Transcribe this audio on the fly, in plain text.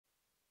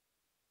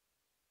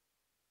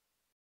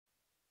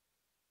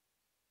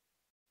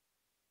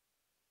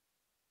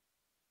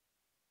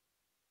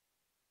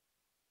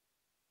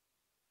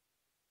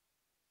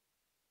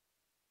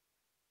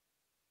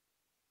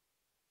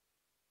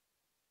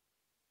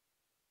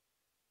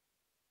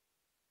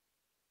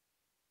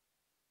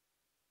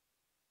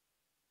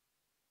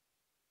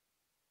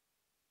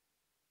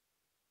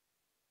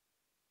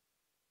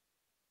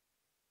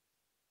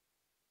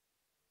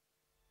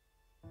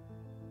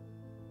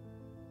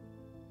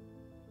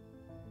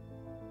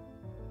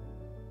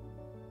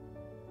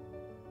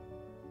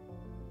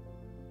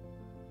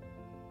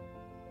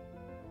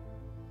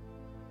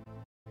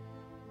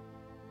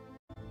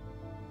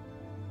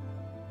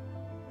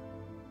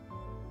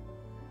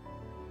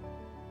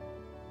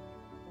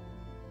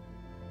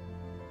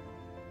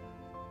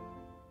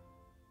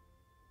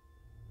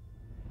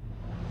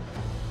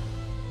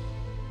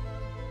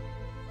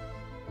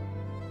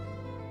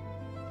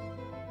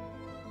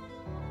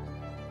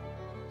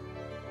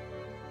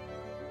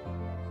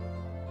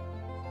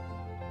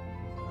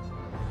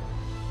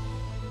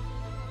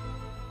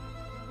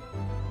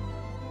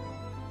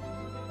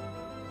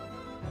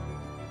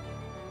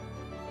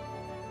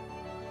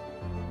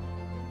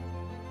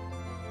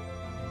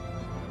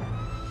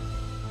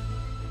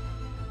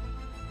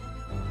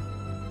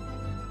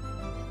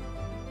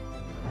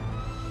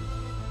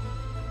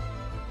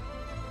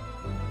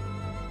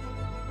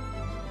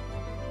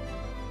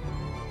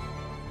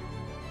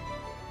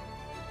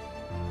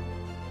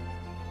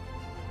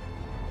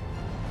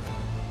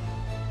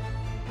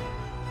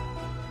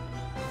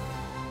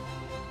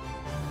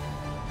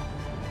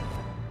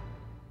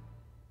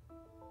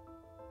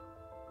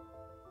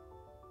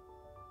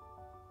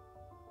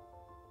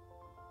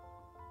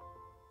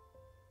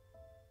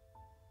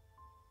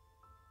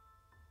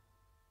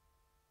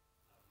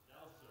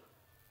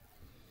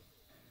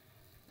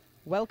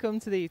Welcome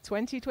to the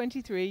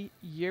 2023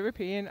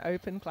 European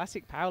Open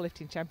Classic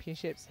Powerlifting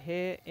Championships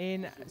here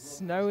in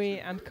snowy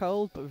and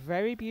cold but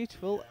very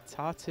beautiful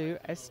Tartu,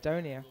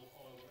 Estonia.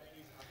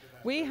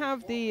 We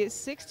have the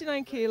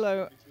 69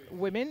 kilo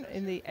women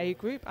in the A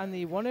group and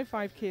the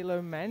 105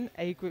 kilo men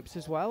A groups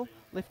as well,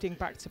 lifting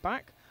back to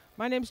back.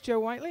 My name's Joe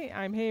Whiteley.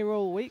 I'm here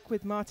all week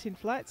with Martin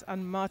Flett,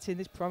 and Martin,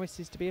 this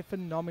promises to be a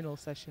phenomenal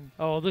session.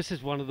 Oh, this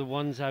is one of the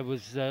ones I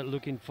was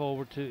looking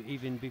forward to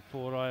even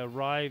before I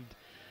arrived.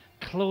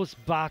 Close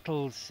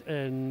battles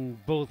in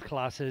both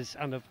classes,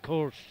 and of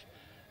course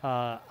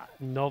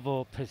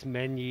Novo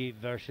Pismeni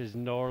versus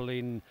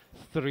Norlin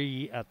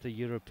 3 at the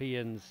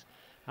Europeans,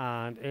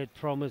 and it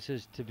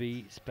promises to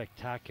be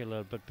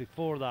spectacular. But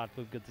before that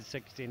we've got the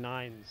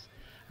 69s,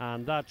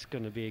 and that's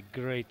going to be a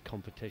great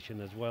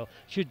competition as well.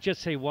 Should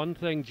just say one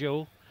thing,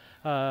 Joe.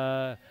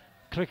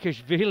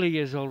 Krikashvili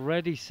is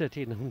already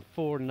sitting on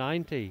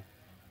 490,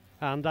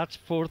 and that's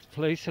fourth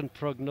place in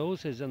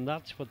prognosis, and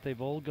that's what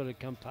they've all got to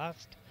come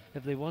past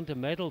if they want a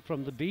medal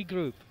from the B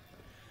group.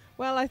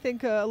 Well, I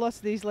think a lot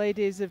of these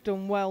ladies have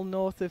done well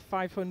north of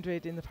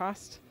 500 in the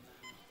past,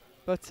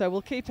 but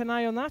we'll keep an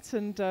eye on that,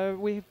 and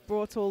we've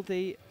brought all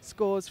the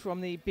scores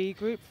from the B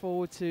group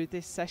forward to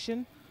this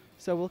session,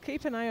 so we'll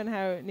keep an eye on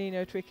how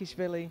Nino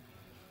Trikishvili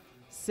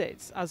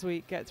sits as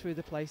we get through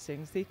the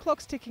placings. The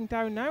clock's ticking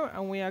down now,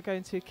 and we are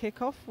going to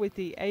kick off with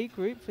the A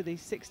group for the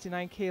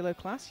 69 kilo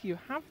class. You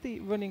have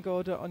the running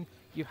order on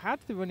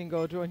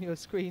your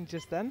screen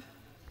just then.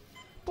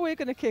 But we're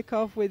going to kick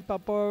off with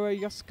Barbora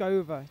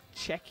Yoskova,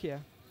 Czechia.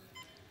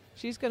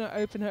 She's going to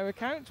open her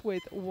account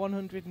with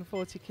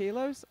 140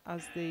 kilos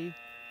as the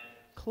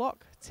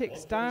clock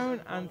ticks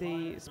down and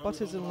the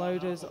spotters and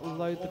loaders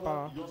load the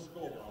bar.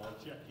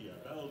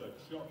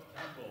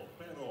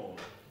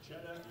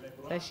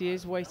 There she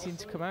is, waiting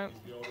to come out.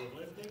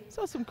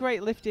 Saw some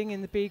great lifting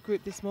in the B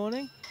group this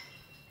morning,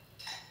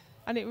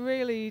 and it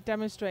really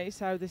demonstrates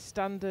how the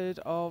standard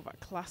of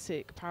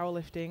classic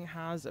powerlifting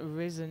has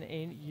risen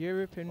in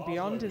Europe and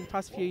beyond in the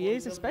past few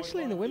years,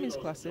 especially in the women's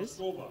classes.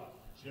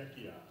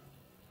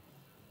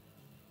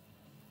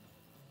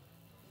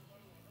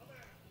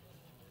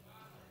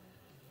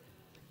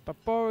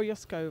 Barbora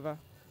Yoskova,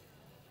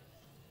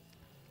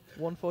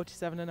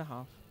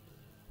 147.5.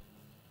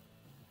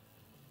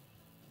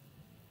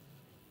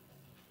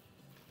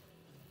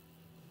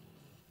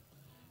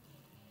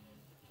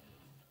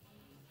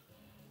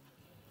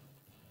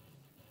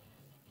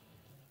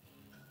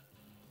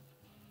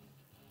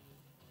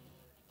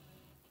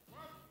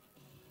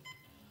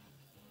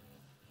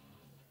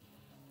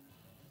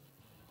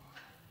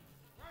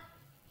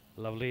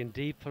 Lovely and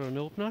deep for an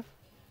opener.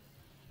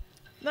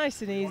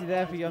 Nice and easy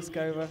there for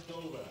Yoskova.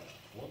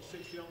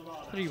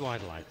 3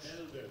 wide lights.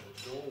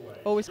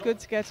 Always good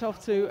to get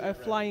off to a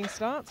flying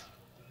start.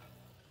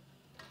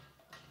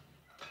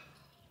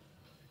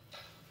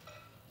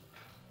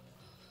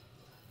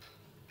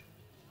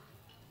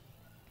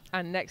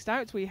 And next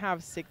out we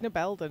have Signe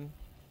Belden.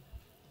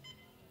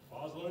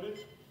 Bars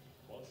loaded,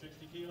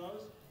 160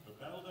 kilos, for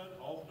Belden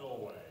of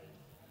Norway.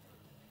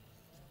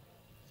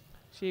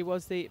 She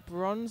was the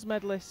bronze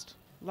medalist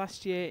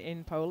last year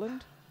in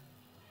Poland.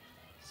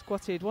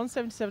 Squatted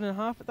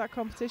 177.5 at that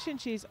competition.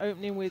 She's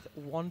opening with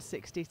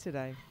 160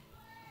 today.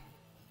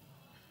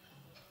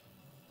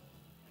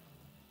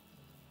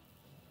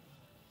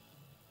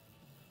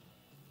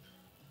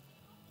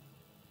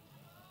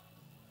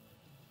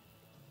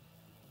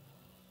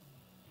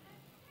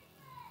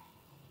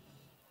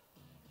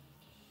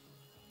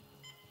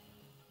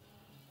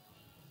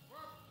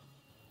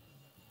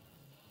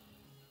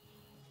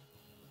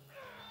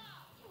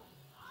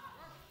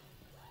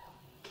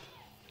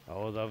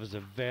 Oh, that was a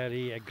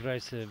very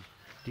aggressive,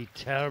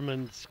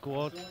 determined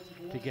squat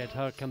to get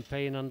her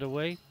campaign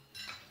underway.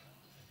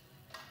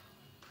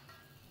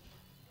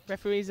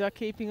 Referees are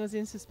keeping us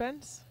in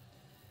suspense.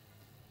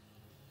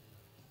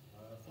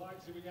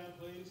 Flags if we can,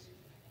 please.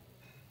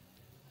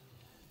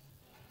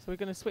 So we're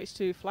going to switch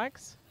to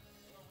flags.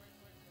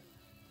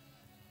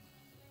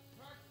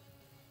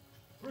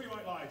 3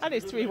 white lights. And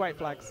it's 3 white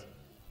flags.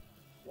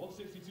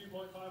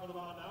 162.5 on the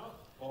bar now.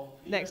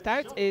 Next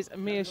out is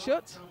Mia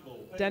Schutt,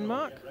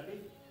 Denmark,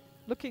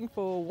 looking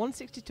for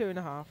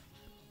 162.5.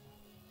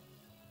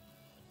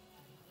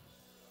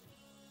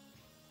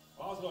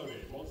 Bars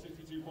loaded,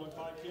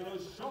 162.5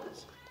 kilos,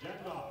 Schutt,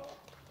 Denmark.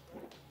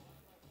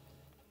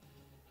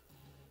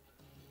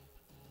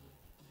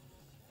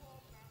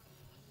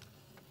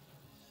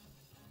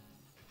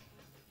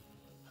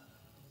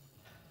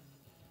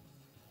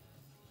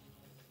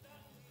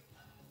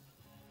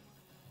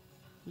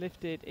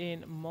 Lifted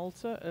in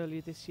Malta earlier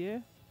this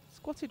year.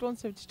 Squatted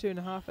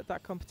 172.5 at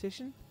that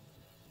competition.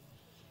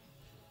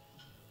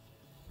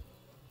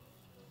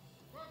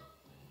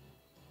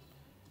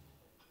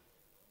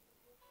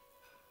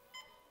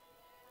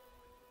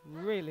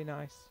 Really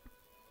nice.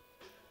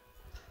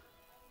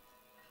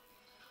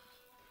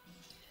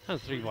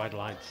 And 3 wide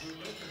lights.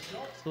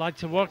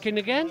 Lights are working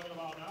again.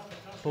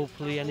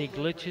 Hopefully any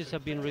glitches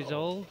have been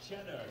resolved.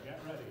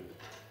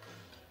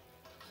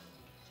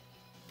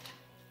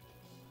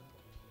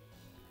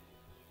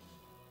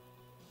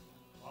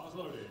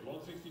 Bars loaded,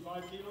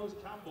 165 kilos,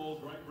 Campbell,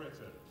 Great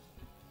Britain.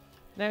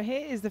 Now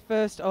here is the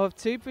first of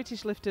two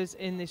British lifters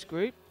in this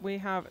group. We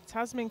have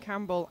Tasmin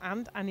Campbell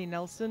and Annie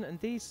Nelson, and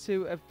these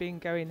two have been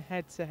going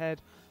head to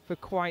head for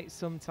quite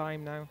some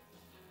time now.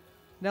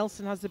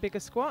 Nelson has the bigger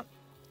squat,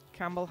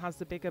 Campbell has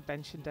the bigger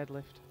bench and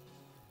deadlift.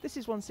 This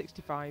is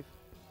 165.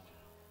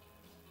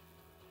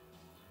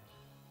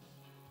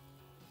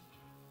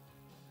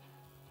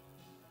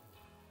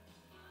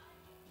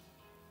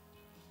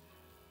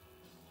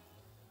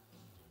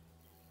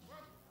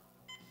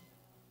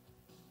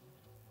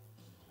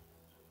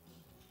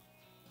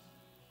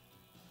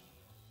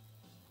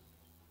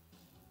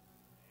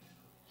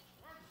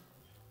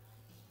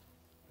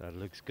 That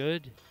looks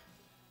good.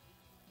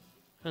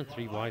 And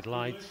 3 wide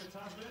lights.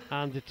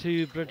 And the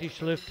two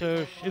British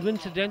lifters, who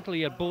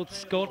incidentally are both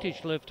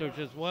Scottish lifters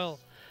as well,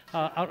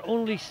 are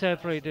only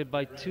separated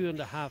by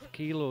 2.5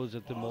 kilos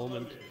at the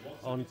moment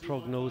on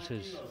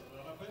prognosis.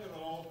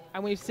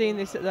 And we've seen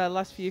this at their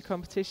last few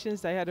competitions.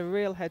 They had a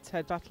real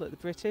head-to-head battle at the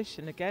British,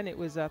 and again it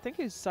was, I think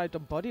it was decided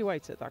on body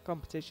weight at that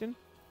competition.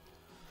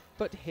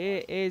 But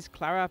here is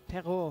Clara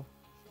Perrault,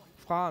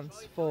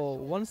 France, for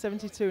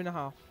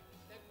 172.5.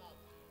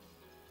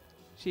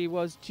 She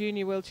was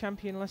junior world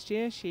champion last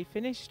year. She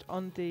finished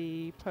on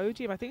the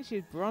podium. I think she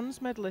was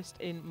bronze medalist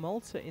in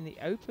Malta in the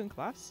open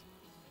class.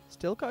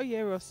 Still got a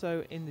year or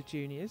so in the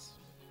juniors.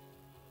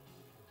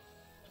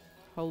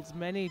 Holds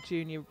many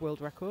junior world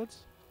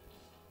records.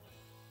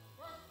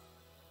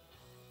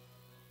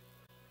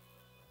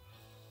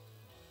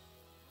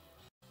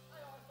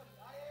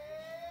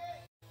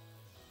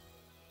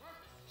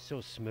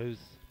 So smooth.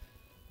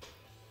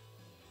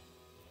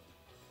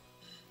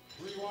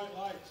 3 white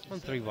lights.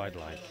 And 3 wide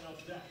lights.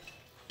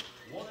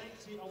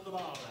 180 on the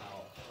bar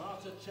now.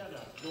 Marta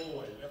Chenna,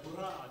 Norway.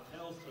 Lebrun,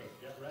 Nelson.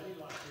 Get ready,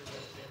 lashes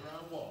in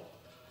round 1.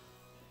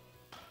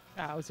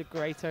 That was a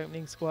great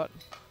opening squat.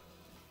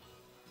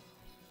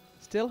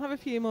 Still have a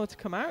few more to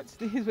come out.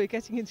 We're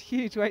getting into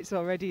huge weights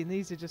already, and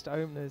these are just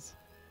openers.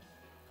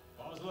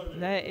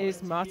 And there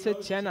is Marta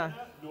Chenna,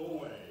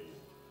 Norway.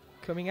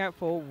 coming out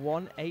for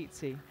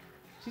 180.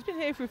 She's been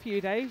here for a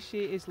few days. She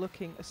is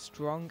looking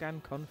strong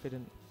and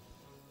confident.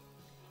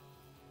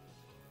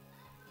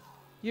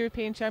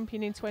 European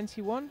champion in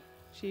 21.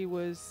 She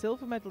was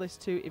silver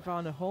medalist to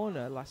Ivana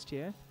Horner last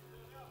year.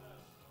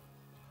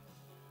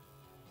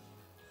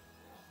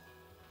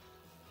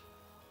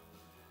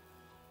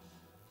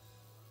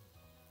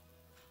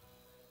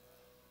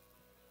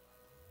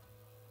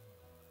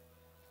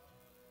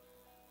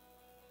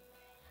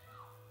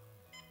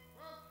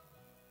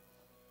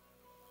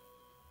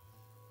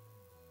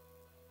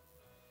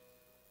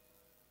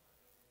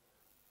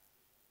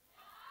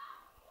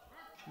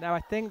 Now I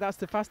think that's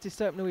the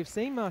fastest opener we've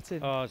seen,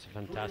 Martin. Oh, it's a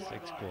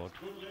fantastic squad.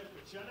 Good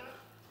lift for Chenna.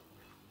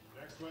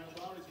 Next round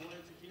bar is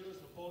 180 kilos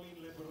for Pauline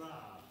Lebrun,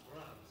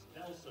 France.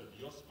 Nelson,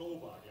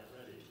 Yoskova, get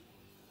ready.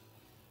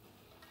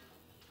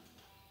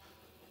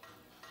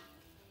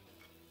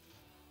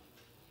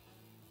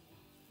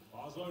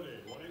 Bars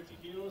loaded, 180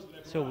 kilos,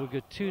 Lebrun. So we've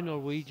got 2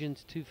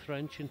 Norwegians, 2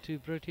 French and 2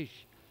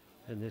 British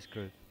in this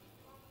group.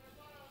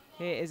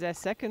 Here is our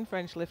second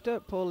French lifter,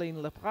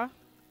 Pauline Lebrun,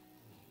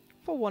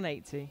 for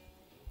 180.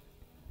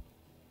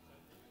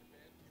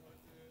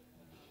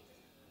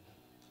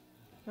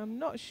 I'm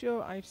not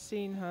sure I've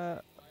seen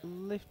her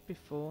lift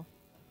before.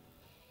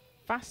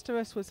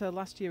 Fasterus was her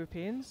last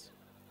Europeans.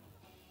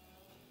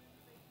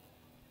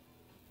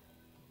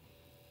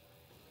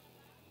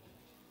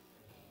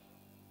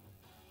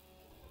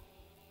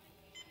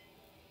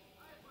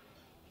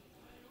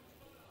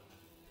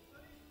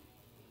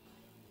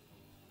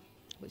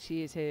 But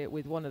she is here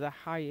with one of the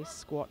highest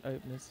squat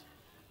openers.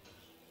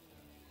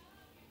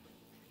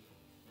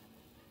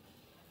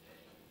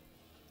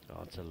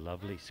 Oh, it's a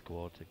lovely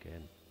squat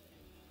again.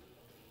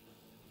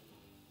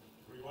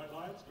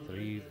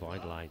 3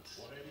 wide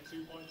lights.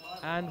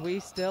 And we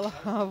still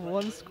have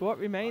one squat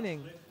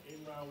remaining.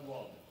 In round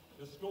 1.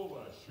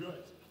 Yoskova,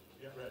 Schut,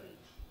 get ready.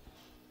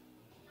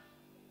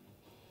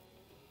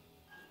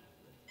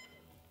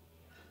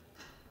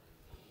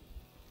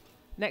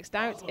 Next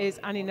out is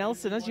Annie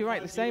Nelson, as you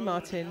rightly say,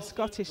 Martin,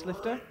 Scottish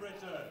lifter.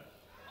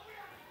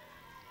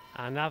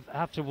 And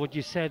after what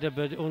you said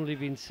about only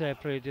being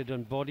separated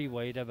on body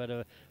weight, I've had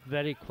a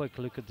very quick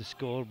look at the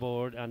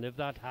scoreboard, and if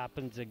that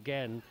happens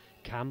again,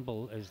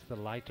 Campbell is the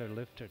lighter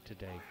lifter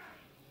today.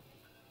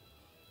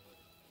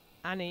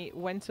 Annie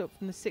went up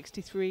from the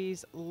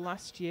 63s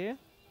last year. And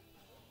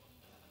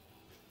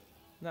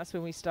that's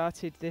when we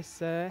started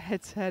this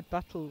head-to-head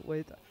battle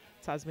with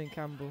Tasmin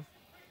Campbell.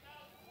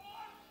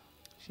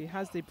 She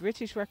has the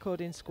British record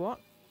in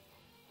squat.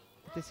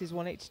 This is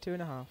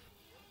 182.5.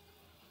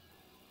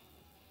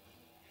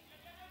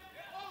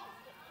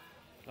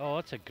 Oh,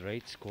 that's a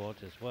great squat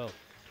as well.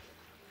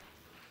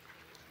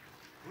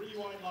 3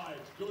 white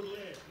lights, good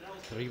lift.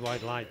 Nelson. 3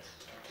 wide lights.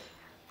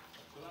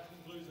 So that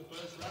concludes the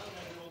first round.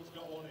 Everyone's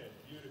got one in.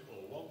 Beautiful.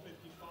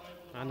 155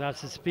 on the And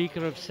as the speaker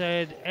have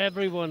said,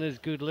 everyone is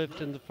good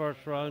lift in the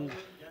first round.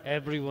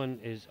 Everyone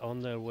is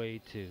on their way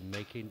to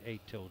making a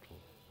total.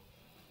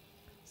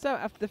 So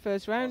after the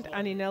first round,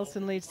 Annie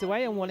Nelson leads the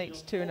way on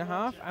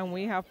 182.5, and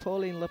we have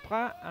Pauline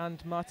Leprat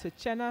and Marta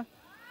Chenna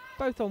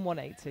both on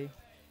 180.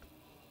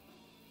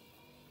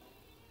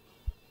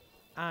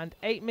 And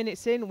 8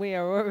 minutes in, we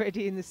are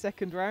already in the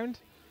second round.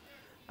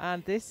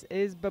 And this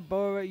is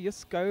Barbora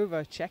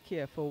Yuskova,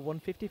 Czechia, for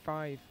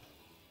 155.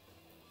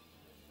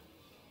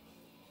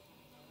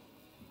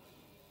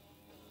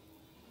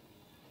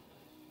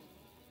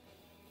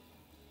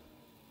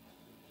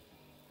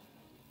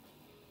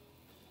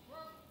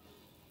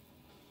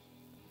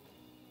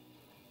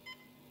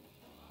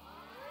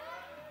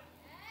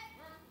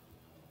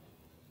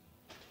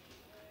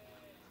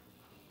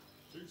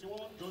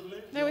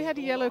 Now we had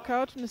a yellow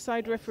card from the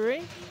side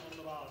referee.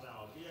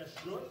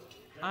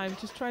 I'm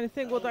just trying to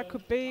think what that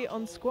could be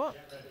on squat.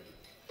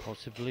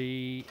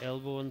 Possibly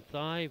elbow and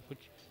thigh,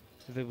 which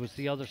if it was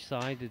the other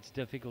side, it's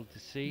difficult to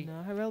see.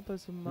 No, her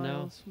elbows are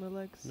miles from her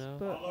legs. No.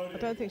 But I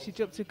don't think she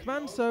jumped in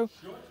command. So,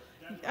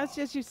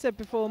 as you said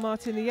before,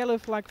 Martin, the yellow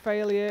flag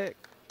failure.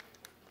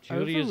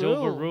 Jury is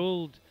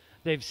overruled.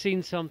 They've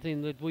seen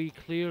something that we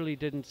clearly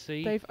didn't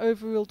see. They've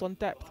overruled on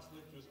depth.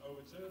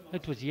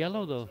 It was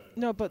yellow though.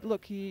 No, but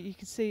look, you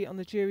can see on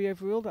the jury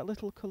overruled, that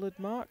little coloured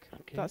mark.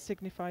 Okay. That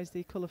signifies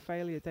the colour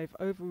failure. They've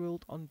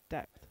overruled on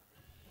depth.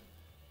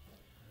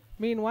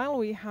 Meanwhile,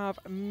 we have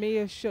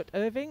Mia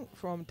Schutt-Irving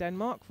from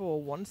Denmark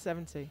for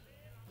 170.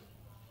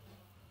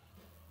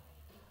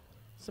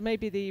 So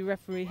maybe the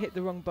referee hit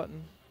the wrong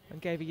button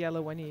and gave a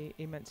yellow when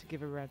he meant to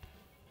give a red.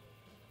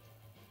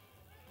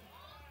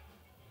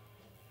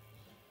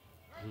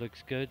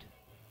 Looks good.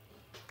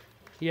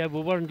 Yeah,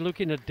 we weren't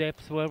looking at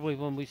depth, were we,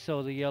 when we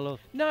saw the yellow?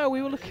 No,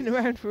 we were looking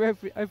around for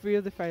every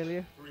other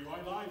failure.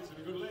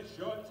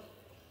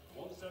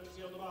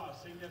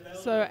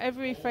 So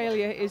every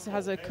failure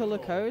has a colour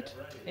code.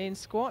 In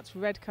squats,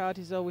 red card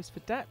is always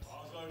for depth,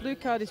 blue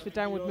card is for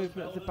downward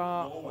movement of the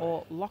bar,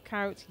 or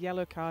lockout,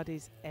 yellow card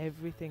is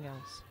everything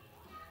else.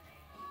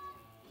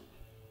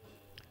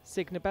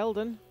 Signa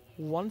Belden,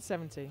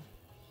 170.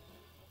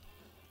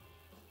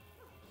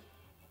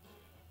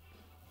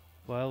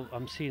 Well,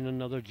 I'm seeing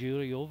another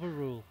jury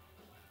overrule.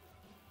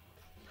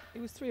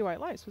 It was 3 white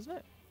lights, wasn't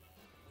it?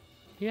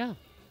 Yeah.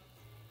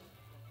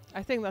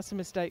 I think that's a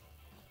mistake.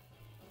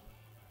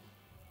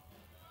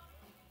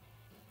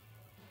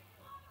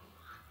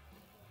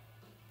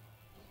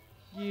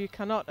 You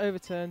cannot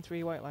overturn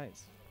 3 white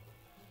lights.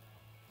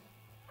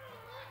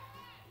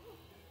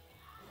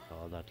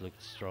 Oh, that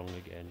looked strong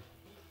again.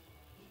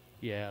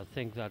 Yeah, I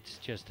think that's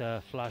just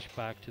a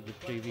flashback to the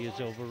previous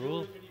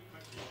overrule.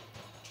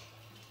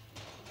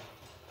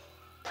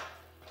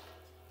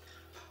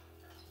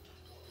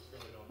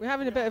 We're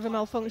having a bit of a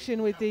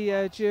malfunction with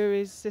the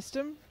jury's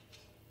system.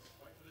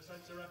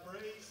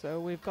 So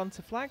we've gone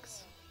to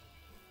flags.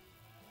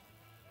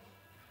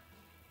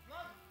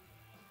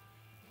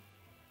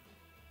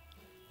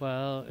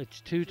 Well,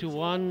 it's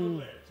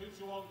 2-1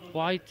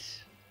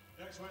 whites.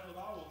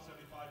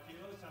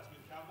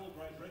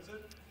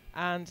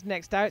 And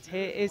next out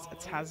here is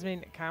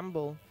Tasmin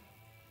Campbell.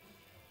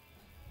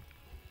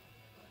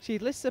 She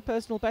lists her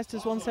personal best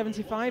as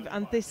 175,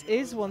 and this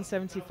is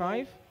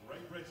 175.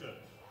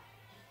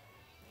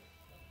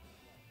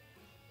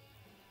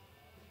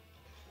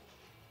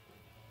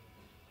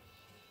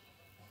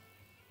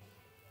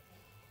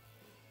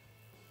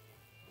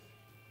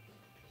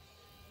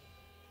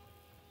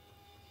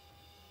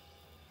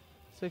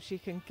 So if she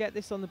can get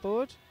this on the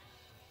board.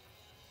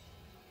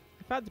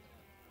 In fact,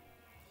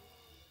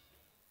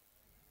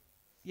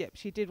 yep,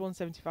 she did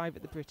 175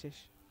 at the British.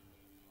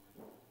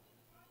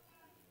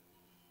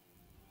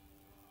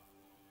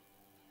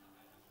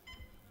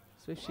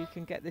 So if she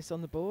can get this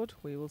on the board,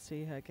 we will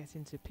see her get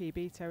into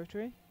PB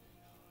territory.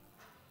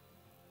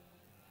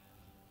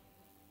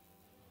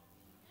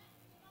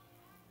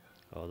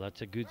 Oh,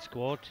 that's a good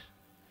squat.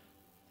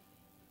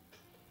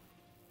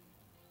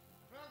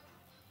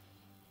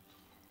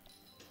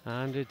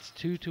 And it's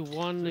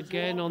 2-1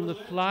 again on the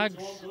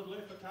flags.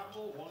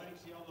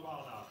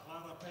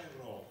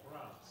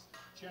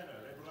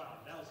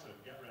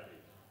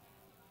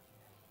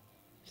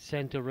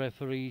 Centre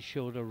referee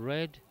showed a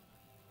red.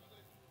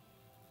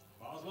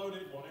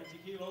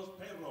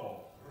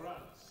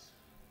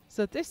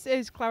 So this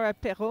is Clara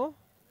Perrault,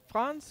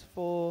 France,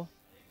 for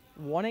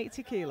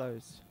 180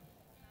 kilos.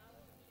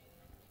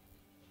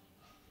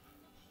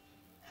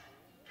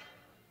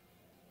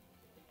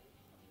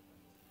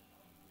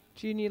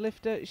 Junior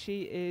lifter,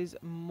 she is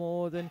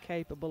more than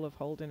capable of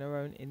holding her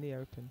own in the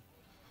open.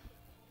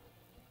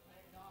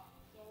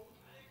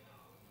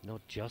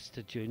 Not just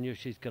a junior,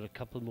 she's got a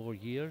couple more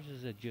years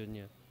as a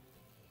junior.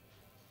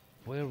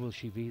 Where will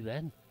she be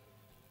then?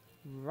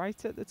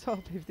 Right at the top,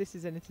 if this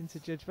is anything to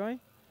judge by.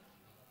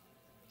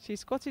 She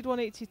squatted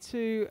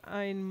 182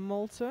 in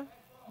Malta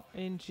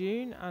in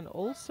June, and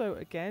also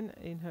again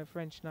in her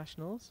French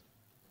nationals.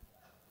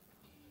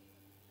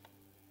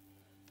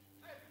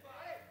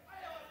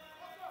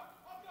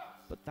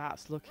 But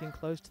that's looking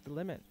close to the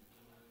limit.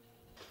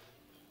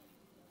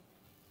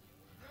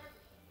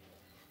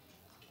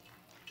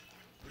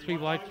 Three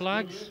white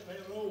flags.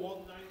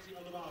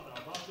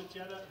 Marta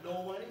Jenner,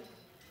 Norway.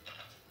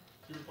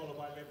 To be followed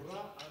by Lebra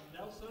and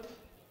Nelson.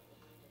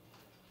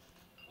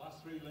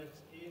 Last 3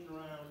 lifts in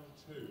round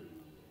 2.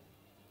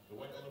 The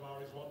weight on the bar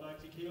is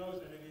 190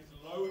 kilos and it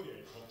is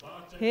loaded for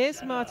Marta Here's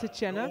Jenner, Marta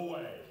Jenner.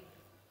 Norway.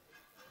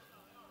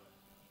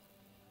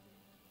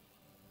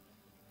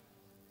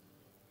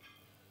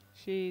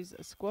 She's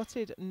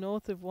squatted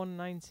north of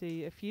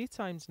 190 a few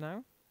times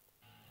now.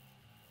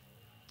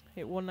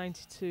 Hit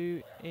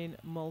 192 in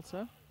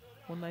Malta,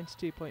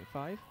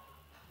 192.5.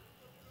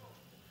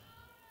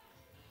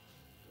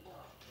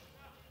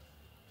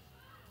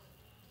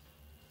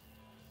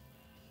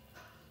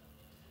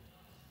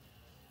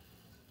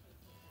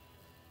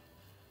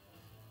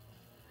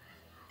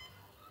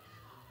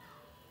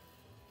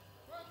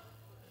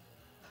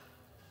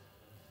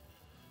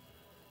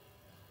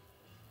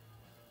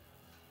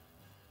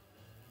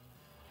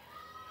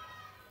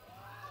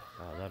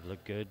 Oh, that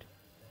looked good.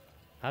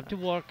 Have to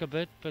work a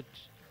bit, but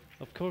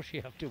of course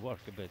you have to work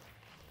a bit.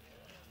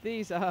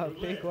 These are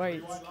Good big lift. 3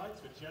 weights. white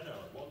lights for Jenner,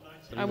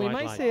 190. And we white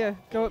might lights. see her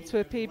go up to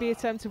a PB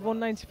attempt of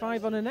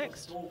 195 on her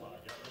next. Score bar,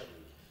 get ready.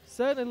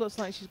 Certainly looks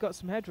like she's got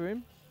some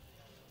headroom.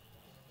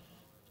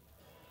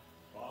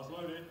 Bars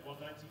loaded,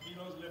 190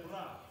 kilos,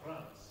 Lebra,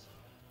 France.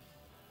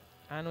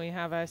 And we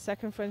have our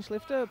second French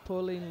lifter,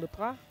 Pauline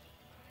Lepras,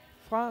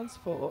 France,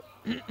 for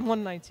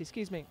 190,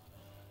 excuse me.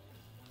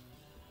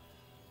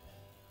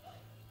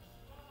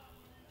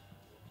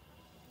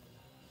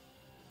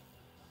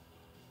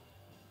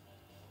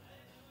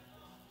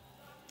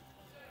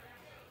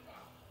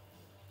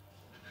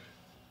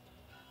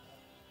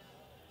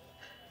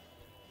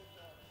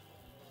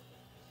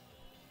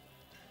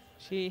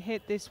 She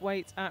hit this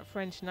weight at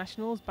French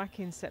Nationals back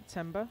in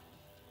September.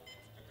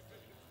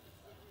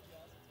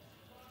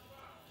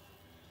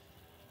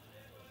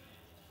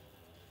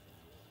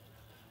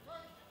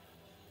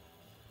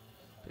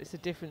 But it's a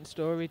different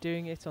story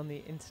doing it on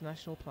the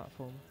international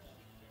platform.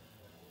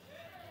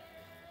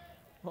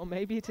 Or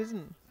maybe it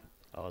isn't.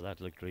 Oh, that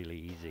looked really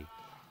easy.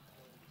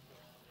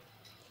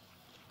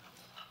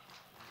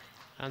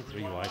 And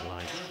 3 white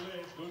lines.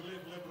 Good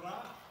lift, Lebra.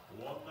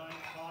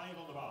 195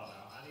 on the bar now.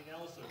 Annie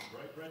Nelson,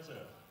 Great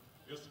Britain.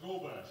 Your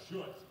scoreboard,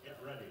 should get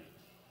ready.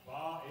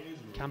 Bar is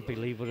Can't ready.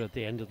 believe we're at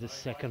the end of the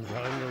second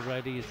round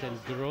already. It's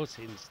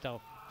engrossing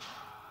stuff.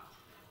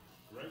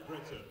 Great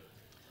Britain.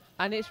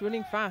 And it's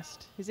running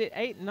fast. Is it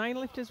 8, 9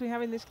 lifters we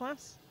have in this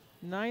class?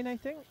 9, I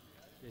think.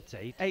 It's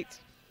 8. 8.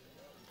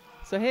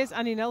 So here's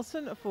Annie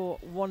Nelson for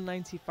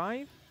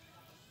 195.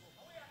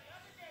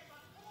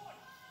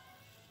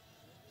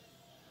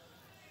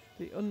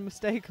 The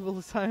unmistakable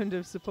sound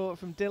of support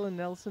from Dylan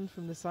Nelson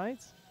from the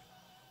sides.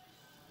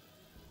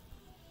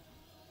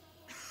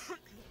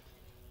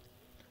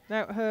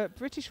 Now her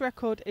British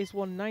record is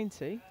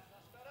 190.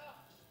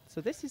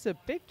 So this is a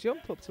big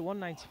jump up to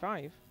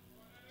 195.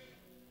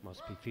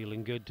 Must be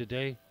feeling good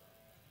today.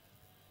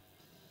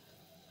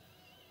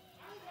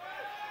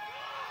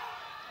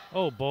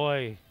 Oh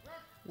boy.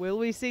 Will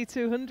we see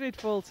 200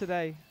 fall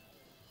today?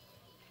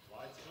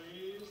 Lights,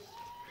 please.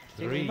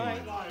 3 might.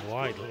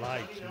 white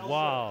lights.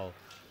 Wow.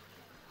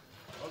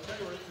 Okay,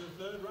 we're into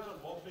the 3rd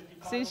round.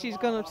 155 Since she's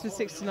gone up to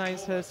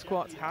 69s, her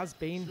squat has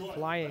been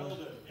flying. Well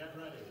done, get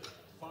ready.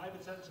 5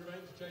 attempts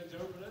remain to change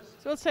openers.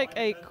 So we'll take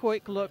a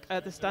quick look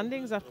at the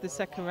standings after the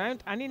second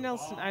round. Annie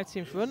Nelson out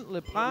in front,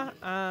 Lepras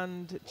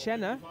and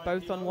Jenner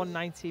both on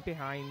 190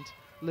 behind.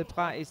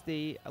 Lepras is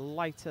the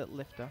lighter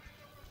lifter.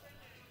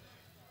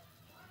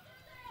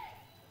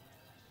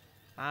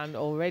 And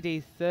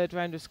already 3rd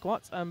round of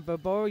squats, and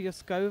Barbora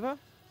Yoskova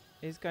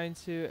is going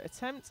to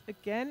attempt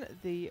again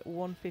the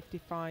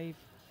 155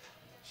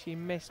 she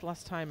missed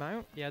last time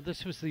out. Yeah,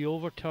 this was the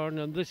overturn,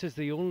 and this is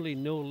the only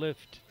no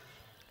lift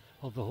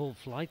of the whole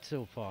flight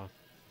so far.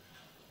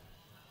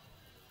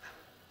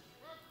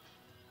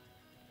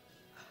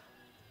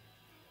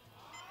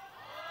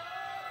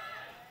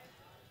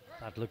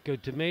 That looked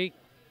good to me.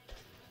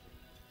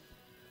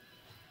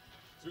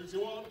 2 to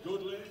 1,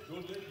 good lift,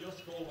 your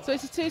score. So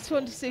it's a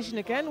 2-to-1 decision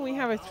again. We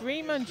have a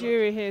 3-man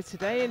jury here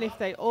today, and if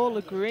they all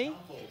agree,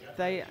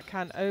 they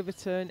can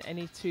overturn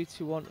any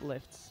 2-to-1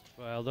 lifts.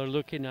 Well, they're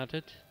looking at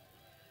it.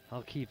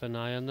 I'll keep an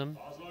eye on them.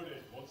 Bars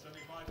loaded,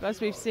 175 But as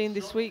we've seen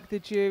this week, the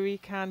jury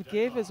can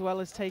give as well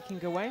as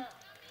taking away.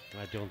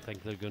 I don't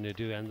think they're going to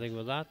do anything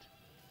with that.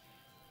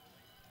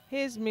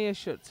 Here's Mia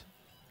Schutt,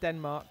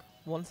 Denmark,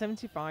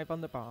 175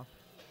 on the bar.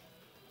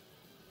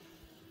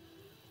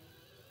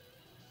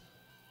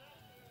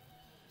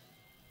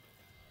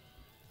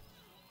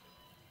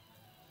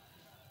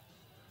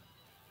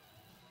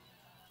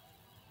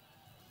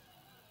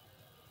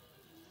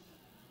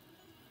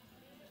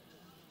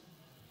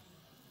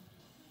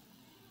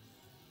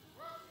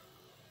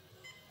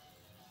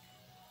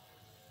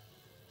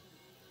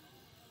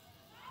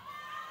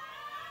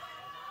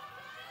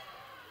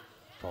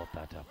 Fought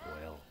that up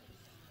well.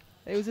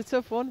 It was a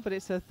tough one, but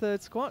it's her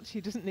 3rd squat.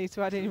 She doesn't need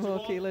to add any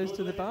more kilos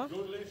to the bar.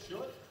 Good lift,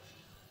 Schutt.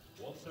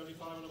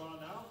 175 on the bar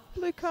now.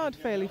 Blue card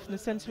fairly from the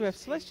centre ref.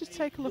 So let's just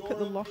take a look at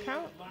the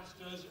lockout.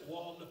 Masters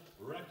 1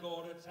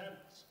 record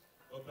attempt.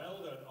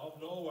 Belden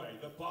of Norway.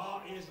 The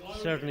bar is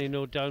loaded. Certainly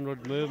no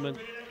downward movement.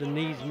 The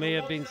knees may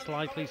have been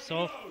slightly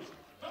soft.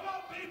 Come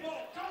on, people,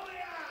 come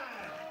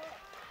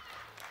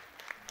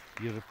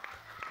on!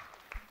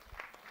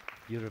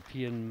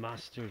 European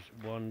Masters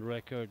 1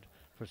 record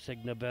for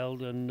Signe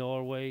Belden,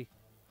 Norway.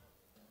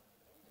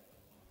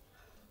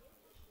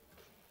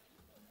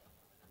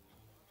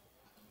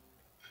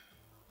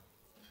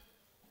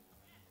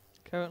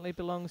 Currently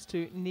belongs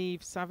to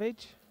Niamh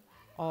Savage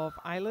of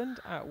Ireland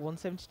at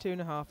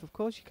 172.5. Of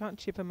course, you can't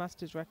chip a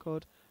Masters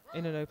record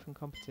in an open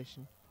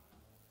competition.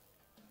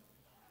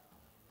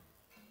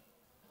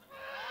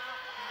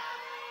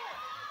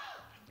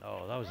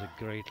 Oh, that was a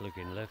great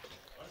looking lift.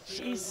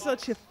 She's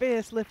such a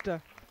fierce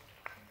lifter.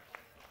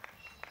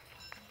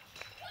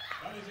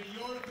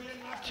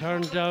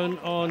 Turned down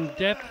on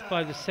depth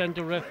by the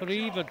centre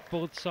referee, but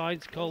both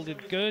sides called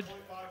it good.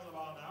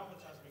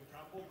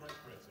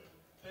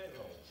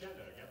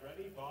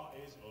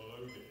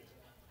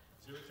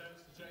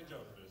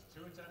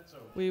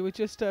 We were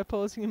just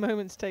pausing a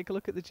moment to take a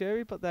look at the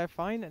jury, but they're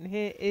fine. And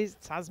here is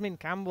Tasmin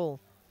Campbell,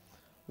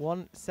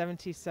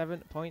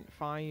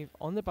 177.5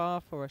 on the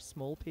bar for a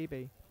small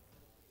PB.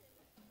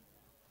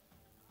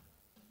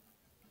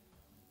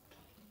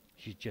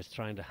 She's just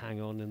trying to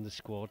hang on in the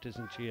squat,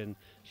 isn't she? And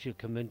she'll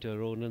come into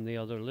her own in the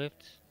other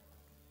lifts.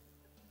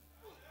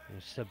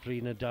 There's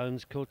Sabrina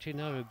Downs coaching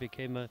her, who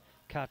became a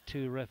Cat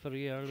 2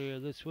 referee earlier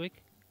this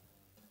week.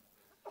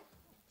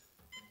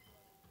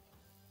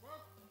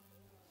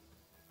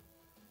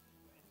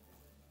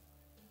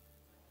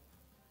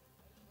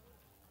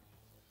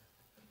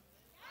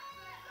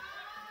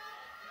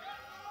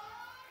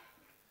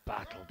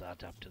 Battled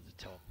that up to the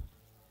top.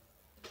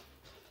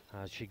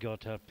 Has she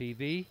got her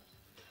PB?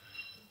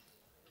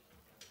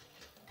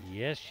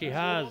 Yes, she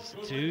has.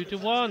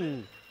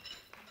 2-1.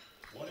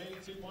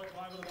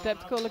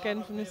 Depth call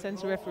again from the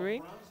centre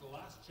referee.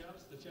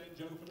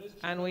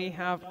 And we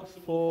have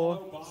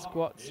 4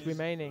 squats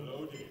remaining.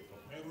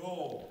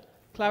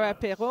 Clara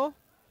Perrault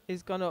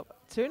is gone up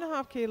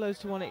 2.5 kilos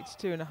to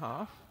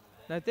 182.5.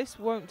 Now this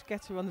won't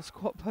get her on the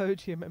squat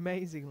podium,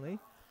 amazingly.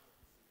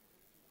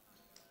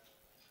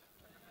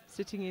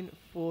 Sitting in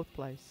 4th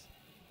place.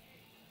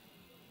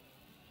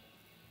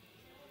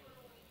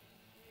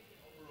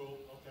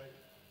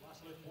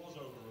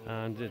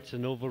 And it's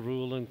an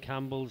overrule on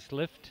Campbell's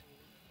lift.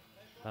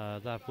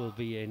 That will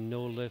be a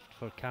no lift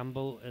for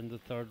Campbell in the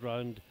 3rd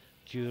round.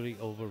 Jury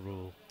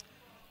overrule.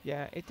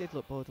 Yeah, it did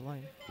look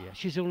borderline. Yeah,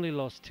 she's only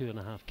lost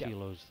 2.5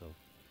 kilos though.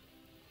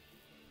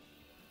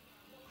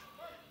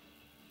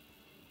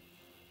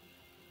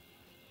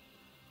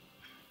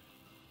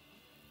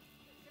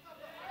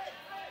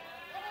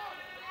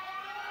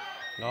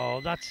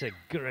 Oh, that's a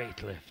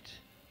great lift.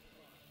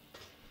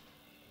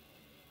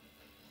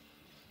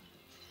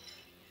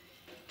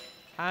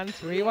 And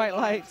 3 white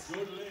lights.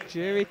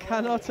 Jury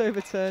cannot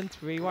overturn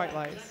 3 white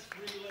lights.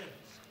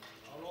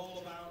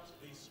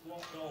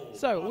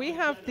 So we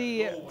have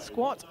the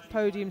squat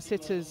podium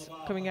sitters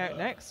coming out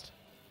next.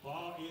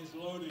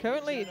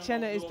 Currently,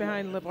 Chenna is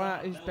behind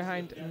Lebras, who's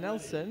behind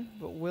Nelson,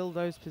 but will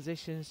those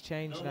positions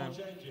change now?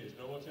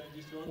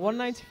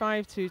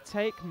 195 to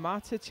take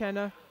Marta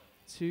Chenna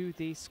to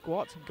the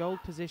squat gold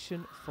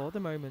position for the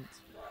moment.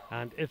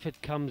 And if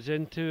it comes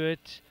into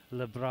it,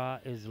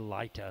 Lebras is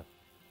lighter.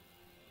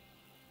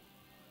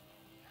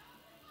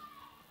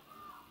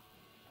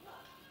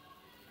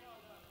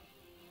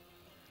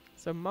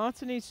 So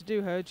Marta needs to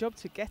do her job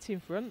to get in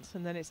front,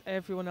 and then it's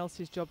everyone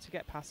else's job to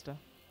get past her.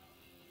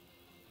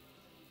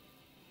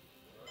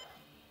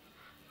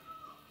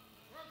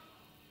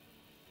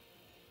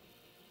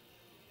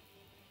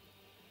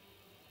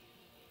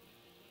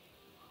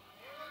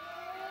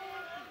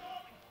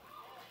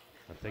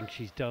 I think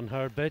she's done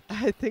her bit.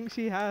 I think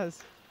she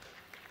has.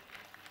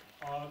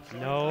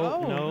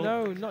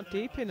 No, not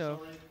deep enough.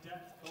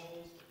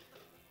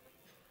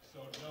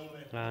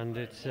 And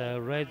it's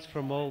reds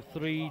from all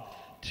 3.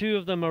 2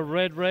 of them are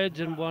red reds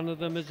and 1 of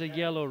them is a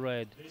yellow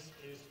red. This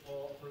is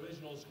for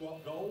provisional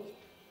squat gold.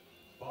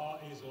 Bar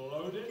is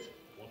loaded.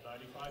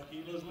 195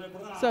 kilos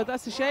Lebras. So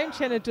that's a shame.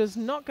 Chenna does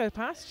not go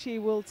past. She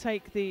will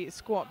take the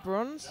squat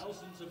bronze.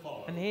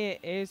 And here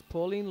is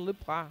Pauline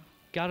Lebras.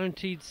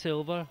 Guaranteed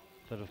silver,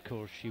 but of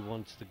course she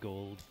wants the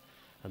gold.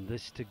 And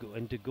this to go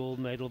into gold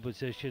medal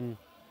position.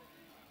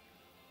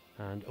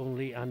 And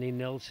only Annie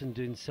Nelson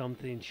doing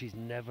something she's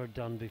never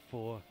done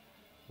before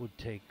would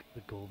take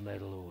the gold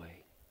medal away.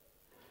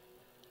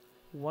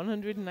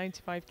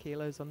 195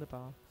 kilos on the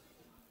bar.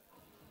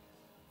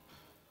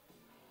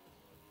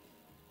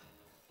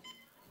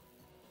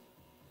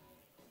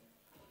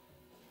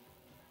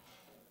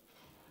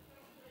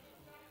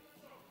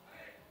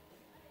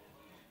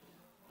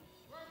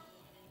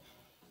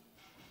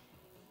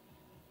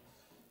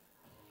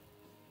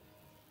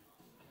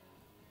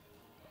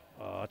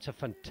 Oh, it's a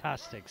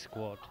fantastic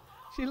squat.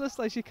 She looks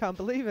like she can't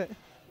believe it.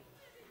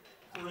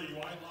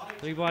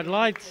 3 white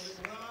lights.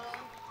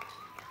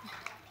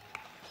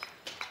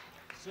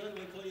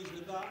 Certainly pleased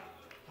with that.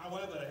 How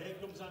However, here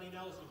comes Annie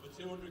Nelson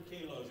for 200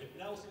 kilos. If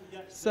Nelson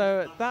gets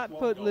So this, that that's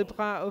put one Le goal.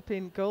 Bras up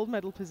in gold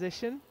medal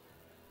position.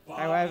 Bar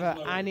However, is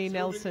lowered. Annie 200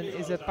 Nelson is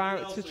kilos, Annie about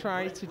to Nelson,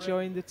 try Great to Britain.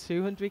 join the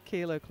 200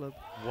 kilo club.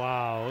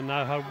 Wow,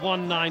 now her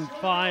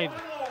 195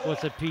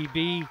 was a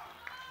PB.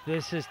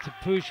 This is to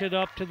push it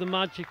up to the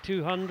magic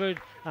 200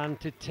 and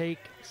to take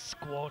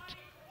squat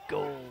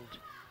gold.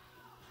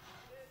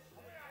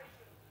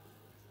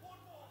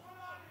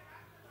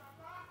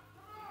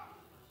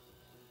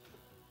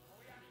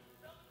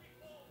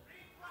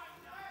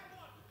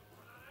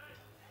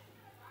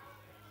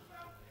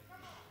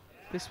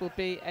 This will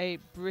be a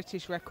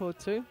British record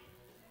too.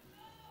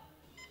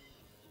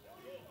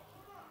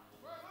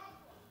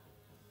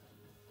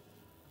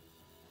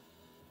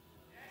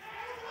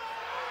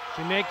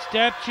 She makes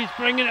steps, she's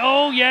bringing,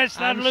 oh yes,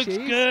 that And looks she's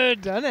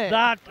good. done it.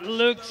 That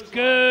looks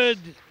good.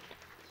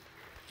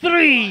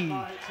 3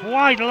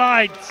 white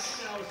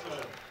lights.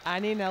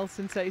 Annie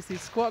Nelson takes the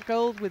squat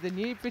gold with a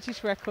new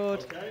British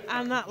record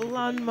and that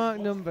landmark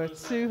number,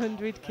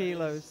 200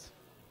 kilos.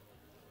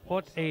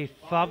 What a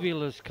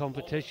fabulous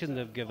competition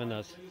they've given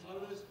us.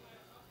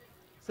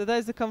 So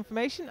there's the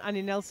confirmation.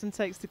 Annie Nelson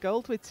takes the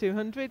gold with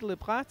 200. Le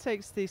Bras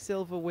takes the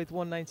silver with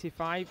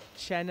 195.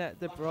 Chenna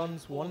the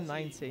bronze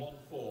 190.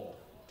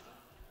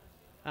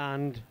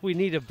 And we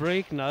need a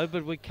break now,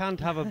 but we can't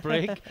have a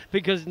break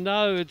because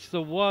now it's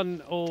the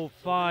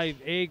 105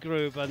 A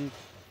group and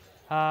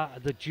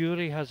the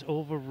jury has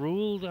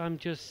overruled, I'm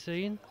just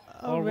saying.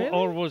 Oh, really?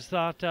 Or was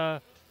that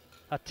a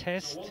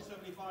test?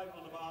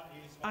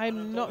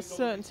 I'm not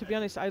certain, to be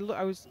honest. I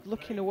was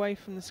looking away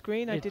from the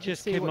screen. I It didn't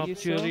just see came what up, you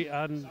jury,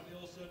 saw. and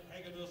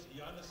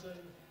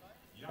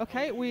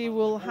Okay, we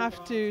will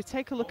have to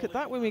take a look at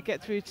that when we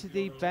get through to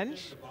the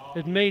bench.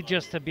 it may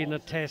just have been a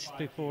test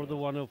before the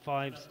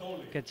 105s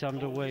gets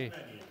underway.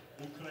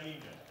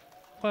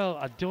 Well,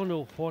 I don't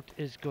know what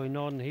is going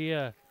on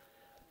here.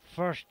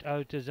 First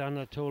out is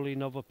Anatoly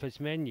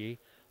Novopismenyi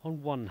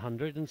on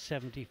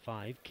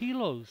 175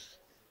 kilos.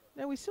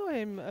 No, we saw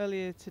him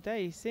earlier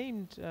today. He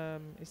seemed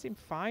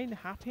fine,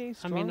 happy,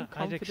 strong, I mean, I'd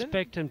confident.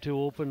 expect him to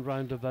open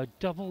round about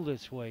double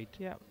this weight.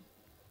 Yeah.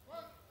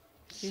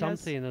 He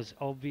Something has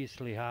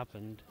obviously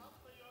happened.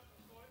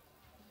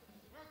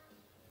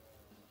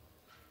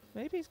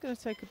 Maybe he's going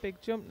to take a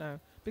big jump now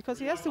because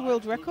he has the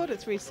world record at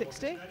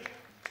 360.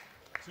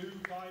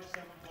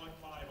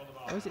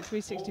 Or is it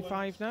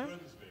 365 now?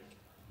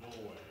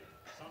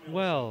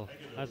 Well,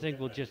 I think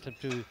we'll just have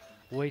to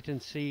wait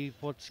and see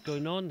what's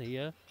going on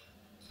here.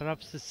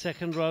 Perhaps the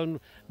second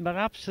round,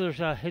 perhaps there's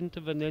a hint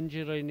of an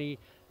injury and he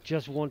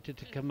just wanted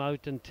to come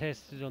out and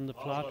test it on the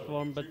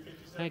platform, but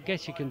I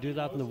guess you can do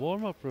that in the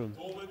warm-up room.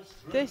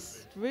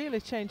 This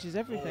really changes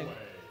everything.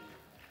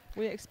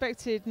 We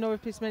expected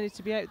Novopismenyi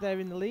to be out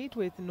there in the lead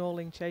with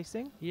Norling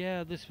chasing.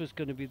 Yeah, this was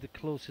going to be the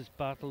closest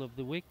battle of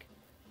the week.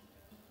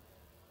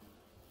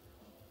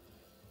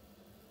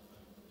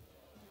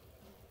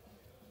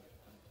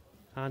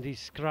 And he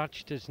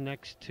scratched his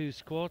next 2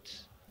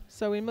 squats.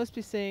 So we must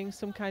be seeing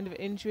some kind of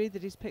injury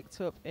that he's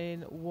picked up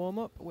in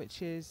warm-up,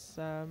 which is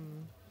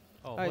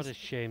Oh, what a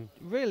shame.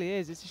 really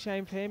is. It's a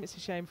shame for him. It's a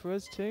shame for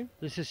us too.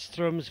 This is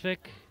Strömsvik.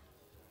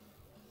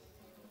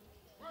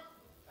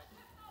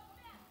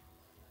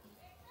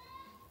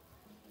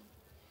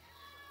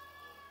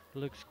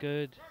 Looks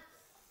good.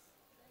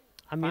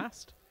 I mean,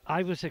 Fast.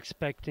 I was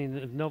expecting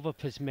that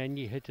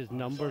Novopismenyi hit his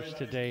numbers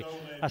today.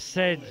 I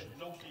said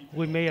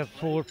we may have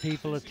 4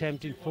 people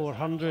attempting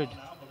 400.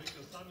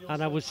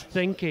 And I was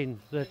thinking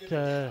that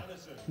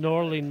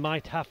Norling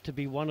might have to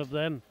be one of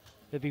them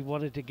if he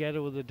wanted to get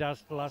over the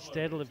last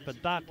deadlift,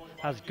 but that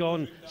has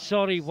gone.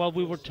 Sorry, while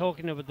we were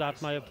talking about that,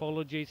 my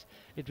apologies.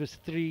 It was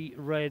 3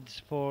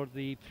 reds for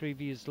the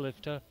previous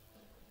lifter.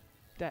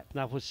 Depth.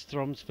 That was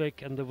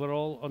Strömsvik, and they were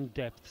all on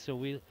depth, so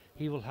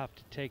he will have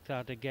to take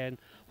that again.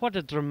 What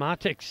a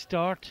dramatic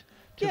start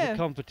to the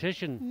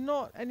competition.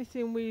 Not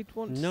anything we'd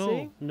want to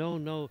see.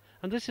 No.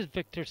 And this is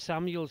Victor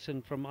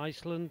Samuelsson from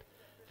Iceland.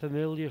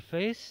 Familiar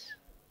face.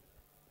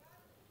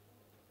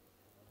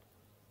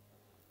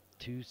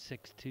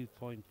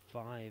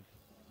 262.5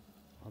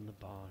 on the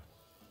bar.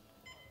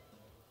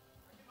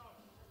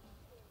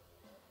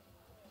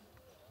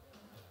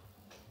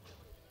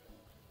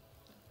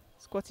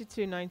 Squatted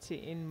 290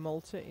 in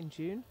Malta in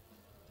June.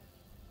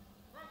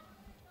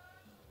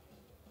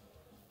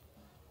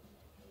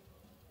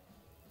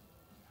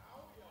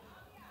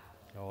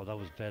 Oh, that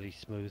was very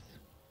smooth.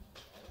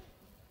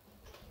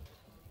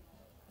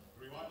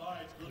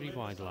 3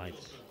 wide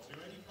lights.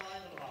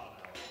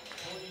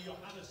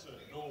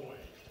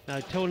 Now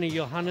Tony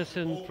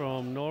Johannesson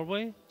from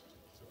Norway.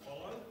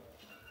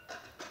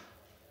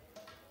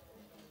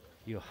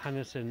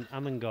 Johannesson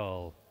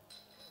Amengol,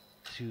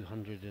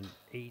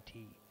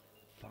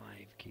 285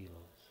 kilos.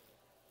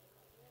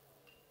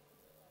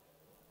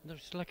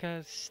 There's like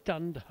a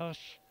stunned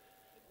hush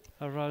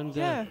around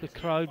the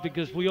crowd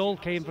because we all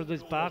came for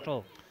this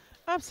battle.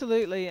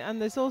 Absolutely,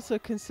 and there's also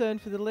concern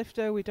for the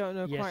lifter. We don't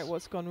know quite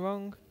what's gone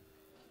wrong,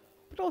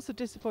 but also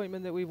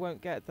disappointment that we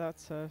won't get that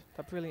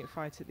brilliant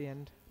fight at the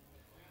end.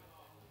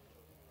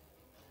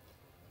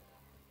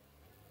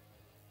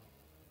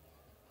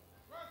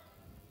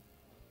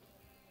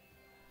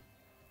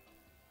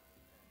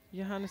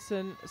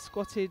 Johannesson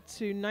squatted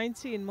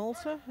 290 in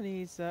Malta, and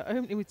he's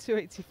opening with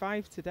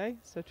 285 today,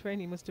 so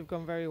training must have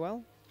gone very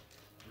well.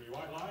 3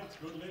 white lights,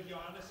 good lift,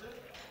 Johannesson.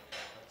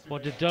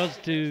 What it does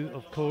do,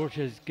 of course,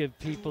 is give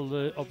people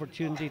the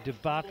opportunity to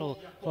battle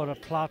for a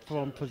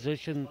platform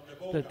position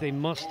that they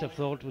must have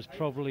thought was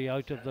probably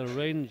out of their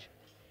range.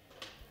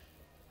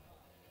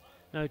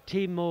 Now,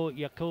 Timo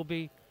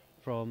Jacobi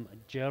from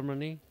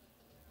Germany,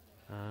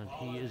 and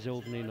he is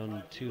opening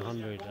on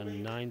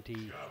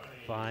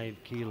 295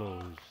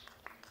 kilos.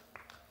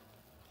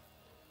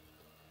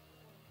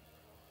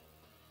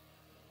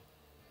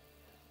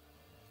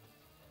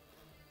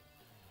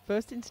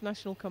 First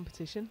international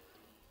competition.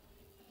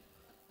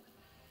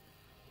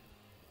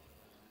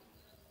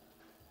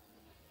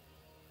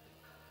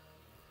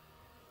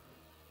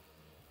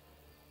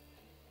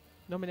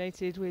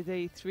 Nominated with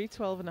a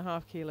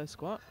 312.5 kilo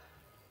squat.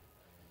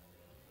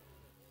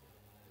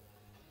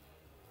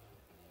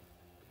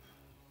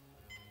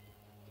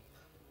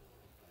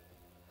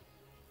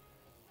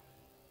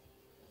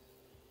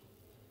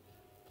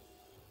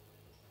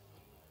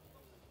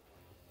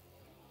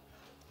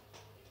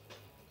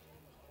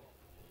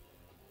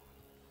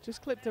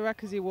 Just clipped the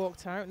rack as he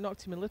walked out,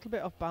 knocked him a little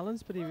bit off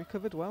balance, but he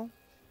recovered well.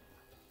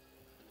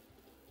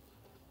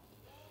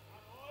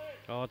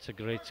 Oh, it's a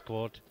great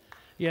squat.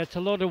 Yeah, it's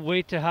a lot of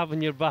weight to have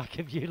on your back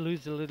if you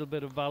lose a little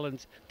bit of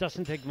balance.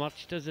 Doesn't take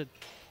much, does it?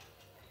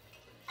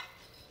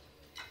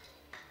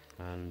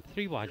 And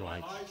 3 wide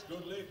lights.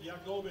 Good lift,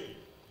 Jacobi.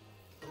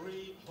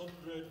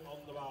 300 on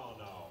the bar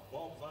now.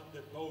 Bob van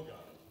den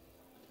Bogart.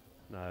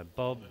 Now,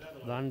 Bob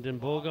van den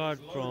Bogart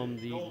from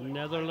the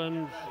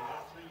Netherlands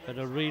had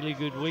a really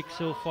good week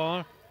so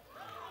far.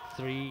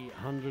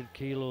 300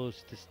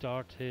 kilos to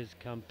start his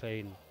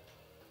campaign.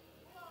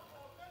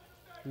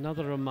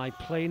 Another of my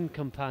plane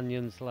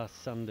companions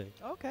last Sunday.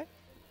 Okay.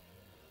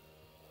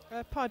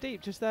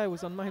 Pardeep just there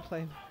was on my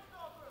plane.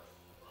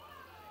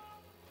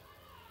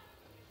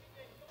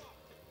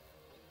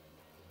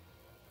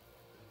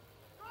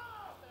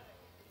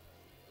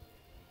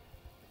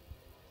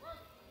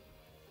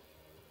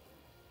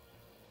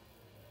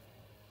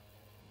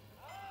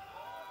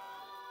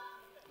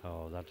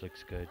 Oh, that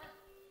looks good.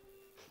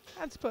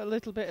 Had to put a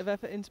little bit of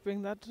effort in to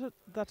bring that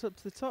up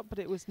to the top, but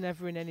it was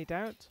never in any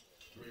doubt.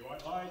 3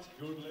 white lights,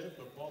 good lift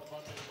of Bob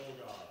van den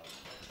Bogart.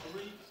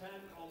 310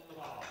 on the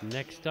bar.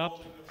 Next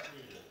up,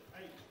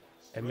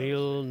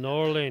 Emil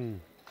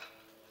Norlin,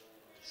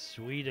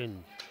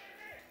 Sweden.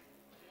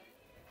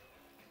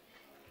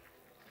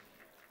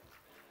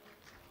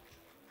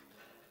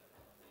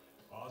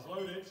 Bars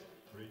loaded,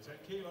 310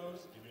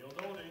 kilos, Emil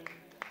Norlin.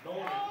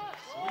 Norlin,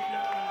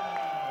 Sweden!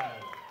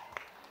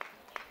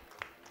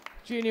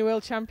 Junior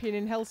World Champion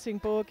in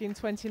Helsingborg in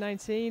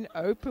 2019,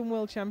 Open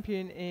World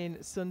Champion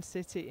in Sun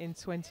City in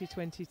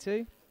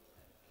 2022.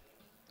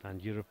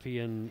 And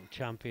European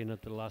Champion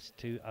at the last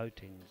 2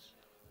 outings.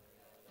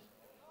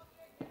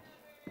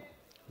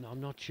 No,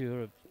 I'm not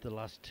sure of the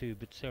last 2,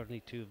 but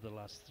certainly 2 of the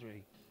last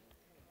 3.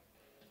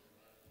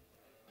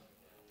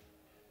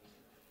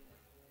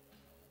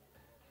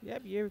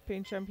 Yep,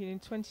 European Champion in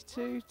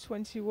 22,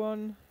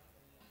 21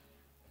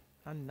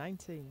 and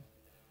 19.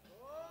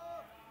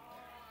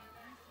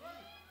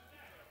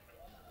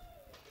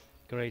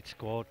 Great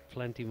squat,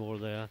 plenty more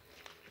there.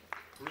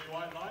 3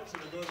 white lights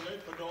and a good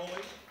lift for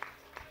Norlin.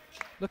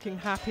 Looking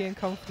happy and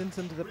confident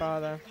under the bar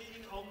there.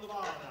 315 on the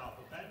bar now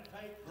for Ben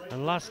Pape, Great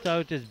And last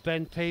out is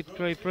Ben Pape,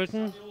 Great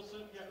Britain.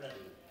 Samuelson, get ready.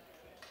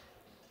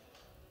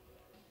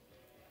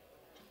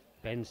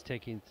 Ben's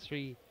taking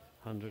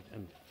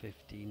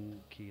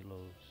 315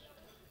 kilos.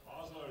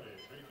 Bars loaded,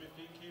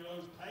 315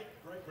 kilos, Pape,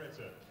 Great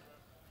Britain.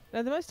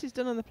 Now the most he's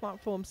done on the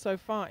platform so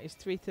far is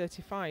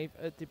 335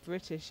 at the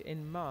British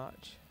in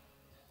March.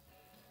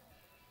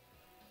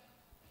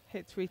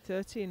 Hit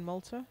 330 in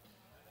Malta.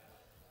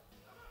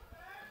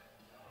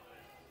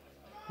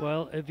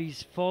 Well, if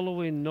he's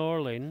following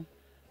Norlin,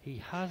 he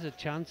has a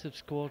chance of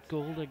squat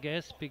gold, I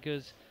guess,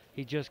 because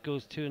he just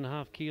goes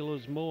 2.5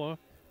 kilos more.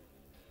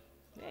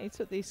 Yeah, he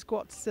took the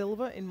squat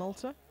silver in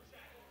Malta.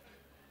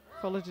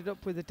 Followed it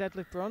up with a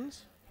deadlift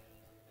bronze.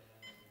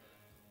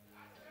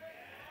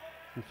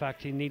 In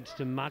fact, he needs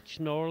to match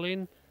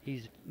Norlin.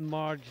 He's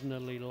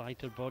marginally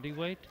lighter body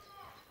weight.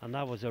 And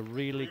that was a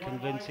really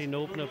convincing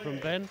opener from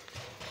Ben.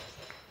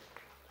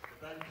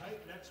 Ben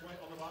Pape, next weight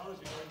on the bar as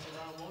he goes into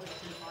round 1 is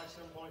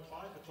 257.5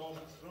 for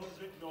Torben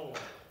Strunzik, Norway.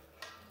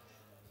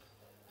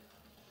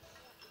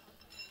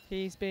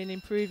 He's been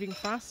improving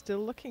fast,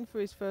 still looking for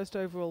his first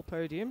overall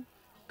podium.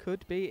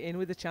 Could be in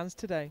with a chance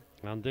today.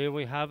 And there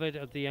we have it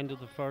at the end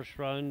of the first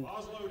round.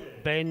 Bars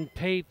loaded. Ben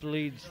Pape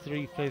leads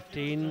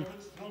 315.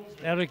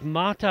 Eric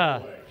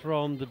Mata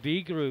from the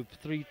B group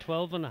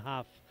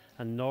 312.5,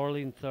 and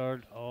Norlin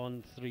third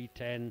on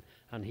 310,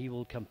 and he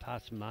will come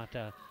past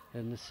Mata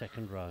in the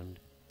second round.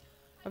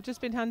 I've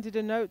just been handed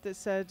a note that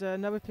said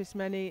Noah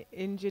Pismeni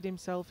injured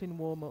himself in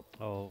warm-up.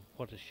 Oh,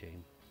 what a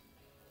shame.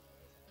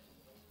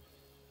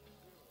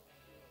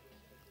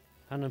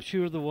 And I'm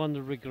sure the one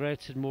that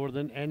regrets it more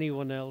than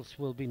anyone else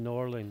will be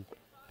Norlin,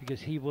 because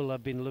he will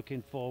have been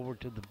looking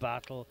forward to the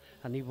battle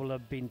and he will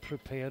have been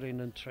preparing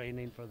and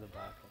training for the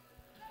battle.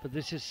 But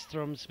this is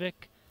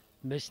Strumsvik.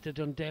 Missed it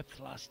on depth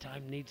last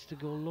time, needs to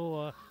go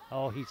lower.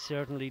 Oh, he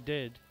certainly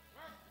did.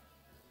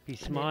 He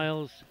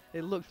smiles.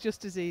 It looked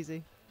just as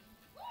easy.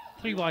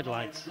 3 wide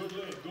lights.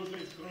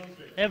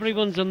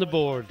 Everyone's on the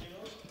board.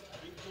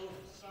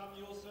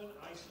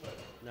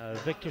 Now,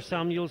 Victor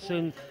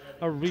Samuelsson,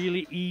 a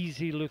really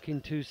easy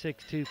looking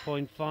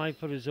 262.5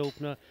 for his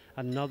opener.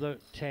 Another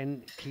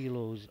 10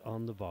 kilos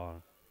on the bar.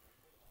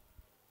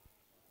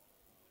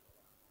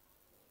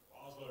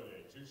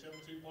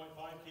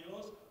 272.5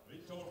 kilos,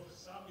 Victor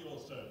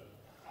Samuelsson,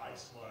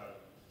 Iceland.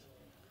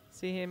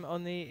 See him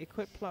on the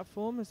equipped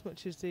platform as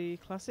much as the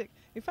classic.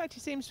 In fact, he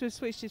seems to have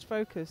switched his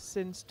focus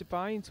since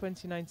Dubai in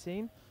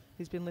 2019.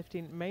 He's been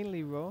lifting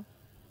mainly raw.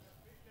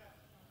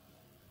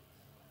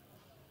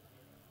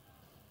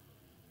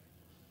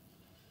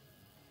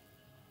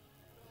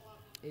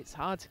 It's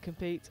hard to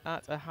compete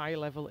at a high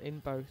level in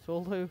both,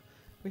 although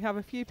we have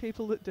a few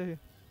people that do.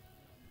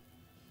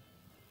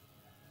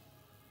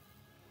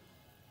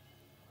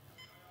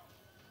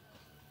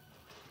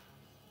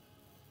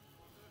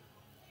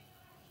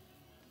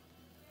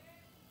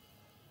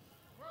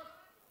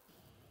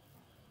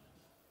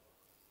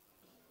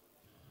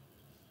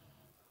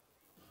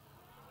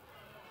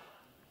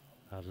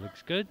 That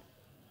looks good.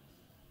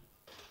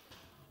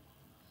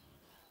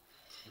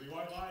 3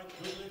 wide line,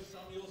 Goodlift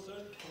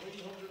Samuelsson,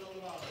 300 on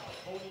the bar now.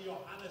 Tony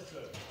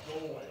Johannesson,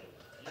 Norway.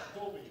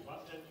 Jacobi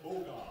van den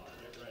Bogard,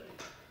 get ready.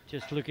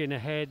 Just looking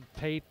ahead,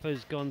 Pape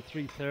has gone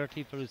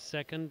 330 for his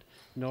second,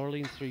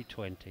 Norling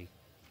 320.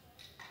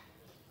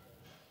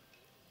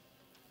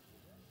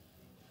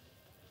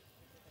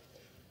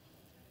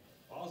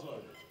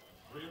 Oslo,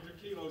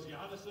 300 kilos,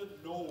 Johannesson,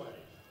 Norway.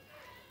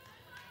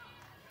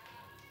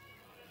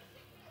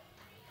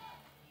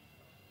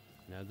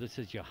 Now this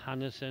is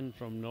Johannesson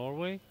from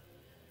Norway.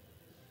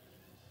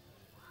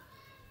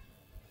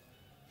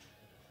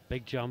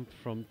 Big jump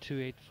from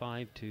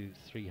 285 to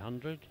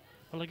 300.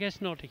 Well, I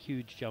guess not a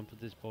huge jump at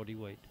this body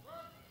weight.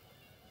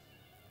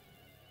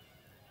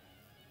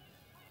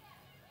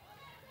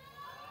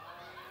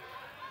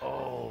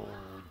 Oh,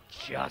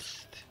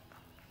 just.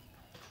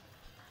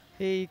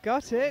 He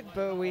got it,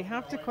 but we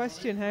have to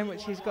question how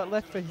much he's got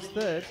left for his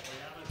third.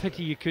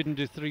 Pity you couldn't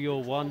do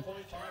 301.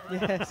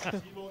 Yes.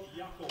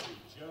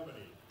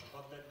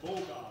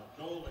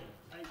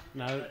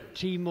 Now,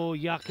 Timo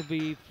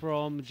Jacobi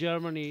from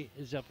Germany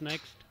is up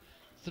next.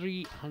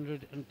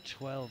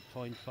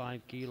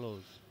 312.5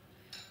 kilos.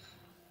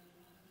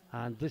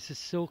 And this is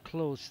so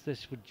close,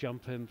 this would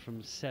jump him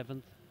from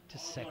 7th to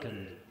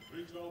 2nd.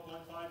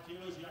 312.5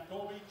 kilos,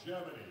 Jacobi,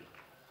 Germany.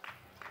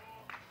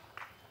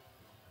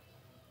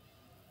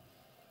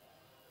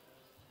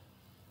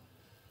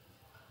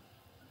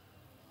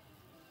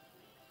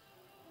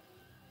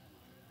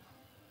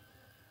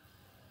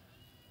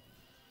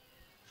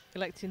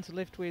 Electing to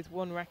lift with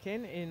one rack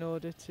in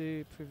order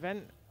to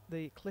prevent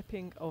the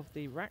clipping of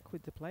the rack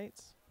with the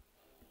plates.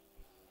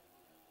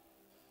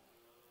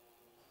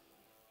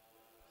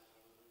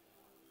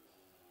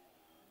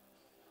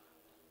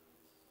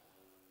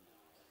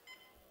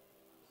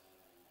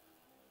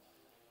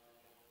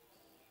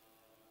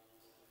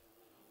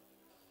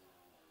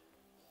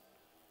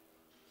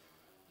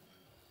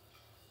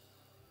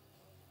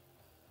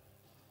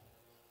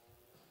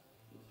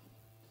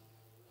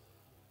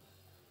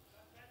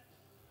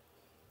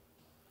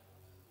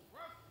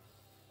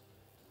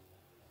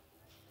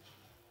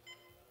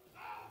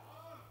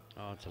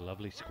 Oh, it's a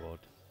lovely squad.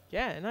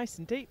 Yeah, nice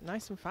and deep,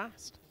 nice and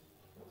fast.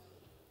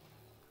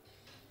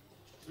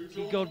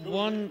 He got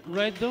one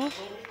red though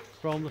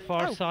from the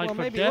far side well,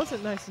 for maybe depth. it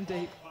wasn't nice and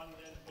deep.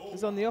 It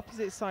was on the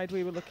opposite side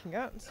we were looking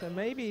at, so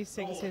maybe he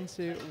sinks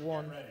into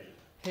one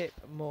hip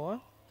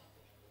more.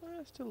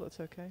 Still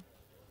looks okay.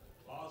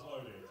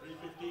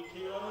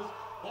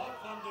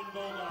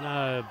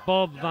 Now,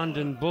 Bob van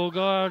den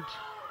Bogard,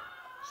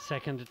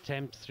 second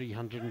attempt,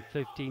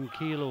 315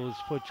 kilos,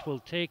 which will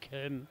take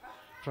him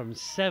from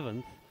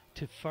 7th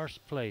to 1st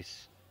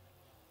place,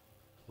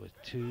 with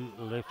 2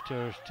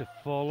 lifters to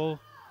follow.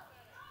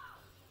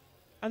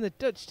 And the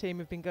Dutch team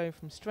have been going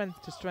from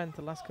strength to strength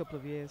the last couple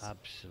of years.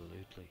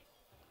 Absolutely.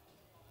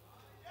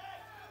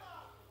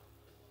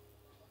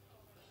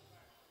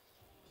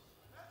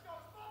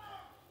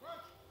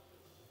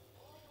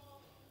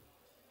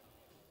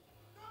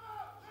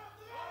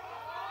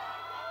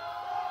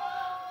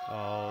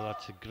 Oh,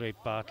 that's a great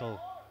battle.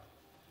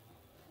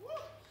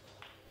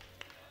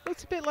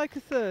 Looks a bit like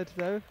a third,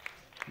 though.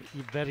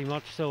 Very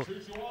much so.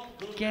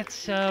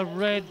 Gets a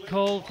red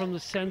call from the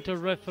centre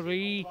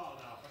referee.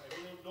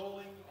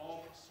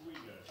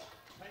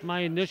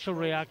 My initial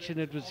reaction,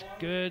 it was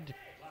good.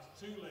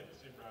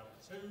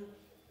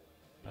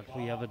 But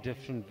we have a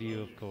different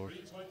view, of course.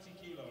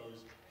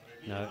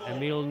 Now,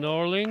 Emil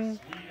Norling,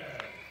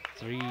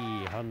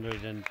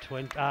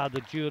 320.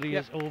 The jury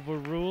is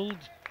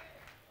overruled.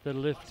 The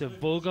lift of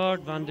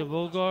Bogard, van de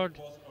Bogard.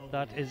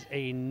 That is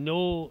a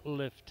no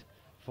lift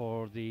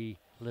for the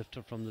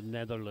lifter from the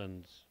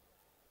Netherlands.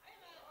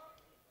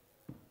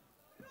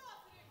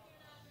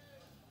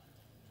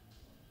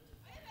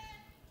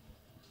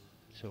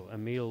 So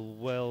Emil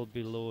well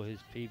below his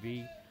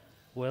PB,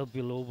 well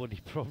below what he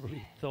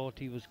probably thought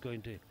he was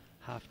going to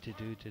have to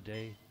do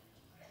today.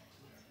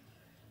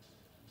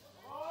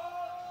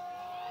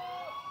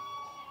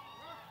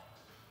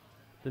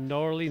 The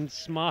Norling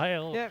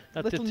smile Yeah,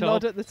 at little the top.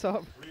 nod at the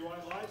top.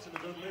 Rewind lights and a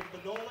good lift for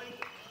Norling.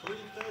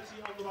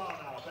 3:30 on the bar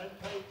now. Ben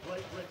Pate,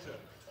 Great Britain.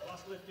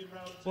 Last lifting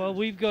round 2. Well,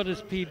 we've got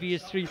his PB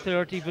as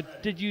 3:30,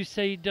 but did you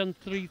say he'd done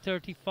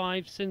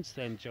 3:35 since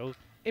then, Joe?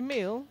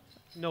 Emil?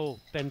 No,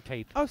 Ben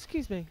Pate. Oh,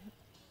 excuse me.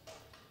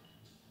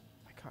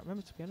 I can't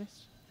remember, to be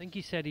honest. I think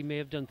he said he may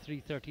have done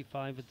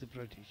 3:35 at the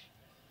British.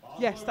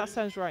 Yes, that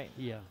sounds right.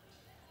 Yeah.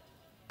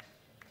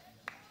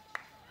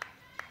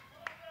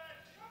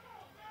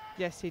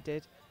 Yes, he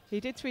did. He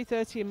did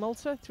 3:30 in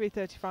Malta,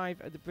 3:35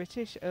 at the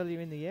British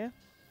earlier in the year.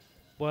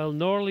 Well,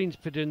 Norling's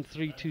put in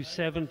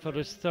 3:27 for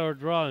his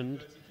third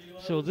round,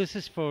 so this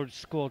is for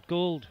squad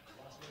gold.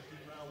 Last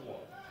lifting round 1.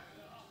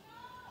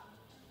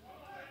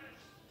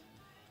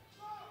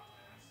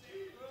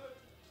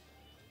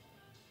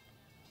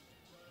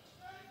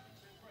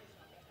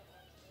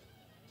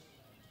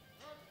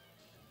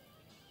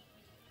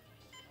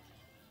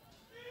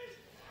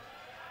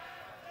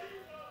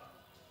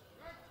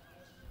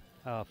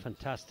 Oh,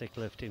 fantastic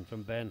lifting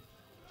from Ben.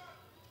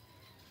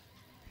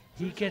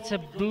 He gets a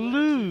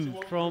blue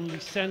from the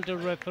centre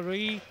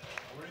referee.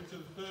 We're into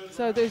the third.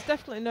 So there's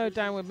definitely no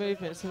downward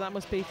movement, so that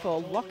must be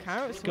for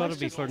lockout. It's So gotta let's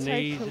be just for take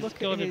knees, a it's look at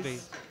gotta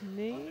his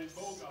knees.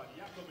 Bogard,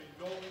 Jacobi,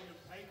 Norling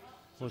and Pate.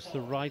 Was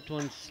the right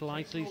one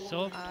slightly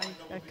soft?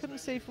 I couldn't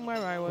see from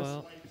where I was.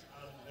 Well, And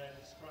then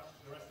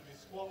scratched the rest of his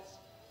squats.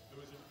 There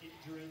was an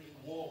injury in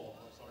warm-up,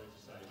 I'm sorry to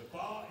say. The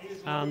bar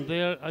is and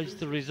there is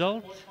the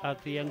result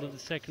at the end of the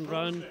second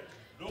round.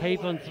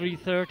 Pape on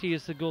 3:30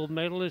 is the gold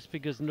medalist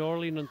because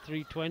Norling on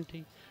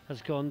 3:20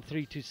 has gone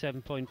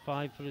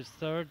 327.5 for his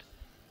third.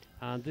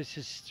 And this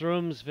is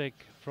Strømsvik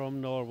from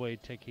Norway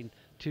taking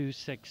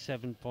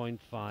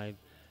 267.5.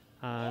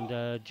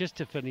 And just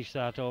to finish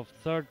that off,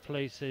 third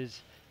place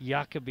is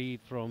Jacobi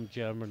from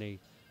Germany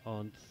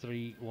on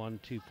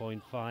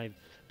 312.5,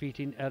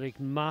 beating Erik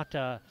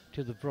Mata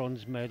to the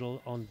bronze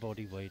medal on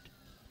bodyweight.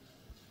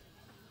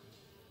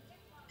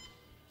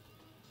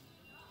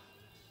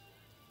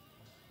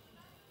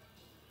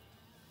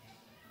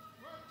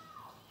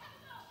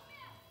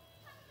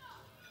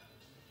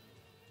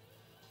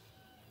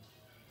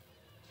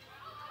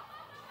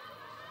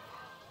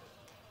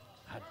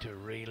 Had to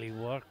really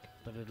work,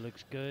 but it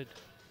looks good.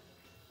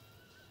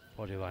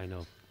 What do I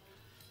know?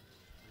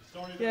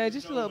 Yeah,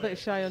 just a little bit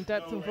shy on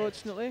depth,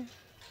 unfortunately.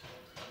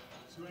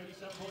 287.5 on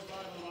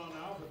the bar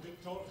now for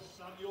Victor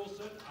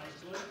Samuelson,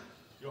 Iceland.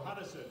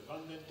 Johannesson,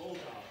 Van den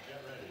Bogard,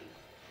 get ready.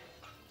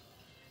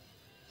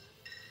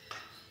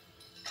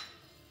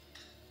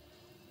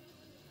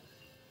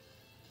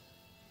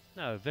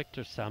 Now,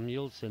 Victor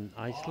Samuelson,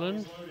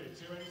 Iceland,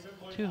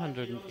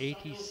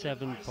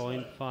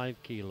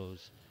 287.5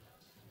 kilos.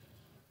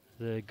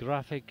 The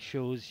graphic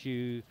shows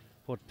you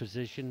what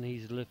position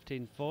he's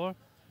lifting for,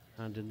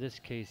 and in this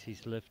case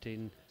he's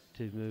lifting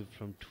to move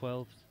from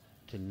 12th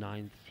to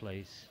 9th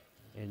place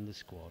in the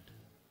squad.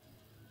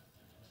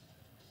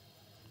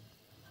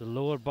 The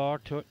lower bar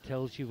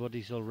tells you what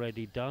he's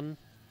already done,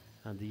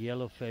 and the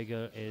yellow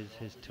figure is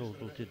his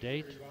total to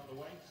date,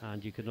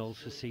 and you can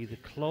also see the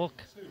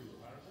clock.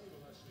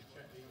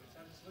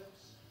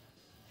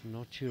 I'm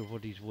not sure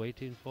what he's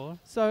waiting for.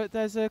 So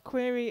there's a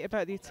query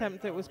about the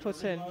attempt that was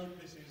put in.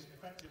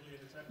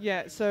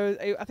 Yeah, so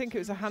I think it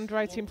was a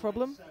handwriting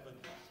problem.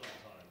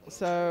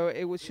 So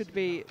it should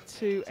be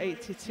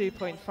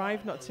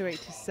 282.5, not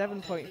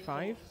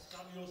 287.5.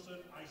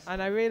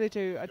 And I really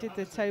do. I did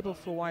the table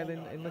for a while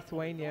in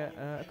Lithuania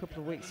a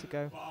couple of weeks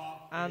ago.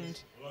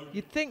 And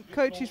you'd think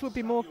coaches would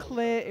be more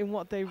clear in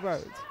what they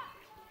wrote.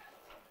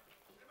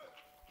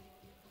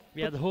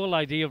 Yeah, the whole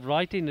idea of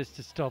writing is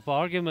to stop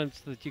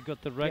arguments that you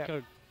got the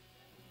record.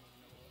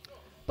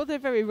 But they're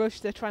very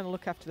rushed. They're trying to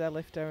look after their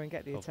lifter and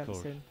get the Of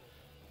attempts course. in.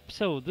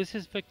 So this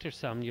is Victor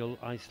Samuel,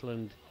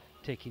 Iceland,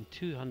 taking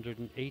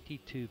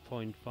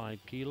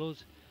 282.5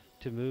 kilos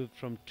to move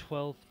from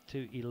 12th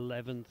to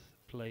 11th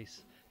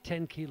place.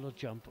 10 kilo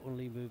jump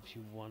only moves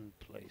you one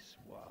place.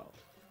 Wow.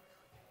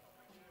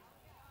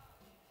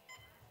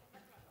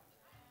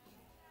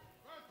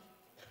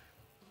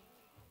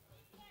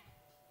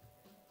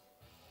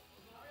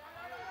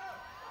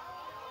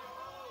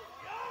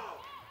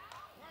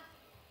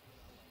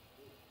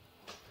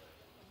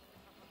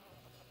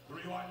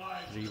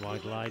 Three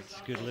wide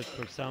lights, good lift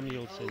for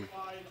Samuelson.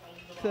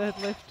 Third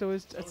lift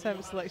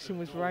attempt selection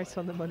was right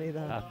on the money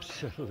there.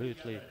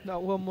 Absolutely.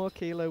 Not one more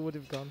kilo would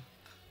have gone.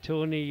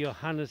 Tony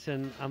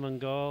Johannesson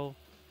Amangol,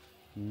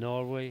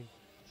 Norway,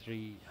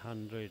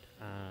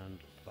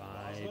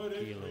 305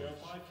 kilos.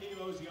 5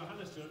 kilos,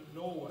 Johannesson,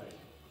 Norway.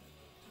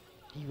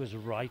 He was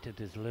right at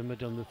his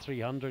limit on the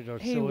 300 or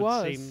He so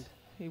was. it seemed.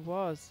 He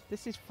was.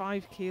 This is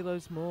 5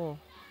 kilos more.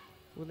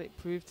 Will it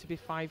prove to be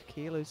 5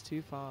 kilos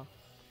too far?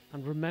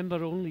 And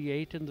remember, only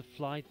 8 in the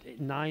flight,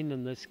 9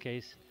 in this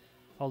case,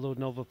 although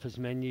Nova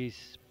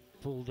Pizmeny's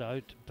pulled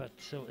out, but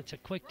so it's a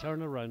quick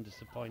turnaround is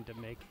the point I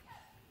make.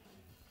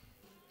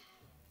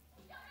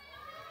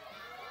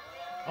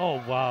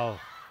 Oh wow,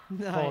 fought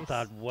Nice.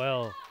 that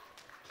well.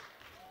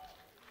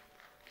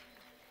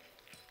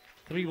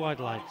 3 wide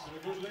lines. To the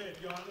good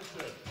late,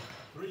 Johannesson.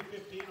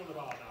 3:15 on the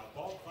bar now.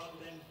 Bob van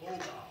den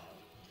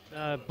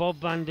Bogart. Bob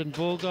van den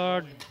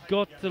Bogart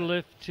got the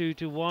lift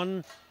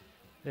 2-1.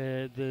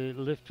 The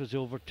lift was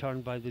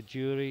overturned by the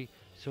jury,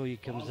 so he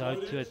comes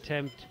out to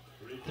attempt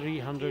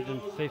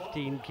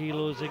 315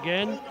 kilos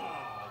again.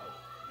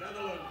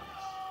 Netherlands.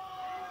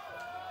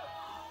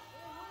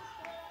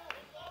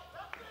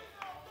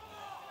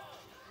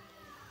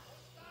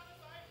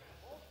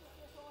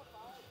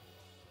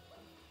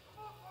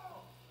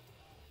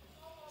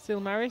 Still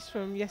Maris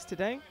from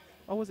yesterday.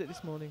 Or was it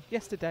this morning?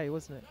 Yesterday,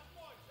 wasn't it?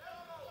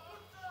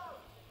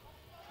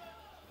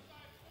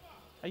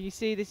 And you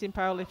see this in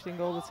powerlifting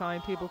all the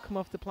time. People come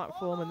off the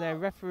platform and they're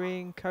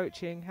refereeing,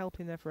 coaching,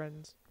 helping their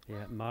friends.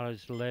 Yeah,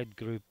 Maris led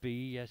Group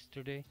B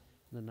yesterday,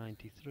 the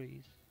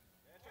 93s.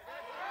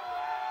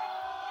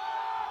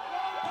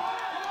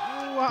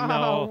 Wow,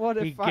 No, what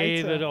a he fighter.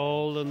 gave it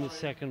all in the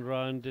second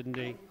round, didn't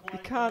he? You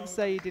can't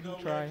say he didn't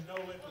try. No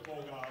lift for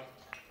Bogart.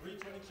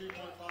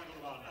 322.5 on the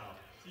bar now.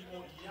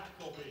 Timo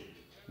Jacobi.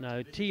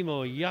 Now,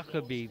 Timo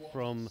Jacobi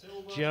from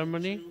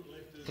Germany,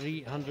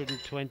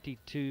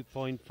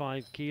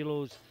 322.5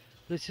 kilos.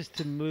 This is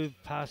to move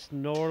past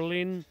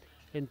Norlin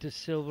into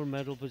silver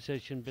medal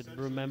position, but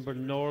remember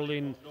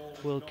Norlin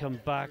will come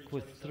back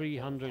with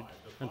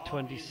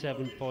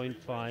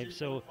 327.5.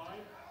 So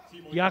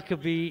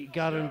Jacobi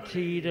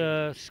guaranteed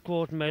a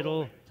squat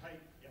medal.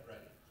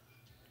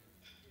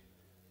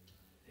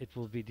 It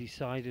will be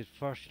decided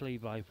firstly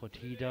by what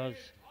he does,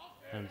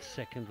 and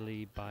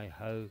secondly by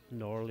how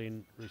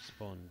Norlin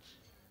responds.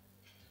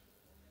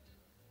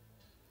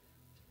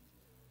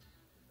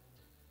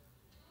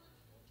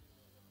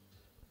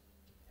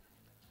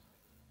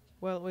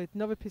 Well, with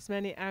Nova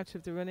Pismeni out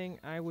of the running,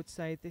 I would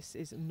say this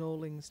is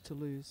Norling's to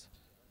lose.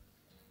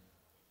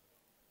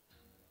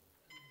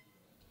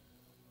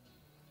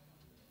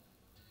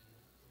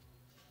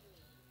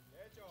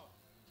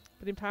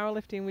 But in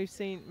powerlifting, we've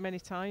seen many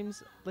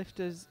times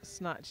lifters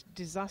snatch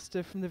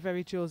disaster from the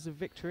very jaws of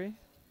victory.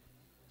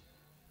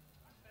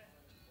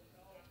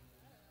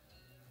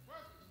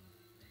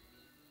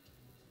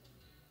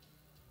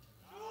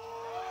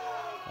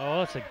 Oh,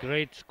 that's a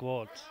great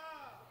squat.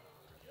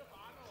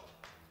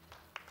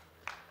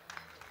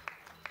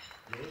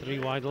 3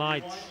 wide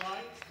lights.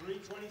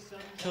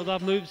 So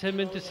that moves him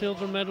into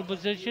silver medal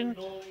position,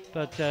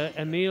 but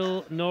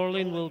Emil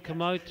Norlin will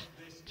come out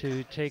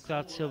to take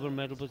that silver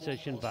medal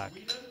position back.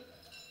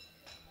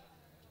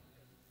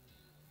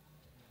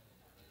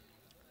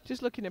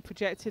 Just looking at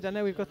projected, I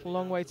know we've got a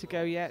long way to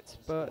go yet,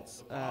 but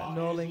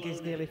Norling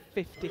is nearly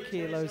 50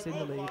 kilos in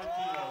the lead.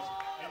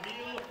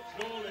 Emil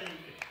Norling,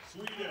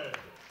 Sweden.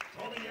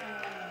 Kom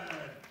igen!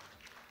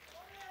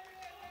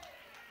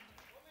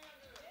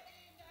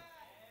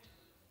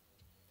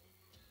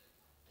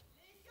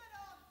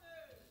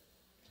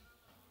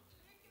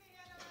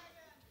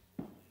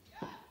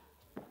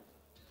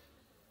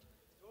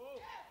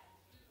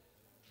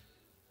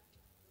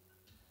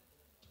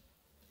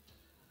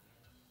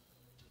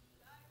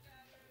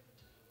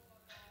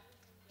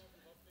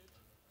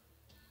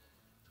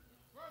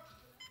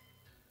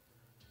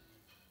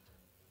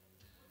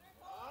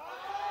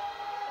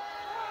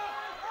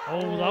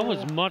 Oh, that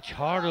was much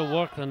harder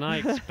work than I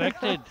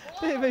expected.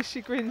 Bit of a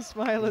chagrined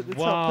smile at the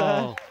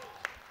Wow. top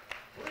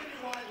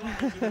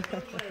there.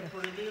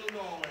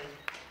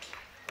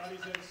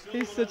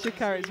 He's such a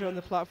character on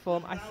the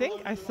platform. I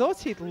thought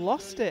he'd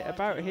lost it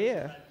about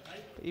here,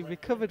 but he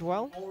recovered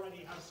well.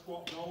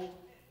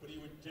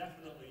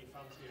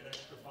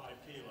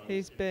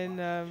 He's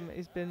been a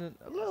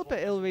little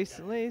bit ill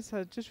recently. He's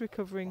just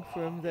recovering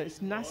from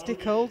this nasty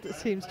cold that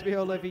seems to be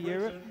all over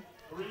Europe.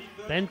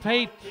 Ben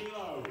Pape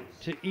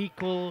to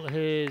equal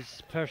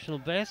his personal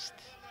best.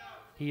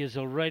 He is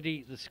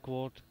already the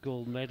squat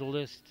gold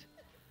medalist.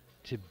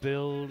 To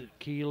build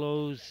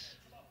kilos.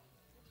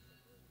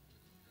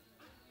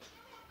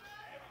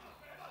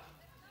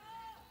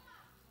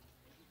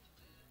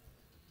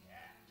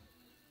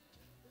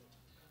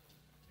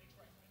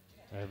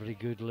 Every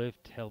good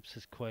lift helps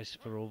his quest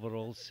for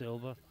overall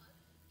silver,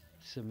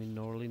 assuming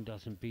Norlin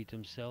doesn't beat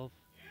himself.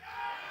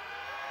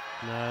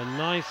 Now,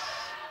 nice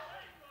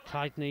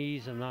tight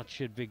knees, and that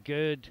should be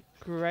good.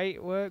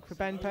 Great work for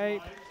Ben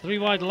Pape. 3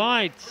 wide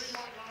lights.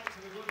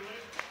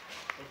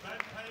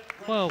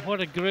 Well, what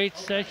a great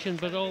session,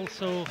 but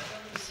also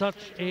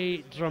such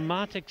a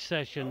dramatic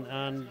session.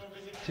 And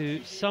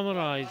to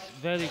summarize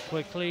very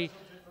quickly,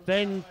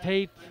 Ben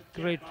Pape,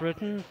 Great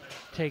Britain,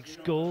 takes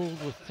gold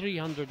with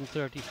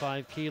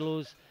 335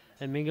 kilos.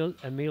 Emil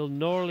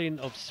Norlin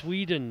of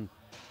Sweden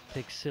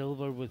takes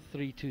silver with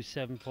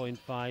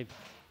 327.5.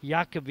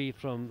 Jacobi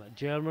from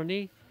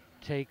Germany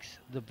takes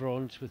the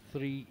bronze with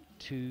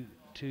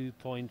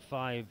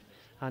 322.5.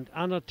 And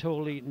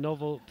Anatoly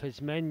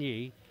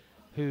Novopizmenyi,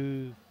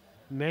 who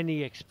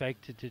many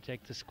expected to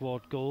take the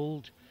squat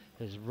gold,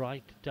 is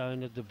right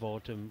down at the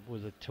bottom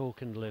with a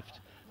token lift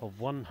of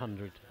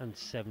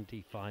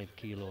 175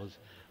 kilos.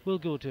 We'll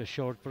go to a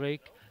short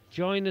break.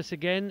 Join us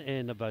again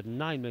in about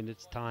 9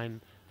 minutes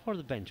time for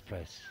the bench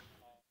press.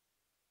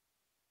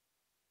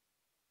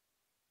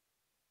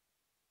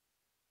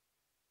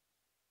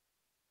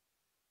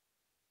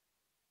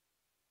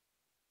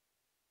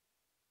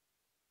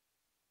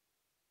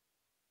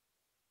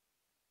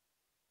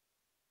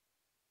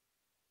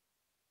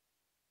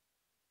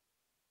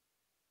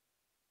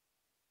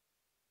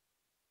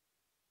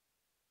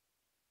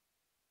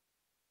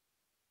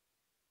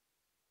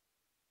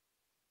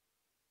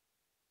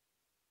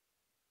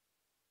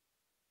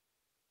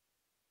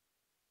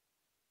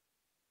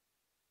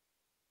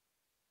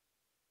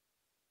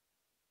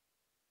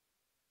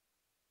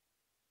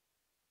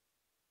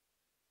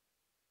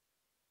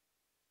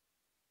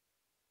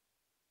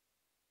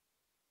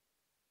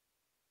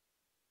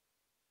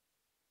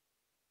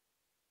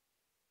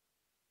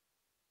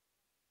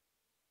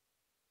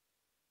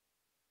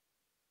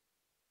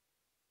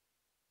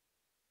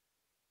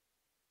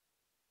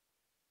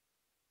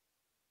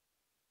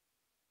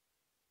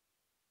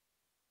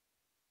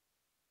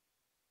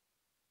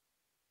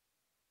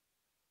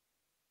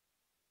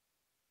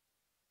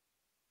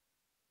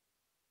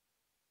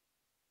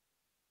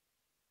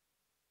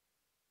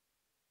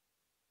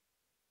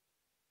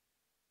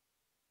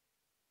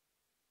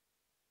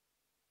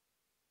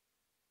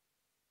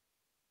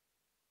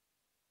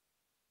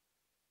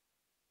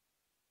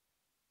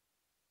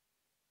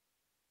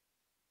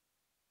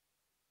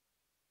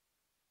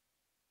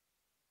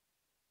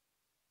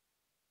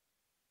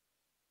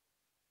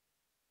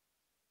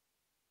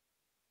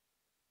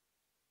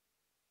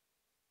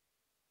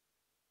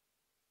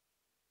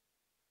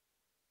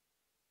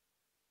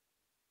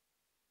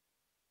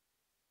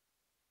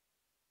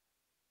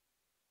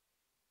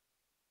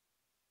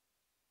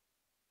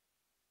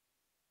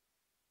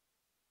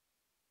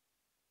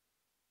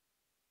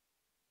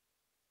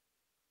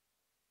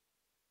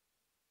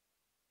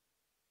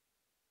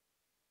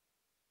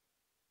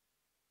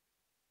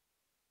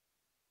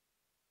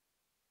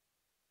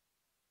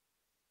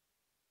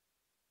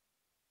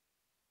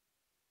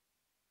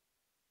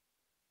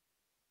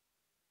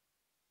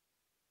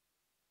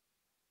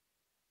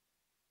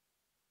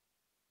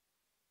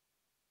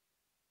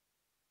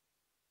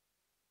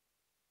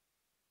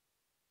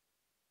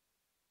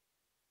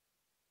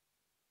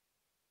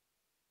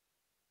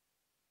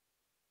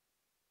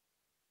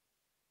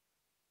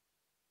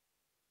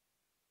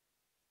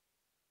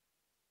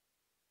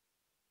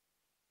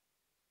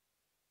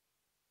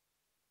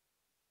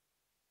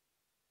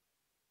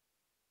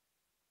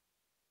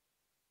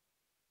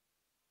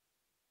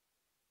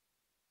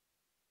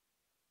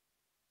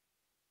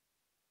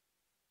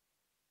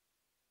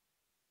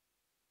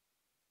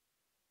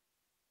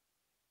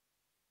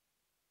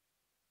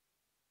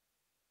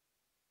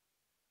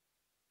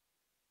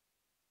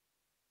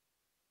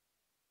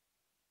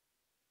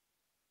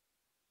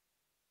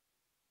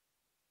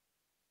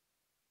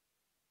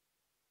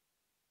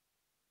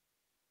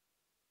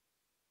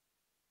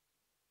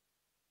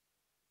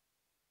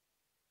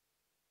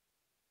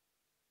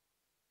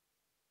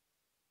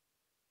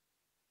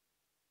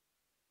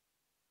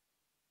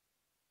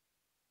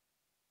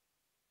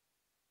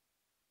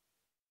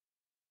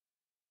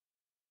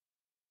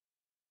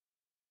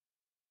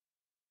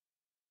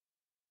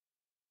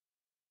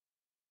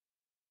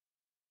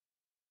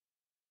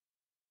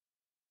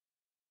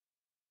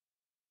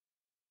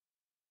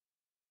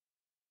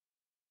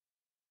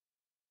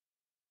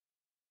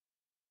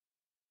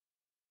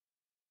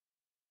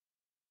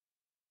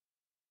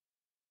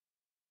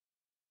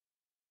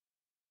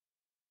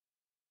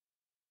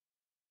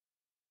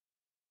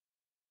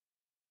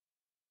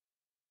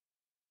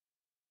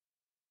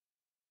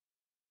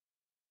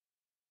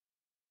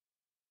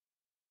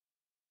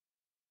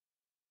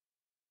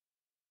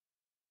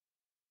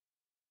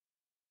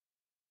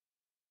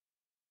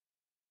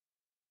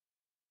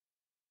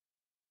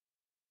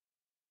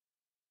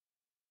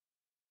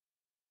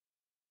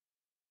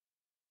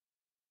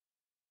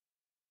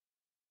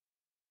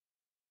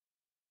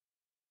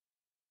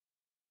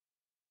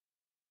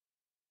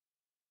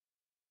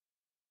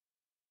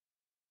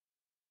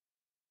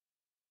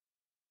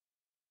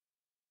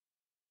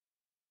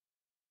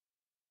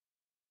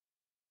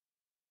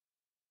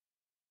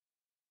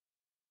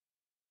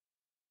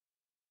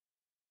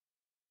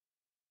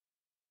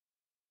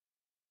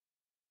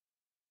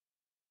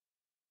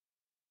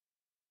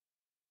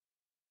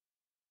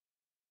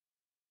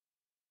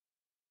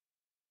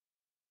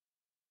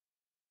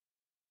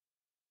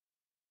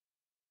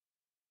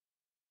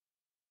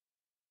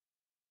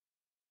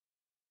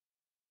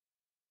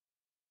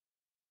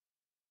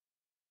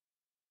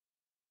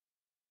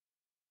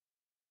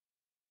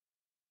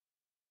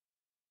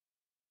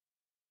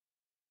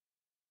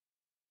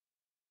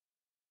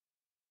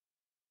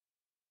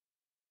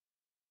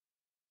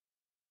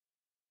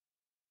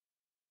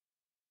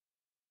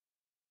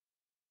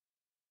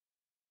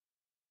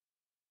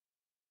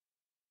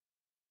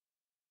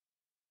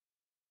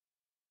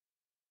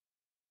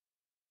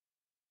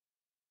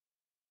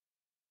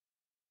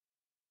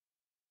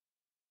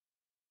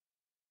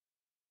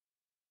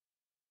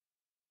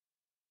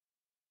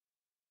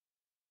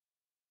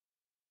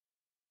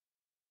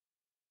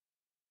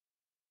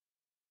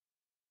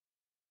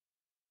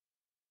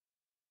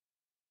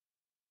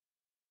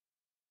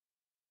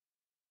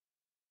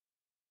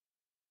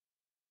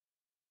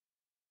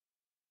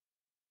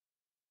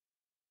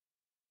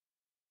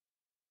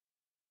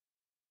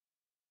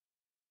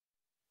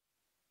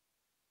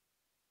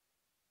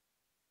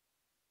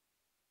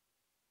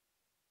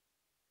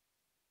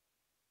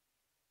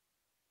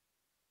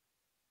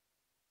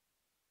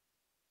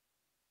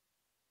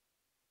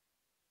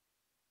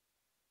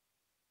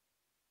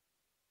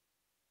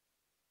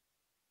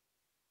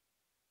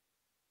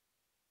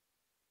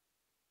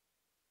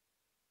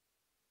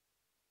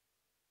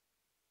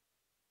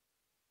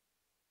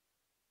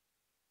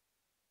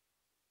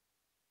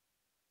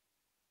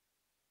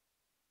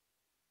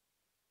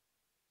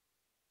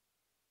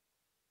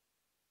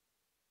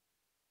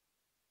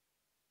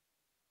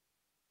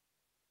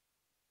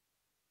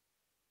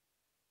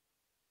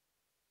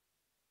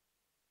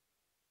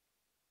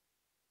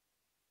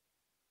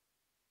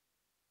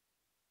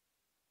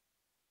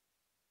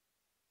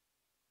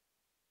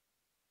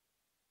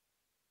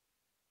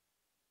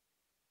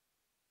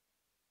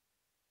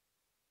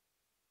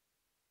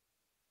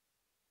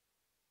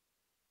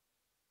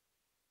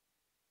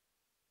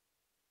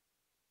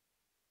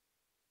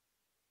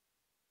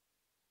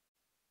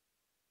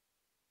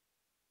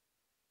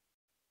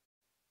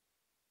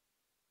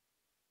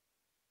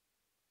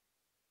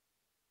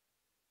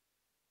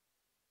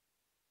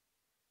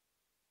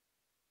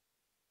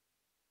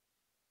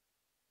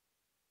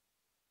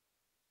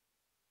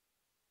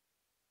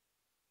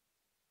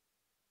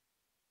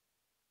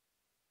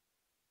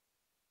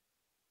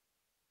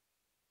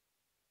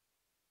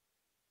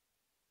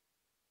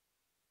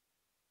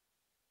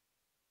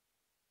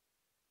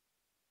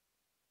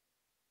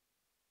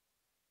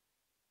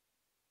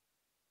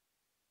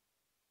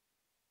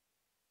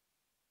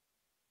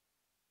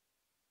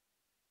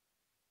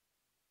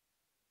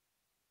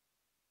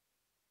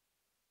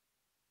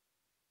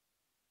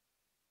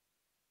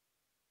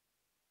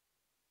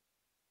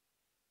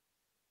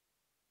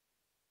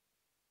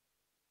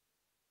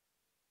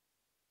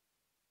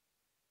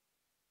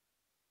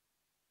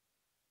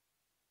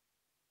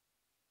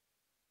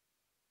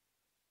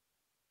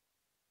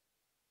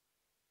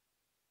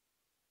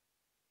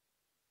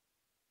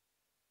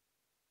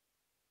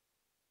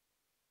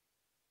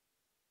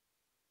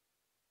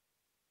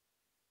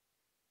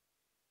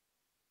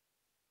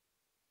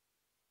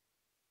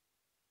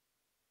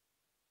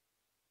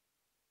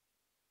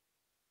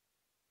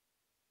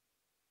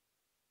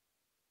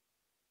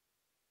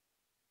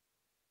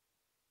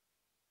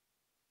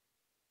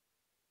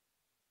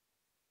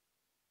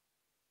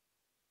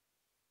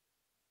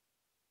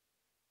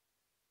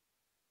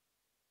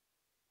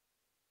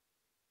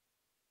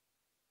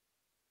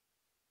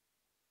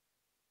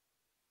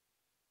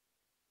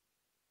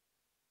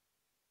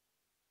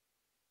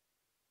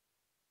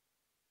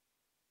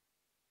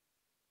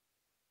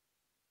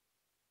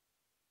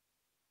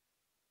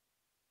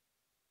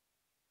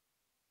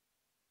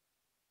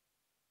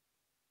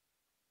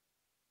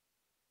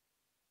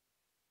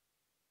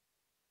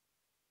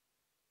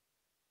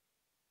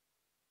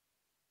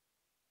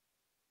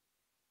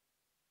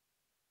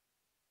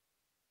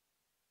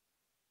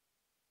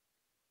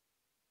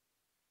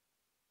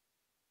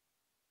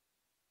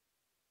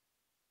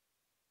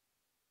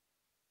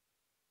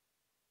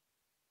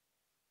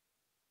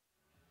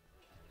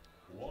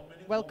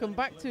 Welcome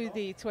back to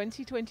the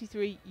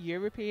 2023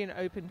 European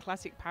Open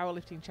Classic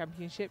Powerlifting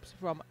Championships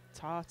from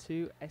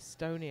Tartu,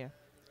 Estonia.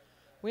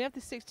 We have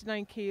the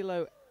 69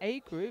 kilo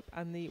A group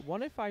and the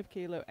 105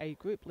 kilo A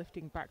group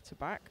lifting back to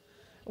back.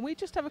 And we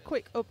just have a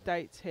quick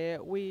update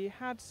here. We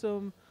had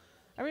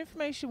our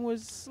information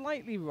was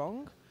slightly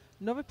wrong.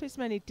 Novo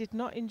Pismeni did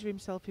not injure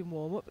himself in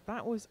warm-up.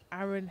 That was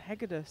Aaron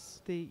Hegedus,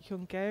 the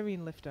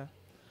Hungarian lifter.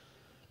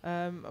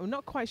 I'm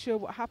not quite sure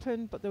what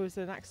happened, but there was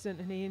an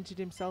accident and he injured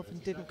himself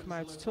and didn't come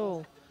out at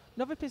all.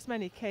 Novo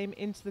Pismeni came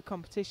into the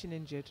competition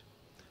injured,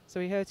 so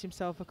he hurt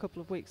himself a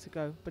couple of weeks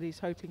ago, but he's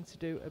hoping to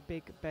do a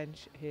big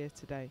bench here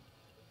today.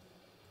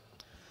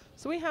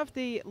 So we have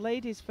the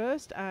ladies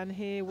first, and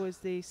here was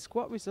the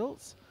squat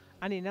results.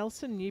 Annie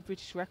Nelson, new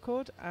British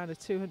record, and a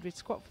 200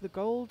 squat for the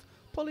gold.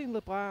 Pauline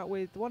Lebras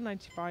with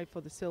 195 for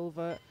the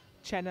silver.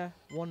 Chenna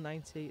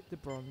 190 the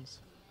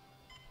bronze.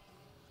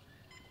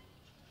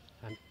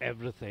 And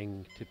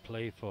everything to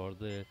play for.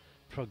 The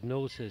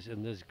prognosis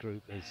in this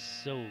group is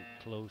so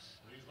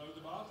close. Please load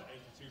the bar to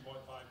 82.5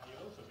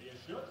 kilos for Mia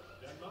Schutt,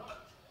 Denmark.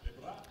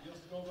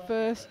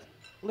 First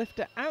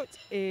lifter out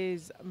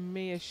is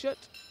Mia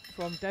Schutt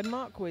from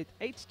Denmark with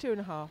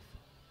 82.5.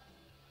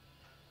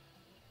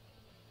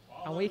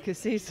 And we can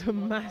see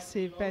some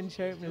massive bench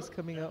openers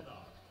coming up.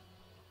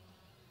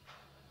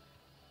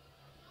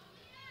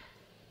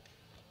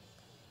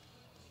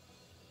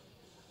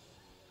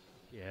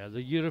 Yeah,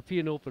 the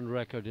European Open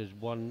record is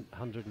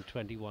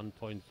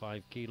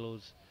 121.5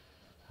 kilos.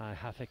 I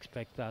half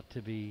expect that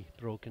to be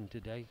broken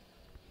today.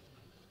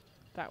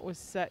 That was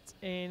set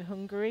in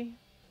Hungary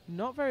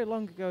not very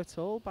long ago at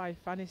all by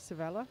Fanny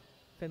Savella,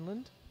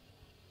 Finland.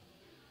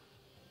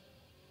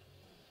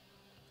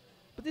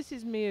 But this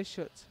is Mia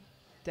Schutt,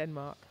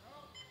 Denmark.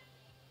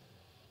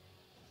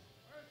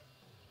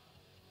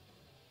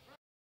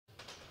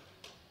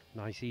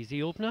 Nice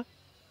easy opener.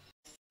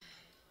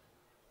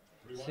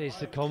 Says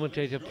the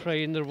commentator,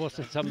 praying there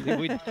wasn't something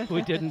we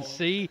didn't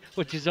see,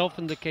 which is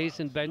often the case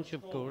in bench,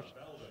 of course.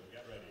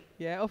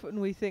 Yeah, often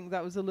we think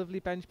that was a lovely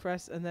bench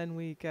press, and then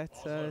we get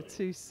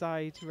two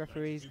side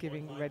referees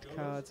giving red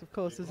cards. Of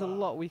course, there's a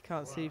lot we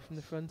can't see from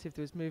the front if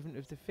there was movement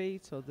of the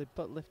feet or the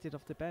butt lifted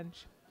off the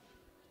bench.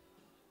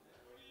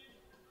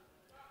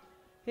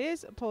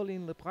 Here's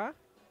Pauline Lebras.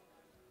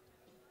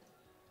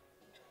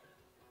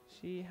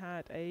 She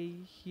had a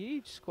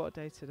huge squat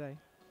day today,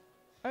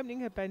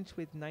 opening her bench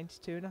with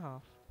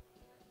 92.5.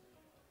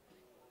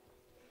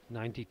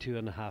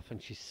 92.5,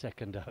 and she's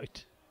second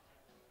out.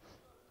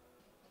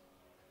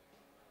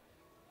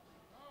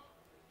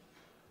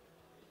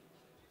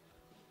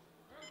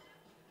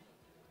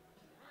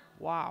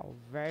 Wow,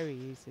 very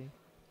easy.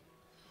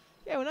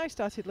 Yeah, when I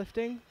started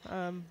lifting,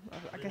 I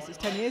guess it's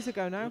 10 years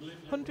ago now,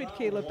 100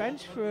 kilo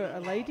bench for a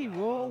lady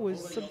raw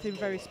was something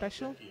very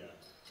special.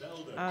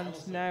 And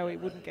now it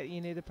wouldn't get you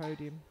near the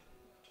podium.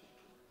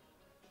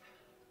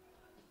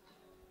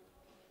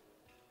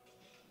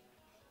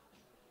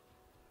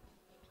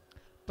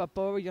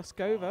 Barbora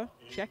Yoskova,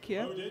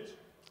 Czechia.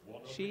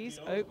 She's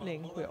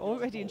opening. We're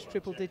already into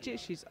triple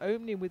digits. She's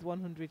opening with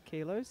 100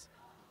 kilos.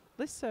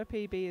 This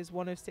PB is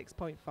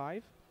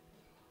 106.5.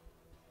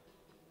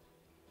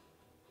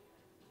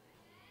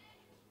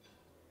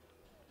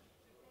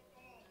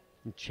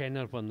 And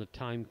Chenna, when the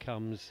time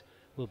comes,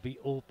 will be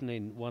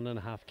opening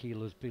 1.5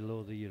 kilos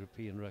below the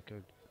European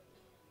record.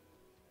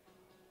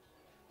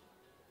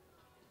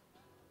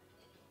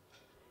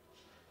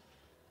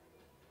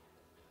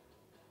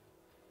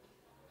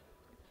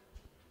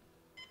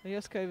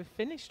 Yoskova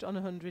finished on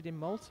 100 in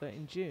Malta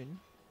in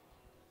June,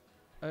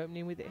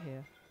 opening with it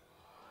here.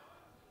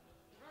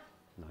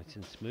 Nice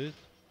and smooth.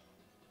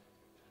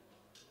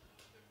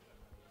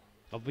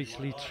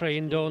 Obviously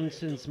trained on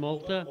since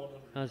Malta,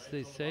 as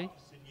they say.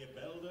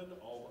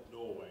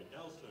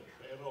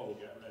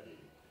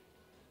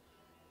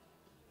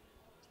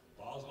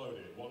 Bars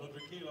loaded,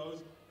 100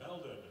 kilos,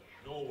 Belden,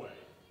 Norway.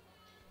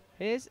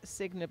 Here's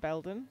Signe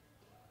Belden.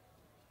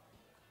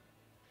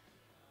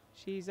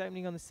 She's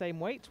opening on the same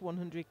weight,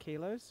 100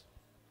 kilos.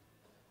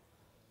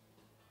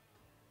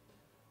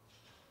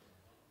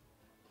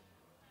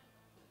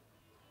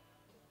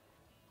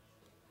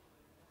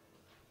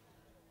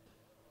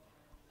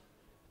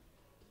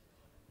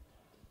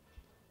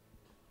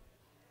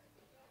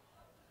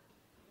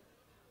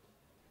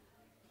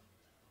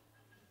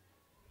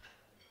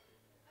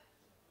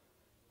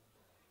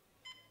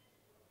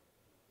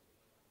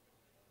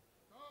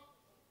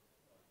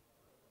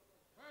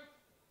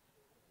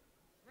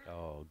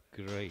 Oh,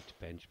 great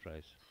bench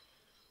press.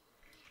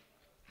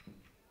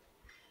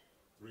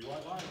 3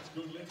 white lines,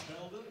 good lift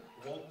Belden,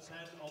 110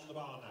 on the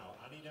bar now.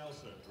 Annie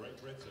Nelson, Great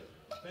Britain.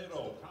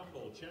 Pero,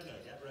 Campbell,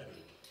 Chenna, get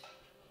ready.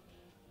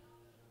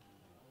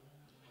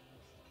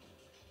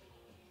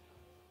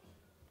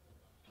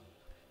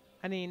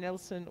 Annie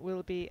Nelson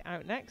will be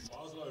out next.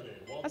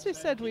 As we've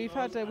said, we've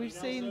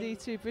seen the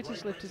two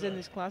British lifters in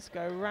this class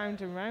go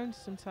round and round.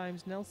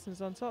 Sometimes Nelson's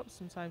on top,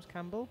 sometimes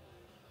Campbell.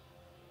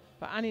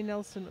 But Annie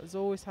Nelson has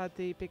always had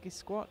the biggest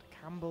squat,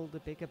 Campbell the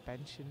bigger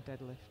bench and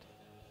deadlift.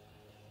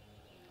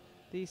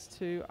 These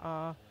two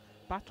are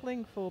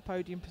battling for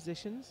podium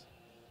positions.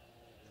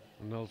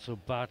 And also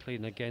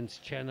battling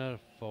against Chenna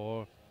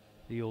for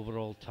the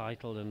overall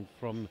title. And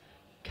from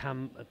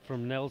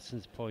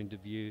Nelson's point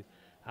of view,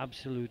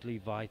 absolutely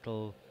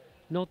vital.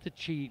 Not that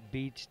she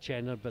beats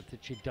Chenna, but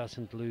that she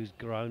doesn't lose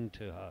ground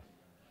to her.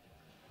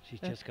 She's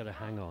just got to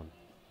hang on.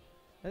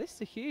 Now this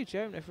is a huge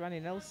opener for Annie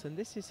Nelson.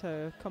 This is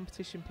her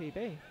competition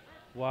PB.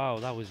 Wow,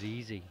 that was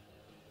easy.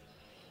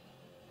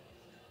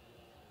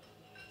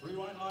 3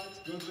 white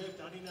lights, good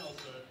lift, Annie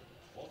Nelson.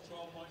 112.5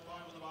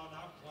 on the bar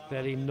now.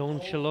 Very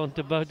nonchalant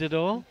about it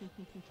all.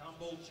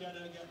 Campbell,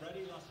 Chenna, get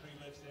ready. Last 3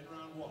 lifts in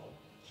round 1.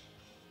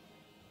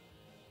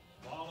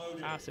 Bar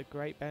loaded. That's a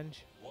great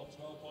bench.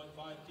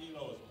 112.5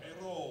 kilos.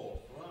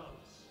 Perrault,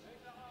 France.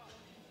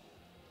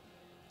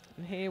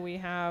 And here we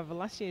have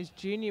last year's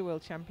Junior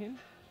World Champion.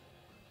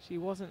 She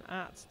wasn't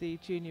at the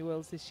Junior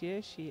Worlds this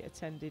year. She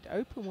attended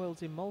Open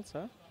Worlds in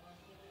Malta,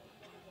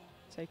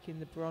 taking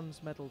the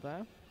bronze medal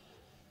there.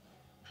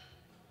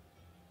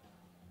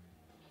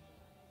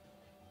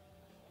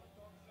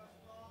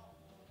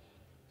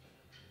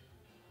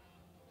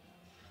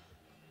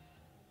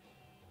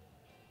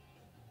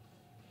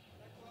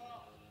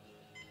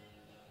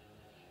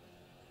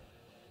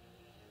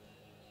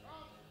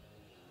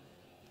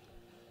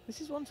 This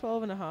is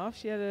 112.5.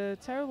 She had a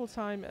terrible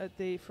time at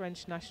the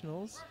French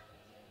Nationals,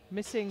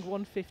 missing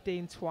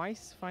 115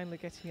 twice, finally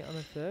getting it on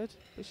a third,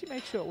 but she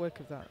made short work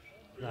of that.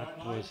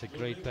 That was a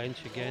great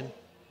bench again.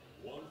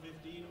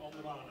 115 on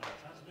the bar now.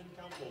 Tasman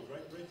Campbell,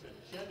 Great Britain.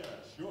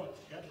 Chenna, short,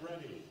 get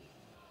ready.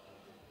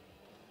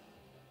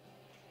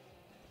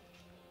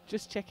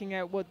 Just checking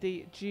out what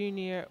the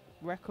junior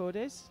record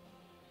is.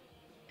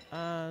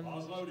 And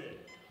Bars loaded.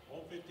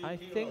 115 I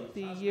kilos. think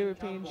the Tasman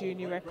European Campbell,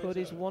 junior Great record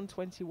is Britain.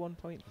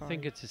 121.5. I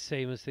think it's the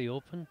same as the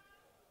Open.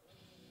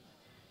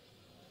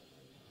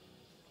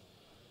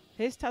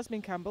 Here's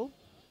Tasman Campbell,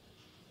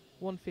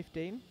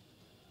 115.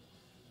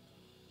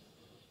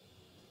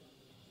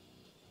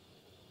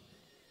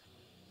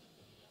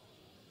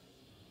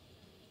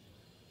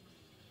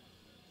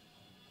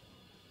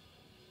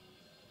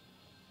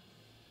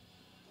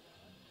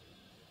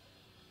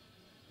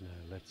 Now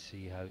let's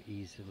see how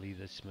easily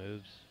this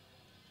moves.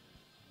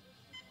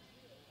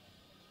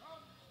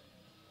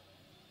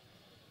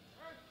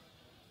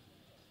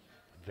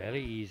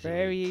 Very easily.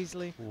 Very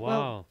easily. Wow.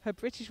 Well, her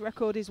British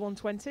record is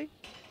 120.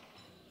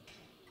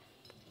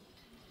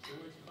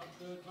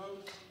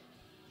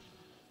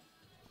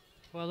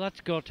 Well, that's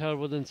got her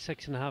within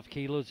 6.5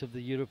 kilos of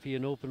the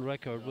European Open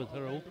record with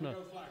her opener.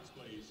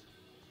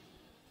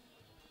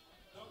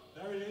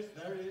 There it is,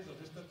 there it is. I'll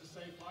just have to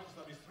say flags.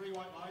 That is 3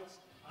 white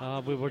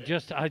lights. We were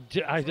just,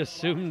 I'd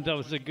assumed that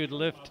was a good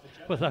lift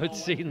without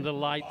seeing the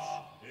lights.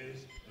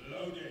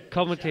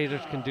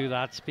 Commentators can do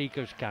that,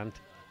 speakers can't.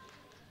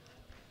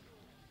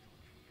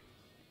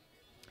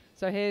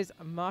 So here's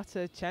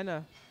Marta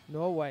Chenna,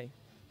 Norway.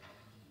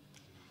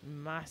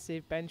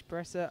 Massive bench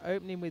presser,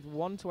 opening with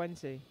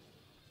 120.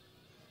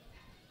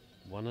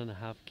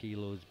 1.5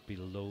 kilos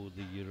below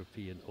the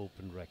European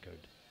Open record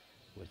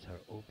with her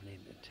opening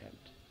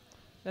attempt.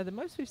 Now the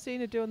most we've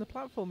seen her do on the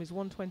platform is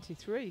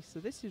 123,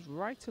 so this is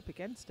right up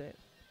against it.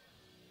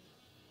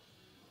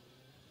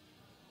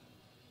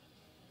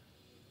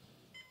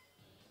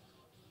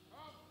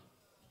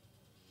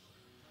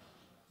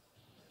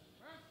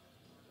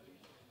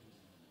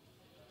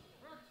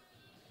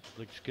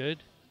 Looks good.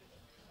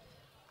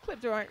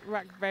 Clipped the right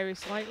rack very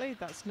slightly,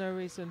 that's no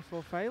reason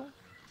for fail.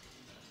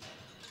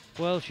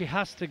 Well, she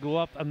has to go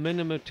up a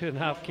minimum of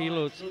 2.5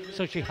 kilos,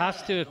 so she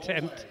has to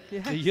attempt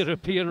Yes. the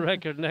European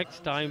record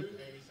next time.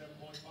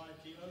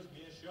 87.5 kilos.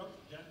 Mia Schuck,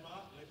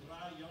 Denmark.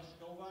 Libra,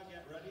 Yoskova,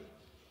 get ready.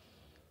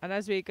 And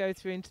as we go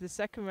through into the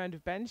second round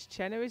of bench,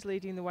 Chenna is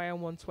leading the way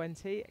on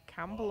 120,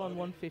 Campbell on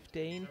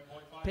 115,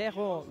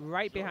 Perrault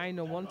right behind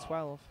on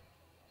 112.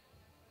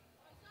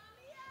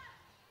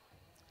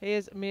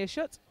 Here's Mia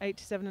Schutt,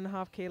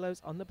 87.5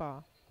 kilos on the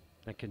bar.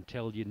 I can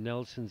tell you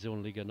Nelson's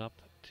only gone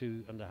up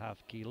 2.5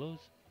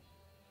 kilos.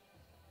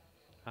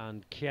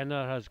 And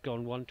Kienna has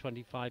gone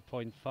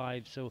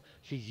 125.5, so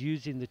she's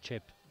using the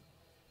chip.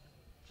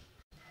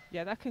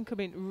 Yeah, that can come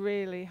in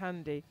really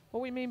handy.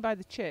 What we mean by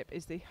the chip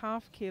is the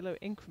half kilo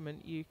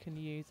increment you can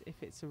use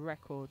if it's a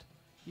record.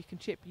 You can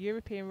chip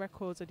European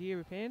records at a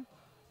European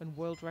and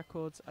world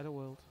records at a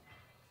world.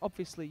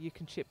 Obviously, you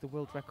can chip the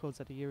world records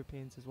at a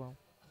Europeans as well.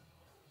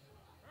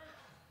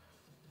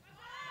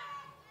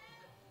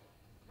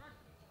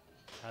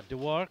 Had to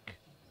work,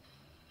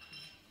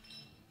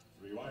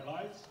 3 white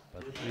lights.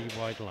 but 3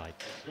 white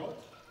lights. Shot.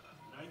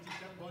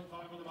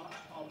 97.5 on the back.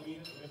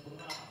 Pauline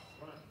Libra,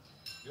 France.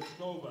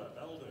 Yoskova,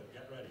 Belden,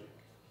 get ready.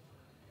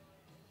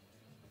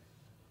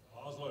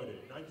 Bars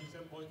loaded.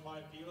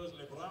 97.5 kilos.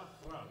 Libra,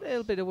 France. A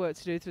little bit of work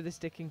to do through the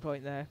sticking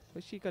point there,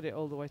 but she got it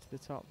all the way to the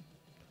top.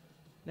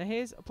 Now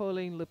here's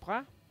Pauline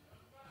Lepras,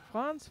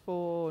 France,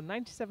 for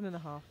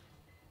 97.5.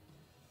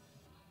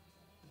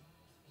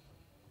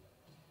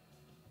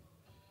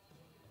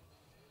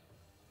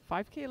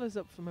 Five kilos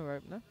up from her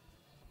opener.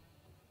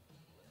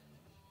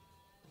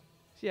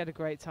 She had a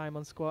great time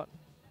on squat.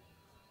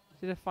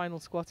 Did a final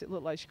squat. It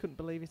looked like she couldn't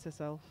believe it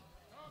herself.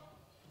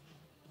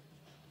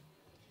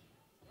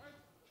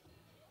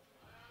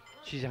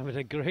 She's having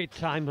a great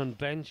time on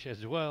bench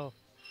as well.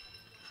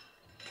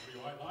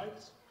 3 white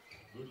lights.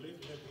 Good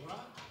lift, Le Gras.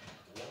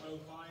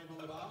 105 on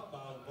the bar.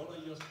 Barbora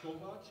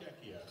Yoskova,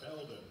 Czechia.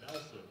 Belden,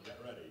 Nelson, get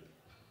ready.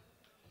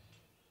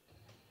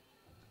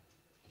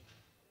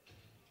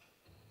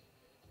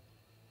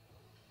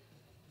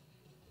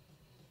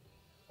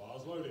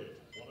 Bars loaded.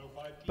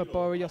 105 kilos.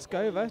 Barbora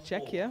Yoskova,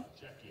 Czechia.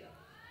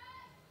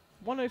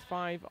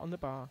 105 on the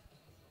bar.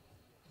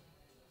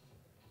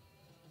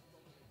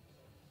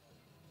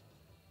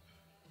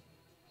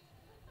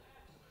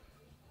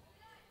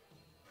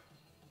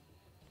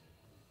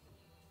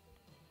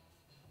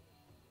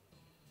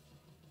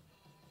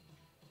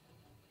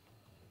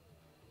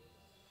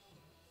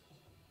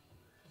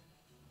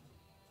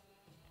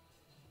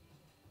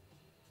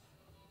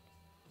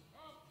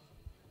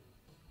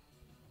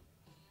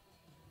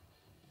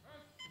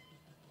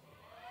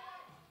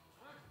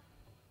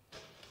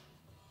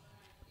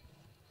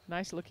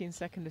 Nice looking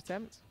second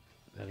attempt.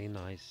 Very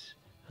nice.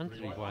 And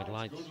 3 wide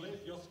lights. Good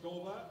lift,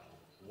 Yoskova.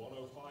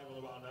 105 on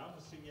the bar now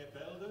for Signe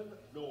Belden,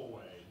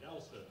 Norway.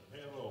 Nelson,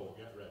 Perrault,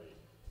 get ready.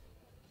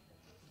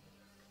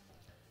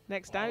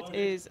 Next out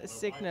is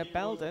Signe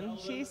Belden.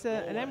 She's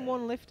an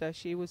M1 lifter.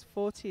 She was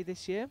 40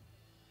 this year.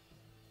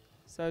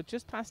 So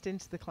just passed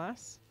into the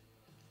class.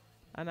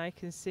 And I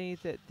can see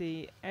that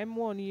the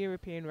M1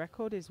 European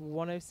record is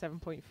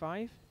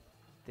 107.5.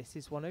 This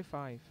is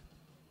 105.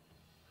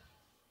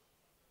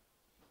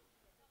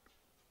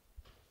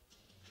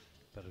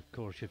 But of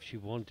course, if she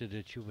wanted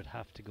it, she would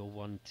have to go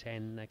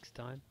 110 next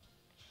time.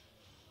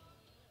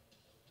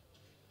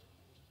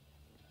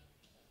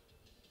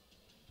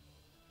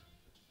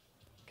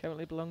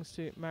 Currently belongs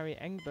to Mari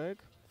Engberg,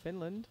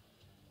 Finland.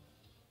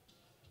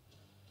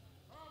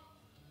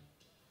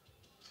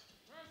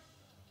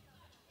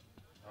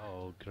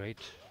 Oh, great.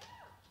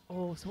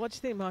 Oh, so what do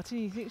you think, Martin?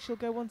 You think she'll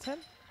go 110?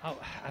 Oh,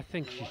 I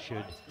think she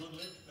should.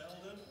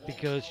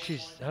 Because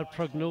her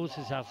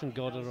prognosis hasn't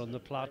got her on the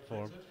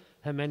platform.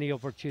 How many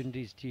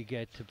opportunities do you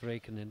get to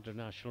break an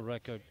international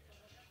record?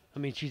 I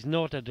mean, she's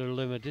not at her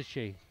limit, is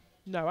she?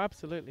 No,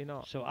 absolutely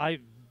not. So I,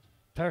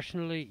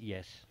 personally,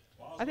 yes.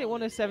 I think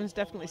 107 is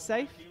definitely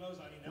safe.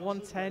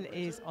 110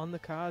 is on the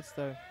cards,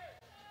 though.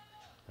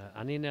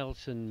 Annie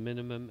Nelson,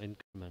 minimum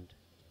increment.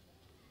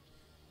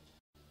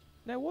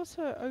 Now, was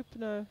her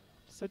opener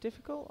so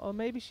difficult? Or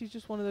maybe she's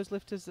just one of those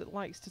lifters that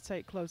likes to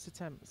take close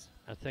attempts?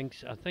 I think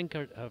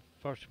her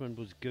first one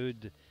was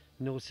good.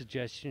 No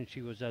suggestion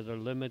she was at her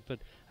limit, but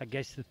I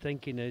guess the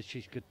thinking is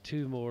she's got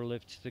 2 more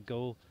lifts to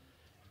go.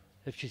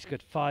 If she's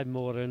got 5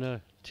 more in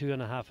her,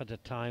 2.5 at a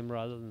time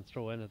rather than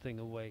throw anything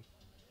away.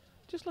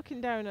 Just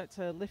looking down at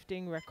her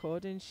lifting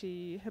record, and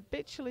she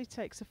habitually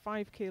takes a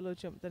 5 kilo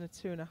jump than a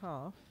 2.5.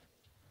 So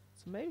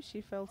maybe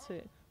she felt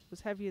it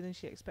was heavier than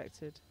she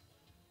expected.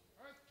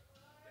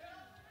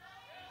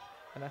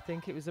 And I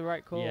think it was the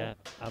right call. Yeah,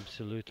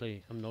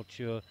 absolutely. I'm not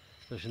sure.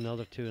 There's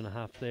another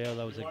 2.5 there.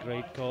 That was a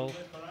great call.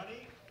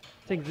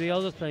 I think the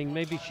other thing,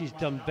 maybe she's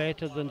done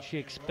better than she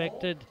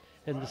expected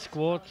in the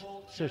squat,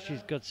 so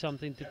she's got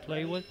something to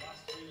play with.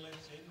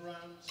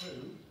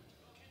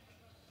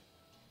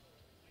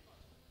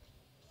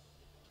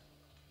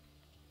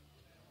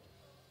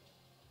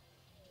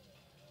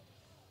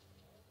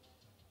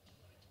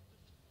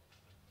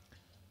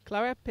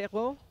 Clara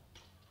Perrault,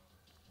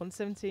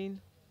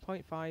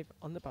 117.5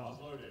 on the bar.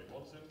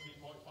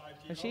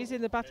 And she's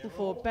in the battle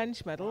for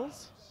bench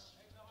medals.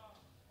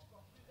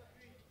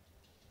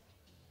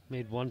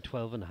 Made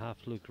 112.5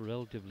 look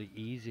relatively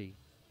easy.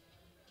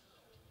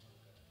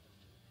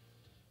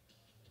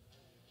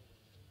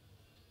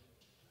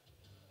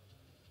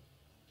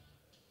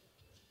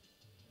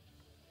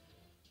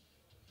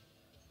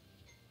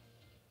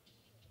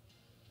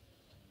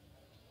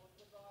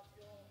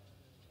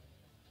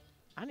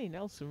 Annie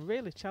Nelson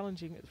really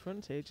challenging at the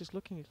front here, just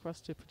looking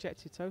across to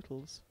projected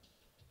totals.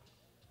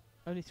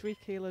 Only 3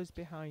 kilos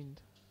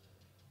behind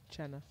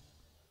Chenna.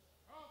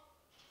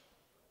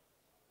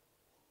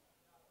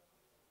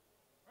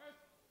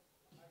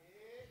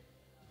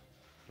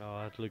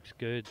 Oh, that looks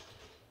good.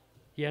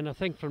 Yeah, and I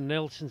think from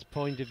Nelson's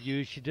point of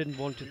view, she didn't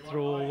want to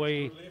throw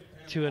away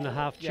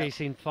 2.5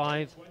 chasing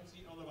 5.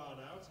 20 on the bar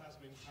now.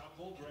 Tasmin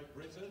Campbell, Great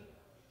Britain.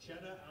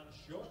 Chenna and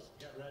Schutt,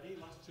 get ready.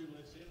 Last 2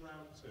 lifts in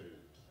round 2.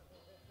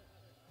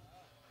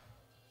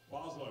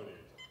 Bars loaded.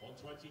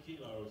 120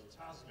 kilos.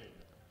 Tasmin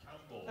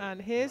Campbell.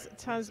 And here's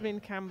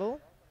Tasmin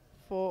Campbell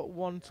for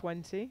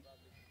 120.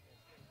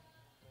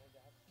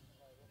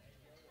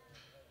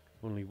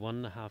 Only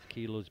 1.5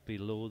 kilos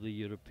below the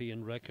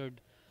European record,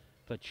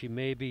 but she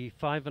may be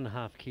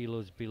 5.5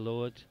 kilos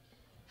below it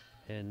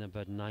in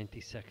about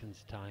 90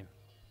 seconds time.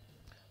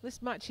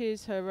 This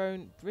matches her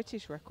own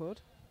British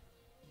record.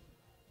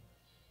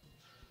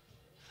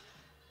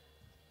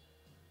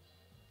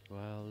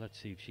 Well, let's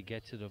see if she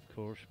gets it, of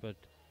course, but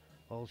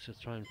also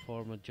try and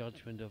form a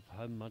judgment of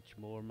how much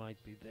more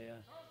might be there.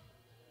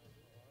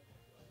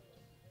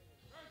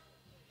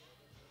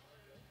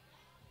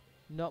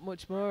 Not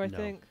much more, I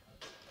think.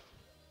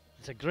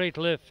 It's a great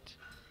lift.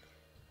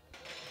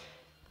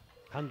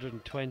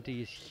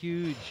 120 is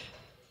huge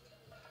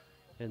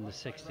in the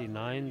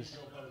 69s.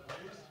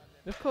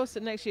 Of course,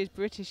 at next year's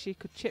British, she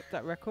could chip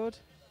that record.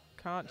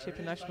 Can't chip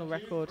a national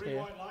record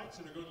here.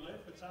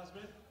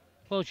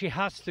 Well, she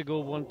has to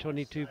go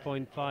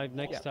 122.5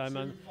 next time,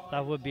 and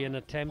that would be an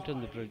attempt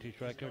on the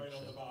British record.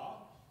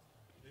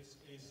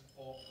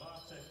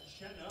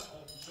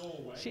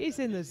 So. She's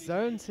in the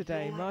zone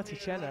today, Marty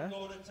Chenna.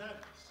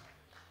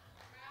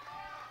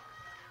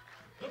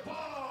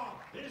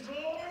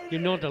 You're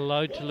not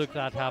allowed to look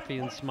that happy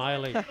and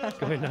smiley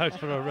going out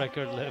for a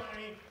record lift.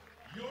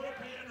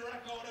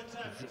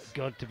 It's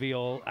got to be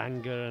all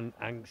anger and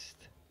angst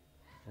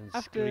and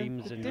After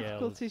screams the and yells.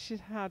 difficulties she's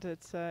had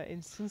at in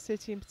Sun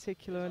City in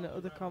particular and at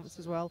other comps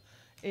as well,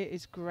 it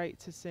is great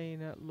to see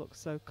her look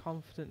so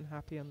confident and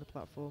happy on the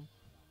platform.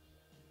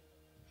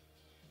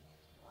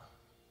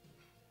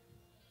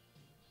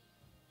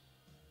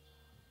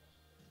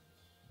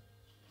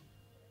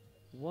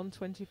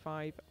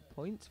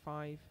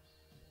 $125.5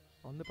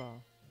 on the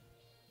bar.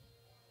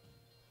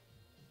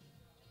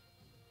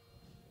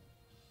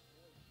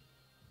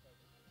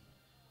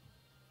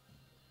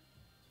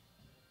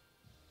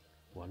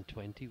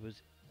 $120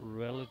 was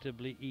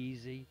relatively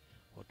easy.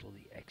 What will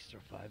the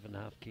extra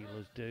 5.5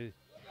 kilos do?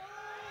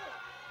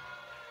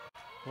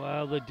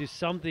 Well, they do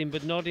something,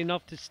 but not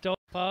enough to stop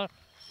her.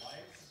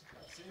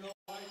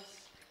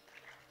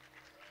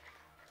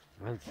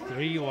 And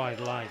 3 wide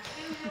lights.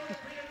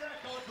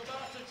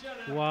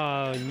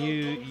 Wow,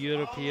 new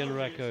European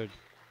record.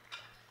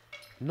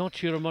 Not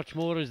sure how much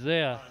more is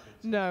there.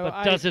 No,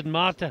 but does it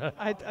matter?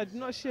 I'm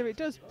not sure it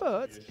does,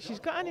 but she's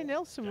got Annie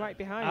Nelson right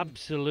behind.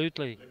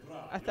 Absolutely.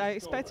 I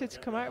expect her to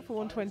come out for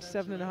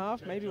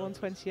 127.5, maybe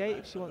 128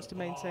 if she wants to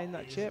maintain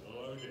that chip.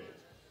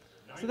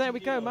 So there we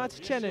go,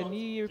 Marty Chenna, new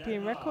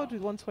European record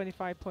with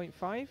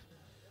 125.5.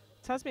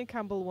 Tasmin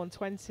Campbell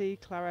 120,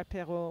 Clara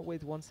Perrault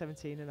with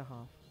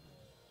 117.5.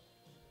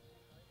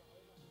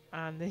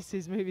 And this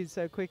is moving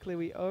so quickly.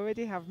 We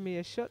already have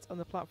Mia Schutt on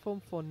the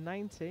platform for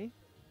 90.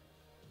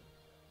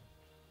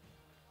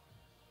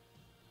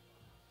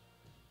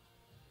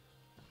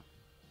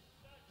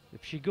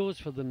 If she goes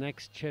for the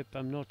next chip,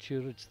 I'm not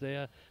sure it's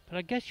there. But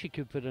I guess she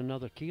could put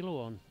another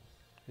kilo on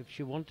if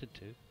she wanted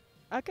to.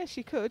 I guess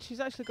she could. She's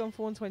actually gone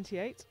for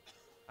 128.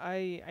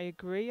 I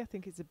agree. I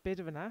think it's a bit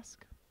of an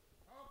ask.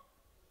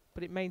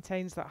 But it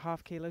maintains that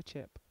half kilo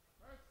chip.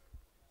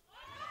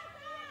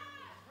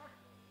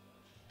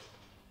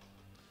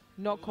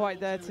 Not quite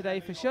there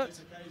today for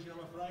Schutt.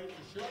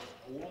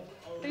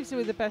 Leaves her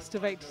with the best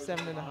of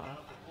 87.5.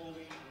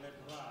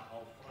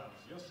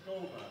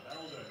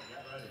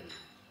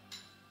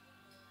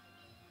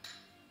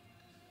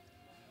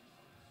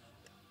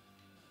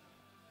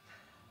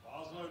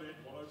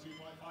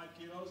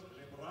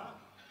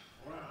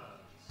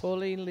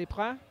 Pauline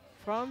Lepras,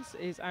 France,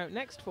 is out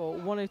next for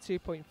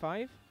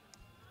 102.5.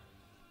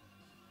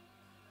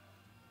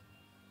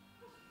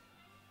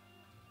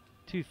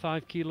 2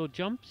 5-kilo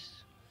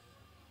jumps.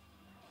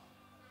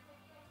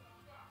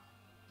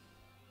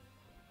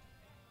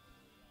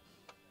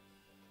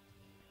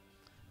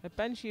 Her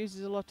bench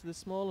uses a lot of the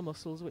smaller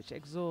muscles, which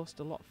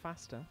exhaust a lot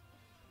faster.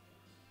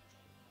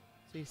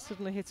 So you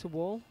suddenly hit a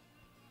wall.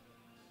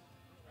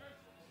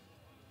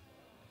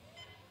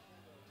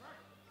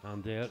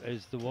 And there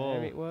is the wall.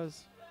 There it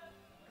was.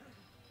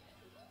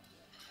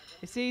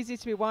 It's easy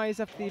to be wise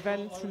after the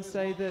event and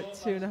say that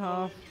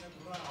 2.5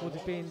 would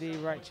have been the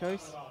right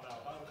choice.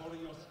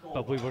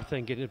 But we were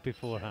thinking it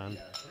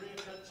beforehand.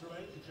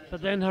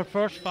 But then her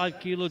first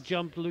 5-kilo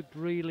jump looked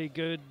really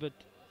good, but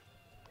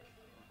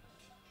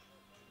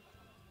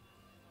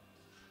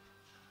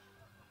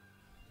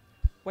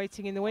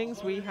waiting in the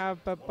wings, we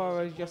have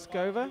Barbara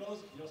Yoskova,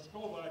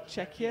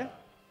 Czechia,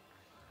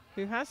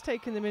 who has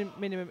taken the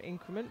minimum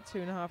increment,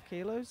 2.5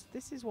 kilos.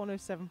 This is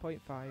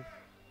 107.5.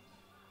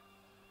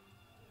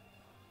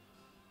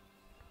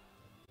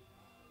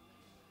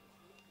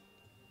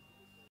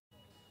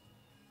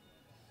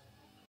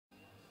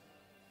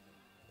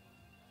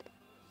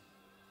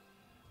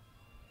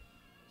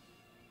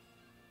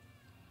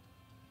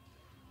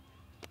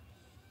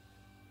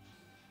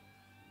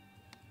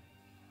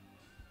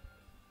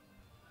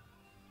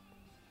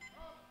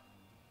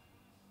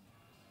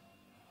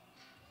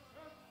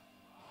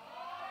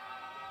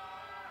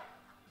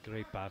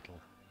 great battle.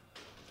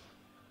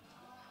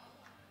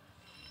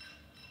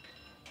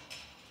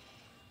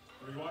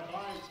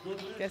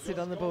 Gets it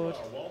on the board.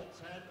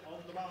 110 on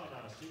the bar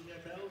now. Senior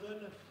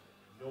Belden,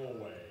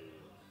 Norway.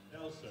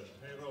 Nelson,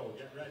 Perrault,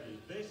 get ready.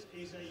 This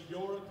is a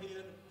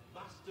European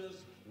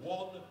Masters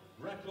 1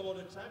 record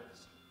attempt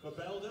for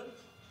Belden.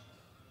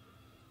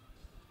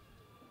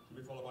 To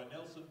be followed by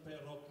Nelson,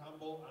 Perrault,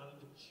 Campbell and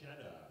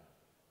Chenna.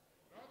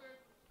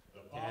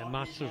 Yeah,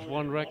 Masters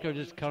 1 record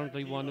is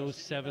currently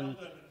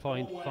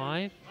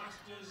 107.5.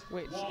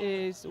 Which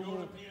is...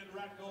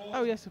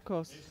 Oh, yes, of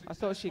course. I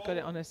thought she got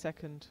it on her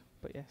second,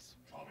 but yes.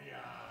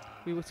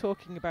 We were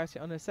talking about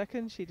it on her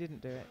second. She didn't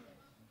do it.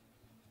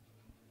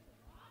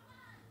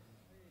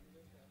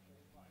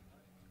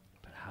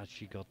 But has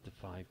she got the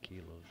 5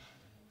 kilos?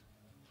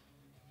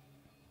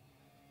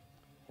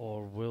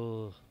 Or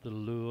will the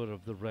lure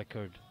of the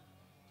record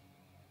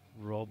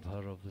rob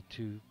her of the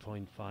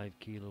 2.5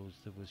 kilos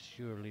that was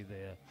surely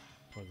there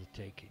for the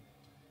taking?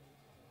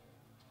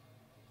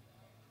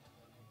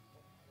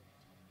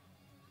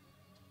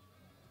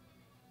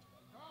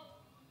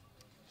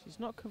 She's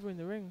not covering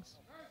the rings.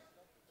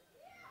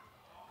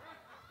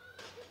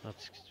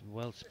 That's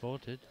well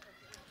spotted.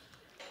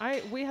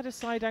 We had a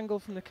side angle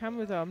from the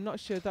camera though. I'm not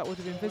sure that would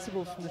have been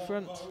visible from the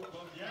front.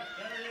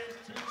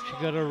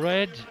 She got a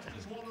red.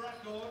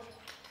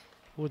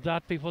 Would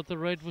that be what the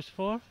red was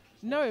for?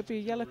 No, it'd be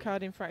a yellow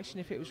card infraction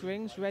if it was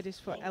rings. Red is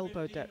for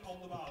elbow depth.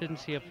 Didn't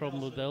see a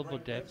problem with elbow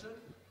depth.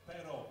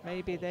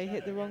 Maybe they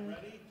hit the wrong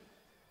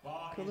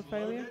colour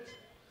failure.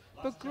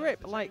 But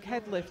grip, like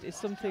head lift, is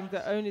something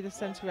that only the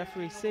centre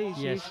referee sees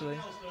usually.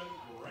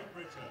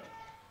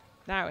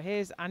 Now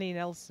here's Annie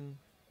Nelson.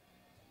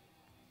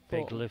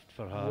 Big lift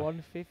for her.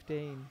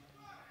 115.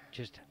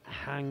 Just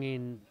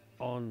hanging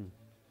on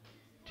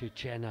to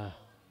Jenna.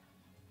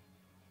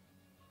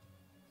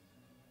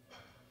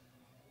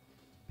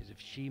 Because if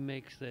she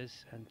makes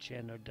this and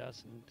Jenna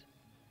doesn't,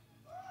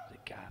 the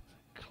gap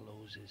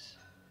closes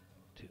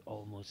to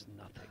almost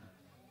nothing.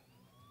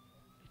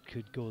 It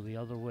could go the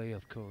other way,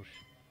 of course.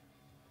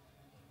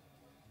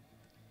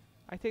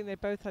 I think they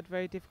both had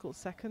very difficult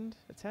second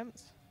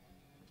attempts.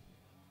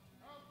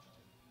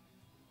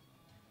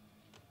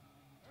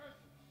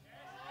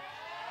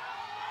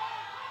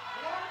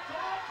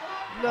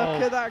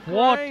 Look at that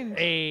grind. What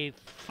a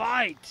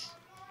fight!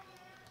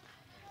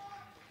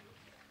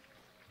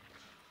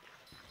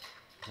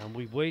 And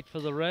we wait for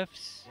the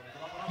refs.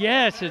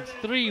 Yes, it's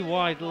 3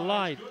 wide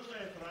line.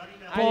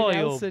 Boy,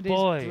 oh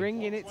boy. Is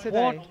bringing it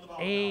today.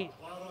 What a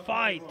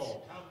fight!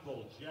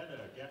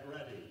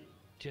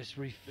 Just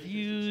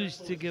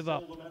refused to give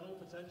up.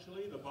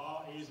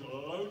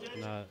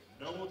 No.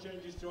 No more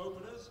changes to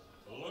openers.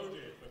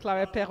 Loaded.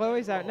 Clara Perrault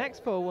is out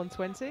next for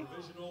 120.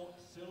 Provisional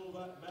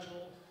silver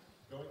medal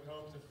going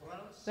home to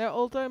France. Now,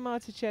 although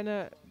Marta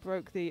Jenner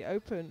broke the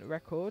open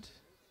record,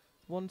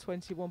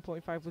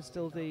 121.5 was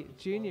still the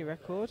junior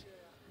record.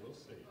 We'll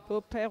see.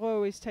 But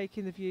Perrault is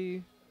taking the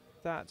view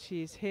that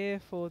she is here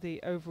for the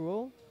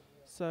overall,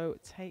 so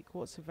take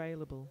what's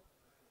available.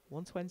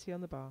 120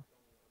 on the bar.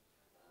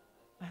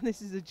 And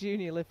this is a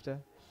junior lifter,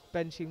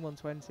 benching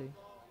 120.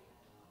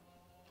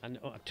 And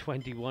a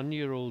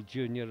 21-year-old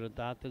junior at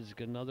that has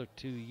got another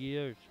 2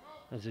 years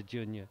as a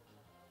junior.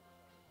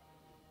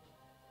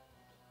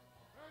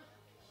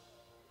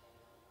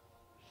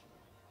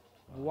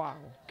 Wow.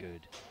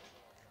 Good.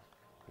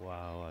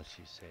 Wow, as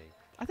you say.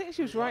 I think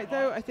she was right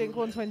though. I think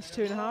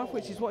 122.5,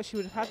 which is what she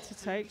would have had to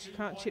take. She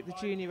can't chip the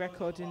junior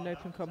record in an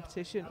open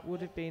competition.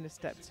 Would have been a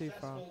step too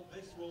far.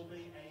 This will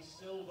be a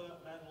silver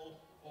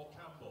medal for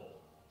Campbell.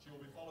 She will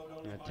be followed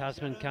only by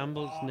Tasman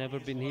Campbell's never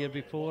been here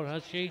before,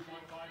 has she?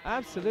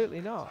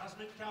 Absolutely not.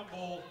 Tasman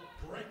Campbell,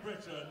 Great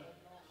Britain,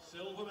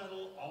 silver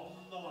medal on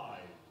the line.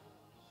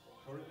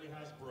 Currently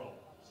has bronze.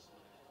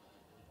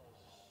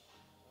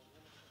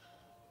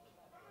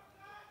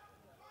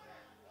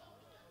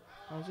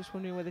 I was just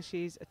wondering whether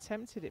she's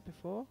attempted it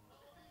before.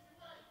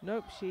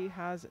 Nope, she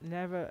has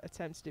never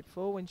attempted it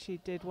before. When she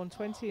did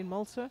 120 in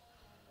Malta,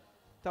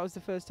 that was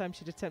the first time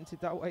she'd attempted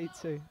that weight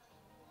too.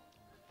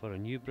 For a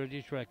new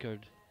British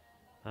record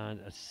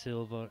and a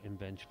silver in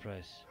bench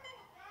press.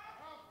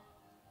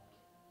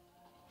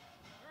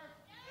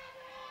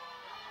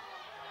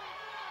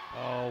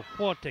 Oh,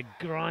 what a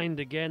grind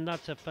again.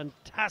 That's a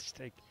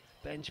fantastic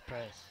bench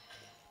press.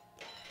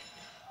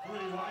 3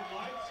 white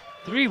lights.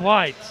 3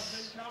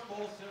 whites.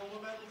 Campbell,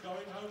 silver medal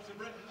going home to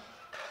Britain.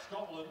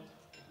 Scotland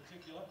in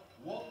particular.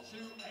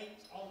 128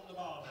 on the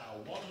bar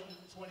now.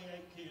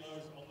 128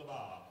 kilos on the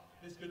bar.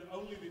 This could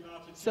only be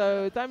Martin.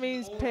 So that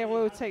means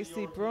Perrault takes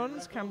the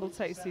bronze, Campbell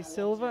takes the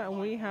silver, and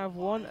we have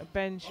one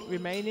bench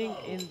remaining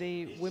in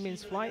the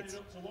women's flight.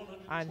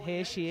 And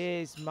here she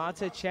is,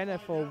 Marta Jenner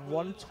for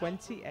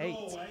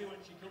 128.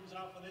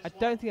 I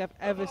don't think I've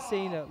ever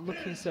seen her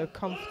looking so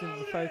confident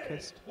and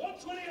focused.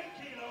 128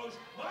 kilos,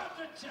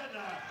 Marta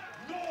Jenner,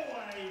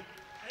 Norway,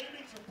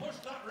 aiming to push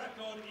that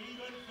record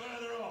even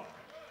further up.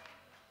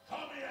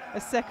 Come here.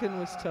 A second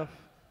was tough.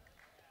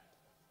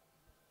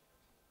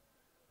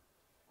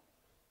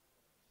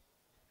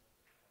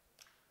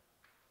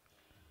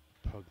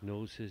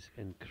 Prognosis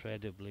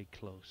incredibly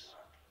close.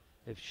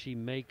 If she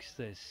makes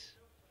this,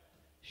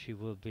 she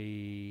will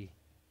be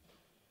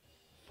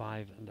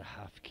 5.5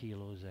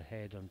 kilos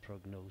ahead on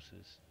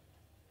prognosis.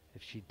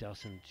 If she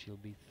doesn't, she'll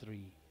be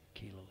 3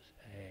 kilos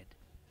ahead.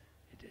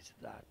 It is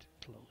that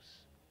close.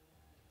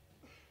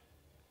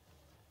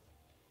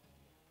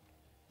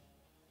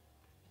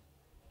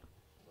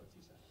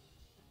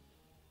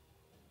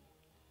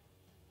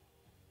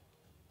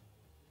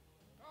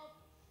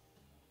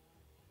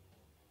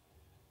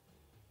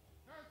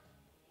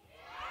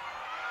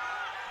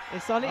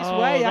 It's on its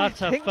way.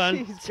 That's I think a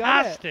she's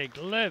got it. fantastic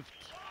lift.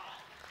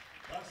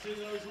 That's in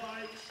those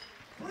lights.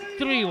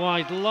 3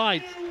 white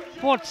lights.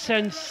 What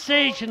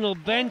sensational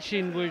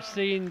benching we're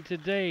seeing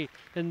today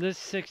in this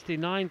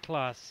 69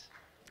 class.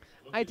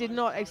 I did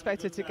not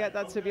expect her to get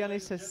that, to be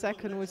honest. Her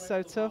second was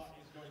so tough.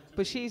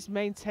 But she's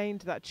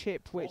maintained that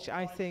chip, which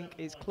I think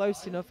is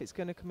close enough. It's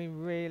going to come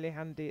in really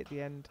handy at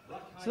the end.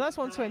 So that's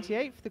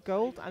 128 for the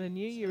gold and a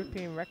new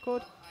European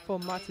record for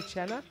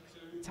Marticena.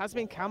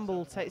 Tasmin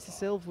Campbell takes the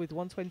silver with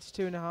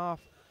 122.5.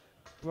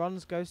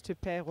 Bronze goes to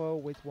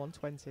Perrault with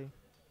 120.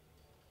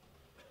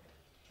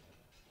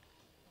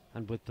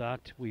 And with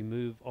that, we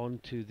move on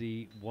to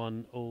the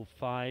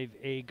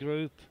 105A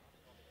group.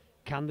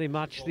 Can they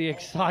match the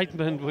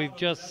excitement we've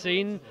just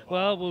seen?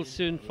 Well, we'll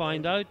soon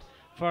find out.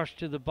 First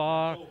to the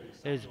bar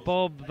is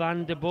Bob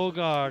van de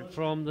Bogaard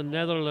from the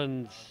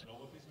Netherlands.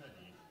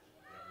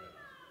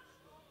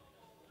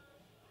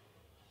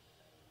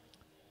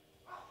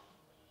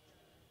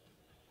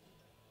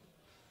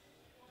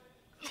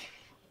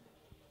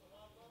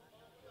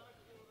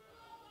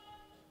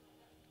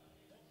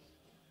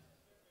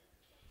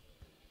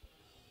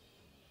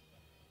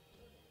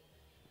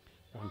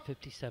 On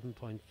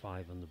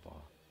 57.5 on the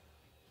bar.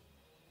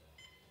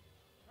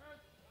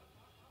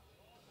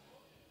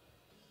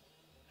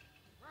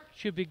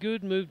 Should be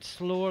good, moved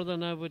slower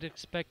than I would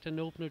expect an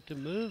opener to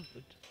move,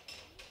 but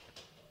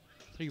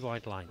 3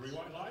 white lines. 3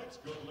 white lines,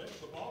 good lift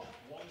for Bob.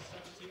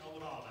 170 on the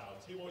bar now.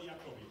 Timo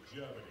Jacobi,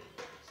 Germany.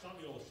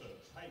 Samuelson,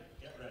 Tate,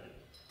 get ready.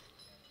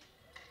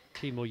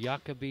 Timo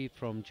Jacobi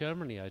from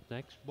Germany out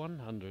next,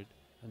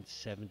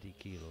 170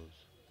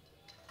 kilos.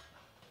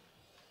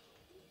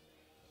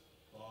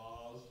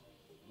 Bars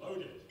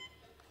loaded.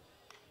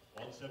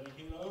 170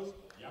 kilos,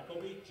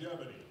 Jacobi,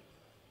 Germany.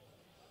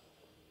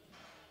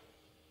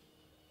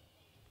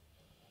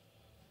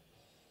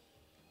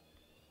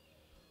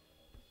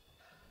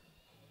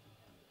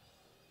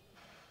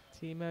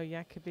 Timo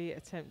Jacobi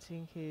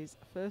attempting his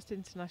first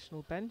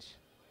international bench.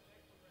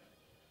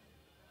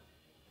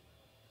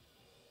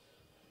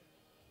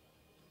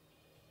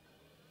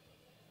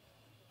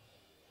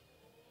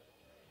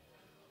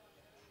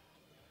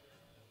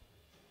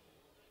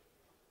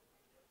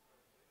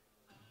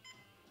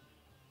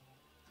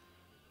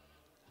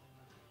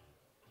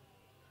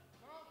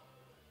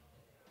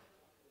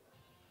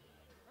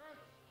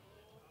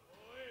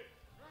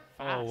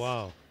 Oh,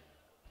 wow.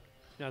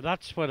 Now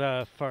that's what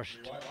a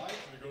first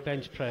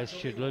bench press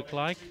should look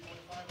like.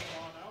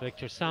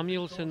 Victor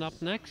Samuelson up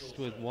next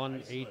with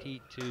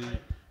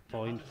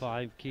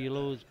 182.5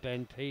 kilos.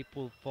 Ben Pape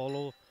will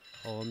follow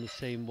on the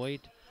same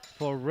weight.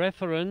 For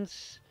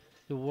reference,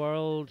 the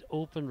world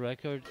open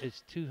record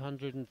is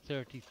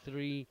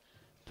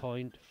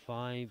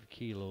 233.5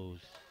 kilos.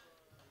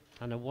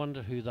 And I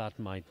wonder who that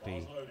might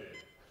be.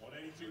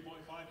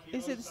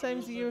 Is it the same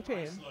as the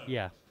European?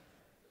 Yeah.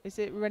 Is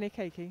it René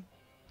Keiki?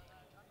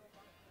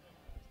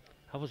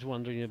 I was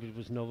wondering if it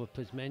was Nova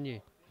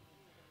Pismenu.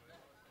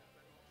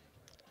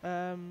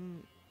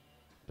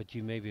 But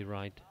you may be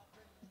right.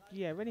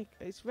 Yeah,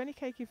 it's René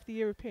Keiki for the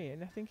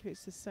European. I think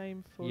it's the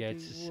same for the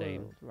it's the world.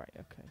 same. Right,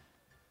 okay.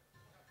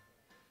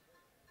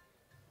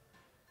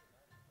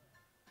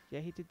 Yeah,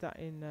 he did that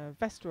in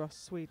Västerås,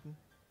 Sweden.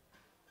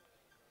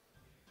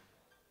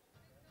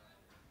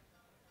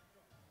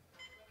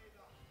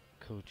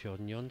 Coach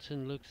Jordan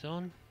Jonsson looks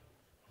on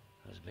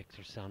as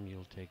Victor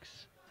Samuel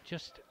takes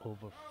just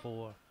over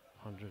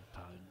 400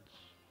 pounds.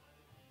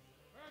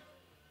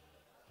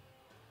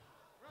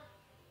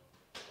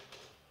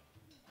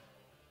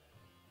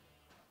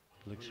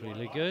 Looks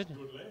really good.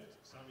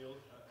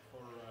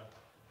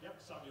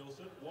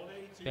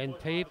 Ben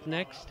Pape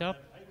next up,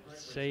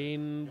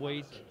 same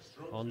weight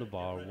on the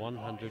bar,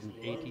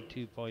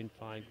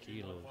 182.5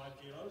 kilos.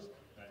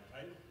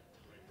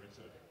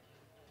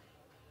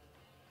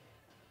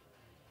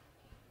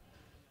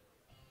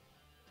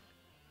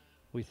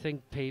 We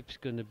think Pape's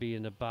going to be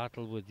in a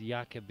battle with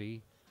Jacobi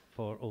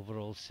for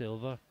overall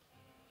silver.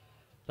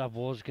 That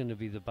was going to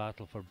be the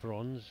battle for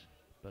bronze,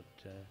 but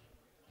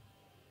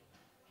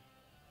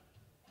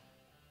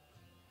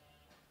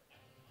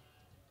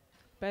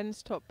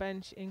Ben's top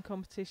bench in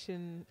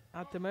competition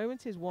at the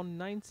moment is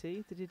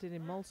 190. They did it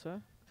in Malta.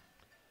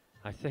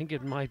 I think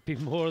it might be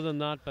more than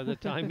that by the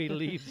time he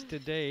leaves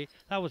today.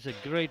 That was a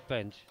great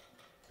bench.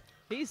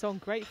 He's on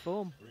great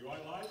form.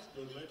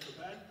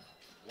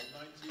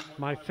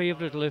 My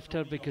favourite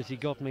lifter because he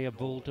got me a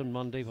bolt on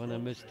Monday when I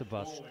missed the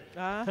bus.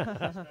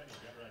 Ah.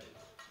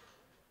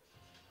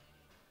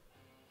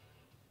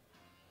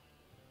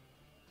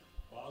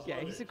 Yeah,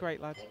 he's a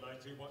great lad.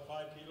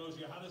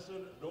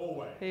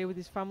 Here with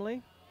his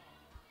family.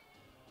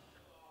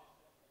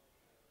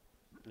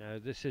 Now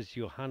this is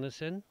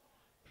Johannesson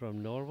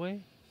from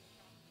Norway.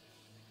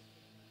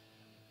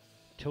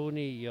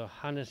 Tony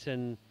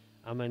Johannesson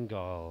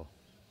Amengal.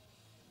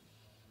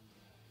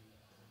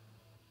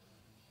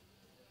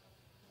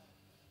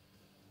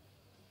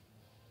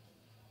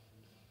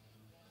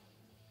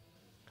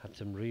 Had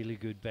some really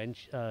good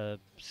bench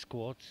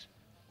squats.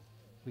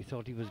 We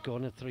thought he was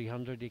going at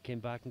 300. He came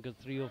back and got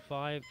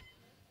 305.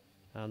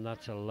 And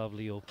that's a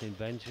lovely opening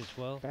bench as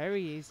well.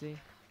 Very easy.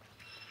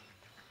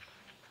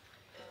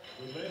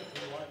 Good lift,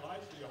 3 white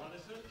lights for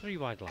Johannesson. 3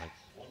 white lights.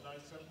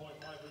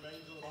 197.5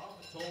 remains on the bar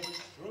for Torben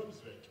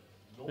Strømsvik.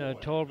 Now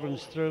Torben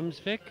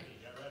Strømsvik,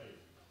 Get ready.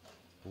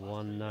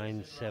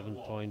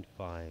 197.5.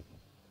 Bar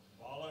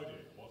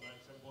loaded,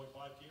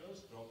 197.5 kilos,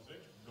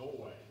 Strømsvik,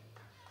 Norway.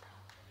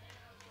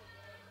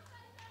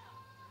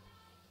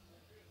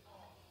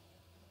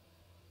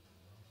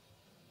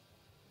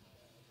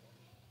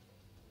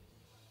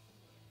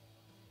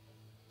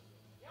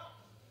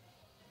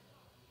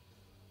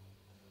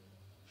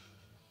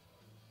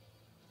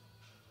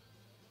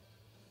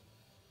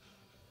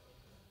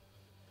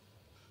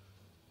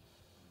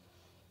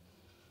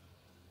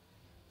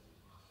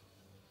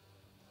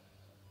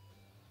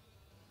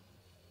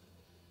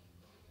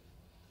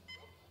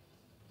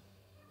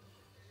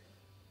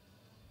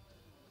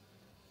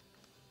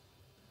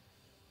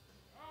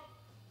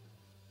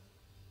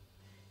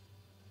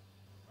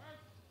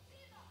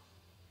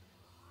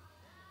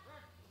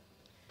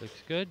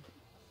 Looks good.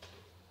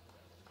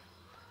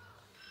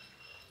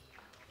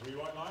 3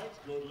 white lights,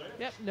 good lift.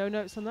 Yep, no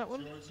notes on that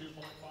one. 202.5 on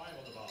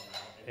the bar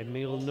now.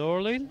 Emil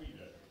Norlin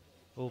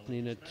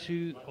opening at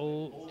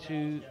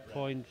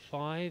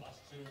 202.5.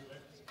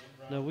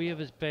 Now we have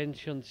his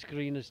bench on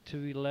screen as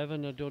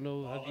 211. I don't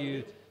know, have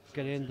you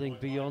got anything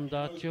beyond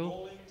that,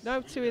 Joe?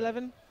 No,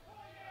 211.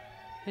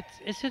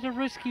 Is it a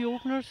risky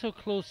opener so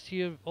close to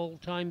your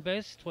all-time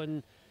best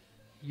when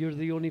you're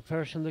the only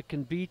person that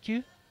can beat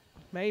you?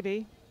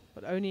 Maybe,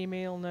 but only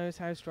Emil knows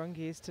how strong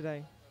he is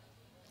today.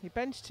 He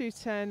benched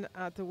 210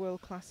 at the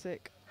World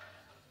Classic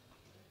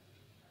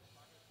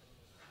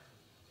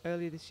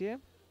earlier this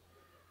year.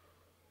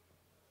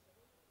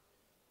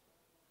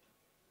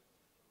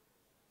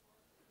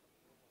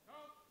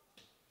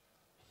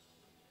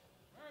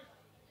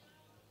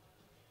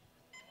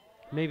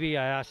 Maybe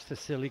I asked a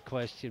silly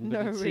question,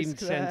 but No it seemed risk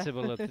there.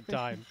 sensible at the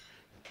time.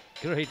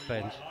 Great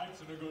bench.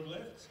 Lights and a good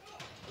lift.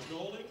 The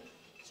goalie,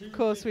 Of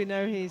course, we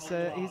know he's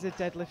a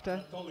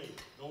deadlifter,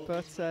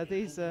 but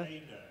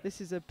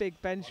this is a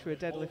big bench for a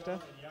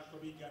deadlifter.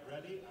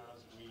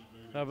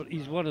 But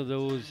he's one of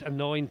those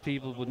annoying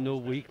people with no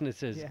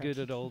weaknesses, Yeah. good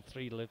at all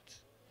 3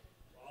 lifts.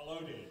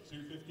 loaded,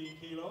 215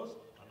 kilos,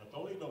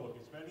 Anatoly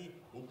Novopizmeny,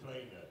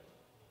 Ukraine.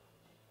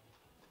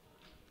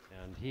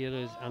 And here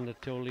is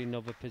Anatoly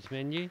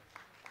Novopizmeny.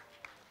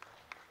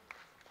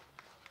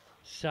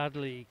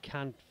 Sadly, he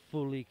can't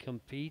fully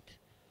compete,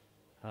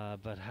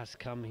 but has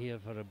come here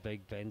for a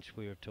big bench,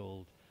 we are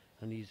told.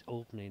 And he's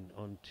opening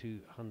on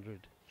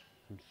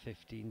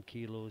 215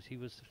 kilos. He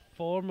was the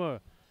former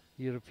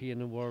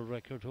European and world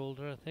record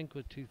holder, I think,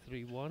 with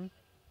 231.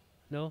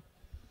 No?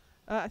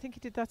 I think he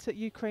did that at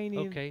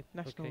Ukrainian Okay,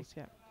 Nationals,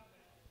 yeah.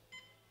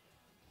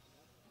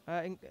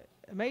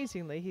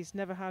 Amazingly, he's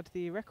never had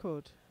the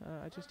record.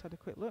 I just had a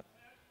quick look.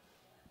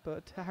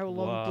 But how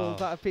long will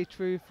that be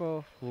true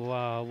for?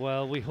 Wow,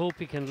 well, we hope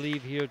he can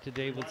leave here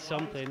today with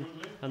something,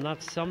 and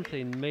that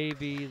something may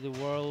be the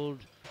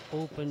World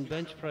Open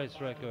bench press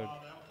record.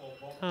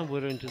 And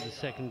we're into the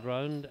second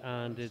round,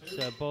 and it's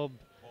Bob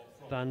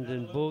van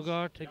den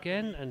Bogart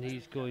again, and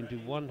he's going to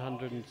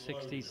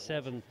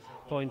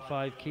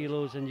 167.5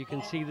 kilos, and you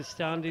can see the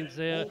standings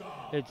there.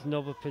 It's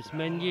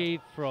Novopizmeny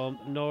from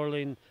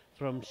Norlin,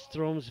 from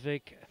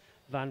Strømsvik,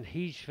 Van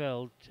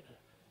Hiesveld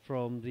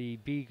from the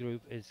B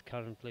group is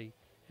currently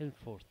in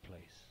 4th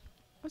place.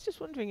 I was just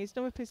wondering, is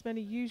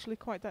Novopizmeny usually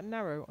quite that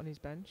narrow on his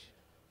bench?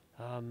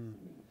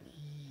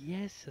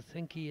 Yes, I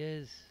think he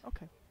is.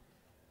 Okay.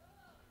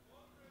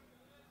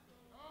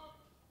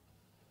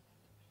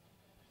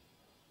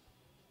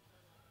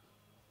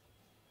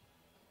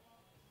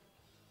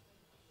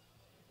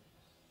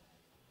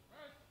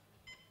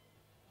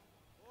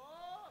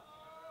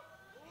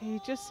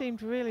 He just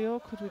seemed really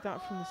awkward with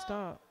that from the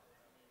start.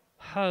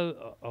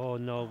 How? Oh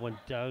no,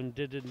 went down,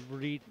 didn't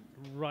read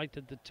right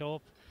at the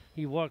top.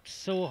 He worked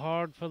so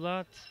hard for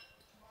that.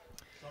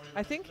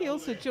 I think he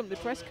also jumped the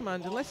press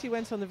command, unless he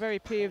went on the very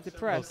P of the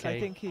press. Okay. I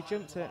think he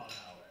jumped it.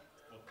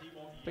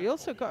 But he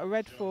also got a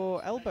red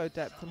for elbow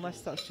depth,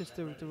 unless that's just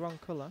the wrong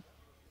colour.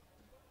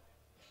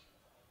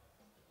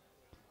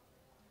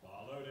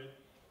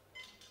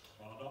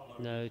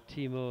 Now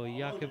Timo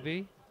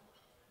Jacobi,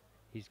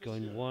 he's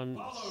going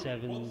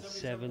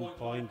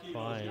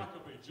 177.5.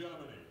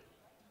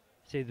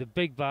 See, the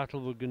big battle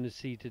we're going to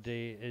see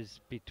today is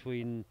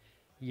between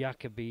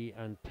Jacobi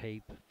and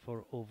Pape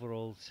for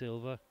overall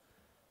silver,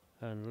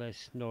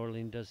 unless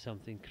Norlin does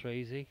something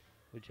crazy,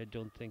 which I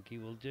don't think he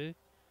will do.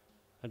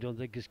 I don't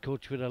think his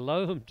coach would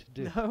allow him to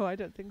do. No, I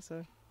don't think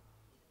so.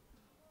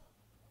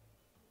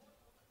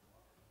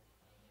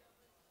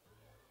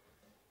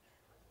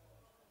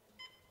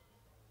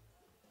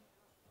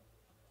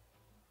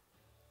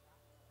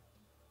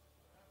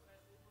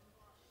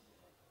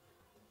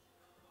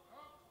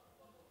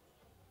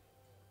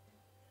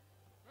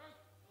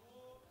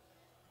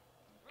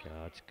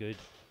 That's good.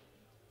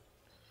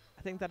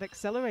 I think that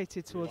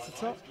accelerated towards the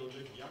top.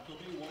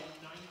 Jacobi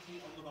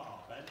 190 on the bar.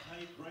 Ben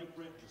Pape, Great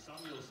Britain,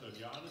 Samuelson,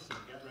 Johannesson,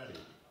 get ready.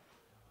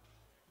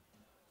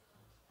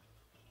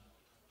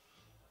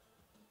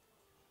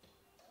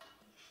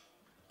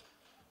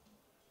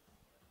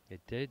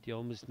 did. You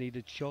almost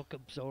needed shock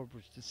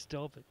absorbers to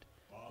stop it.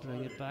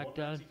 Bring it back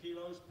down.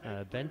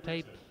 Ben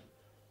Pape,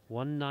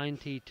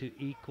 190 to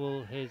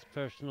equal his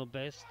personal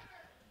best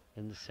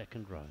in the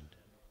second round.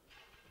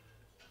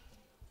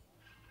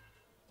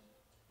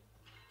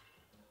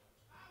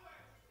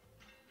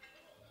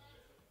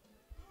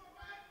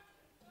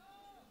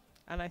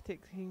 And I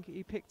think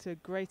he picked a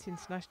great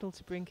international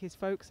to bring his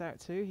folks out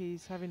to.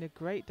 He's having a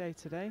great day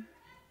today.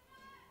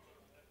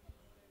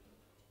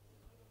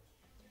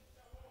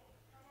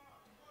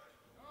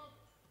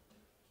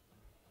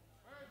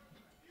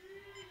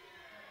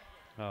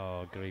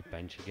 Oh, great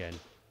bench again.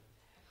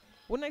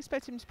 Wouldn't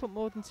expect him to put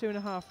more than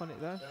 2.5 on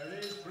it though. There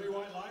it is, 3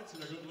 white lights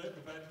and a good lift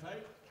for Ben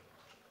Pape.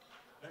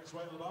 Next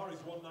weight on the bar is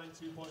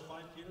 192.5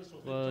 kilos.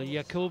 Well,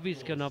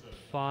 Jacobi's gone up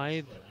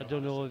 5. I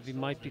don't know if he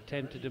might be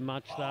tempted to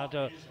match that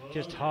or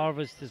just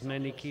harvest as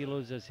many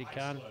kilos as he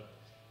can.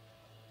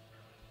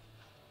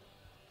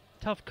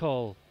 Tough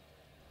call.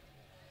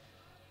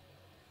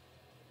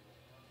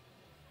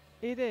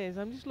 It is.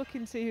 I'm just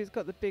looking to see who's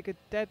got the bigger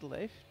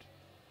deadlift.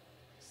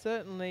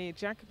 Certainly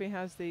Jacobi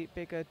has the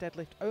bigger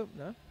deadlift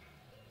opener,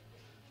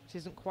 which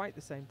isn't quite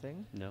the same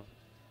thing. No.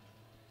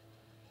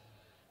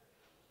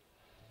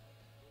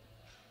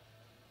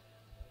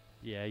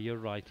 Yeah, you're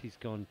right. He's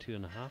gone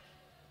 2.5.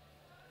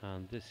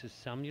 And this is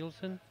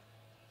Samuelson.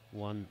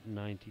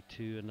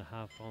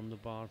 192.5 on the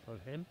bar for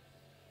him.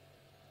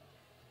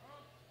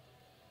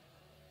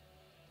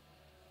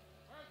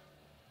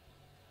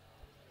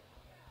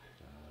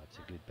 That's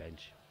a good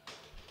bench.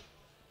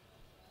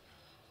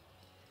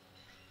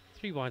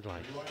 3 wide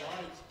lights. 3 white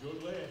lights,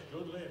 good lift,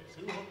 good lift.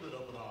 200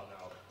 on the bar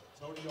now.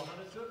 Tony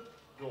Johannesson,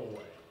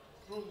 Norway.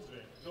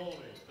 Strumsvik,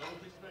 Norway.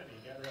 Don't be many,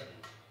 get ready.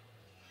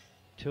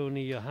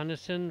 Tony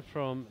Johannesson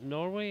from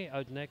Norway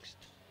out next.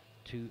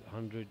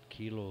 200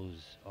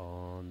 kilos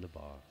on the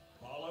bar.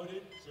 Bar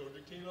loaded,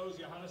 200 kilos,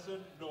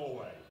 Johannesson,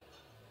 Norway.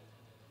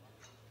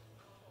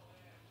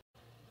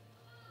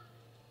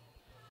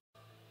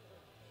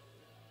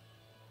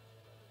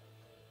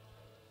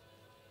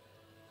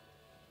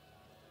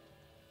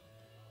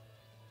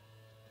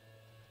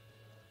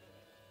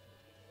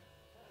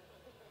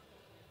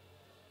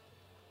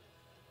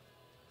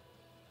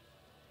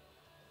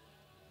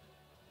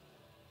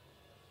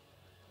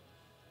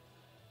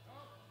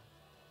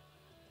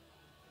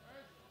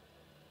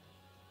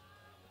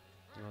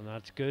 And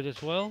that's good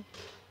as well.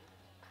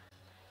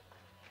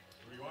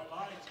 3 white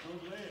lights,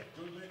 good lift,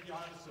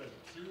 Johansson.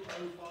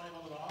 205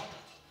 on the bar.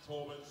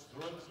 Torben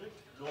Strumsvik,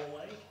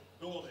 Norway.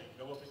 Nordic,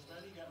 no up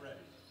many, get ready.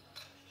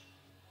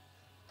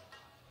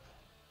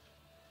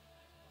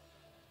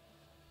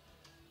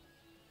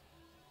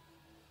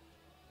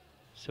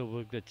 So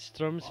we've got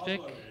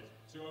Strumsvik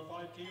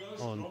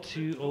on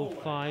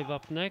 205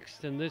 up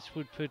next, and this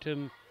would put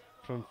him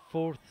from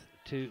 4th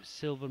to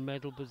silver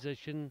medal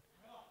position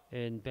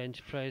in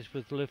bench press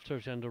with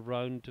lifters and a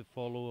round to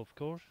follow, of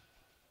course.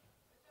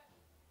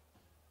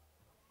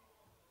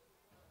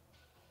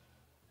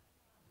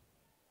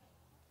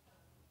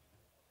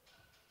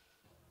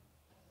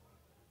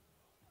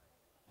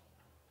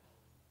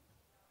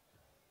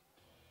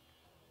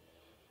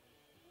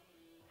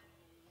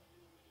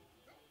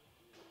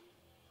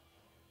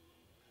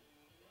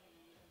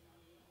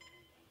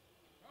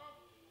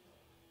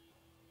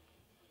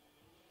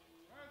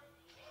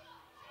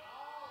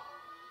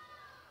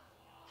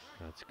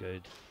 That's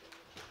good.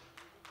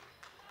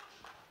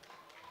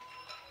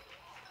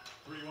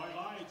 3 white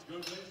lights, good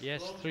lift.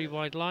 Yes, 3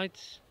 wide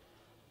lights.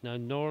 Now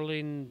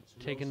Norlin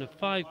taking a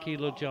 5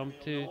 kilo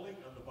jump to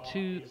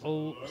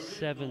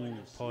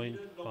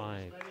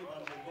 207.5.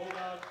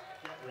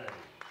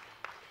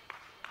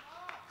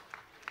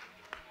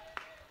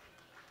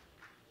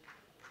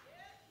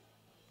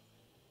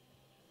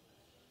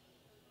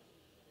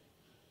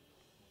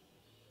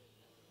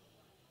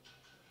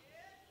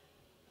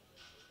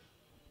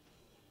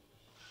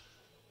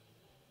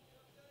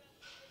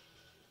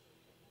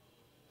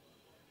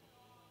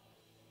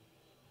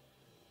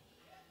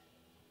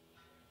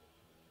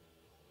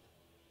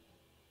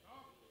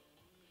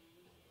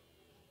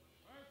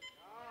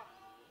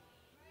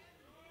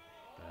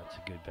 That's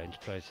a good bench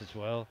press as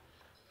well.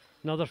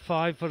 Another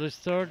 5 for his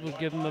third will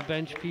give him a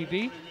bench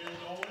PB.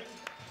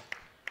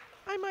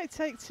 I might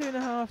take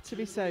 2.5 to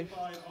be safe.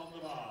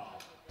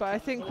 But I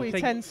think we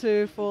tend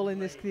to fall in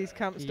these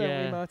camps,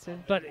 don't we,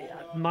 Martin? But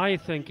my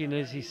thinking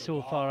is he's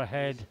so far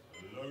ahead.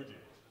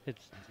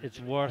 It's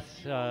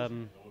worth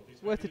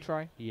Worth a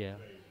try. Yeah.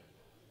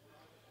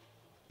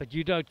 But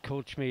you'd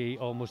outcoach me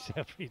almost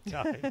every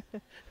time.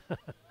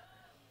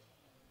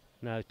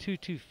 Now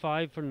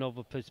 225 for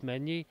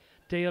Novopizmenyi.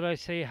 Dare I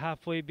say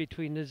halfway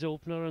between his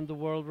opener and the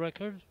world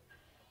record?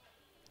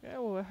 Yeah,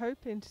 well, we're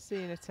hoping to see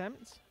an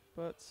attempt,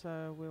 but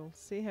we'll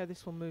see how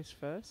this one moves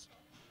first.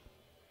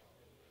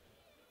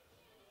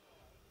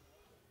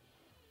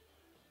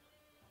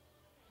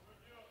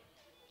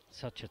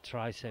 Such a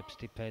triceps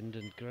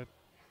dependent grip.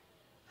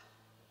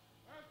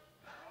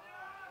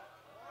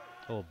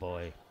 Oh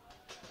boy.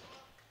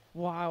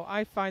 Wow,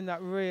 I find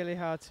that really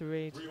hard to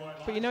read.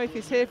 But you know, if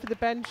he's here for the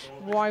bench,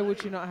 why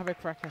would you not have a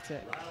crack at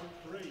it?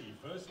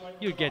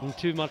 You're getting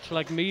too much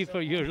like me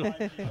for your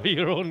for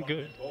your own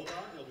good.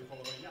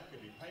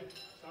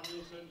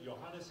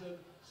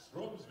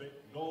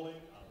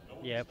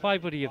 Yeah, why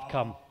would he have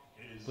come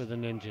with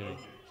an injury?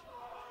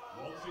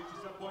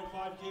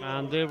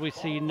 And there we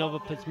see Nova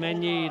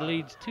Pizmenyi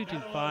leads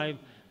 225,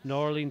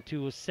 Norling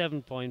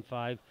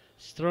 207.5,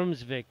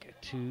 Strumsvik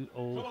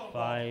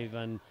 205,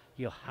 and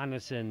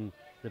Johannesson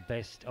the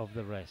best of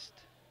the rest.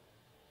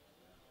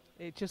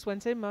 It just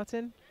went in,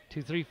 Martin.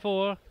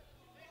 234.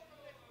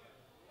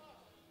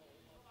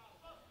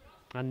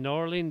 And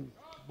Norling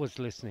was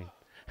listening.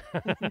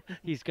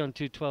 He's gone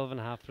to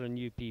 12.5 for a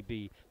new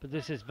PB. But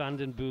this is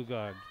Vanden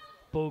Bogard.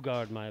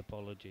 Bogard, my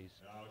apologies.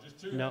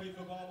 No.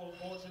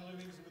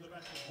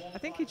 I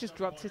think he just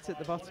dropped it at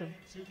the bottom.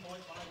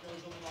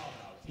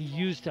 He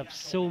used up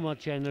so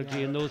much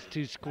energy in those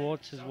two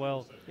squats as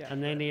well. Yeah.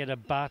 And then he had a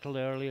battle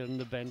earlier on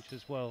the bench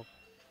as well.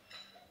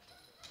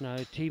 Now,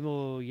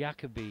 Timo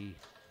Jacobi,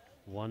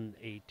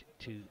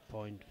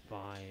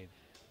 182.5.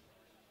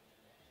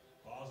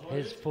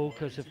 His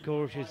focus, of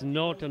course, is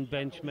not on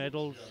bench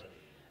medals.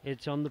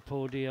 It's on the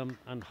podium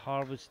and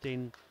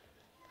harvesting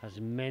as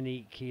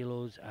many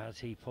kilos as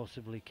he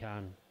possibly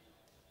can.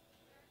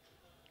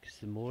 Because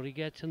the more he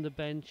gets on the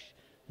bench,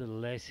 the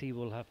less he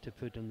will have to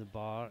put on the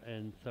bar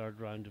in third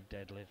round of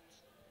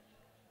deadlifts.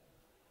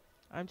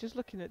 I'm just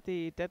looking at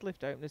the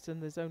deadlift openers,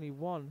 and there's only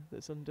one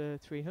that's under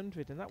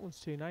 300, and that one's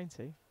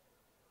 290.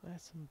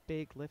 There's some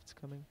big lifts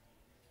coming.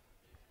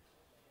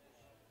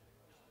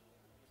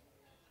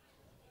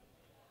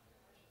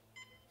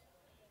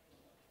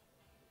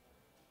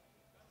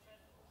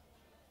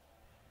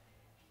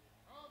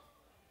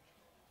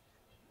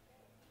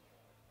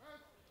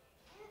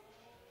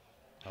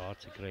 Oh,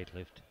 it's a great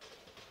lift.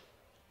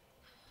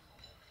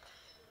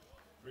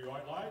 Three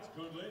white lights,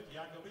 good lift.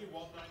 Jacobi,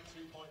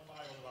 192.5 on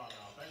the bar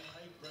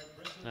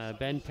now.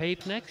 Ben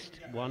Pape next,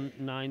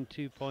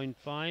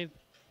 192.5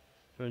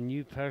 for a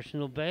new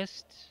personal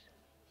best.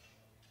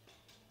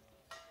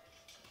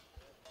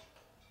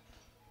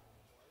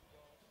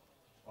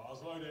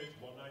 Bars loaded,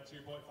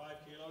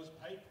 192.5 kilos.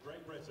 Pape,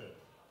 Great Britain.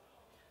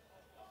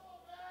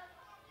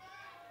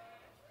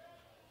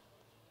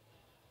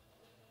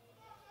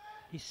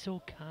 He's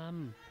so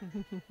calm.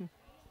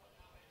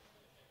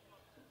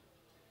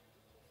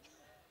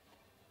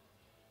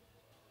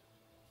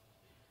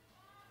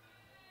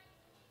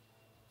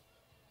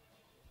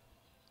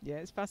 Yeah,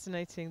 it's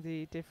fascinating,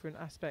 the different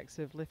aspects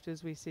of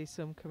lifters. We see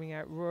some coming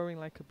out roaring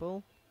like a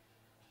bull,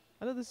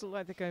 and others look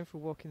like they're going for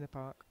a walk in the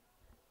park.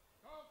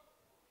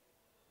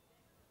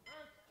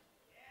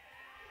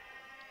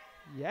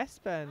 Yes,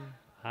 Ben.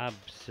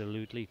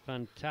 Absolutely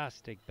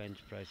fantastic bench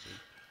pressing.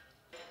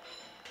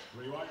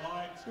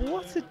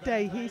 What a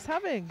day he's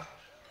having.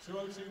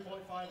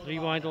 202.5 Three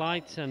white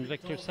lights and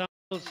Victor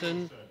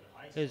Samuelson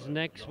is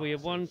next. We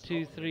have 1,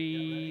 2,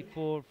 3,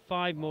 4,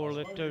 5 more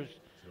lifters,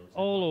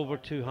 all over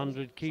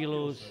 200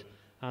 kilos,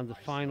 and the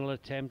final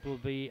attempt will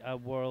be a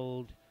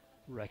world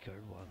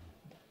record one.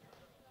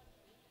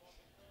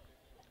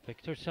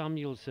 Victor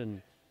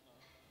Samuelson.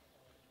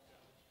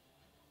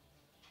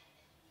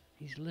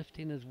 He's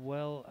lifting as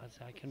well as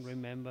I can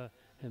remember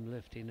him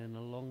lifting in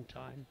a long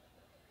time.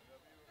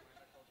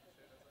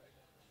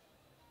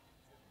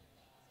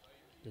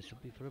 This will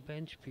be for a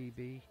bench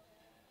PB.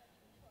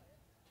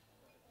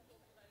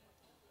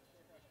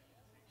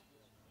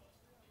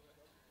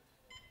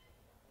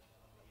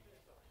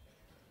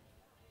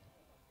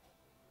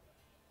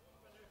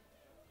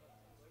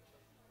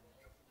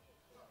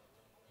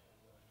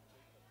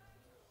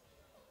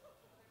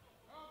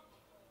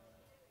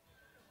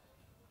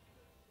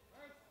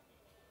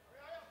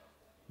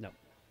 No,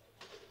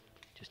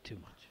 just too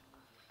much.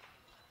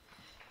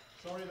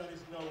 Sorry, that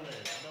is no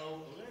lift.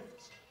 No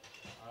lift.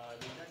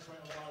 The next weight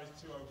on the bar is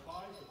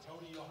 205 for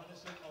Tony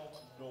Johannesson of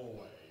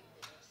Norway.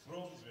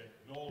 Stromsvik,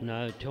 Norway.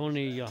 Now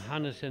Tony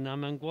Johannesson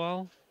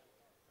Amangwal,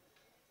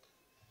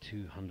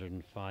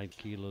 205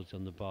 kilos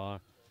on the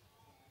bar.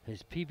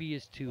 His PB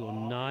is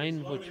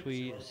 209, which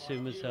we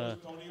assume is a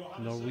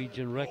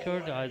Norwegian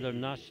record, either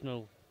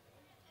national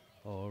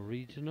or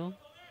regional.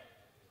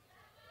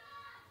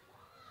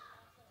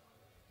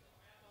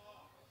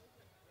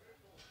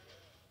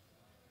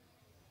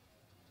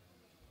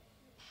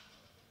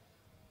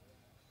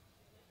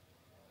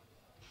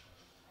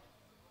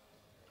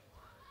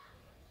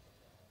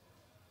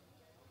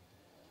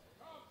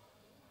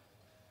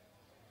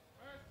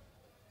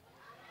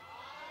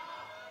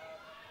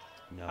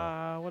 No.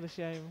 Ah, what a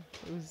shame.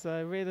 It was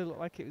really looked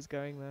like it was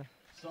going there.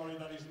 Sorry,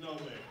 that is no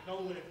lift. No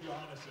lift,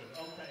 Johannesson.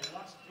 Okay,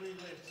 last three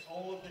lifts.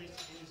 All of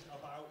this is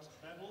about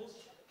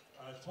medals.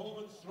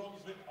 Torben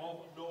Stromsvik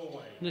of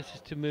Norway. This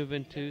is to move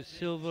into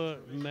silver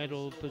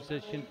medal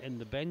position in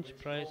the bench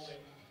press.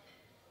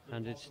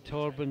 And it's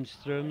Torben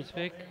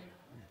Stromsvik,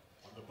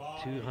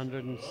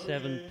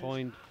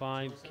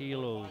 207.5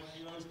 kilos.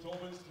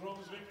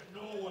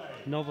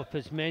 Nova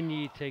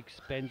Pizmenyi takes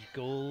bench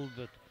gold,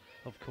 but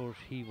of course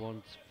he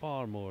wants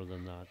far more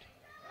than that.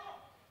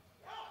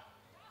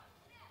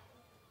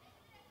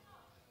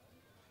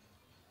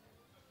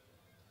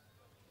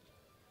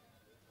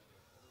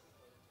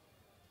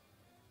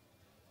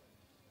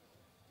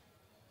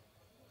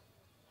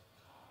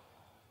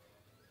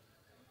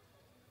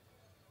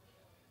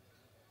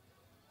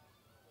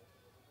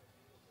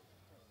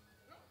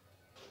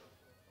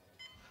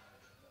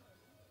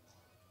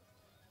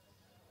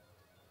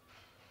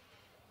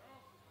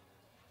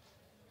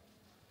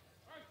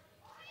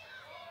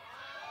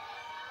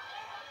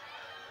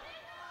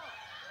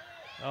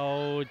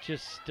 it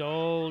just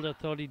stalled. I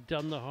thought he'd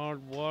done the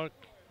hard work.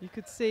 You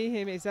could see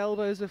him, his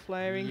elbows were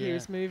flaring, he Yeah.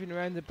 was moving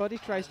around. The body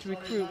tries to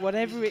recruit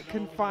whatever it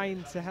can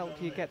find to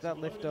help you get that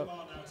lift up,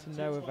 to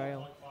no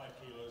avail.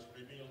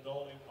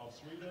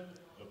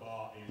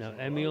 Now,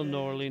 Emil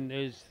Norling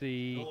is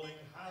the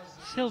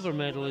silver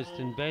medalist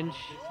in bench.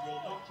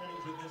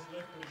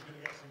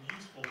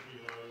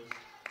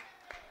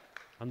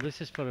 And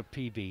this is for a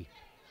PB.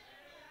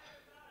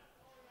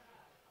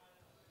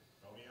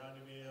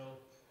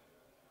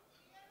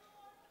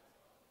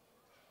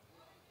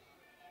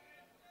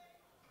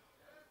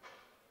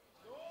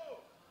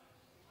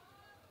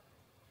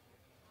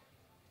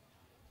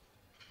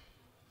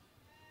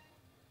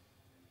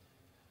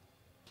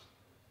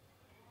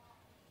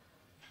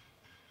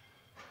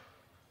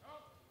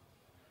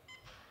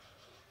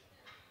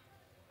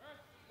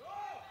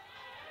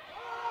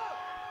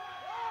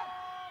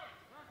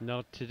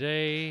 Not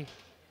today.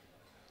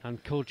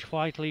 And Coach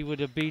Whiteley would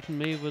have beaten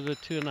me with a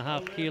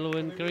 2.5 kilo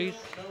increase.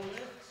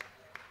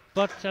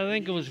 But I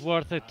think it was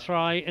worth a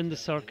try in the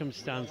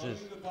circumstances.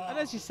 And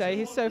as you say,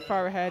 he's so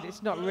far ahead,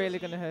 it's not really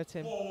going to hurt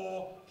him.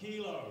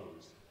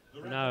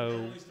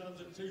 Now,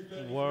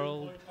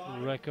 world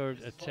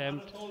record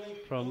attempt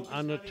from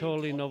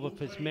Anatoly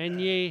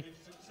Novopizmenyi.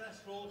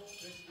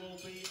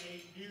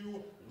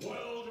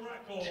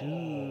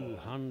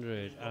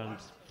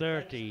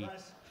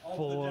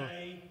 234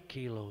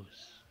 kilos.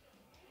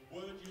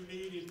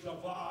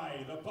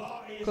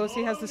 Of course,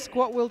 he has the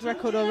squat world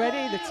record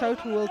already, the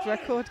total world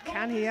record.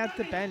 Can he add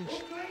the bench?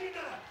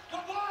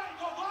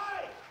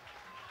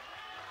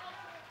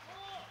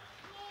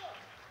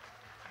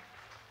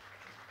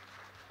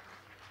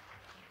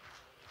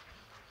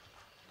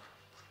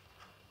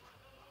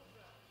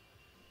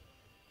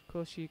 Of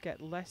course, you get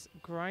less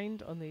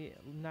grind on the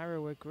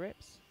narrower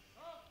grips.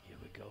 Here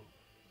we go.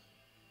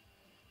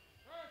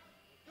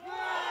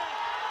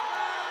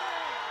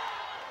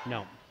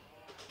 No.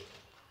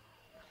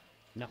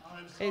 No.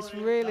 It's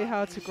really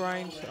hard to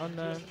grind on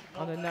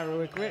a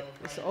narrower grip.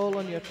 It's all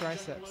on your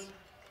triceps.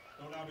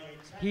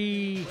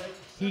 He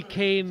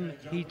came,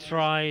 he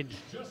tried,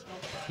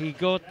 he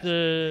got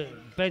the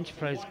bench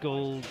press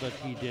gold, but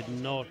he did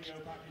not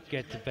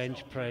get the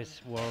bench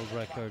press world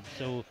record.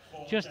 So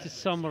just to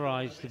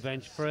summarize the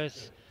bench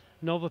press,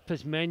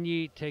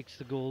 Novopizmenyi takes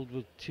the gold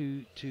with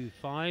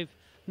 225,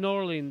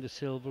 Norling the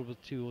silver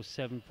with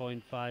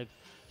 207.5,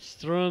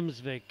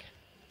 Strömsvik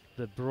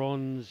the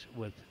bronze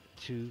with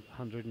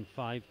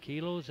 205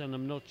 kilos, and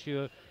I'm not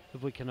sure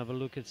if we can have a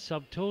look at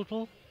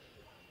subtotal.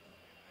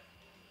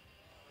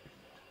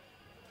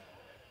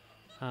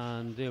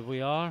 And there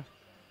we are.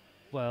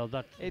 Well,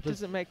 that it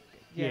doesn't make.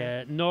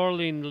 Yeah,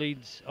 Norling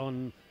leads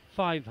on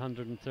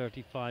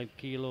 535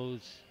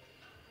 kilos.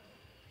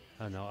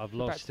 Oh no, I've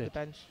lost it. The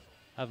bench.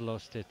 I've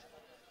lost it.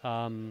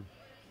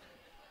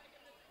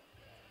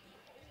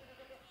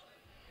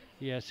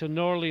 Yeah, so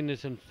Norling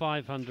is in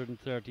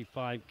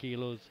 535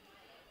 kilos.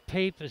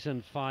 Pape is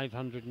in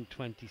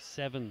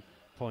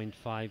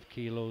 527.5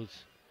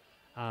 kilos.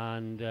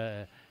 And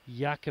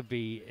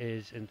Jacobi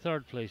is in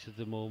third place at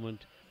the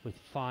moment with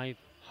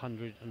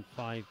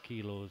 505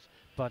 kilos,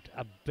 but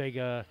a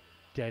bigger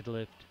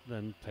deadlift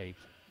than Pape.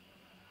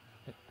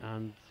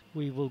 And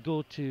we will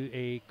go to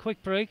a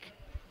quick break,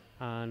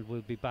 and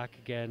we'll be back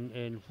again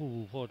in,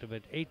 what,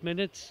 about 8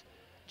 minutes.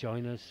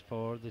 Join us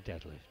for the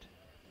deadlift.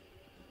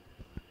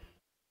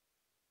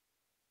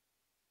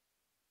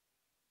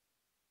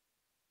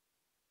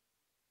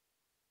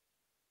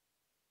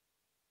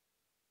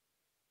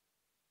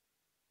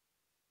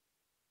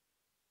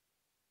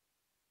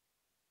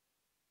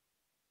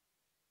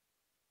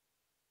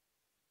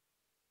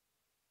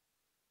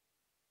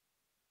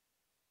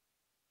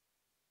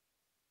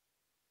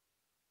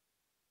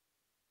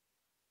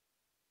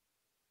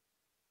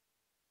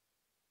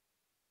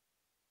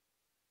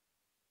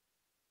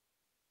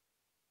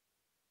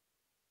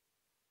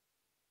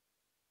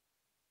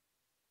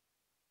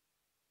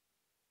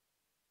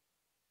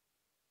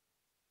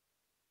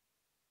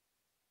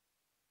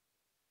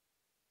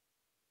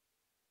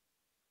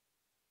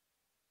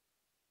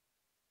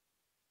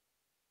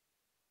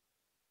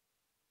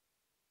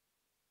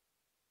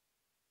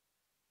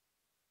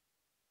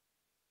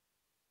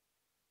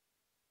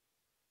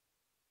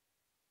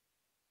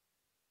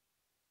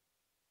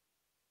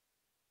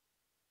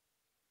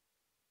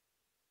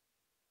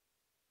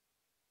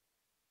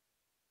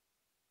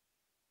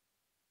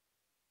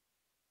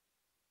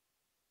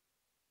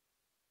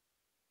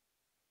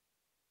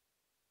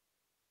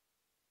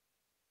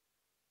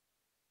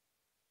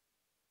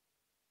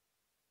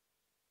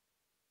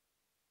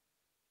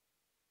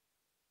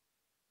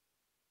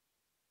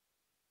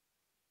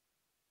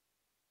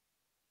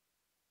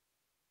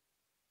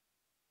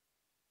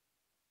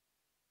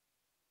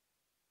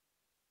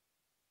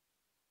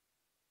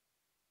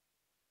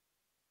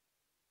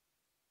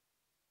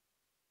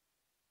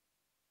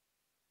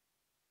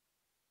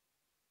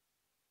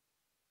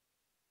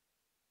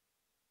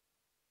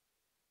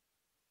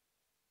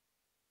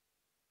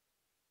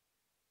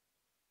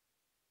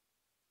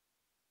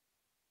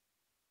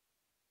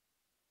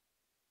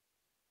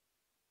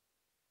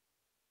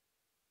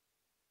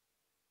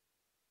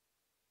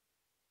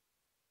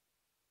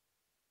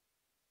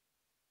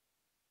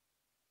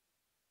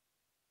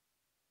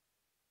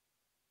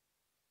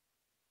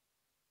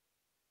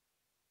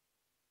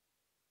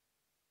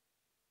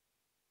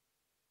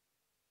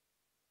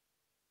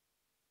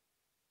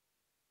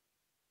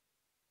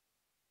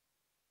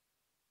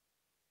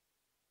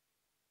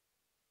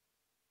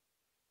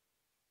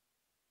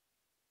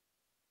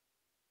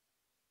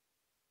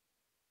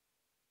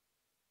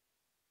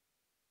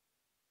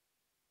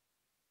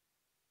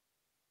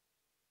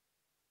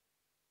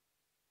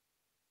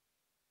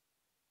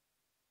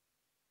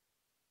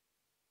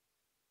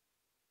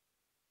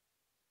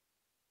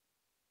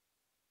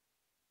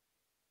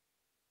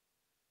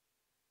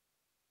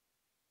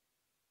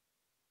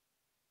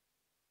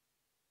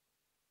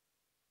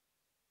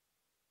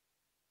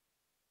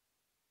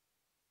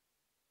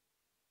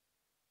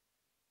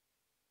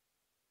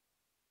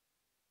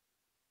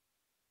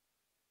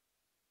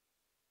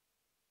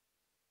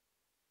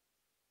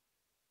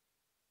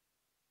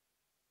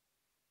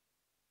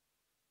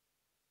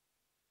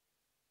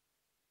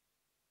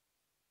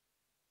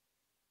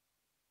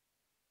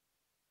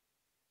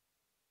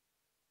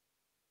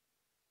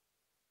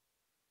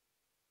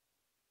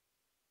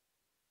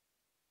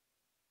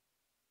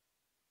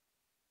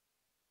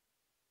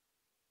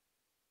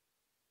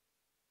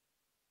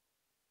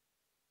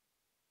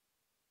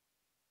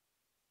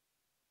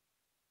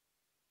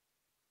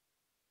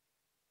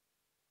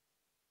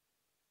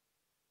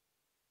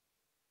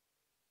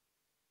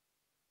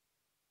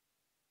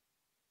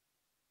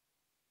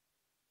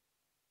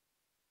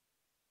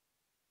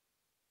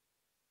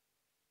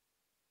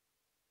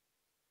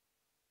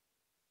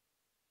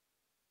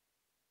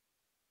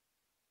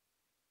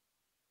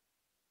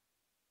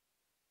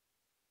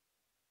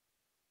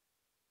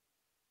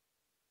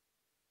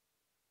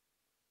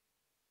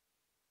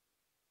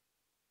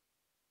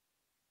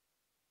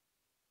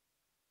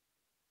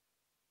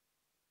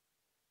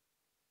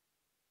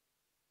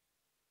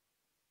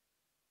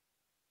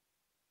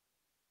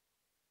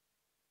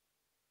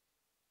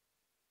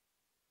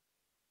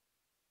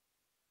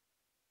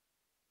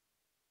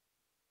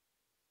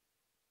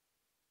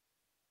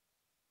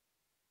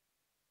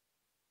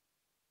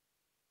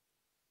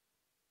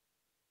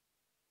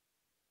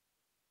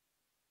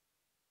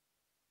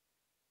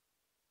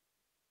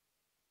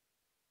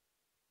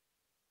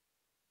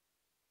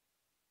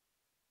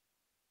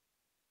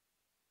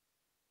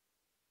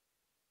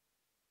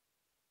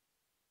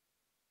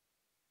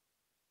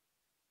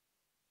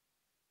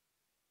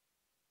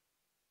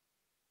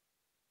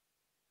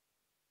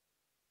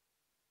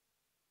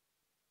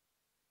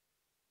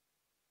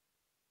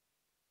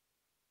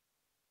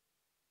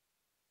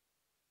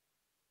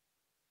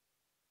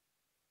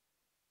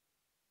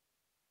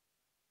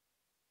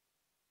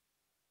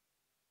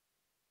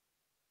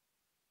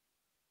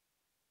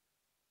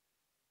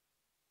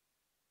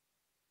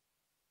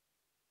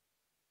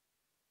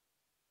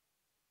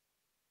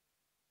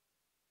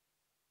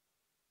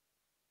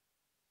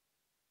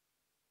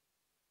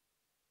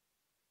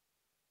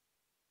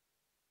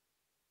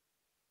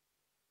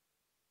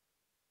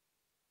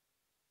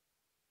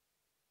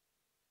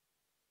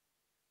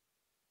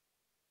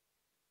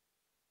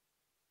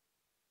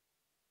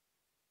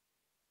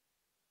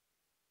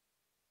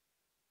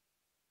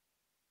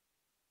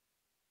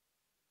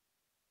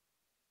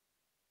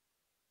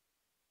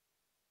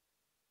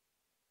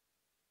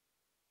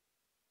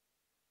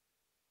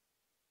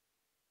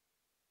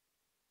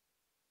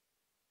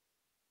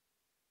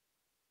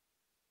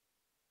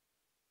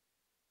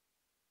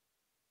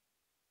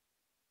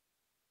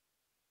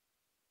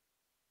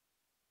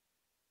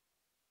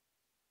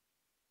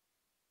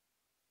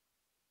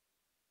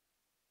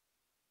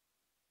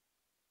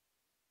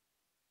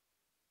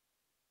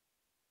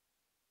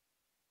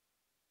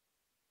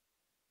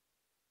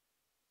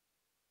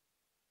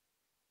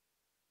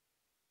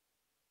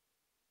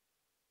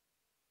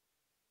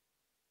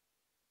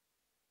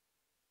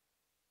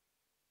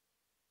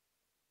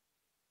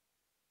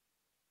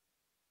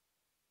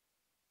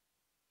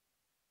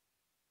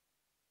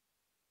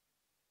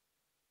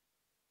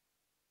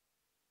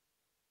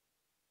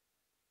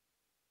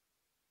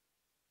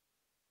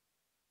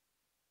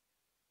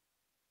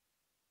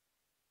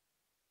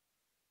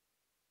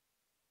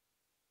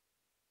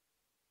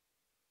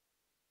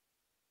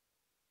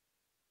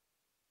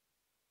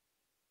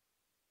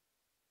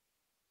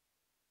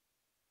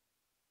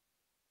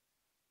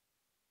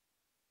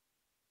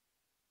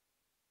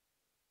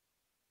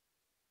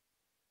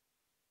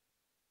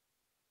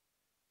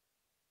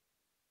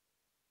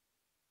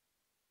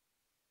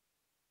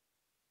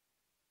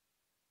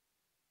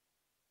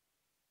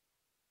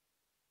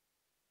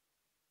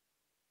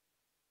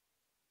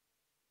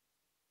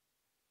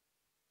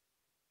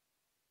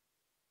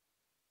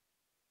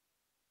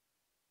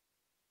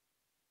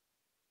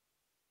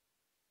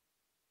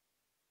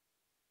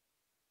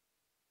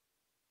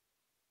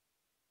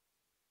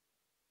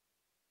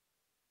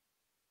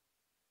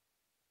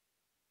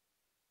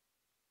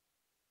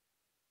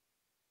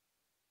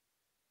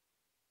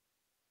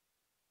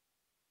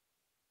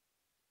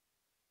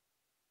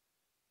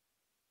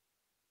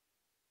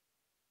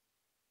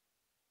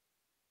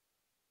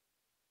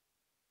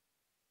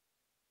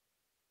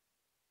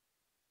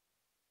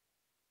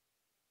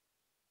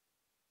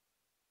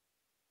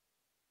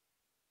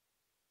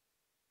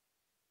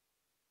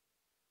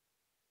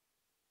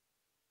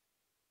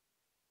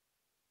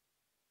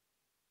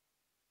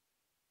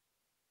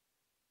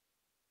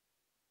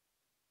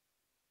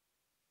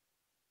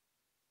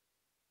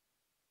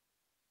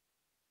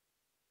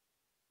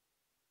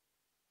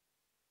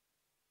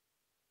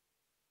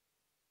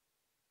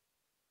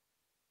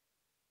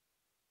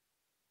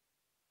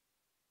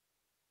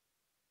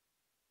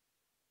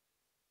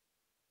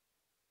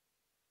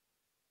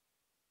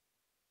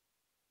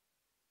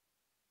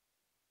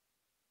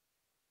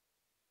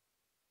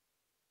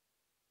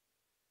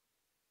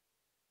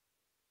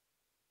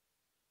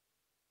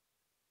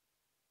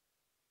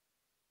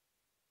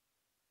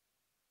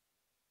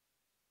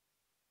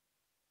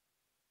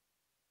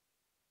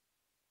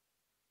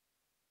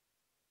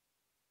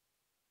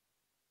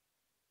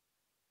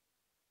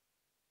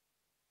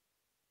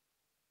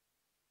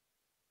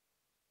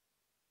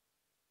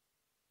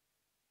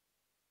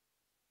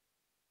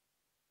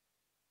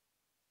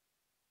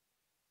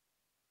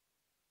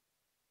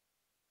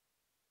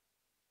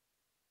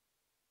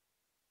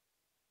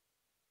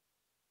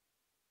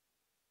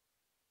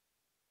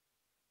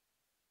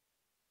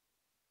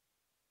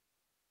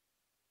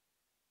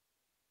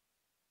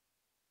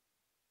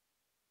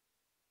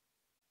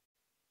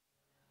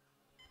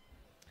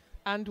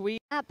 And we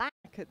are back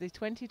at the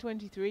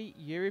 2023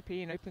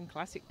 European Open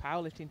Classic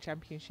Powerlifting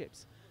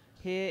Championships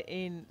here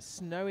in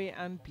snowy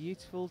and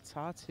beautiful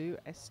Tartu,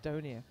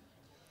 Estonia.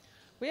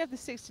 We have the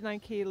 69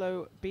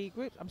 kilo B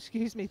group,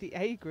 the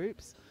A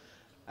groups,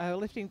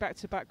 lifting back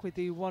to back with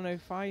the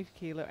 105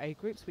 kilo A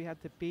groups. We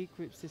had the B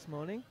groups this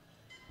morning.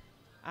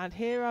 And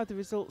here are the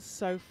results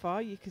so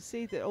far. You can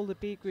see that all the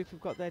B group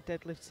have got their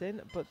deadlifts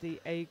in, but the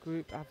A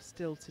group have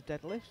still to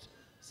deadlift.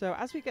 So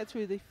as we get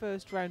through the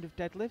first round of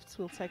deadlifts,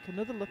 we'll take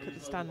another look at the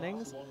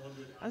standings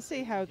and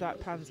see how that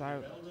pans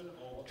out.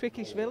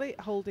 Trikishvili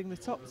holding the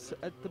tops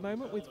at the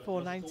moment with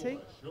 490.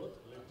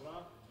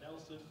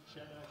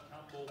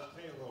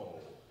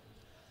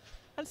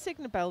 And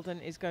Signe Belden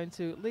is going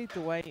to lead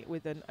the way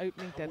with an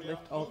opening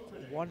deadlift of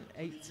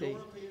 180.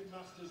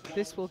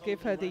 This will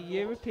give her the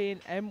European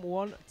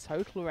M1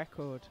 total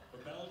record.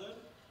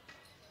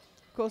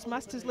 Of course,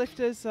 Masters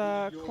lifters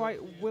are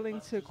quite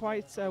willing to,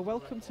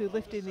 welcome to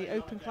lifting the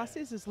open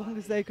classes as long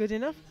as they're good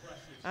enough.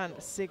 And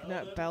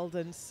Signe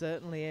Belden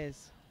certainly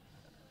is.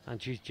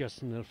 And she's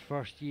just in her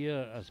first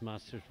year as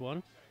Masters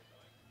 1.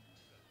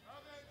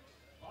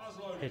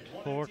 Hit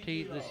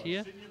 40 this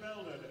year.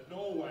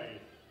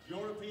 Norway,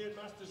 European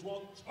Masters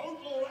 1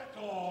 total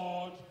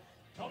record.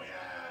 Coming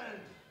in.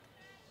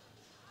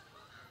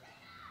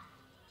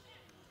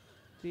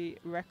 The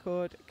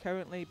record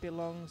currently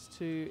belongs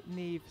to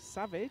Neve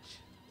Savage.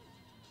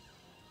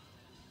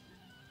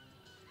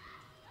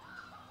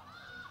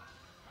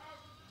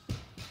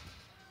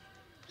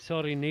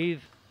 Sorry,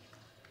 Neve.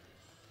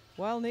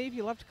 Well, Neve,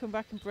 you'll have to come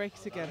back and break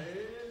it again.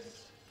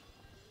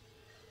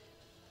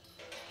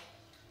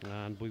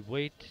 And we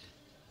wait.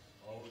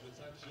 Over the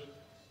tension.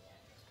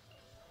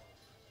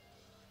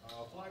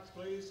 Flags,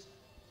 please.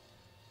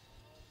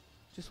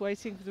 Just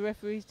waiting for the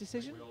referee's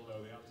decision. We all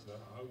know the answer.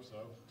 I hope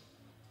so.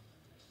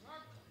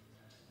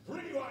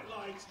 3 white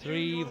lights.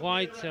 3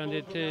 whites, and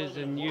it is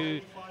a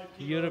new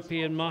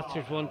European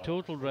Masters 1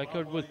 total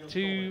record with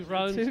 2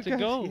 rounds to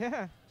go.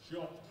 Yeah.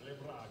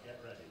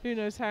 Who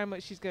knows how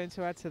much she's going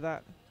to add to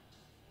that.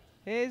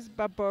 Here's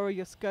Barbora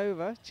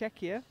Yoskova,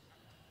 Czechia,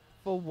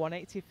 for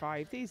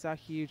 185. These are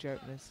huge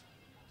openers.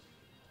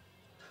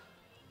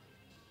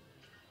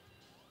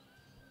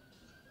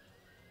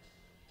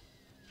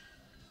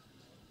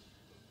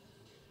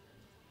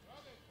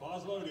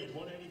 Bars loaded,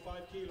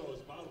 185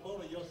 kilos.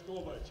 Barbora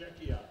Yoskova,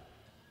 Czechia.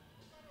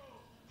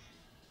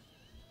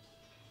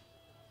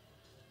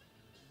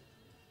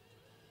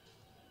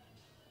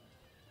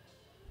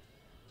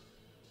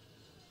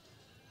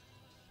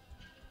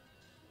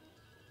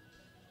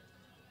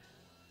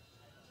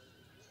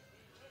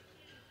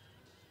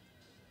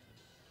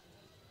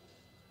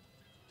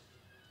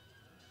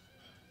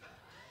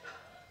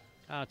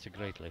 That's a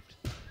great lift.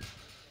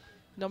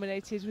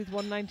 Nominated with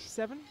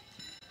 197.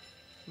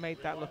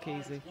 Made that look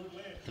easy.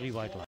 3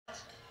 white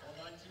lights.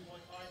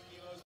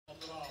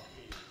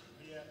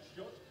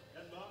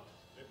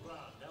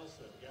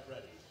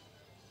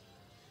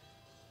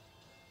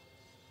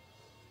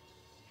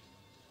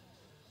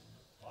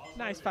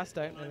 Nice fast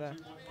opener there.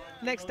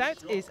 Next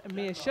out is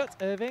Mia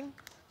Schutt Irving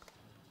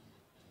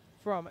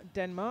from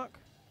Denmark,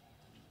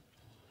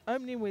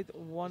 opening with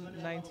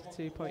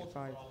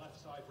 192.5.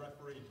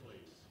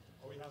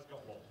 Oh, he has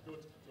got one.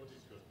 Good, good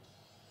is good.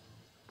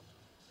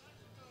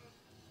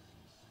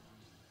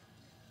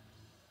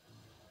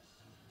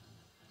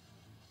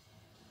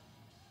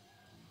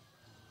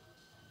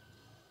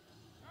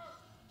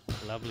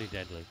 Lovely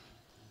deadlift.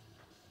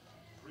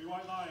 3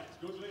 white lights,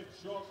 good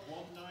lift, shot,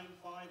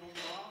 195 on the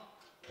bar.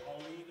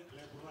 Pauline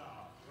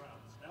Lebras,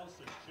 France.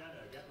 Nelson,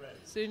 Jenner, get ready.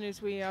 As soon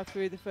as we are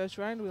through the first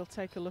round, we'll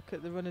take a look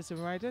at the runners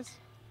and riders.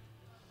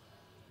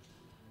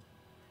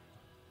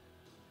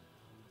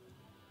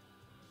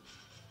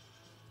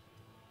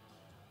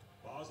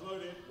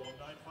 Loaded,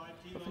 195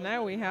 kilos. But for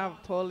now, we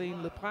have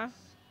Pauline Lebras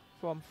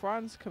from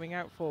France coming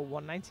out for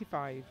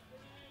 195.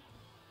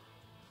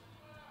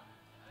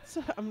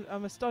 So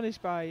I'm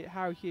astonished by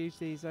how huge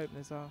these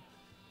openers are.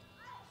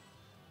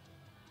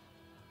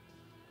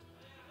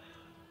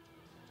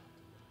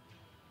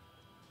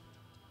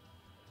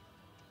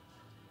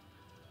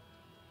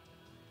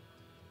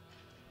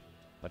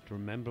 But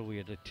remember, we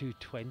had a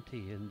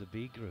 220 in the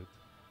B group.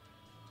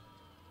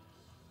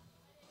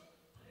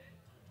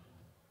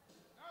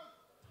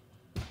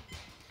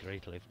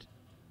 Great lift.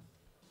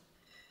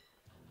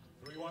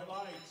 3 white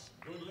lights,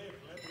 good lift,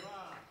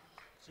 Lebras.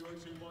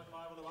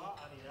 202.5 on the bar.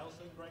 Annie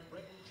Nelson, Great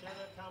Britain. Jenner,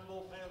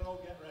 Campbell, Perro,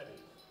 get ready.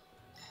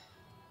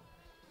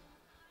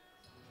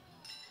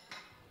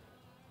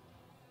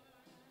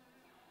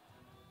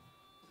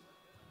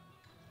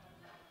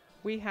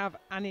 We have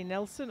Annie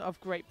Nelson of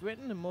Great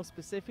Britain, and more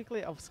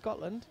specifically of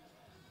Scotland,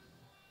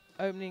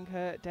 opening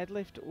her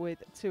deadlift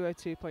with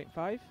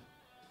 202.5.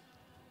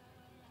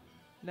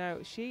 Now,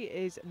 she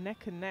is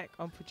neck and neck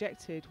on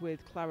projected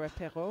with Clara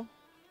Perrault,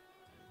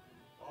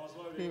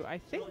 who I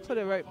think put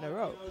her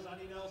opener up.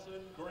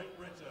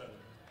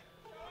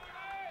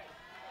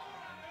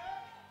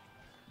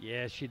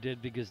 Yeah, she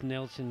did, because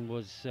Nelson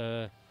was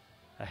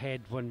ahead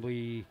when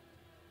we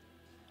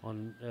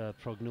on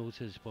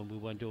prognosis when we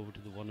went over to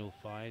the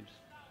 105s.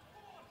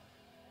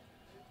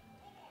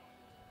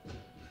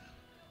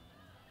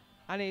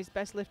 And his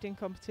best lifting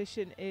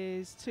competition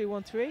is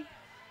 213.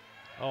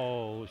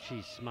 Oh,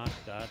 she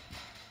smashed that.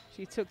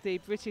 She took the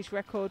British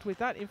record with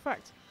that. In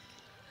fact,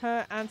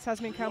 her and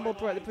Tasmin Campbell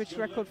broke the British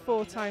record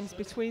 4 times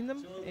between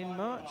them in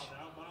March.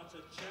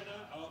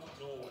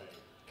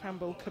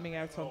 Campbell coming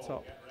out on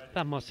top.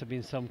 That must have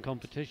been some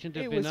competition to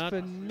have It been was at.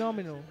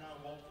 phenomenal.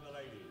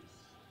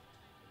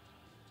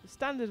 The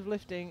standard of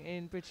lifting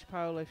in British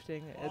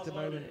powerlifting at the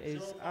moment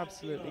is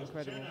absolutely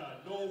incredible.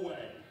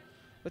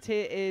 But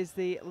here is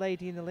the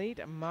lady in the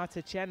lead,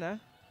 Marta Chenna,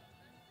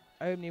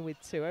 opening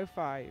with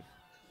 205.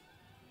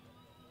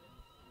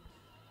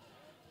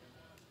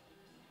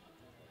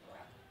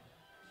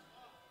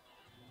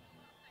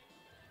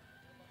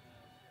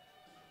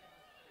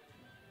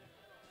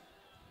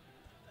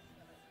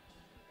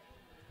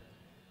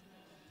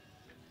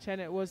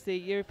 Chenna was the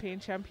European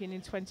champion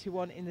in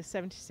 21 in the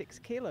 76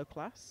 kilo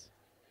class.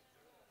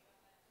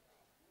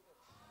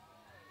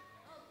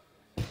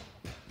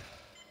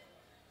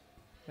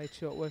 Made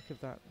short work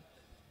of that.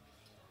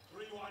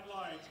 3 wide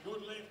lines,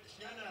 good lift,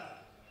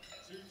 Chenna.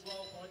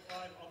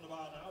 212.5 on the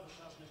bar now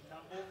for Tasmin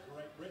Campbell,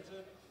 Great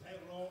Britain,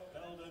 Pedro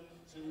Belden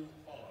to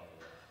follow.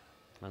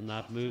 And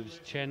that moves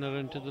Chenna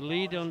into the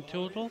lead on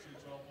total.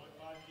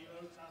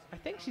 I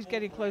think she's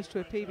getting close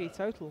to a PB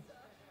total.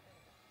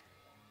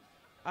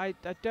 I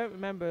don't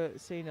remember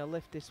seeing her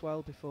lift this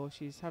well before.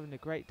 She's having a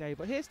great day.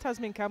 But here's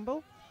Tasmin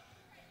Campbell,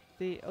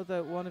 the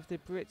other one of the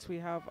Brits we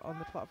have on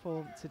the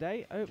platform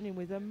today, opening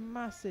with a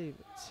massive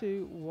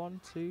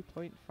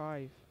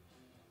 212.5.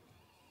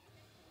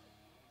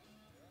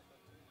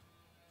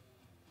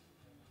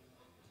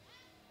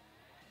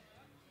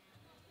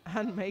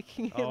 And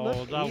making it look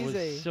easy. Oh, that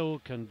was so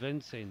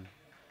convincing.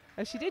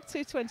 She did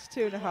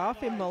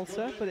 222.5 in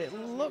Malta, but it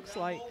looks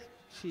like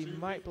she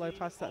might blow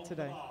past that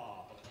today.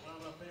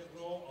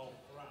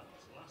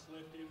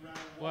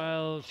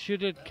 Well,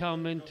 should it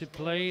come into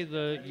play,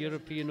 the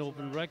European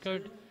Open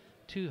record,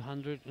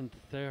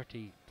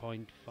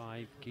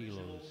 230.5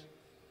 kilos.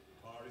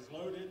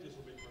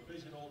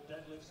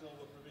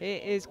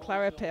 It is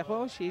Clara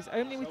Perrault. She's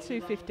only with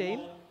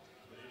 215.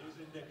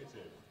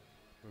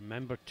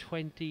 Remember,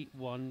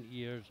 21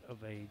 years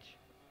of age.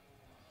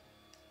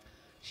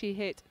 She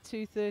hit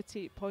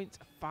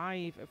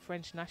 230.5 at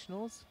French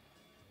Nationals.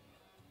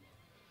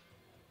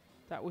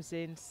 That was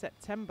in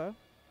September.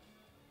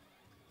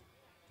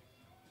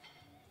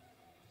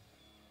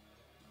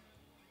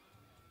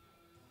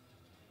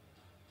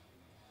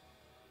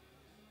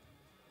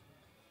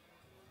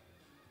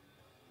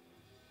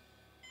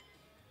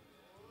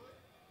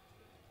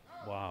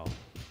 Wow.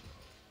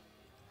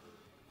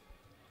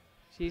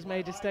 She's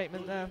made a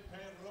statement there.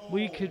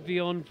 We could be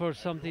on for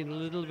something a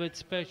little bit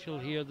special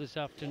here this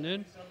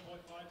afternoon.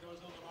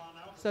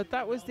 So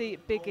that was the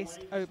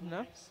biggest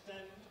opener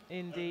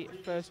in the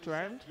first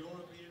round.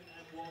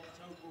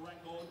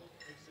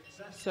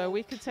 So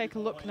we can take a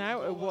look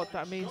now at what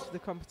that means for the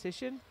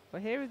competition.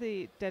 Well, here are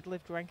the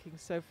deadlift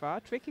rankings so far.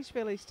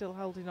 Trikishvili still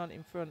holding on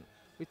in front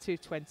with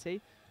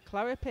 220.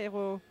 Clara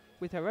Perrault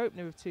with her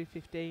opener of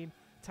 215.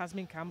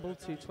 Tasmin Campbell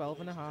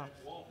 212.5.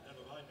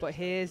 But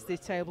here's the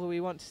table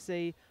we want to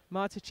see.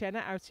 Marta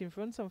Chenna out in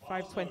front on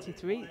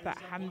 523. That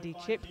handy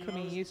chip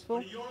coming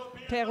useful.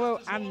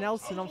 Perrault and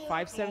Nelson on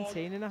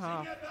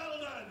 517.5.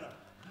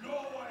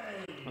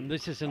 And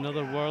this is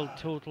another world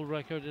total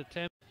record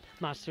attempt.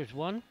 Masters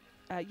 1.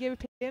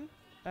 European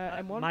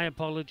M1. My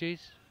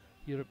apologies.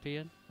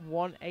 European.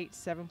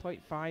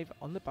 187.5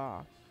 on the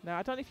bar. Now,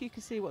 I don't know if you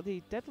can see what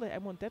the deadlift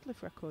M1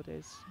 deadlift record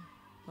is,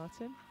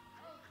 Martin.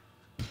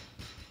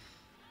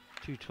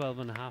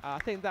 212.5. I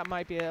think that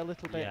might be a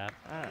little bit out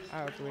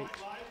of reach.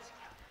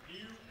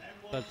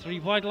 But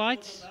 3 white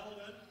lights.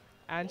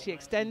 And she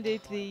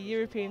extended the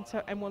European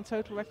M1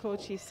 total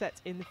record she set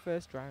in the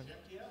first round.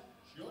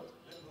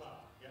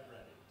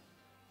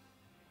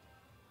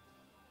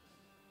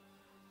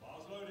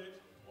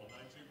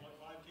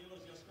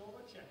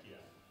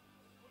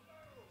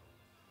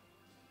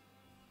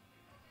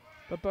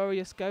 Barbora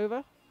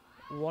Yaskova,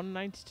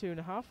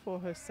 192.5 for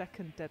her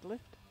second deadlift.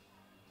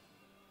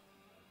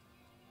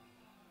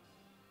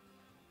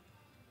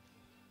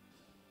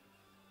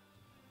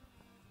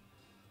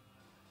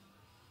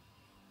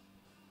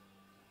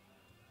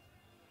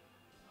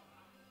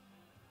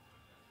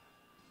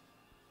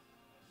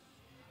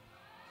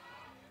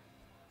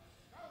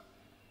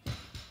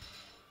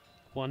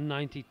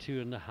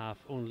 $192.5,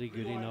 only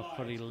good enough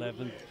for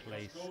 11th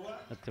place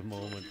at the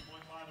moment.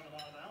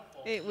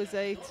 It was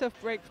a tough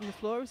break from the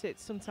floor, as it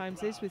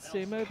sometimes is with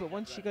sumo, but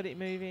once she got it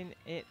moving,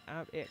 it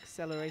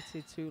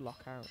accelerated to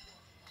lockout.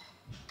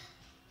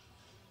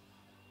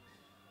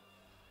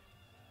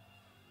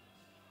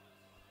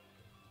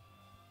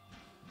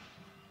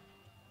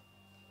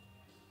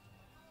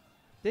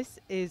 This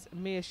is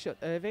Mia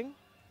Schutt-Irving,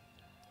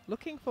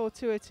 looking for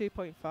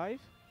 202.5.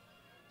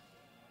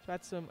 To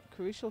add some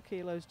crucial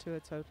kilos to her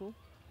total.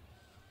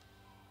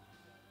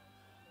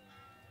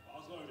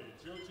 loaded,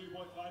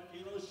 202.5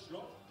 kilos,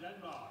 Schott,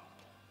 Denmark.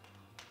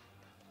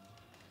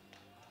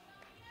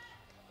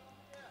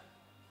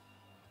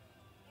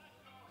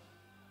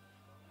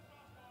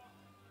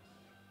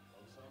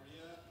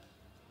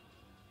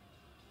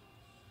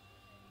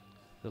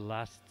 The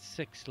last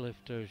 6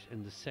 lifters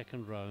in the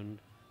second round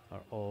are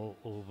all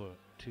over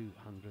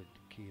 200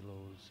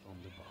 kilos on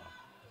the bar.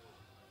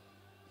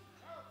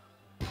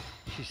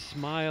 She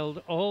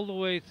smiled all the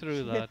way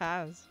through that. She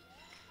has.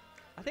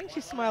 I think she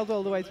smiled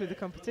all the way through the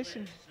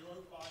competition.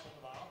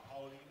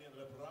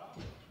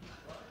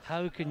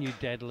 How can you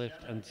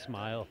deadlift and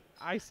smile?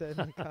 I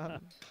certainly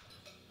can't.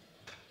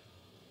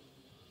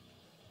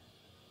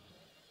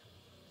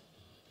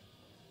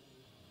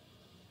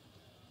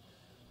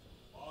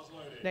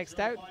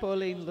 Next out,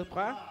 Pauline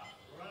Lebras,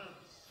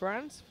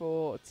 France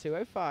for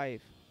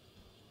 205.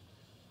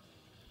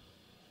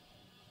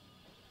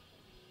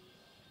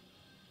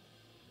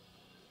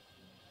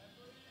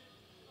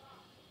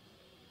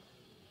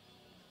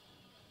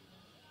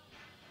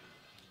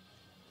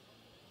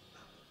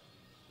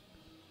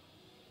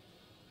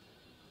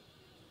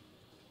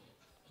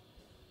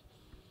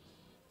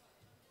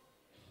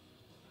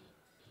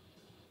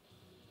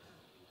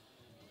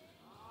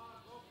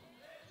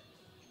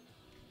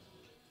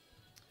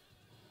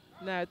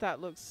 Now that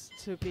looks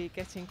to be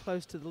getting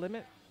close to the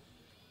limit.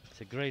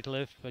 It's a great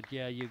lift, but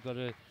yeah, you've got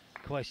to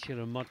question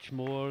how much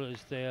more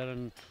is there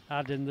and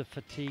add in the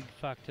fatigue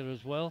factor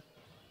as well.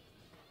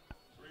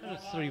 And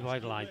it's 3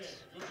 white lines.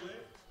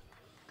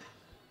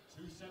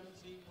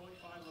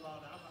 217.5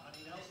 allowed now for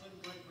Annie Nelson,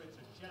 Great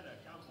Britain, Jenna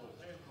Campbell,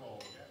 Pedro,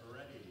 get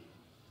ready.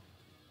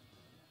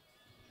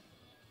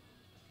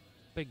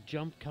 Big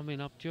jump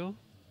coming up, Joe.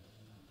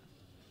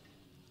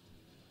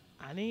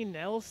 Annie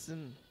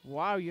Nelson.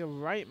 Wow, you're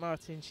right,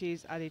 Martin.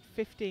 She's added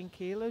 15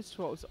 kilos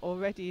to what was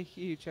already a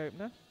huge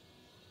opener.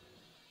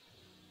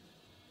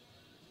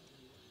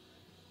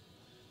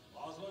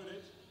 Bars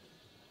loaded.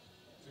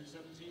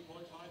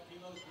 217.5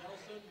 kilos,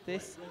 Nelson.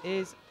 This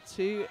is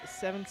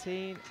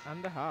 217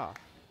 and a half.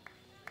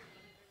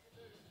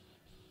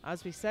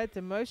 As we said,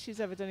 the most she's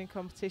ever done in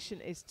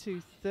competition is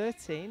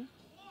 213,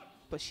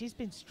 but she's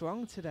been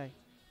strong today.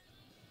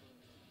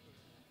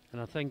 And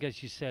I think,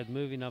 as you said,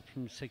 moving up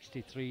from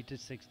 63 to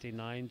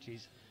 69,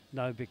 she's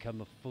now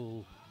become a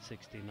full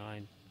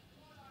 69.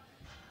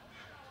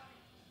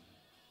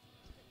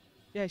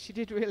 Yeah, she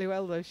did really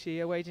well though.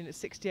 She weighed in at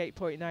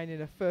 68.9 in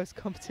her first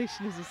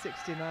competition as a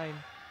 69.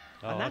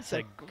 Oh, and that's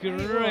a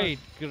great,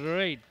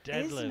 great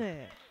deadlift. isn't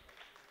it?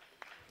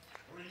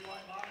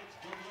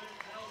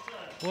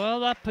 Well,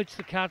 that puts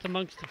the cat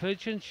amongst the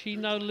pigeons. She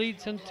now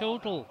leads in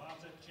total.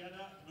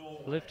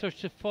 Lifters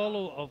to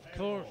follow, of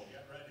course.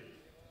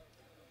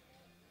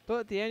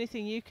 But the only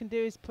thing you can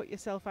do is put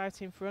yourself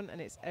out in front, and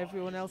it's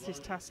everyone else's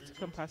task to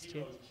come past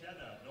you.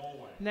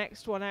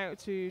 Next one out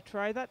to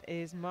try that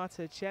is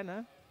Marta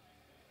Chenna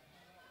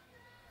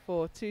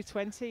for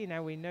 220.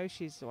 Now we know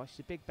she's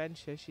a big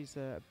bencher. She's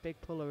a big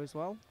puller as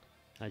well.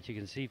 As you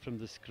can see from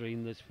the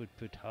screen, this would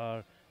put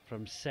her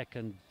from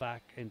second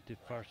back into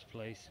first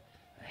place,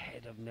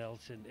 ahead of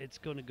Nelson. It's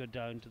going to go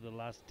down to the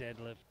last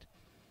deadlift.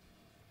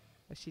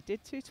 She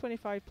did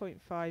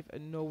 225.5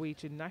 at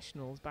Norwegian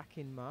Nationals back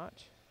in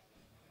March.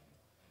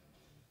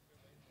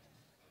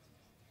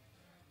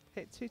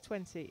 Hit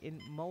 220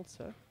 in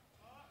Malta.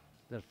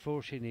 They're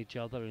forcing each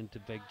other into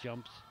big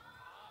jumps.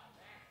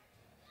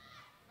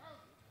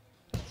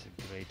 That's a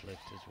great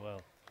lift as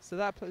well. So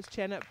that puts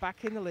Chenna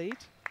back in the lead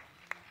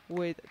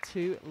with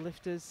 2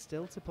 lifters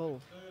still to pull.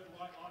 Third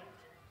white light.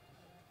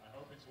 I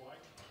hope it's white.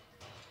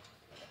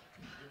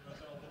 Give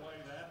myself away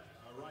there.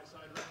 A right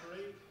side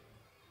referee.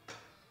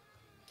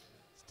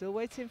 Still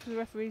waiting for the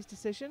referee's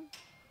decision.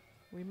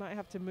 We might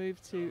have to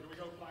move to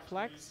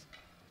flags.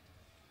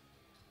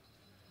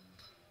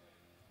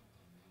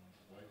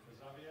 Wait for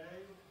Xavier.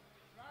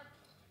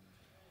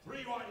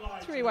 3 white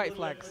lights. 3 white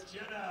flags.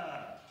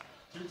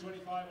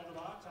 225 on the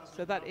mark.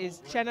 So that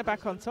is Chenna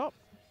back on top.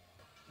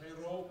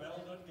 Pedro,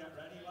 Belden, get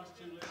ready. Last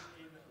 2 lifts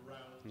in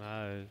round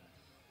No.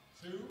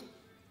 2. And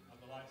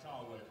the lights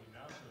are working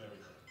now, so there we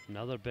go.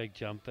 Another big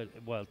jump, at,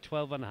 well,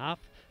 12 and a half.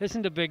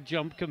 Isn't a big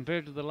jump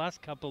compared to the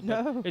last couple,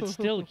 but No. it's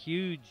still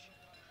huge.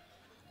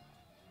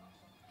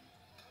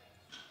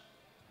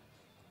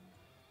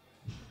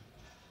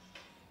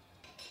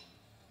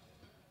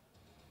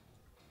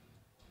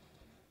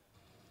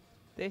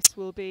 This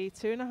will be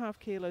 2.5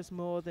 kilos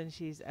more than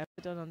she's ever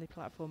done on the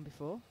platform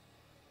before.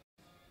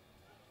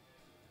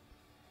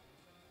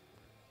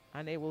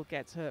 And it will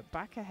get her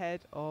back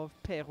ahead of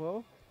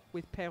Perrault,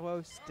 with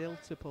Perrault still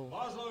to pull.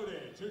 Bars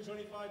loaded,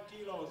 225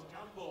 kilos,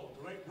 Campbell,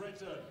 Great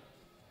Britain.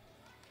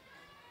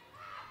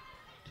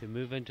 To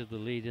move into the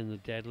lead in the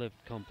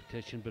deadlift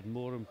competition, but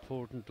more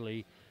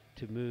importantly,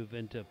 to move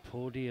into a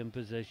podium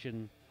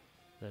position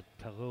that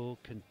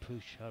Perrault can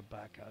push her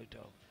back out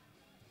of.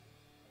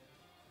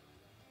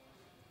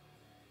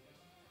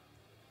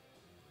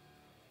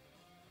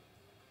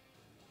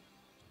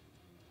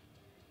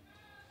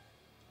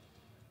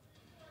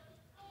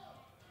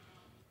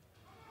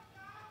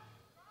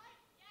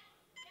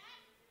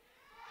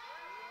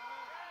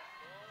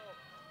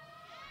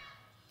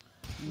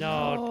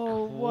 Not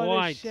Oh, quite.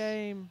 what a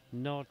shame.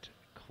 Not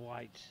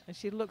quite. And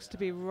she looks to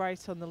be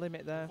right on the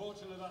limit there.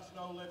 Unfortunately, that's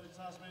no lift for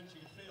Tasman. She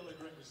can feel the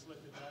grip was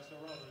slipping there, so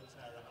rather than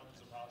tear her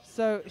hands apart.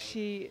 So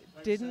she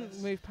didn't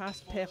move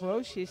past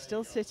Perrault. She's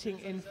still sitting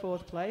in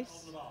 4th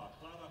place. Clara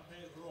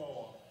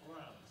Perrault,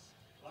 France.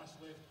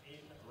 Last lift in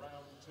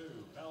round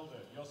 2.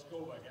 Belden,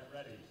 Yoskova, get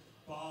ready.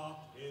 Bar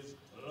is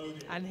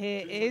loaded. And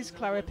here is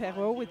Clara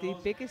Perrault with the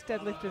biggest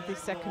deadlift of the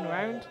second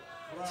round,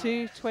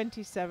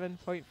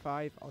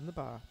 227.5 on the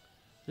bar.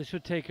 This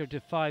would take her to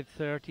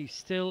 530,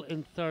 still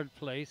in 3rd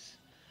place,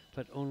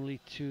 but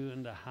only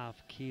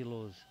 2.5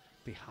 kilos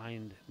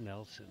behind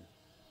Nelson,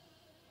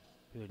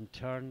 who in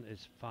turn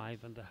is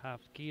 5.5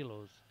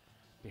 kilos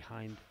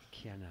behind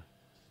Kiana.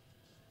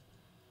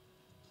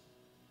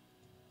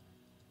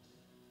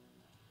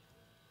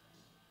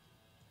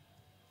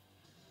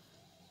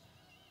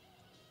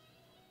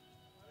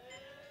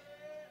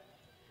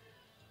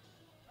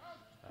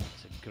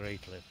 That's a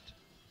great lift.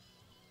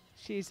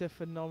 She's a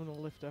phenomenal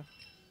lifter.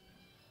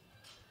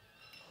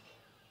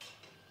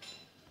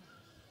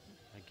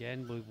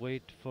 Again, we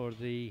wait for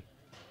the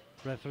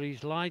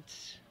referee's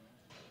lights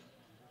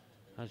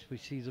as we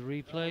see the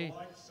replay.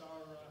 Lights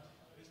are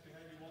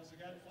misbehaving once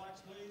again.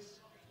 Flags, please.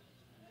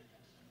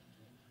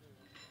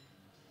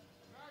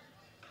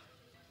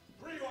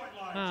 3 white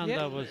lights. And Yep.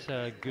 that was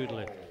a good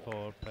lift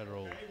for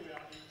Perrault.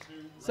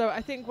 So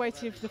I think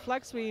waiting for the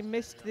flags, we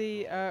missed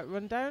the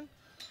rundown.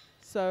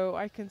 So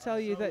I can tell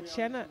you that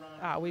Chenna,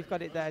 we've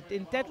got it there.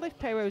 In deadlift,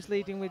 Perrault is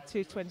leading with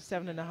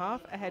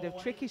 227.5, ahead of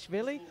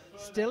Trikishvili,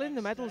 still in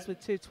the medals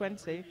with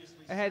 220,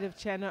 ahead of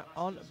Chenna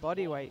on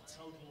bodyweight.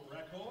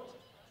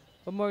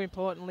 But more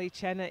importantly,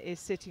 Chenna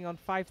is sitting on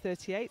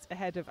 538,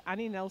 ahead of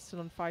Annie Nelson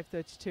on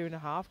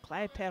 532.5.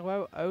 Claire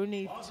Perrault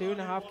only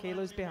 2.5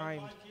 kilos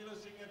behind.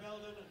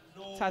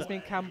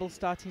 Tasmin Campbell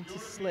starting to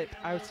slip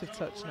out of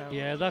touch now.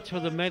 Yeah, that's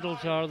where the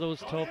medals are, those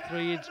top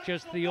 3. It's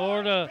just the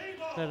order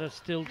that is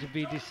still to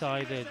be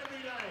decided.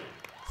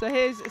 So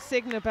here's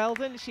Signa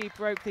Belden. She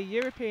broke the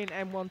European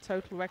M1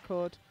 total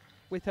record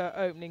with her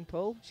opening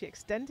pull. She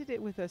extended it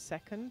with her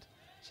second.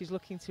 She's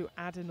looking to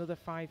add another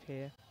 5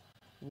 here.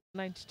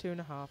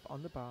 192.5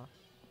 on the bar.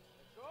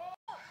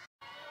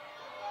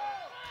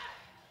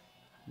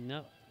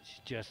 No,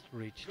 she just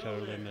reached her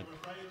limit.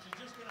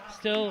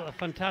 Still a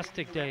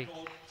fantastic day.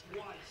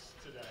 Twice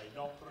today,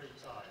 not 3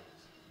 times.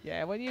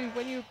 Yeah, when you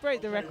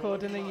break the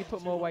record and then you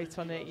put more weight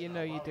on it, you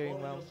know you're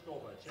doing well.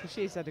 So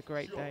she's had a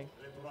great day.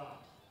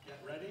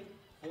 Get ready.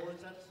 4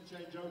 attempts to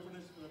change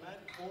openers for the men.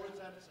 4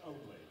 attempts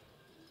only.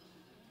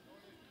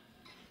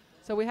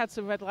 So we had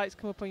some red lights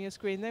come up on your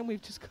screen then.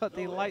 We've just got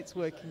the lights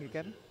working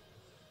again.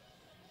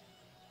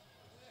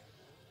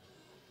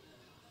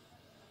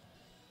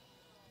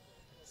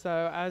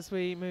 So as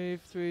we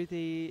move through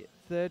the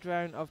 3rd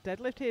round of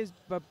deadlift, here's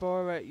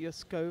Barbora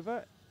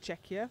Yoskova,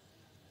 Czechia,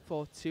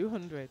 for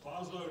 200.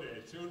 Bars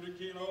loaded. 200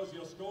 kilos.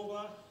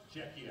 Yoskova,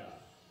 Czechia.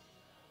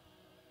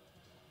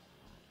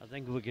 I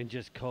think we can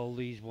just call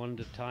these one at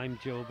a time,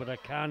 Joe, but I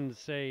can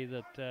say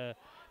that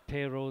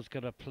Perrault's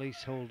got a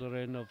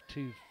placeholder in of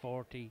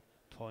 240.5,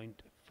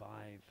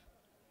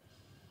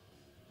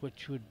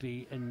 which would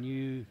be a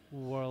new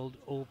World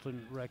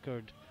Open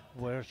record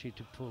were she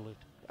to pull it.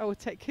 I would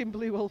take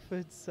Kimberly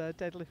Wolford's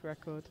deadlift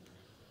record.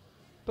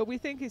 But we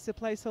think it's a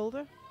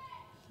placeholder.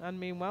 And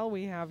meanwhile,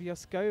 we have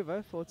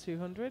Yoskova for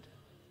 200.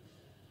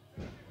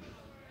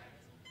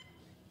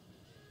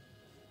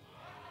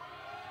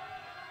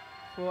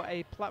 For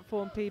a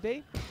platform PB.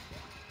 3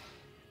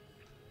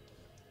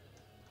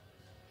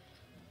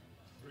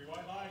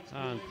 white lights.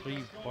 And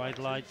 3 white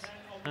lights.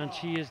 And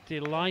she is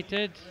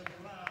delighted.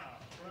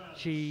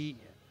 She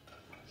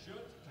Should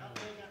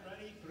Campbell get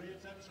ready? 3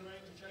 attempts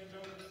remain to change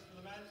openers for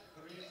the men.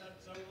 3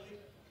 attempts only.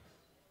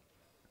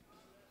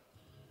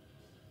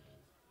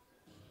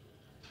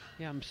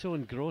 Yeah, I'm so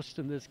engrossed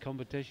in this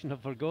competition, I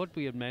forgot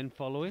we had men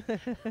following.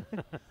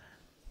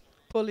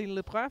 Pauline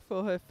Lebras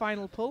for her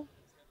final pull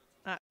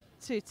at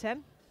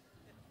 210.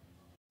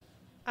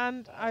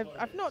 And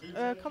I've not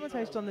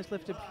commentated on this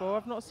lifter before.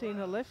 I've not seen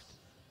her lift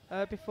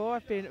before.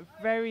 I've been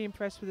very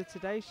impressed with her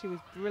today. She was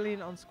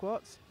brilliant on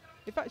squats.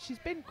 In fact, she's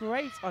been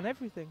great on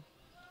everything.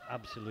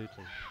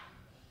 Absolutely.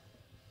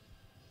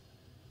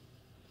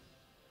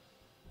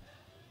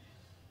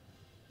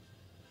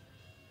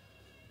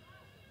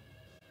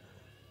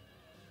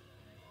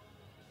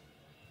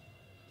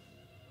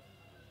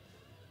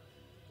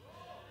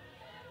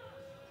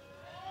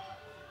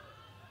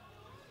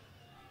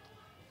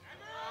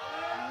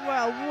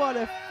 Well, what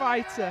a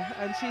fighter.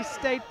 And she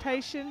stayed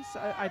patient.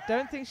 I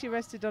don't think she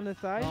rested on her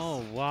thighs.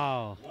 Oh,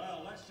 wow.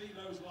 Well, let's see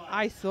those lights.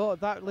 I thought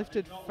that lift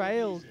had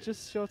failed,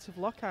 just short of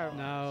lockout.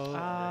 No,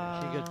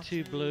 she got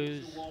 2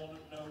 blues.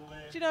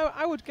 Do you know,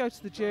 I would go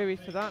to the jury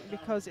for that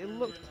because it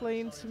looked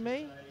clean to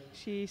me.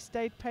 She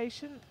stayed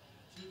patient.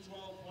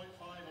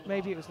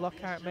 Maybe it was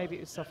lockout, maybe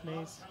it was soft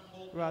knees,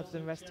 rather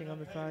than resting on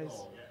the thighs.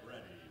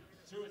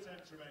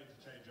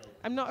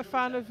 I'm not a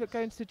fan of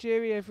going to the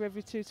jury over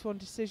every 2-1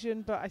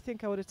 decision, but I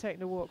think I would have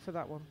taken a walk for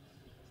that one.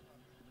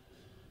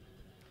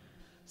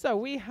 So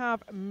we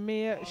have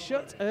Mia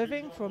Schutt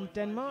Irving from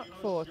Denmark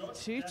for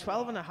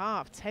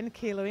 2:12.5, 10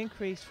 kilo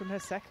increase from her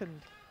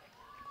second.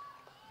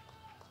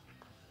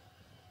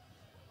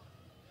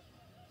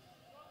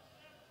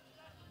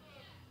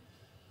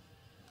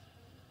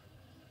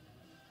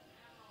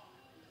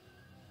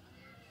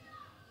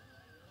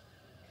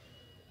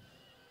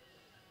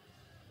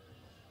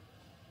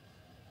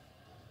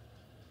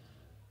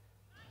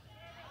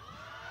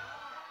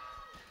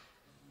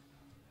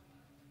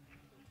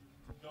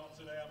 Not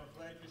today, I'm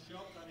afraid, for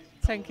Schutt. That is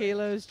 10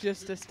 kilos,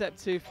 just a step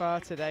too far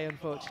today,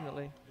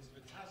 unfortunately. This is for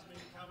Tasmin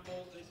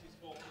Campbell. This is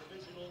for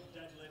provisional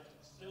deadlift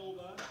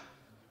silver.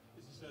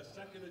 This is her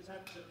second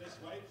attempt at this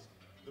weight.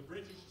 The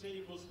British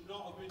team must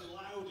not have been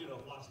loud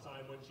enough last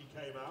time when she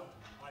came out.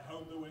 I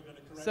hope that we're going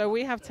to correct. So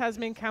we have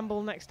Tasmin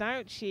Campbell next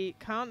out. She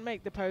can't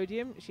make the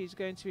podium. She's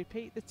going to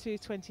repeat the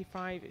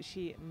 2:25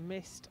 she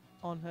missed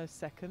on her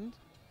second.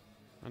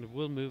 And it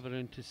will move her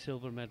into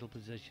silver medal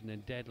position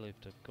in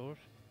deadlift, of course.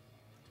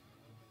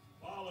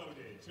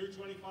 Loaded,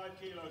 225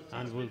 kilos.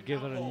 And will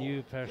give her a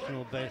new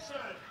personal best.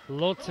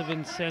 Lots of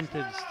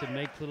incentives to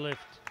make the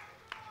lift.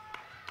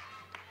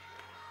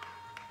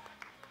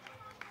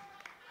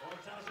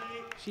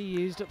 She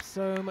used up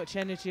so much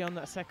energy on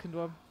that second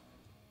one.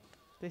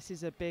 This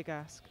is a big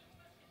ask.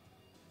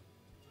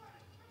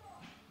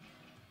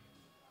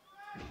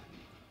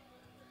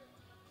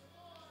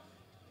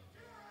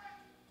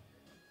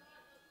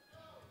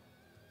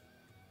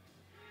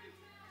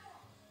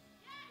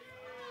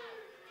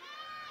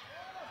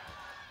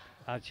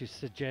 As you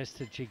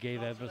suggested, she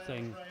gave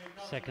everything.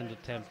 Second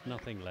attempt,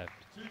 nothing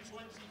left.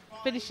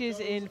 Finishes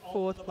in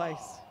 4th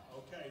place.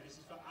 Okay, this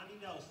is for Annie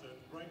Nelson,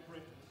 Great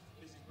Britain.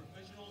 This is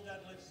provisional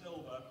deadlift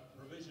silver,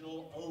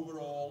 provisional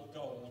overall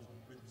gold,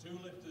 with 2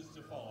 lifters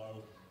to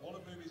follow. One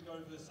of whom is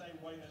going for the same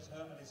weight as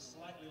her and is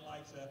slightly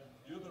lighter.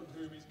 The other of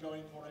whom is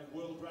going for a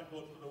world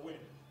record for the win.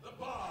 The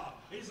bar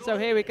is So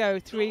here we go,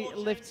 3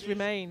 lifts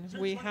remain.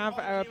 We have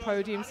our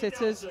podium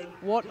sitters.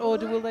 What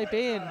order will they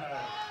be in?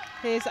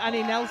 Here's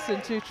Annie Nelson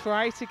to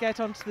try to get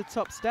onto the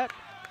top step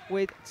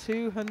with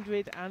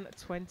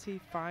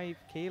 225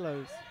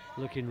 kilos.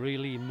 Looking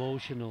really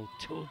emotional,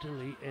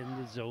 totally in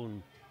the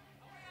zone.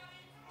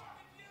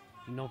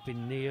 Not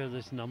been near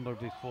this number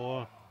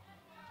before,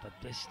 but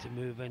this to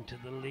move into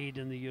the lead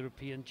in the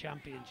European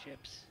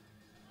Championships.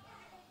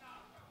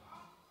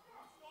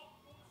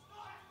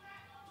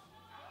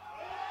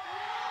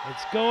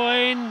 It's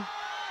going.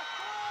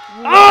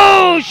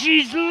 Oh,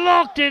 she's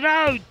locked it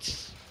out!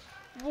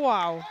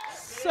 Wow,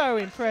 so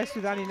impressed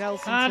with Annie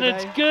Nelson And today.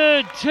 it's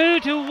good,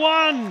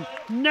 2-1.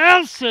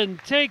 Nelson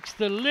takes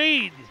the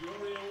lead.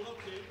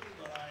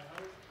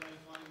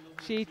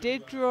 She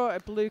did draw a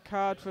blue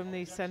card from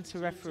the centre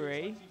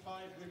referee,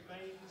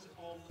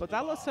 but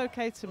that looks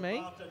okay to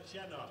me.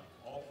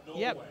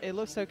 Yep, it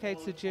looks okay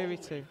to jury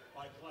too.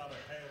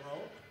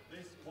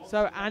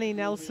 So Annie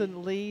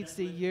Nelson leads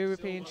the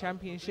European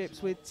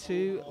Championships with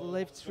 2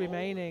 lifts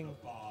remaining.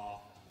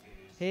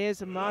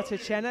 Here's Marta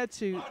Chenna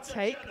to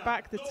take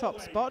back the top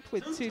spot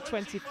with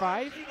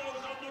 225.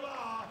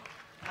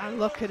 And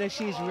look at her,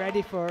 she's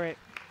ready for it.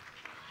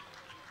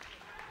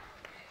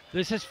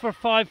 This is for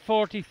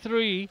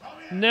 5:43.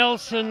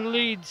 Nelson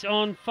leads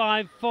on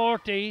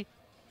 5:40.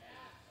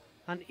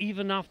 And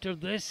even after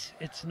this,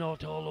 it's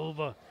not all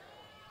over.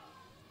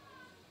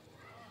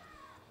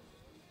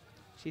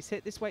 She's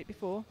hit this weight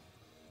before.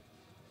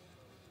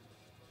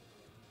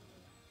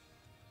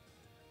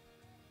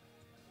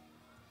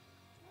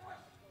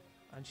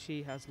 And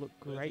she has looked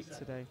great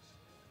today.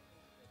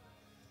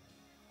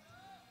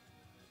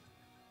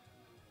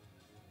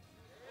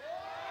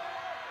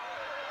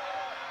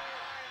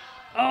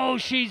 Oh,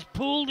 she's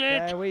pulled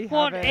it. There we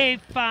What have a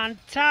it.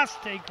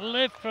 fantastic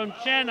lift from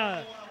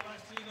Jenna.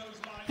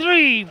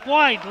 3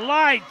 white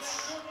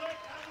lights.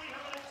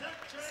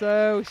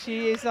 So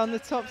she is on the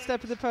top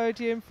step of the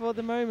podium for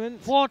the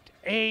moment. What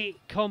a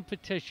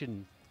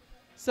competition.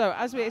 So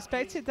as we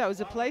expected, that was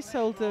a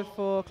placeholder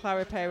for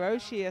Clara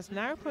Perrault. She has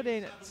now put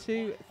in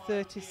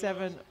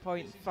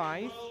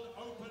 237.5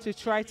 to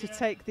try to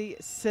take the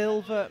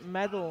silver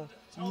medal,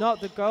 not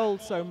the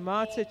gold. So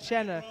Marta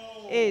Chenna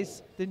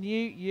is the new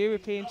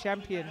European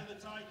champion.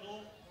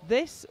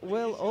 This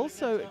will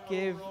also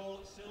give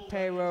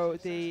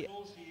Perrault the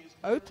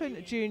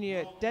Open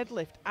Junior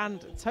deadlift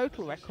and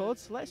total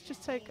records. So let's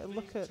just take a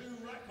look at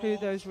who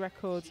those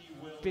records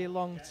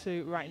belong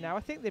to right now.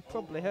 I think they're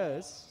probably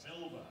hers.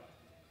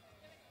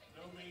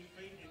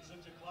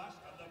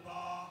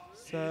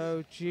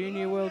 So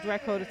junior world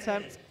record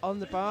attempt on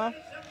the bar.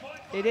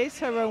 It is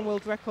her own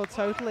world record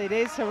total. It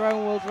is her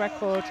own world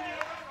record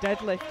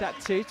deadlift at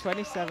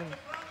 227.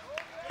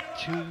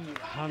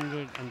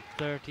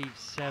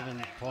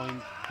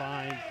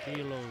 237.5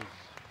 kilos.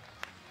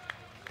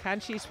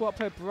 Can she swap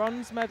her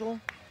bronze medal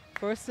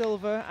for a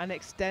silver and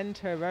extend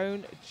her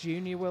own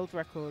junior world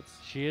records?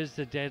 She is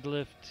the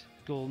deadlift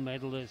gold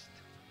medalist.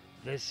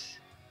 This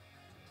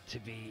to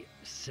be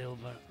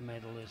silver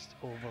medalist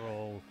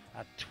overall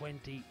at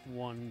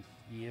 21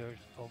 years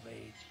of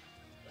age.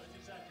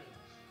 30 seconds.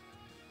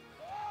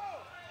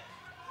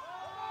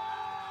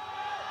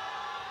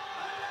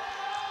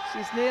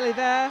 She's nearly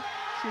there.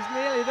 She's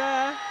nearly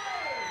there.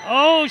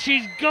 Oh,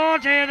 she's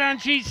got it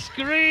and she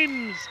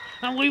screams.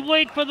 And we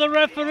wait for the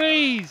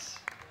referees.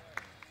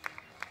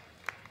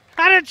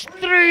 And it's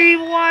 3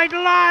 white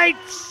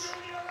lights.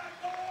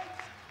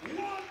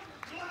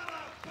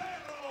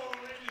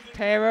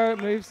 Pero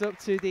moves up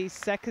to the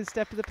second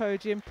step of the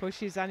podium,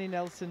 pushes Annie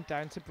Nelson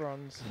down to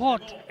bronze.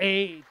 What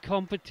a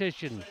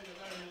competition.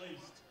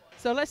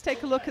 So let's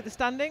take a look at the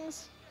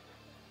standings.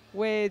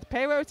 With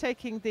Pero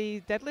taking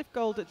the deadlift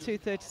gold at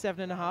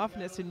 237.5,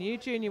 and it's a new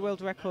junior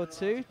world record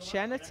too.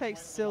 Chenna takes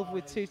silver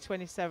with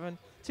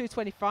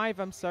 225,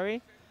 I'm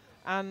sorry,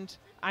 and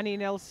Annie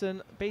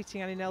Nelson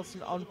beating Annie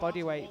Nelson on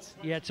body weight.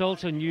 Yeah, it's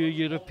also new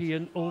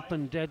European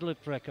Open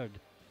deadlift record.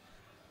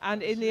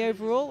 And in the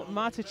overall,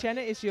 Marta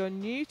Chenna is your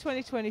new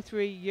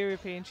 2023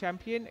 European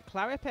champion.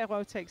 Clara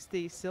Perrault takes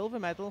the silver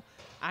medal.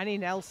 Annie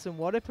Nelson,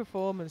 what a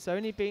performance,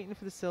 only beaten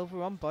for the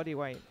silver on body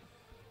weight.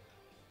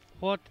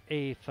 What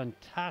a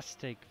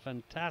fantastic,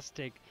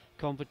 fantastic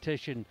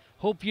competition.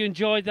 Hope you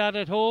enjoyed that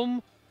at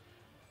home.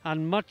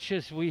 And much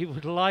as we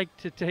would like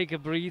to take a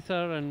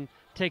breather and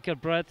take our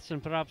breaths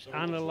and perhaps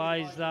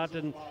analyse that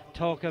and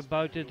talk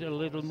about it a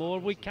little more,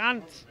 we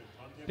can't,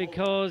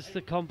 because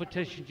the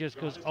competition just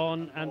goes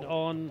on.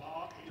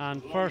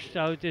 And first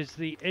out is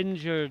the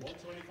injured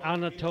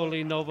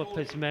Anatoly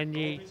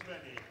Novopismenyi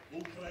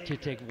to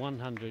take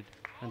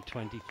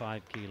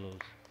 125 kilos.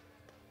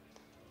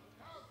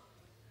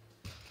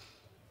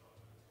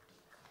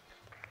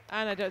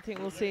 And I don't think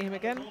we'll see him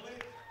again.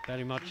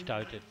 Very much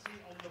doubted.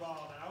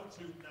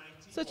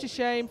 Such a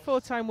shame.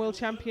 4-time world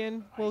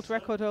champion, world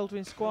record holder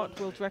in squat,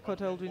 world record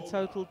holder in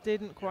total.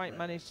 Didn't quite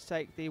manage to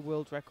take the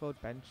world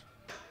record bench.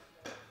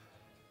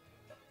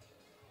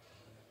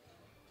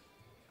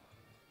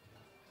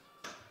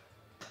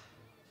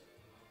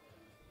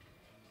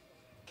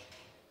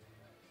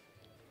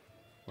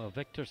 Well,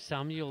 Victor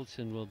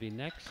Samuelson will be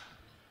next.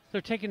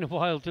 They're taking a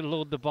while to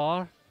load the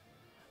bar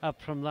up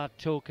from that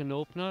token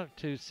opener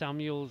to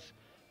Samuel's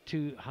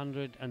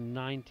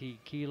 290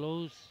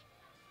 kilos.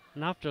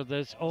 And after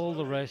this, all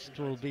the rest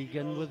will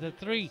begin with a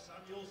 3.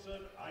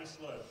 Samuelson,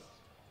 Iceland.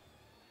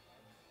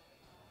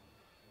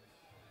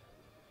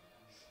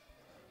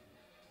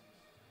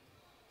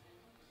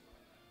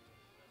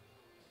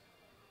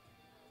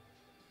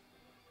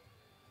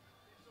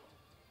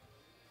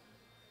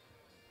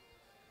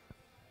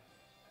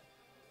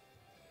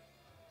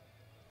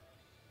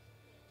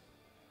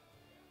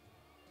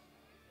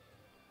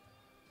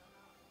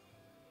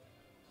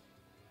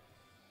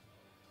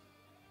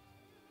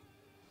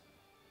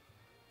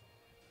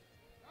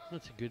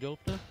 That's a good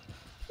opener.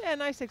 Yeah,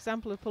 nice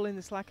example of pulling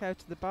the slack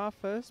out of the bar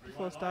first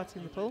before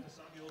starting the pull.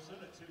 Samuelson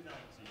at 290,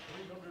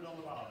 300 on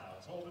the bar now.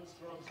 Torben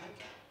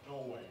Strømsvik,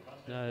 Norway.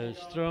 Now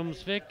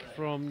Strømsvik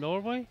from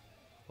Norway,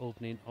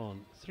 opening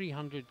on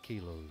 300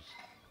 kilos.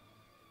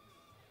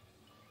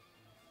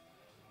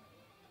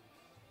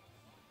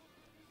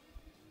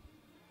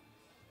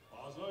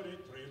 Bars loaded,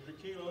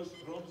 300 kilos,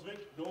 Strømsvik,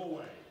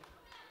 Norway.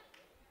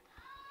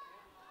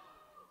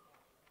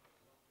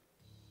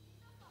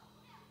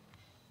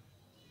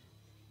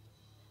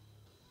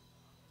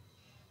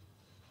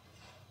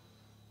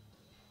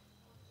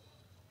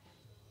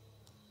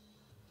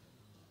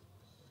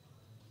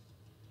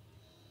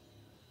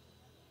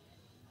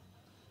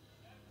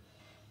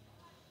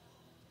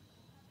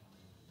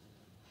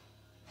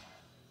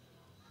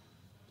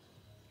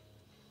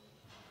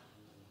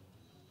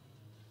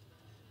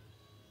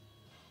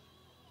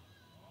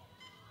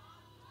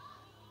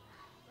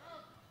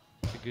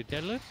 A good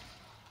deadlift.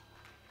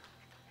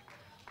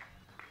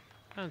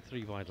 And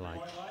 3 wide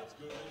lights. White lights,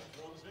 good.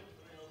 Strømsvik,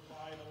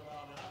 305 on the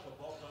bar now for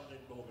Bob van den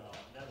Bogart,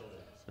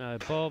 Netherlands. Now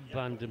Bob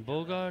van den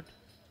Bogart,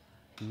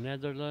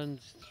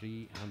 Netherlands,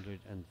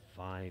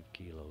 305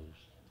 kilos.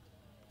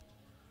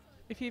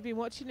 If you've been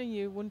watching and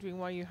you're wondering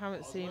why you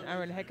haven't seen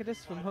Aaron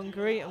Hegedus from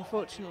Hungary,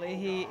 unfortunately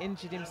he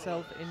injured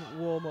himself in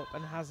warm-up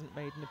and hasn't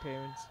made an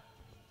appearance.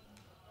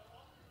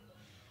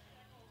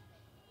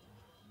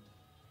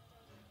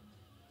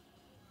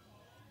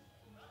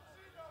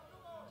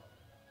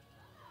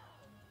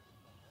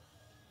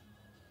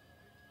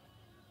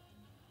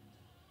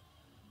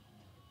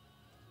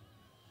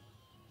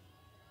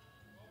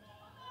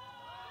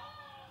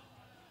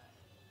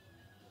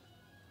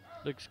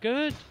 Looks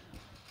good.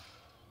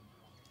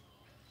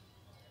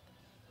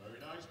 Very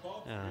nice,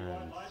 Bob.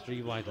 And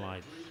 3 wide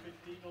lights.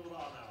 315 on the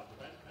bar now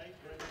for Ben Pape,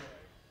 Great Britain.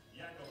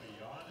 Jacobi,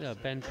 Johannes. Yeah,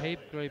 Ben Pape,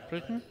 Great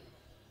Britain,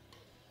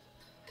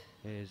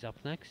 is up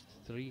next,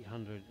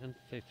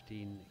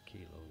 315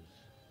 kilos.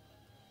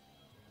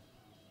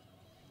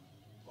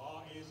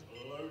 Bar is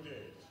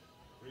loaded.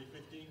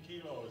 315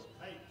 kilos.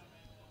 Pape.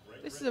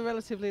 This is a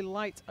relatively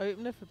light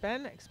opener for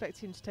Ben,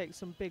 expecting to take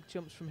some big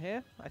jumps from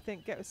here. I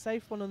think get a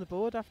safe one on the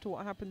board after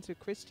what happened to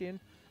Christian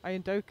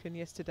Ayendokan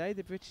yesterday.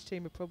 The British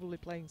team are probably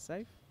playing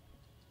safe.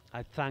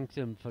 I thanked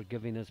him for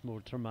giving us more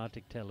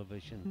dramatic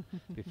television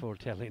before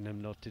telling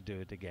him not to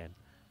do it again.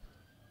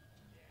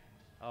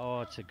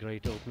 Oh, it's a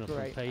great opener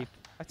Great. from Pape.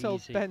 I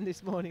told Easy. Ben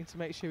this morning to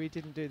make sure he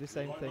didn't do the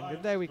same thing.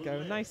 And there we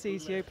go. Nice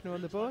easy opener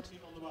on the board.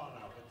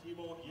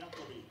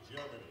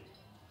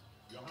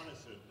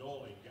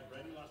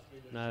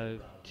 Now,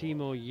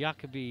 Timo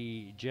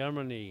Jacobi,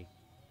 Germany,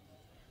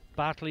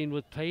 battling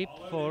with Pape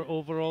for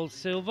overall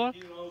silver.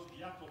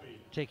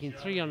 Taking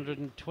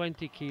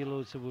 320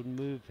 kilos, it would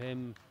move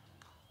him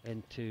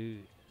into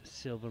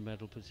silver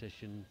medal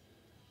position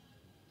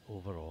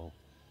overall.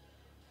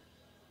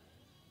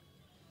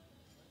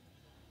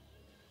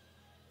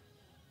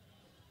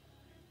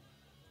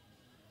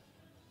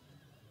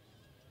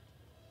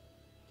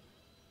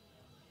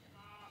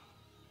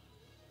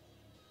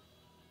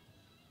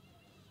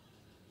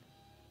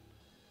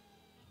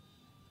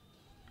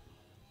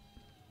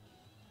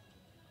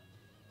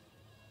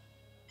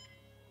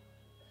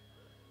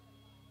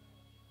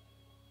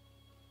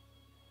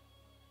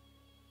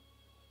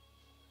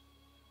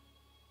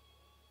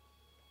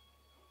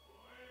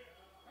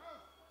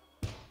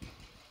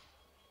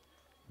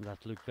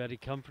 That looked very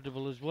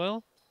comfortable as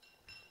well.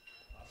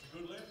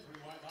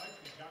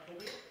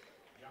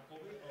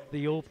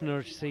 The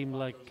openers seem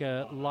like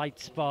light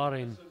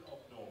sparring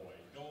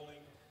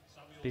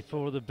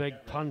before the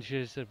big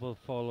punches that will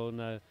follow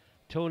now.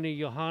 Tony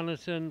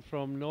Johannesson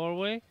from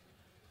Norway,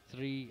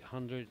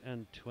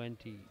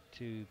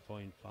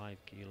 322.5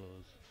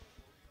 kilos.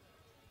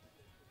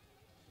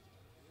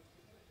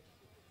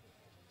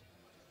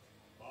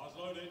 Bars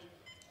loaded,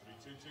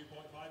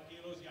 322.5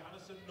 kilos,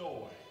 Johannesson,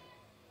 Norway.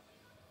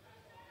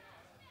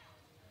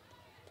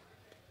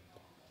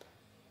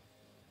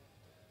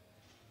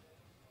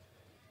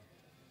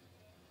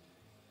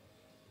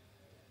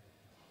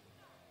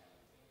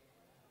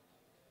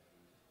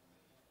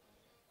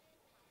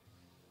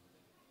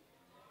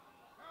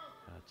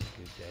 That's a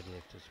good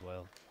deadlift as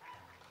well.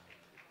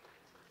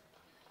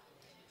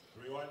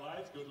 3 white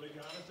lights, good lead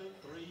Johannesson,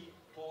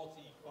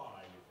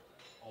 345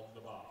 on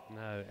the bar.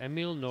 Now,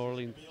 Emil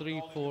Norling,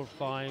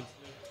 345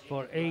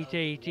 for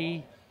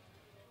 880.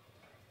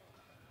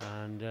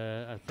 And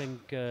I think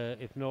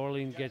if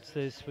Norling gets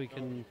this, we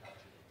can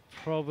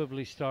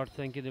probably start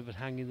thinking of it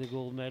hanging the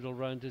gold medal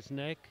round his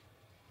neck.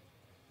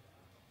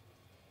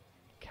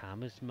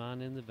 Calmest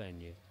man in the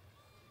venue.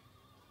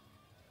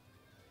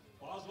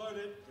 Bars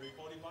loaded,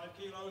 345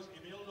 kilos,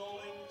 Emil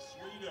Norling,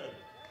 Sweden.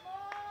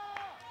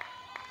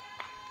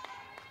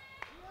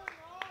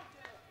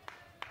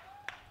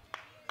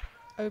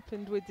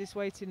 Opened with this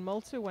weight in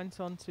Malta,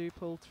 went on to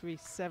pull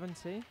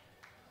 370.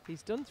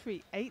 He's done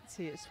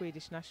 380 at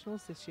Swedish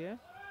Nationals this year.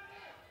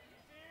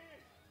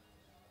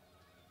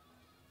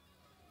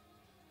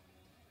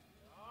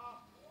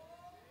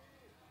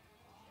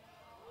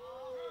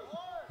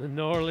 The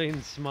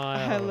Norling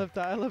smile. I love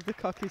that. I love the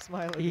cocky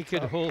smile. At He the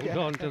could top. hold Yeah.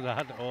 on to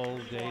that all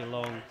day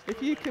long.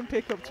 If you can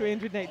pick up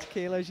 380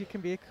 kilos, you can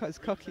be as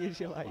cocky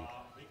as you like.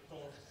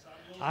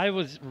 I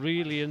was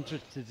really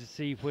interested to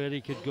see where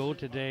he could go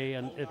today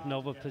and if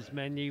Nova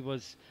Pizmeni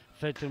was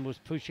fit and was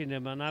pushing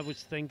him. And I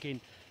was thinking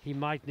he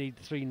might need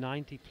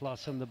 390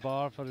 plus on the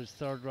bar for his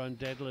third round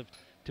deadlift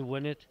to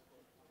win it.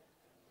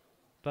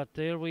 But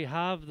there we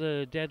have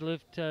the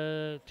deadlift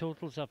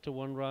totals after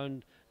one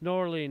round.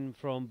 Norling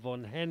from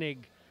Von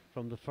Hennig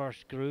from the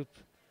first group,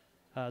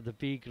 the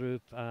B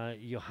group,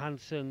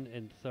 Johansson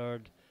in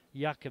third,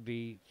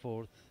 Jacobi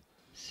fourth,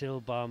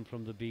 Silbaum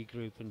from the B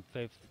group in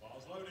fifth,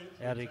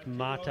 Eric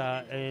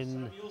Mata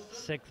in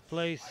sixth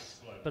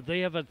place. But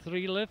they have had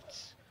 3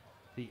 lifts.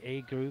 The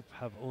A group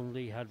have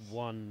only had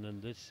 1,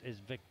 and this is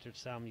Victor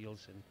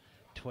Samuelson,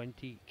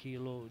 20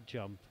 kilo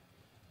jump.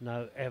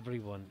 Now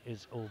everyone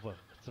is over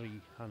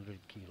 300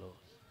 kilos.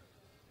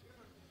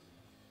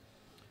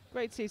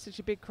 Great to see such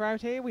a big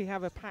crowd here. We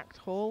have a packed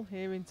hall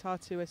here in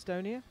Tartu,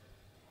 Estonia.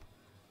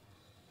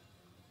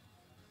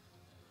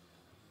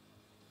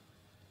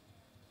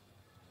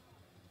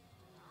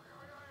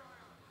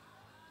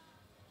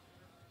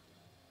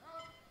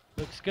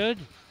 Looks good.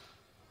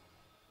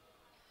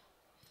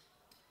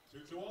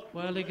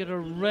 Well, they get a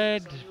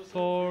red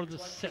for the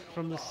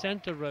from the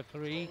centre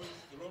referee,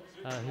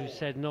 who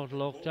said not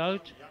locked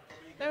out.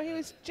 No, he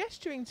was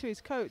gesturing to his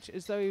coach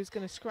as though he was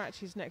going to scratch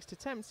his next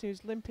attempt. He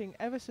was limping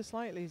ever so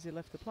slightly as he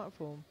left the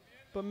platform.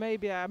 But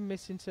maybe I'm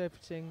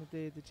misinterpreting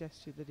the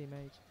gesture that he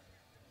made.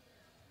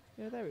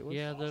 Yeah, there it was.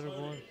 Yeah, there it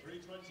was.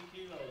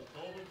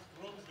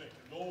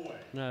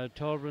 Now,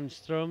 Torben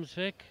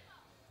Stromsvik,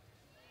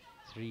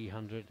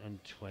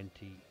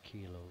 320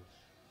 kilos.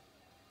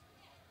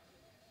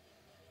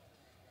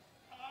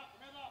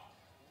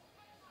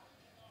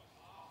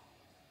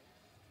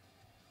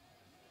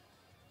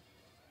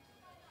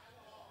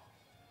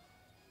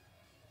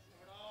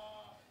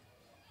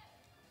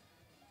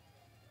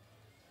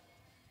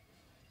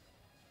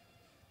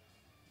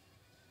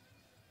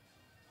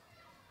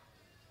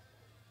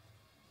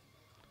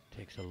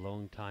 Takes a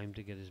long time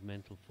to get his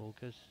mental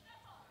focus,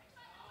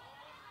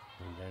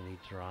 and then he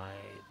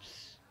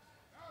drives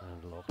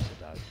and locks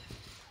it out.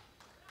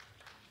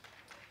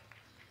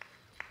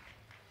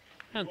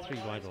 And 3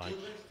 wide lights.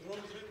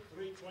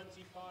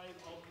 325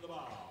 on the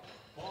bar.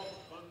 Bob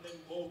van den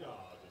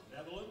Boogaard,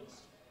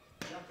 Netherlands.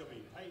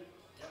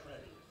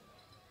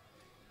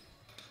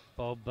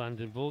 Bob van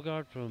den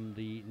Bogart from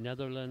the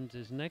Netherlands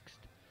is next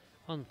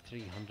on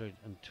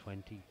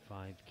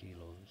 325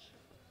 kilos.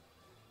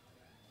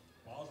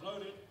 Bars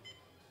loaded.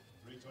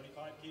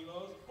 325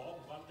 kilos, Bob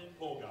van den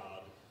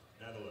Bogart,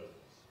 Netherlands.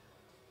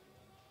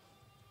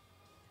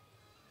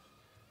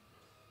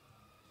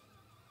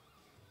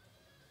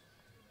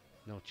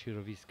 Not sure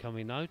if he's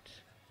coming out.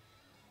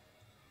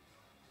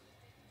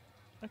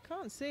 I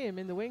can't see him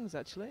in the wings,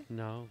 actually.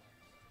 No.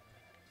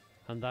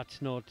 And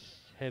that's not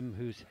him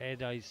whose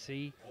head I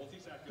see. 40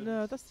 seconds.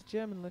 No, that's the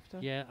German lifter.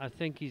 Yeah, I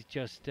think he's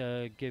just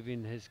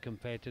giving his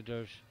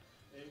competitors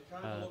It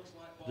kinda looks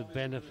like Bob the is gonna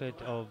benefit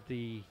come out. of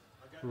the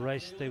I get that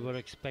rest they feeling. were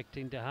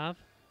expecting to have.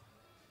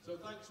 So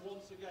thanks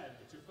once again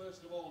to,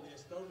 first of all, the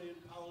Estonian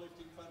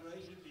Powerlifting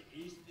Federation, the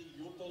Eesti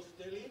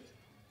Judostilit,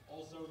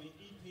 also the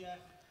EPF.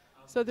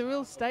 So the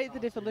rules state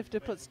that if a lifter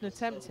puts an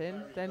attempt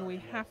in, then we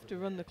have to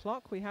run the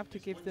clock. We have to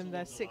give them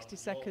their 60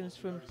 seconds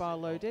from bar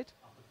loaded.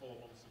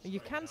 You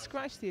can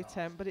scratch the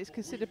attempt, but it's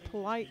considered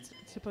polite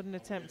to put an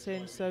attempt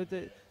in so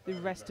that the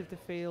rest of the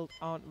field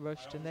aren't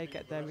rushed and they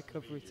get their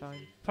recovery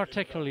time.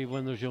 Particularly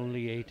when there's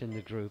only 8 in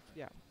the group.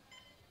 Yeah.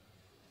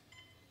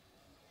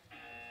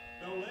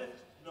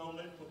 No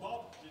lift for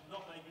Bob, did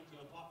not make it to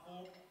the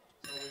platform,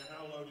 so we are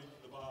now loading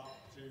to the bar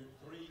to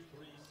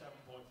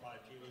 337.5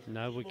 kilos.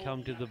 Now we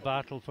come to the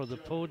battle for the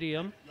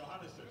podium.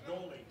 Johannesson,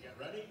 Dorling, get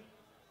ready.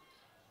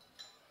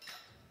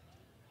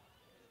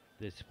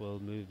 This will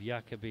move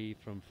Jacobi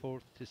from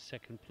 4th to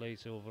 2nd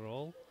place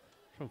overall,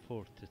 from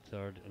 4th to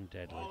 3rd in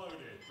Bar deadlift.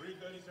 loaded,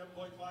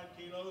 337.5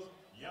 kilos,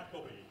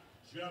 Jacobi,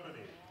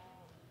 Germany.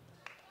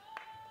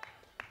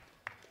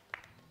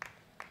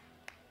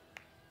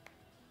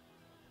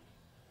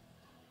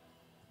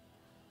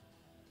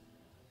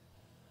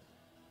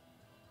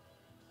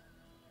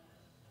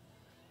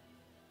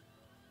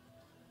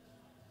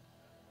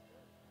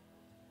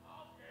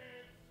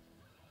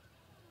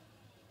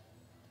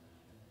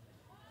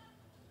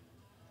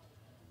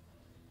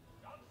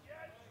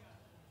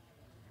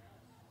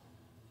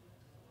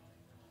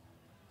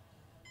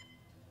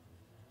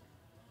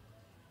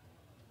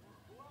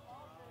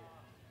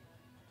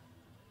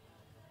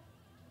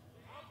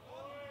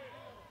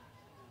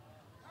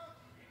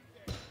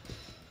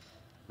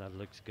 That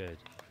looks good.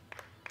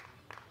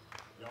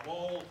 We have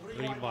all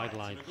 3 wide and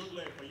a lines. good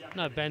lift for Jacobi.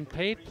 Now Ben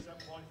Pape,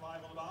 337.5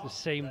 on the bar. the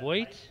same Ben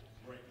weight, Pape,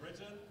 Great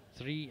Britain.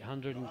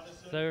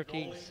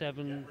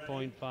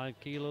 337.5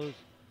 kilos.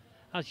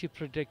 As you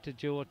predicted,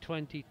 Joe, a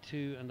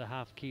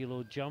 22.5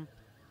 kilo jump.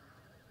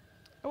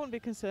 I wouldn't be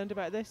concerned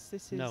about this.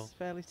 This is No.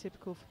 fairly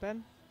typical for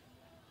Ben.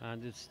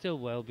 And it's still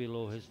well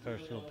below his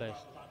personal All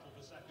best. about the battle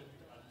for second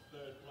and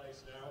third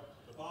place now.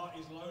 The bar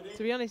is loaded.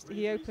 To be honest,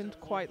 he opened 337.5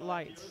 quite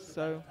light, kilos for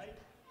so Ben Pape.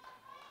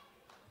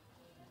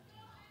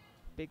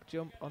 big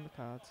jump on the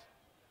cards.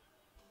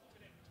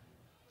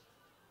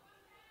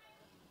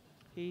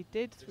 He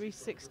did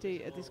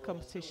 360 at this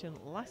competition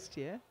last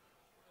year.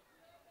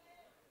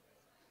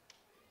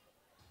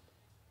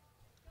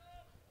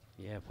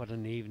 Yeah, what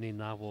an evening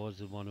that was,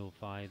 the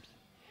 105s.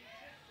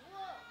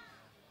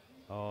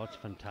 Oh, it's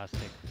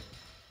fantastic.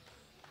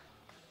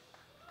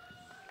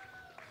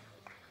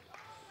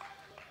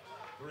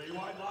 Three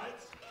wide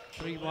lights.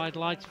 3 wide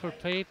lights for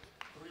Pape.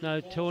 Now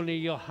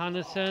Tony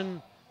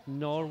Johannesson,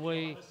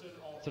 Norway,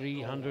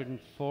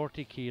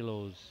 340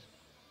 kilos.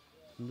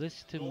 And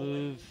this to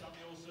move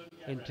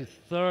into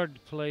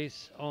 3rd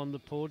place on the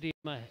podium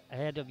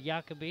ahead of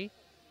Jacobi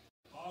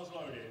Bars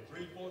loaded.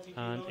 340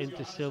 and kilos,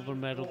 into silver Johannesson,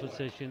 medal Norway.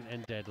 position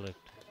in deadlift.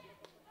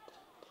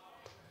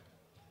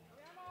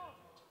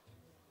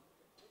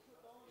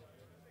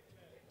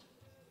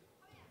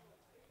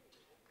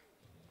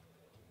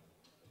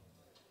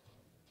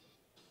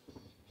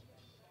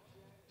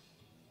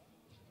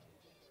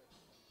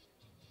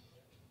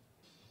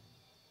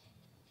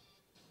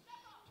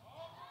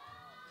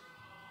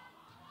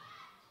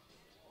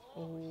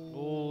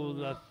 Oh,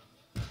 that.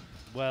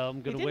 Well,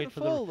 I'm going to wait didn't for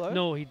fall, the. though.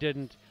 No, he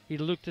didn't. He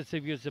looked as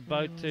if he was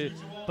about to,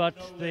 but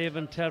they've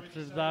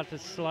interpreted that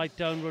as slight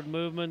downward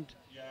movement,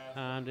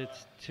 and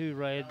it's 2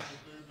 reds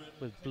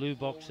with blue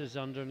boxes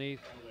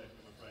underneath.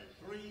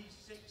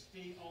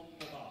 360 on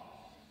the bar.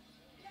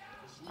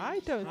 I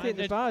don't think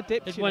the It- bar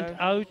dipped, It you went know.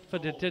 out,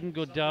 but it didn't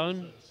go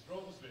down.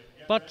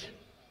 But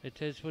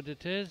it is what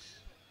it is.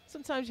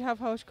 Sometimes you have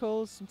harsh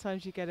calls,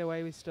 sometimes you get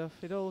away with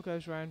stuff. It all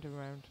goes round and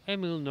round.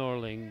 Emil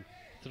Norling,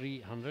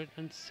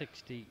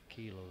 360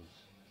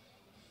 kilos.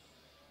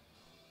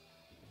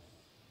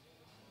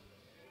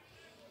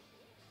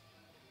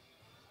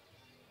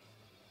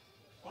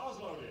 Bars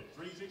loaded.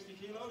 360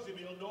 kilos,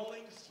 Emil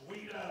Norling,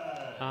 Sweden.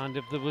 And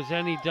if there was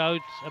any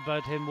doubt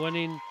about him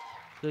winning,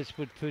 this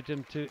would put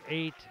him to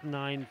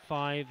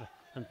 8.95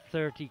 and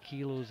 30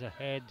 kilos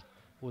ahead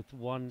with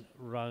 1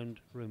 round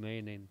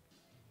remaining.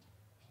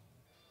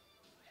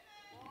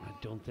 I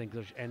don't think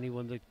there's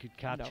anyone that could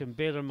catch No. him.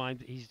 Bear in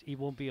mind, he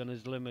won't be on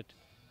his limit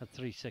at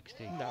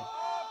 360. No.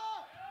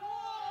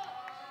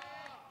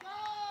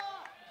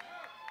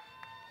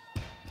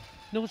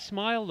 No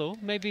smile though.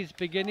 Maybe it's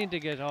beginning to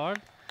get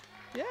hard.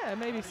 Yeah,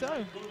 maybe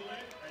so.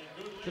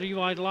 3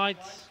 wide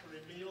lights.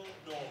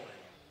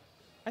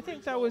 I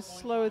think that was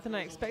slower than I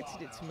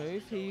expected it to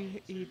move.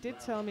 He did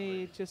tell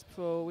me just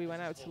before we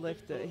went out to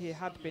lift that he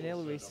had been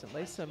ill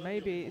recently, so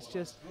maybe it's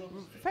just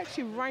affects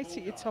you right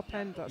at your top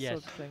end, that Yes.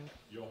 sort of thing.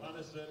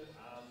 Johannesson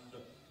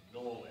and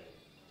Norley.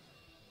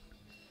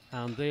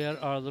 And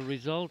there are the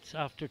results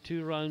after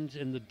 2 rounds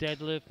in the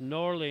deadlift.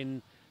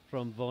 Norlin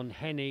from Von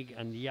Hennig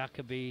and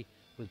Jacobi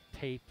with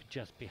Pape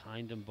just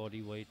behind him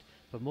body weight.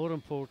 But more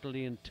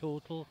importantly, in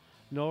total,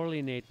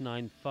 Norlin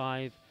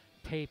 895,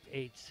 Pape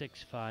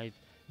 865,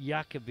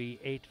 Jacobi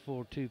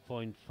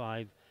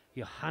 842.5,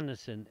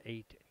 Johannesson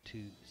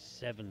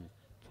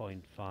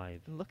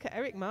 827.5. And look at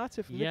Eric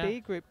Marta from Yeah. the B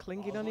group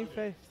clinging on in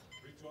 5th.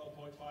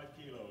 12.5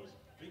 kilos.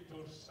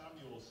 Victor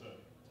Samuelsson,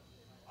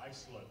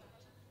 Iceland.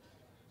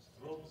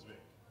 Stromsvik,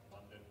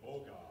 London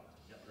Bogart.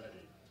 Get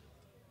ready.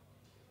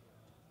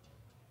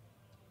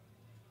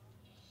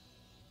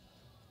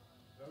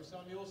 No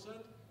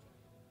Samuelsson.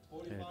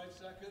 45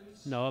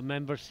 seconds. No, I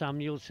remember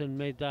Samuelsson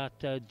made that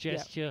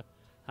gesture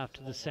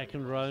after the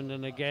second round,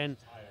 and again,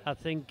 I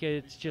think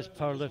it's just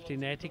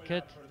powerlifting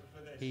etiquette.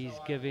 He's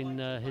giving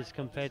his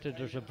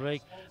competitors a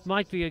break.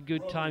 Might be a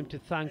good time to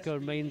thank our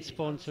main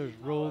sponsors,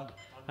 Rogue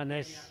and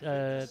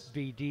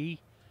SBD,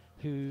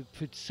 who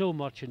put so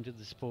much into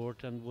the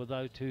sport, and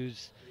without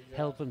whose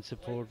help and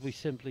support, we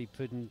simply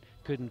couldn't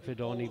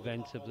put on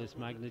events of this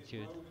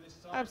magnitude.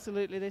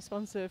 Absolutely, they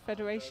sponsor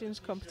federations,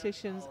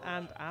 competitions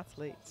and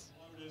athletes.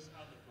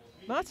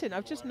 Martin,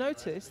 I've just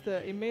noticed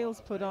that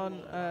Emil's put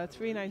on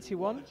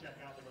 391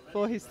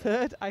 for his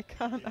third. I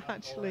can't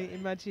actually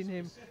imagine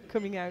him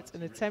coming out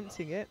and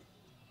attempting it.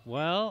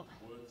 Well,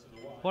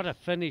 what a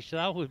finish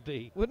that would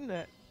be. Wouldn't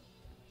it?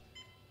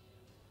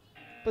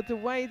 But the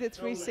way that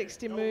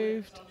 360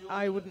 moved,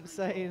 I wouldn't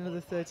say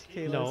another 30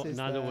 kilos No, is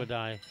neither there. would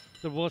I.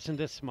 There wasn't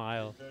a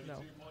smile. No.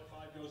 32.5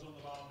 goes on the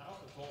bar now.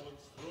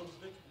 Performance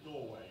Stromsvik,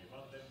 Norway.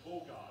 London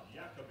Bogart,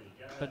 Jacobi.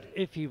 Get But ready.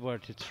 if he were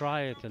to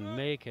try it and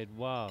make it,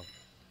 wow.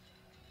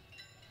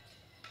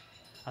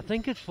 I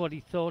think it's what he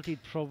thought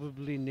he'd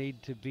probably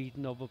need to beat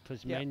Novo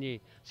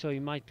Pizmenyi. So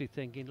he might be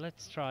thinking,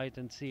 let's try it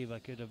and see if I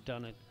could have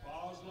done it.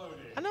 Bars loaded.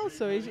 And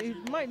also, he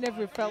might never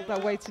have felt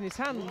that weight in his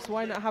hands.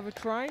 Why not have a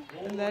try?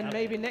 And then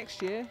maybe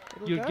next year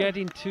it'll You're go.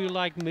 getting too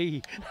like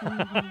me.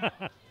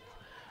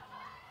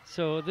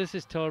 So this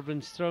is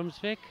Torben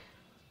Stromsvik,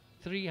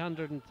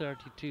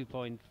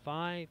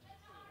 332.5.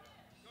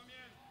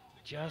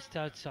 Just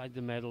outside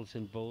the medals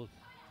in both.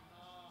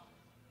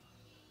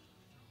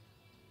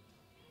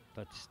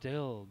 But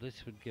still,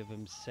 this would give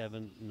him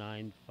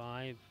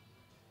 795.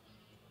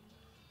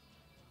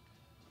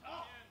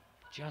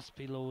 Just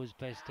below his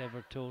best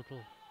ever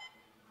total.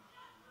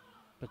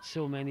 But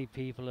so many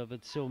people have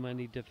had so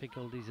many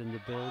difficulties in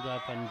the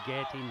build-up and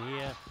getting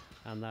here,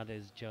 and that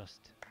is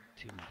just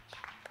too much.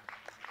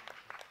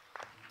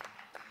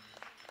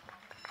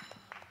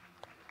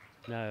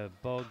 Now,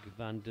 Bog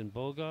van den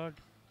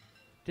Bogard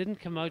didn't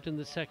come out in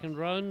the second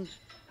round.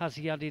 Has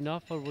he had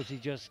enough, or was he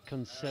just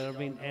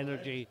conserving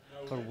energy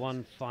for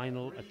one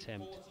final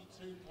attempt?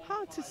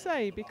 Hard to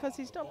say because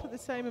he's not put the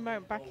same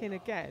amount back in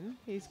again.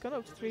 He's gone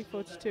up to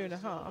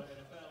 342.5.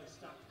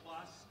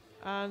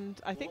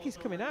 And I think he's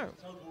coming out.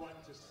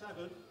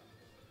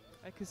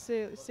 I can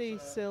see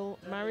Sil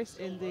Maris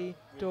in the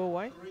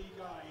doorway.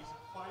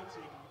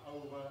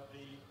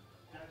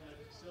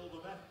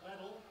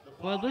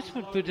 Well, this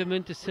would put him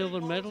into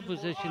silver medal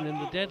position in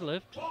the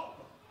deadlift,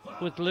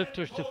 with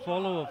lifters to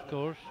follow, of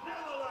course.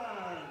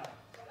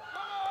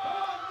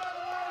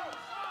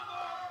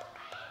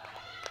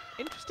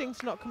 Interesting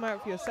to not come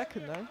out for your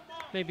second, though.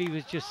 Maybe he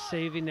was just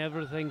saving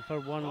everything for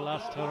one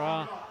last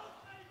hurrah.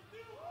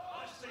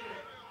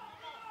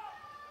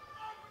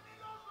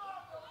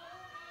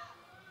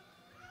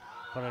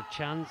 For a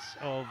chance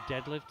of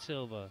deadlift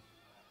silver.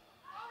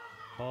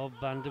 Bob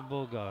van den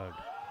Bogard.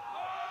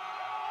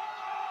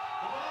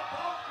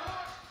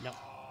 No.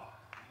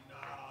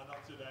 Nah,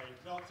 not today.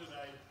 Not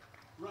today.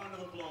 Round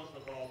of applause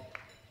for Bob.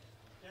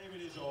 Gave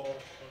it his all.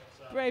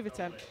 But, Brave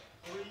attempt.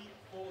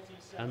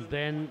 347. And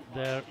then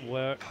there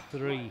were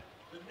 3.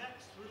 The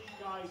next 3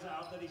 guys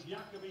out, that is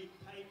Jacobi,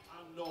 Pape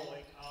and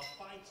Norling, are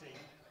fighting.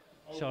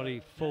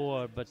 Sorry,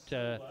 4, but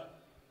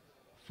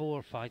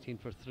 4 fighting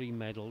for 3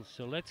 medals.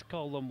 So let's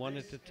call them one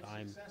at a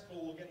time.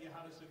 Successful will get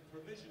Johannesson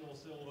provisional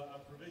silver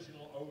and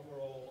provisional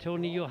overall.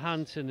 Tony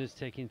Johansson is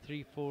taking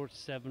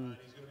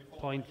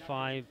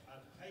 347.5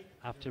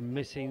 after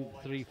missing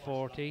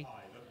 340.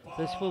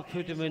 This will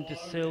put him into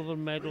silver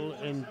medal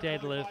in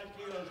deadlift,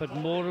 but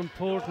more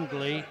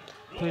importantly,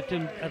 put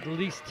him at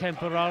least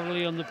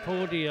temporarily on the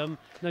podium.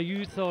 Now,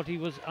 you thought he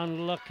was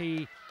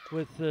unlucky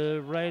with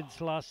the Reds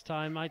last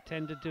time. I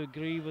tended to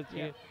agree with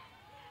you.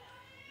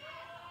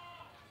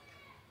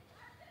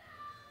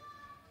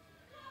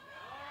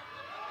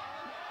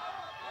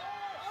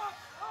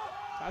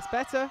 That's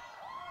better.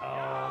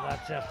 Oh,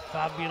 that's a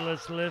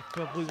fabulous lift,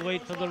 but we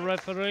wait for the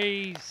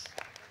referees.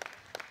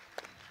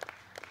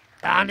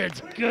 And it's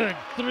good.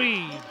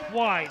 3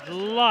 white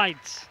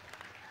lights.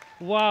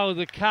 Wow,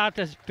 the cat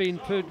has been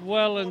put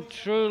well and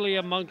truly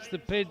amongst the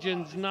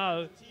pigeons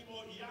now.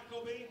 Timo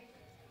Jacobi.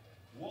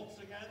 Once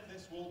again,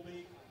 this will will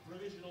be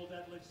provisional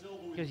deadlift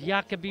silver. Because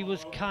Jacobi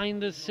was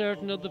kind of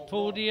certain of the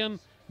podium.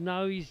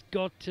 Now he's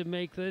got to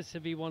make this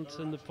if he wants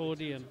in the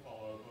podium.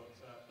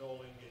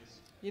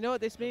 You know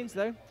what this means,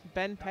 though?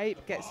 Ben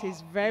Pape gets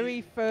his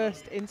very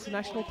first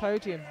international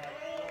podium.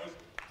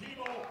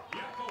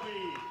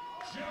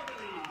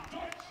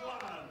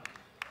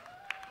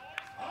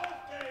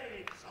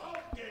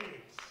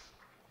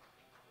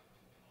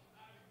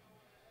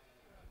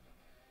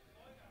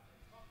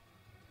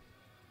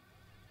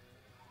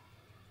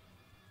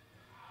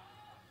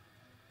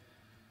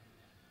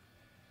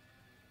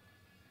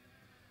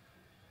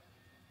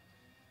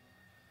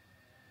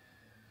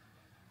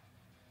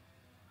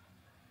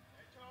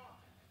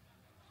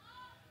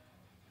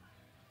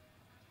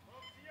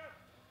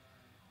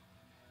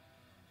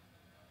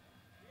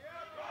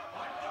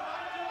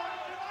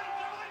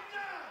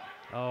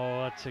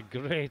 Oh, that's a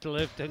great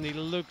lift, and he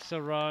looks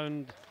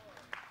around.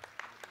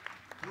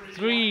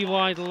 3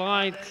 wide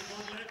lights.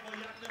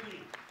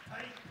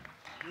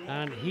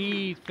 And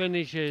he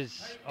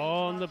finishes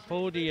on the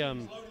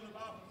podium.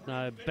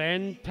 Now,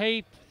 Ben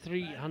Pape,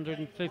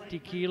 350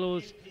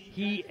 kilos.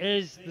 He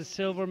is the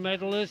silver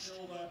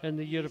medalist in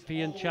the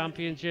European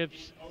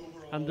Championships.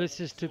 And this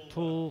is to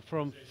pull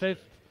from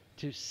 5th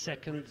to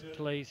 2nd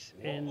place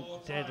in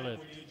deadlift.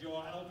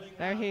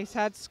 Now, he's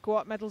had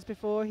squat medals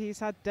before, he's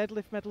had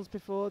deadlift medals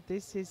before.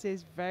 This is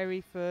his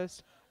very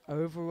first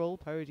overall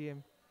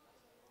podium.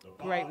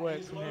 Great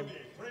work from him.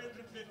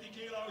 350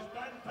 kilos,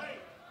 Ben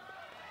Pape.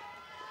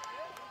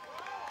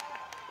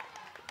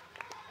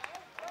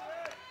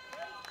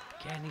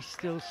 Again, he's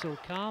still so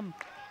calm.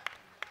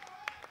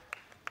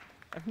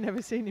 I've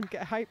never seen him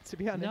get hyped, to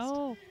be honest.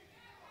 No.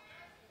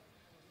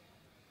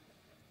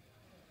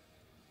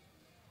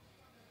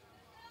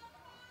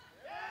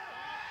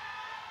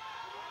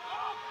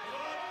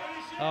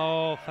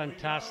 Oh,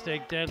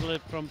 fantastic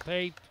deadlift from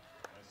Pape.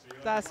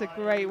 That's a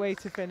great way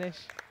to finish.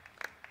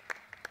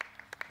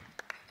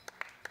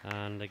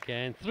 And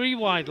again, 3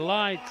 wide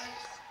lights.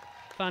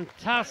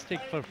 Fantastic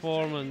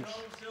performance.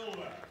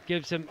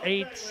 Gives him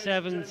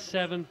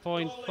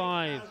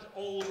 877.5.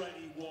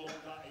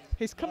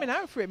 He's coming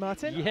out for it,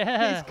 Martin.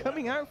 Yeah. He's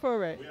coming out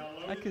for it.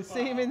 I can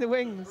see him in the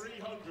wings.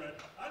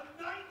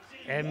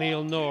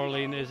 Emil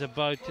Norling is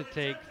about to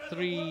take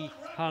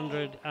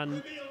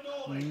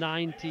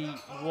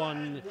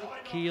 391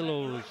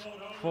 kilos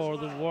for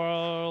the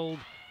world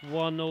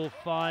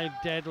 105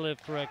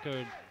 deadlift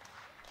record.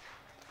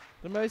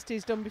 The most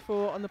he's done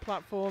before on the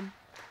platform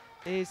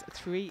is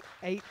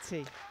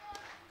 380.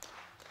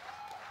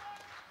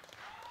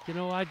 You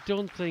know, I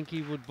don't think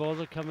he would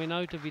bother coming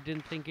out if he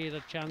didn't think he had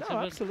a chance No,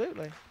 of it.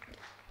 absolutely.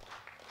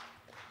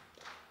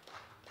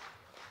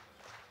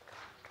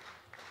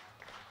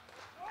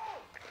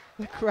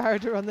 The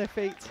crowd are on their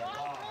feet.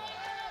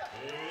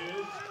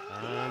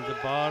 And the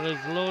bar is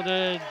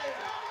loaded.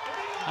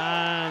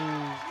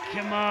 And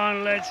come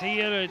on, let's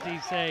hear it, he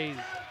says.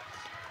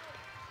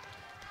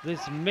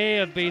 This may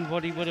have been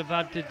what he would have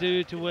had to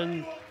do to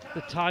win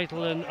the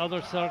title in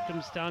other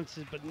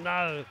circumstances, but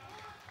now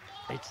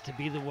it's to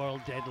be the world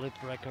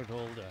deadlift record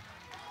holder.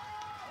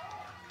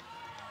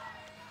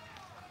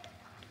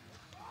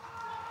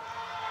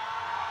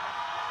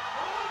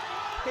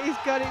 He's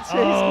got it to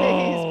his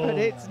knees, but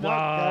it's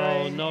not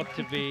going. Not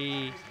to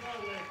be.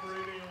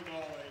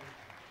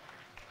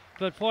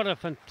 But what a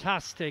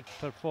fantastic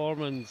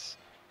performance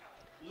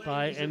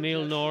by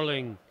Emil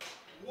Norling.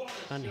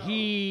 And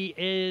he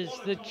is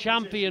the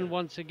champion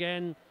once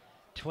again,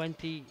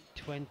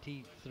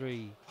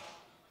 2023.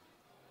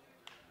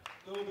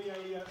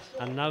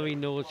 And now he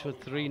knows what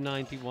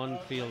 391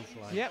 feels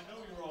like. Yep.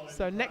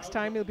 So next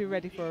time he'll be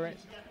ready for it.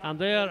 And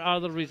there are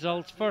the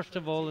results. First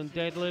of all, in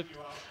deadlift,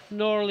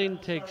 Norling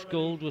takes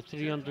gold with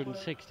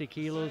 360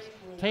 kilos.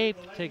 Pape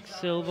takes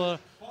silver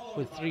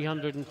with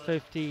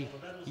 350.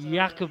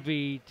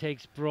 Jacobi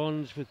takes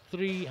bronze with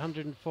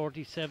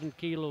 347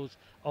 kilos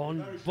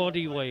on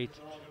body weight.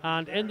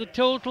 And in the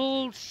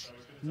totals,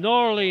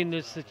 Norling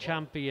is the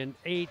champion,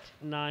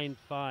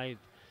 895.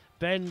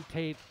 Ben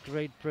Pape,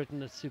 Great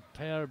Britain, a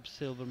superb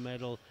silver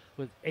medal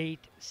with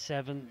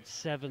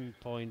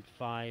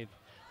 877.5.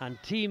 And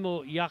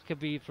Timo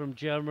Jacobi from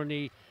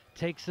Germany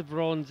takes the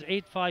bronze,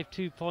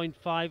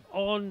 852.5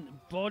 on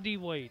body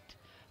weight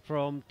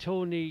from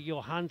Tony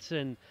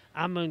Johansen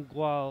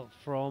Amengwal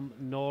from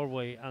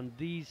Norway. And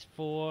these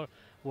 4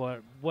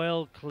 were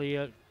well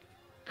clear.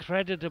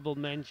 Creditable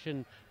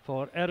mention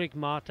for Eric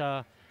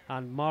Mata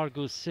and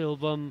Margus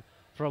Silvam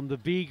from the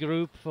B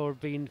group for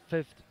being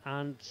 5th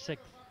and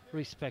 6th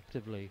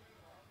respectively.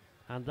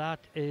 And that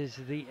is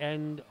the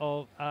end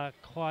of a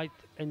quite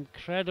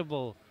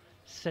incredible,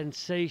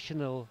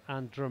 sensational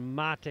and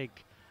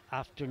dramatic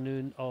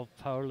afternoon of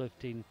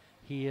powerlifting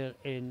here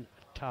in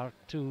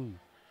Tartu.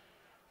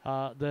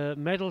 The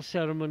medal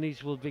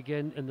ceremonies will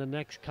begin in the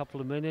next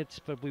couple of minutes,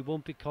 but we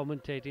won't be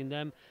commentating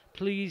them.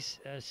 Please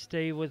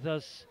stay with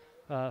us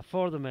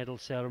for the medal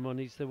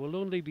ceremonies. There will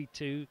only be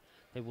 2.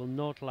 They will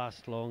not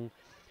last long.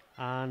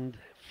 And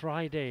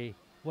Friday,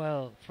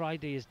 well,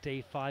 Friday is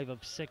day 5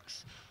 of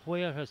 6.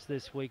 Where has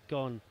this week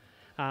gone?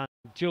 And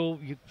Joe,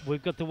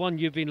 we've got the one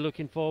you've been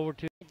looking forward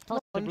to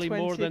possibly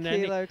more 120 than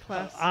any, kilo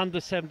class. and the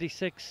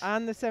 76.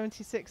 And the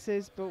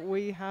 76s, but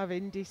we have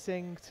Indy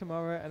Sing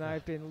tomorrow, and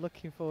I've been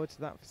looking forward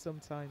to that for some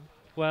time.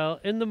 Well,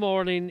 in the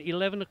morning,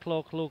 11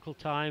 o'clock local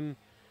time,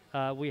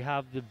 we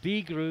have the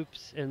B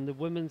groups in the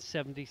women's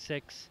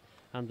 76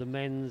 and the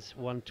men's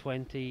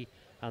 120,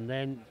 and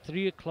then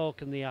 3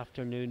 o'clock in the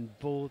afternoon,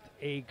 both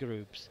A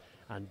groups.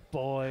 And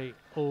boy,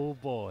 oh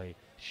boy,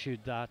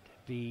 should that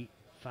be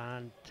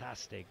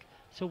fantastic.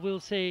 So we'll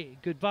say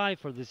goodbye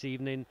for this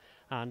evening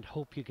and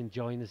hope you can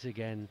join us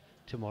again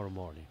tomorrow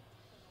morning.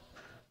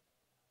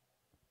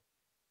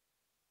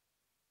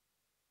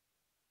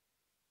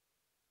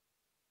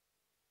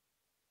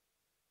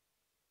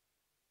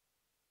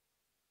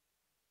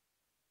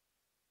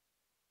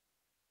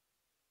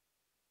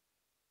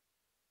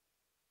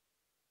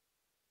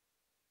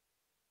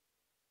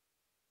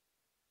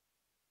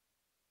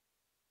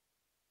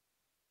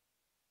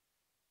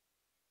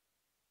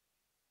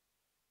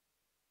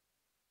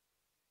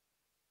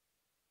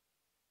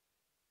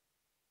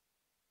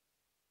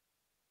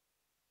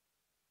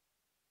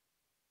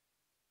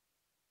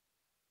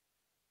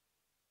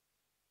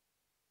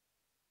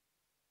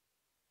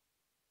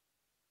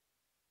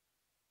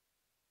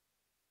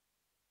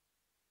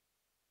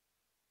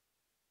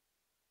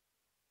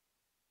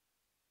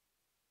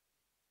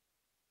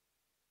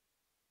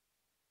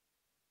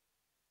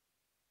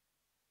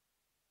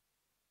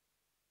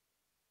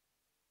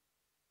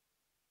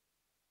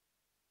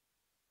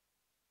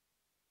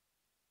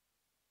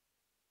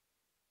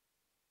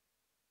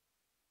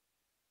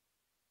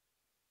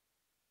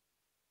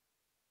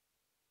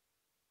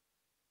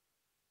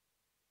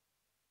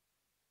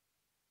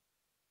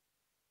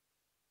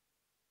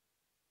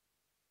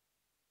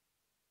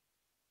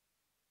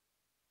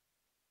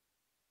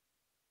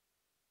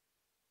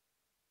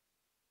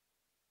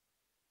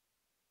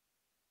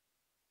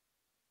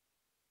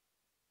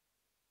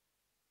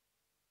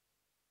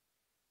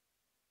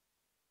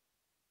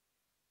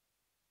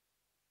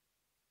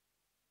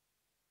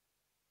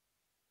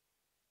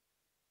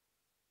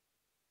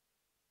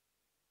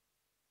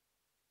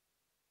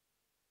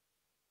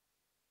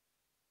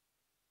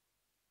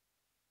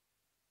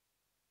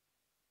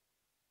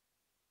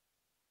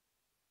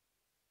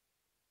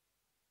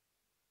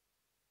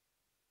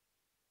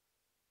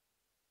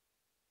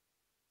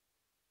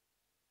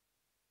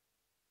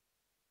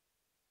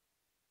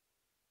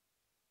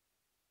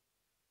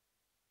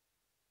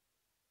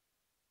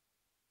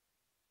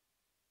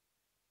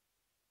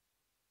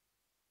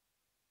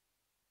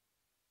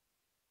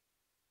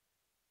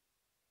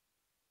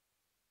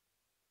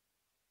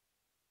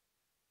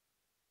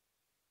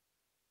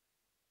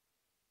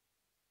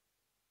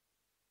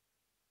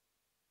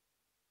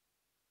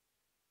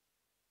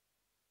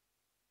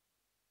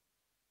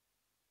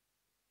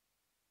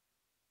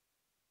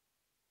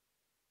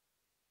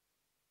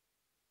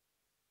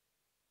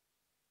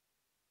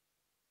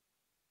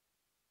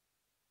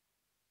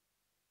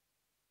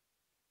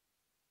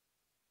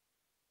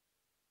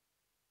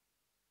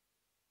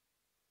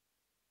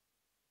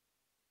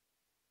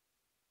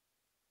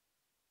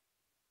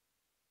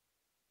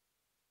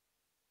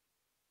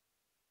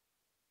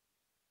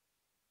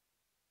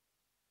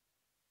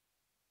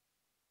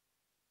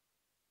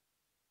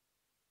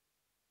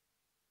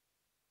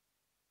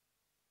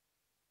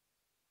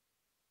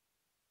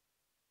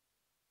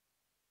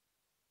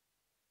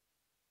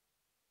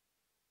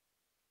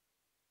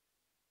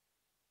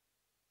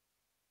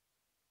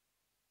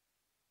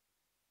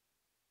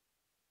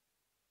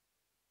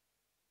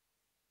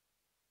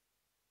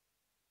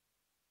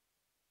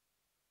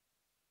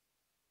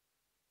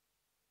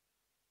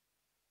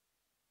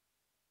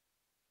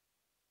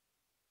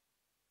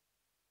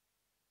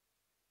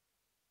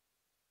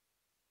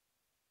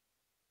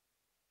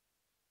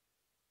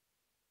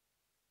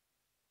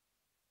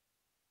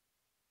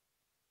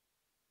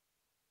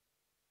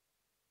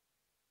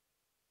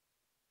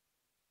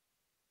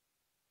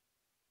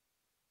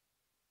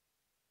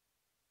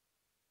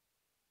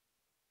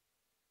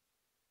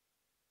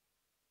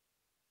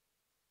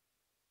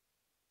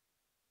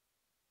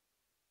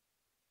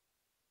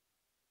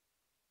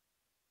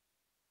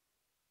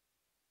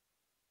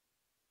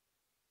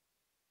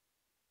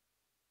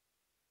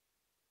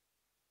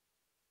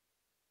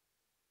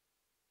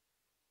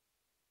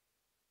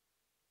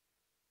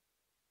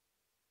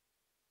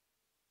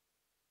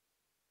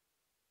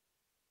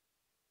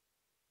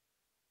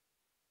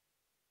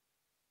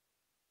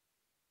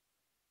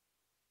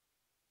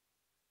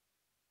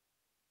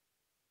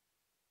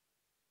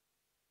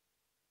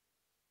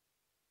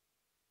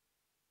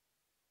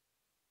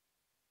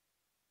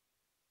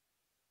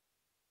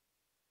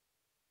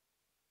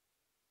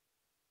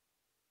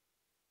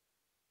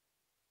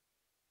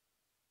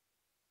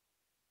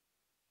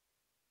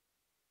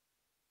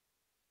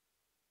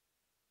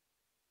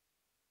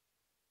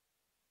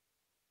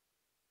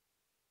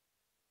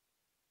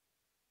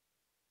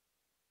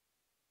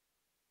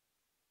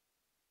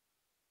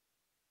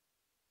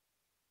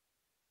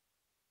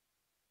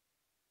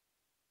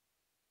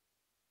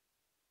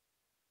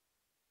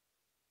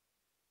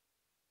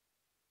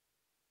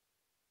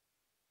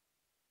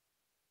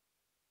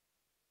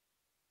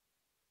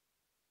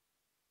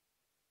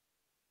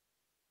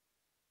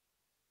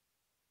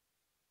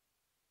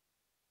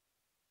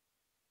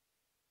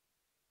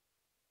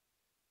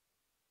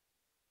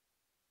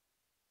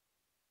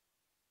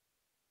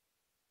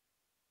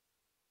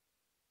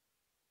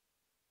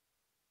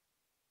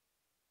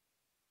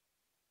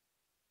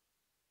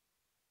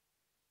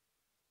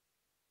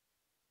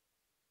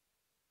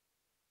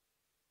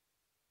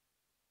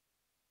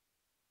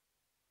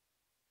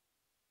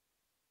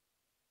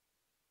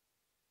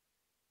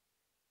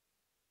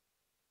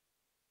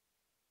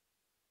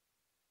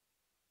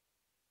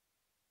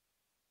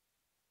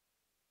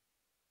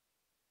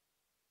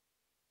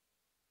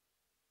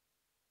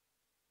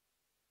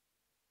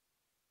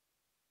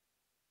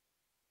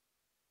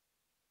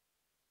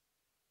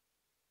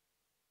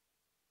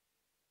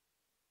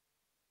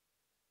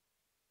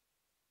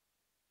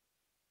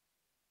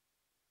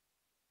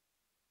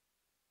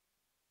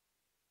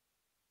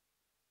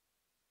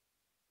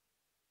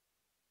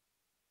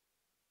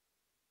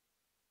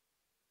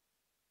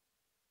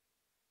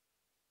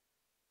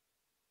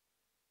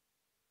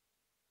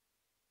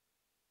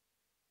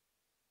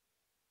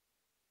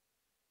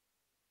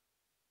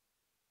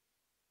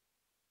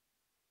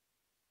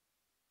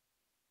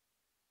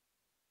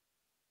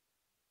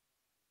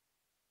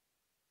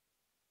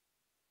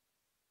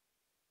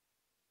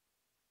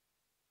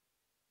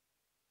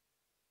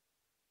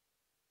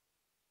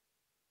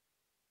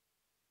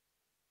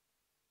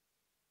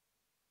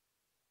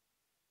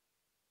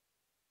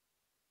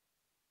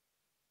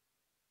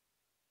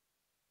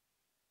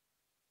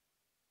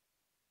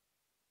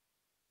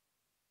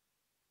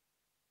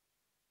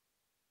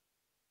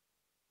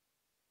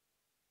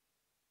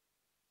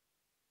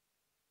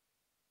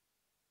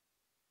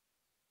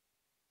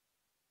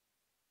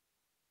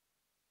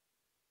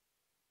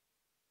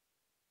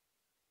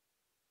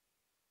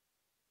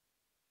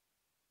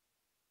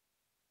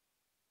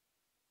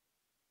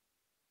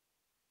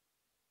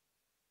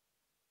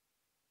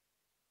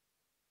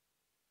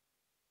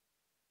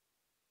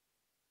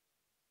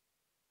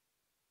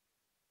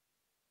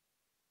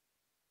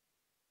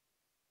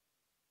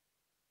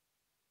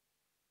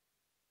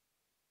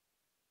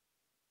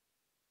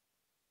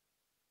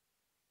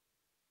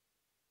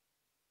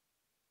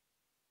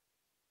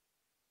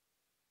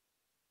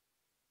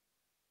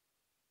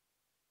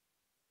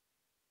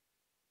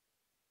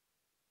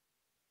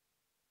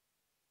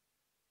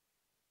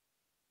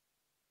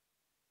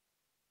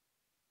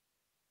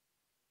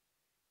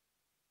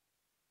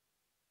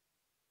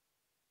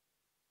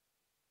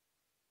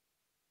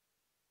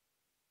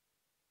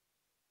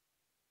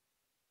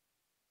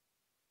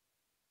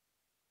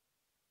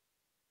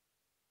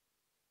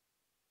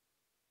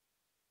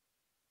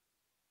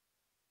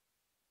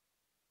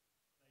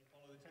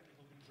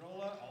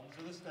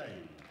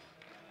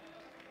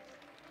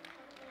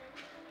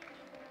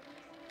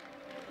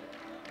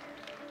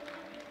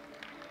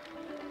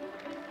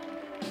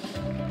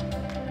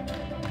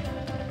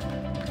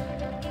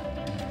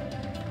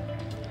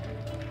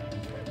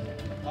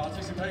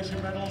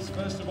 participation medals,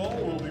 first of all,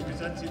 will be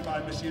presented by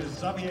Monsieur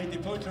Xavier de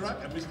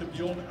Poterac and Mr.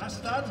 Bjorn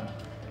Astad.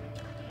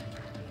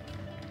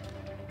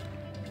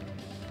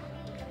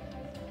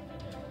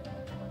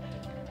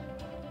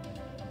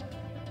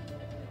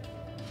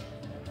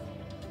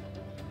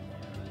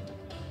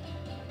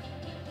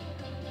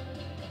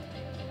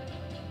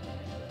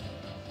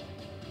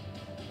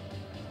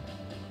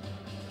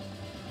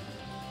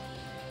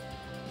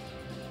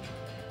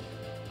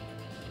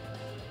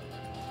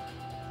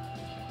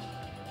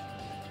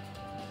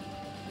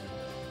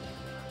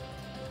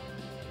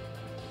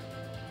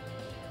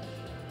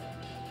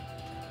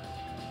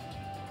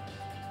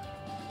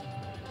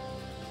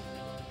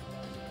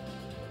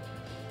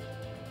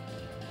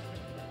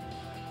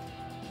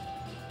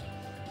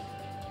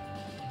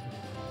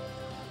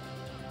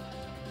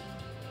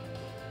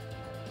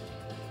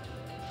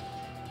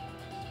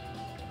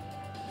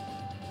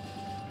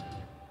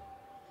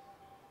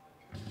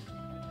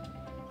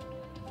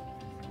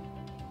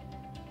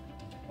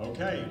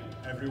 Okay,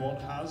 everyone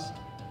has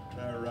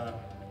their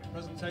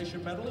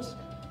presentation medals.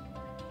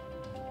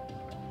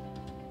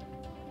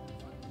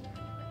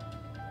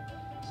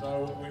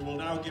 So we will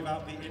now give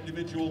out the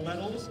individual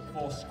medals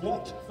for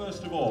squat,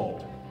 first of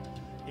all.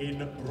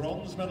 In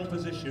bronze medal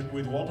position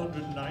with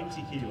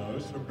 190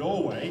 kilos from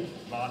Norway,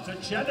 Marta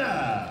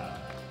Chenna.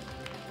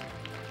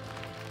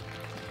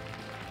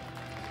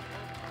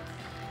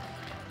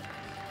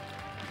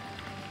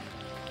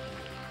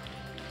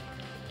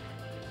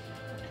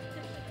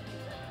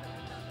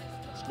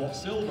 Squat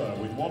silver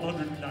with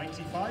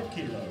 195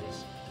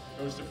 kilos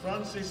goes to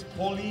Francis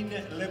Pauline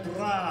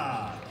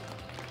Lebras.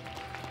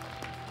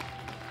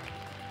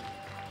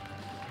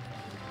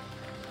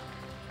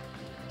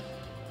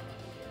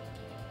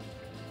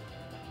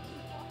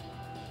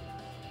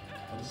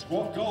 And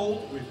squat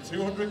gold with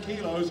 200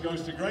 kilos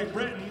goes to Great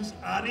Britain's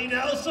Annie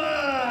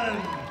Nelson.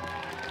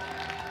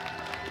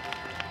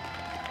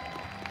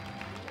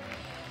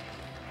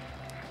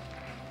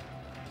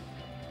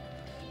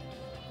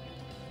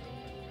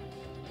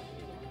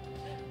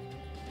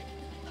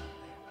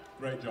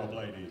 Great job,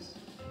 ladies.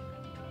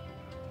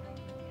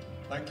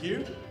 Thank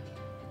you.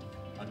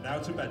 And now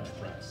to bench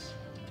press.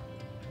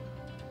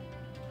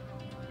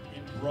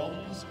 In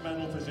bronze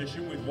medal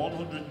position with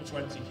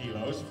 120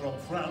 kilos from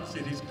France,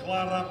 it is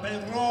Clara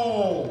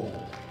Perrault.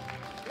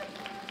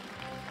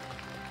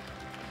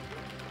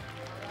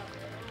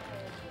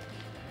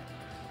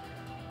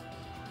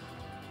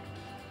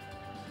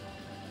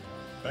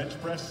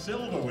 Bench press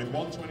silver with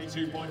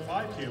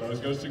 122.5 kilos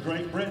goes to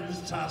Great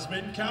Britain's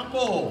Tasmin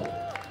Campbell.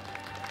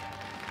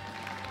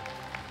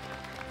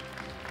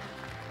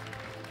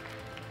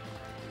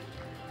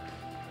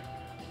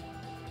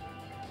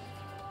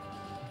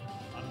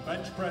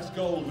 Bench press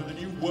gold with a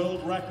new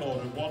world record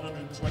of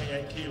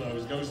 128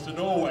 kilos goes to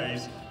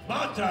Norway's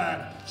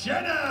Marta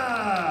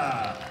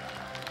Chenna.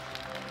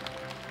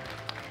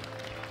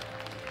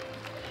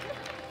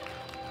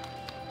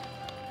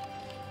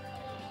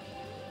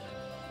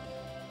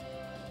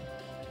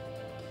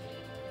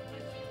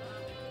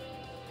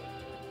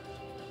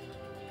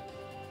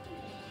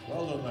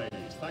 Well done,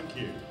 ladies. Thank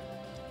you.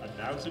 And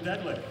now to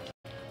deadlift.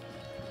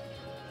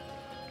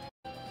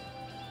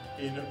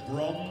 In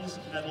bronze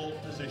medal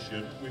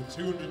position with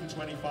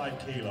 225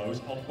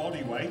 kilos on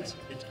body weight,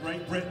 it's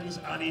Great Britain's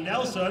Annie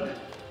Nelson.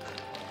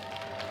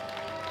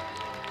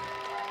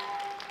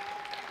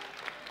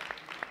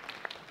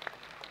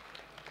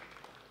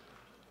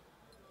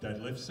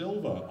 Deadlift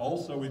silver,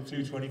 also with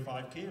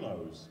 225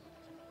 kilos.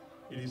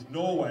 It is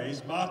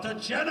Norway's Marta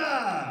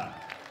Chenna.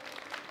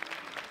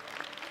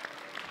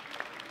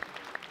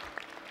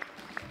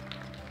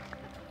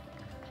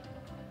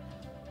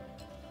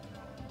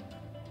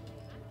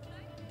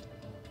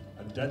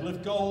 And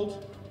deadlift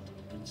gold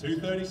with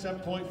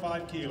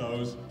 237.5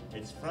 kilos,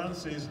 it's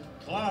France's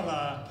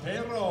Clara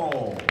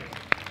Perrault.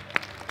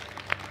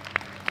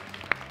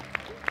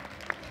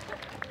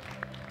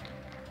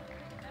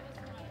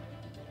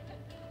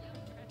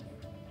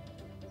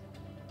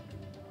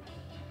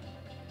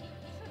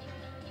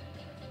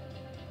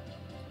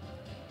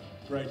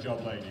 Great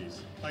job,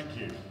 ladies. Thank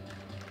you.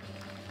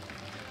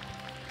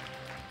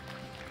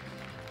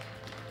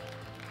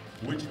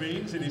 Which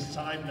means it is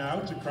time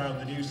now to crown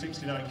the new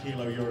 69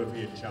 kilo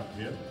European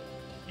champion.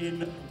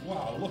 In,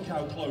 wow, look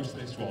how close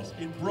this was.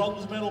 In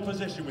bronze medal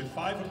position with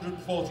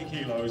 540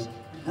 kilos,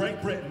 from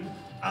Great Britain,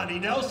 Annie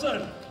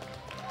Nelson.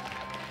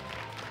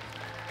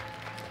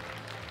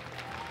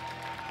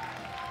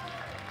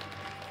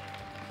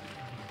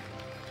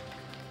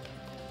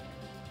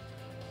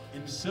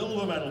 In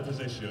silver medal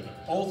position,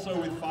 also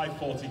with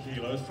 540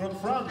 kilos, from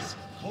France,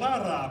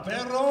 Clara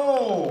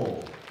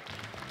Perrault.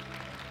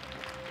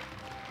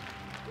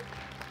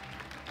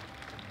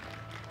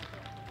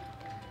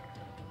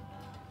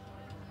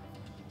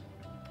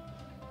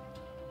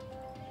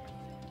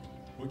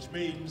 Which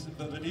means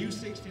that the new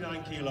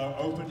 69 kilo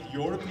Open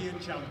European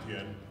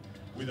champion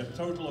with a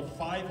total of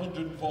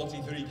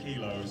 543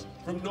 kilos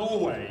from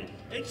Norway,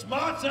 it's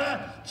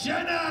Marta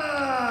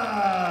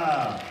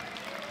Chenna!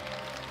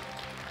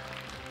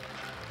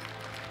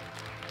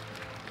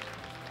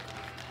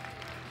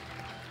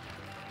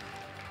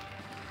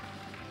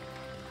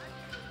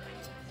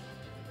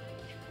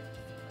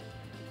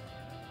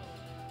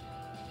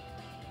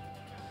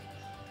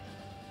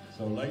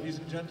 So ladies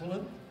and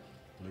gentlemen,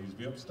 please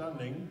be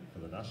upstanding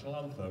for the national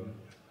anthem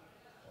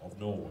of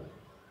Norway.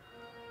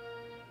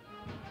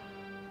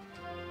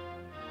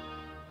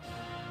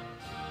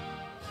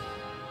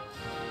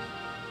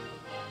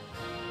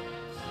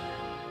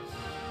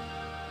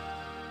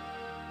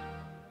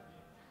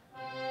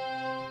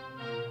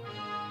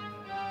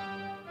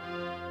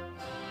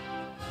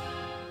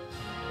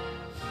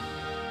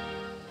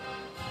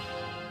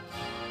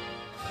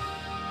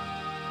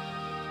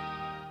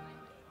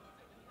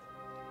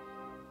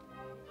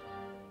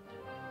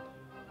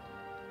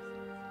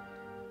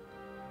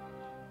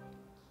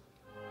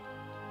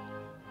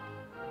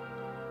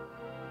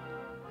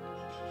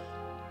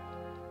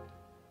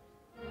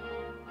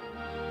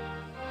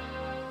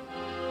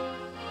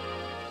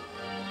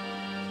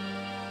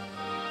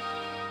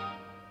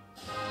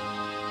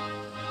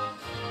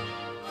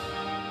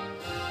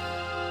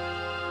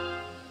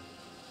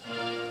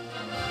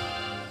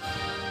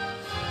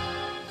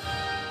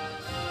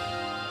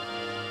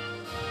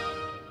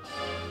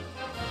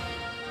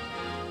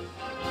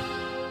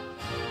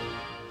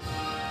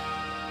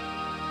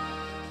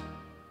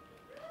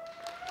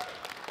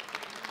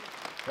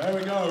 There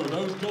we go,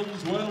 those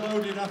guns were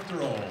loaded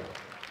after all.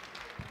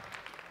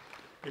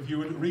 If you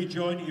would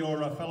rejoin your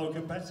fellow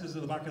competitors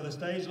at the back of the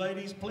stage,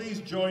 ladies, please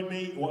join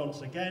me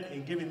once again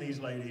in giving these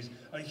ladies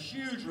a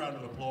huge round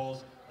of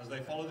applause as they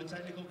follow the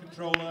technical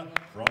controller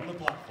from the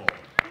platform.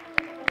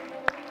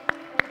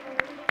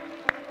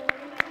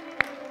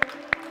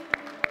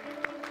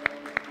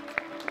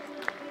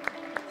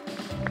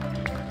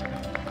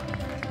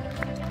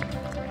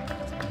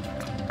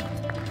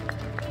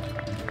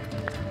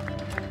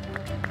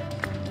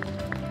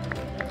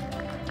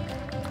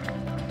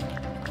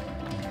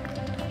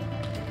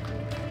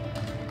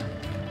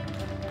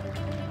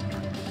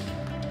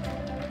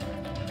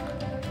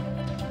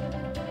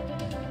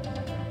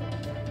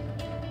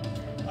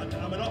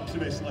 I'm an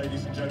optimist,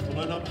 ladies and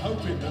gentlemen. I'm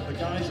hoping that the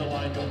guys are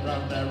lined up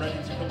round there ready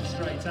to come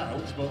straight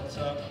out, but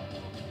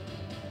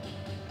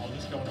I'll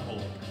just go and have a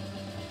look.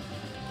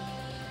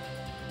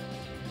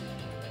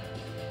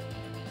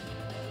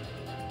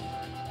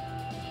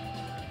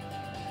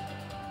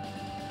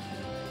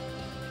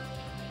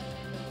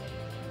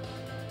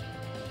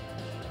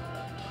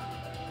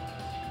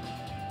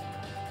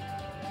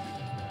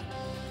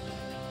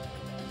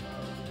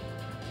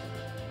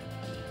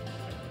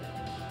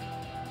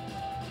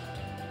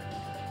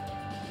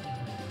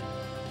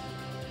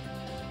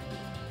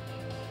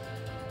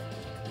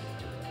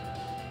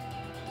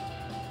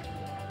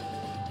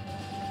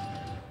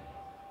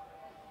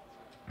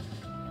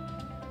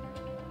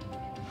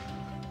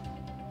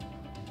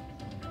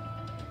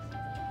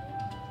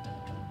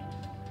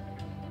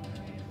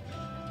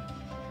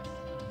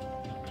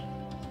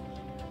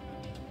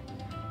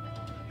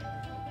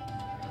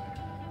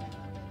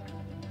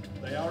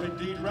 They are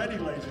indeed ready,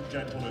 ladies and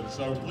gentlemen,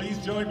 so please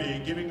join me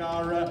in giving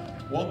our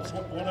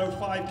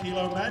 105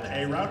 kilo men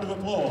a round of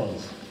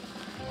applause.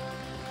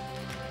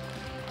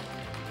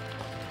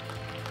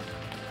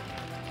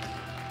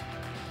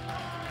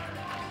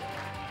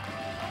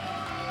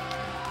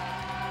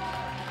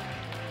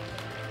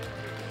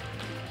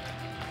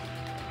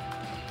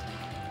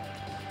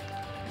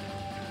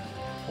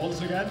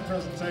 Once again,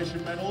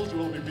 presentation medals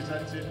will be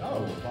presented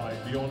by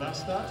Bjorn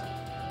Astad.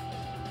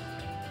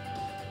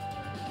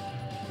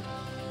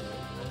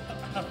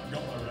 I haven't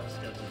got my rep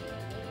schedule.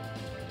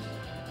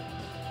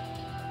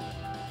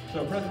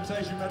 So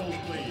presentation medals,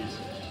 please.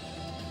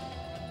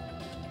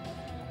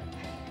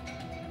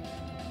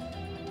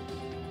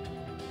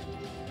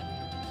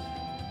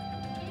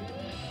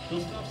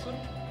 Gustafsson?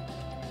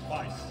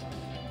 Weiss.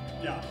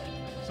 Yeah.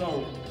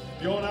 So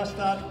Bjorn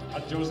Astad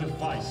and Joseph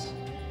Weiss.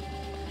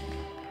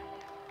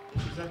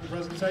 Present the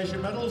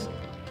presentation medals,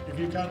 if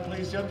you can,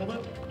 please, gentlemen.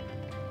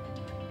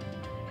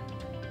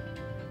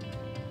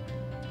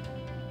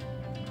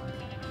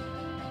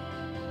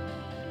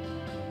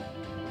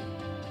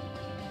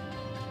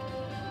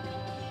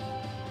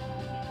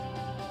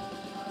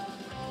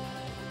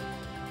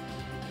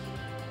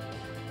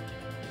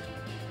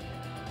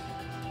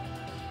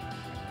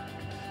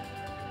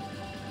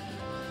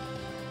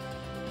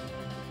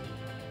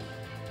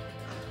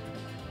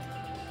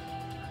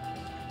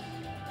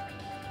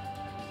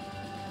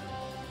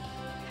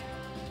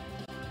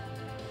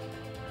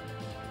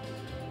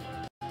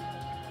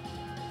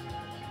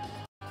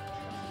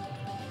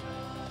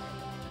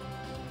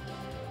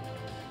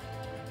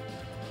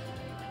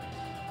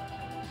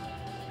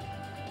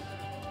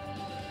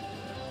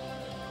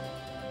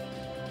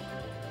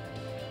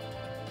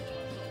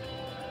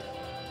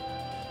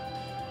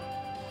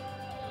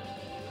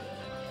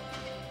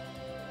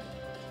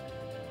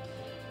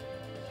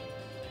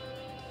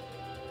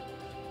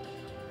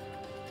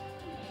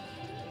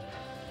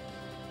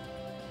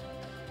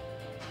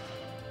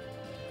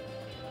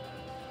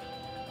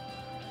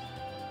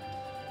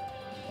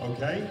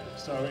 Okay,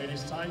 so it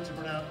is time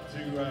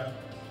to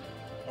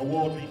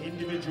award the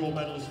individual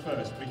medals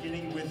first,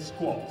 beginning with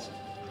squat.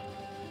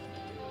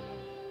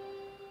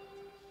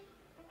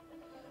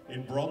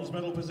 In bronze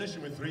medal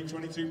position with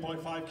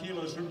 322.5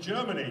 kilos from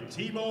Germany,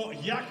 Timo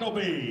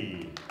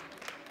Jacobi.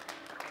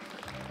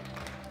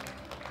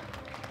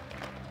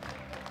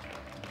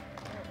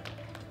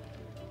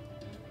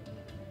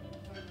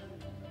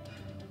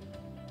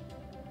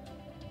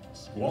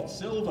 Squat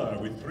silver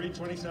with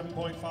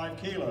 327.5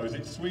 kilos,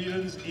 it's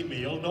Sweden's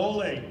Emil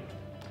Norling.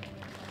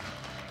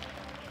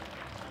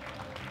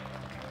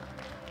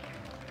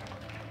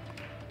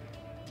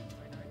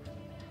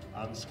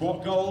 And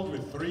squat gold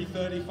with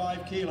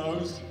 335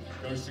 kilos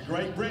goes to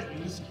Great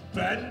Britain's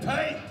Ben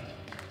Pape.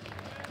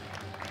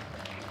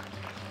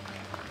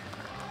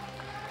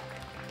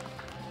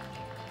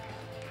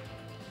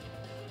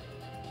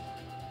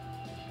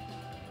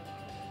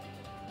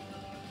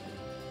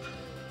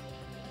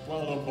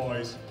 Well done,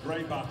 boys.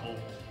 Great battle.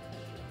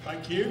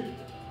 Thank you.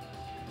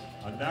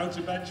 And now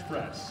to bench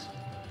press.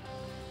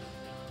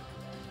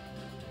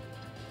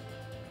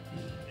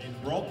 In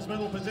bronze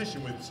medal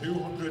position with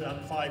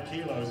 205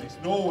 kilos, it's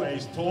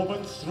Norway's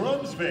Torben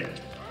Strømsvik.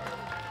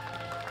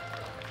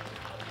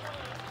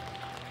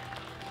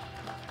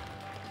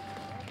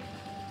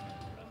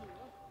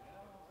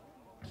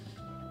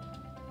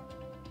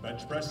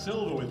 Bench press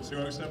silver with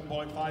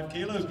 207.5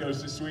 kilos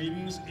goes to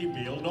Sweden's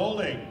Emil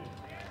Norling.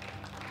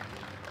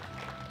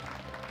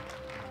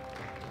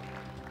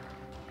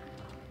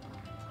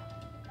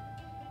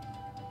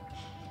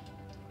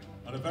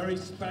 And a very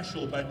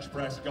special bench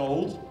press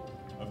gold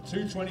of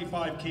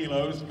 225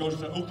 kilos goes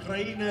to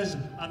Ukraine's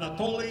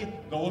Anatoly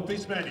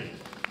Novopizmeny.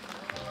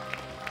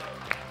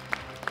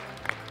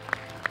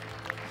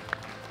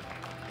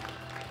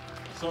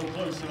 So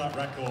close to that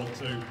record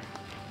too.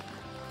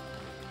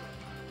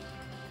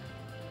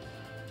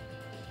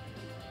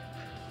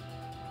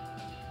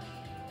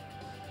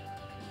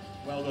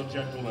 Well done,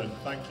 gentlemen,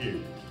 thank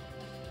you.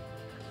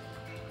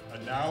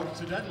 And now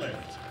to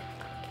deadlift.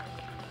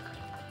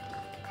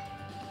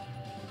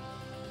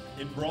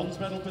 In bronze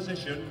medal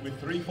position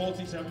with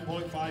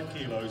 347.5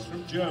 kilos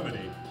from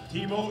Germany,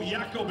 Timo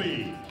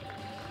Jacobi.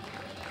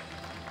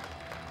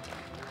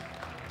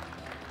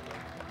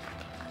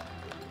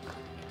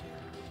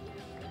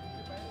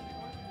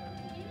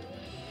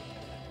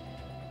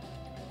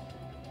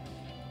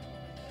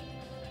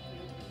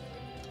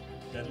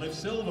 Deadlift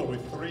silver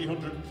with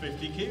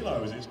 350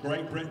 kilos, it's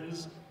Great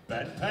Britain's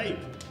Ben Pape.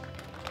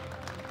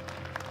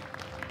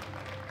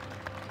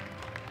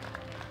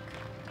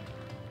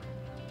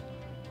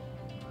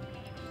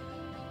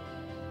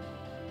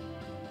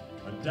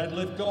 And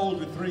deadlift gold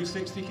with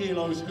 360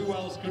 kilos, who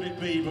else could it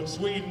be but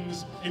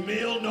Sweden's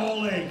Emil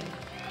Norling.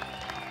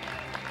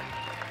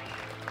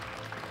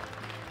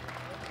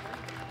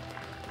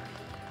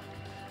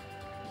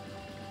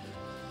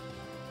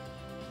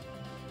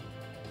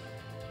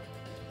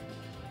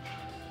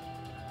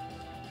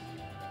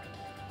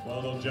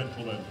 Well done,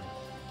 gentlemen.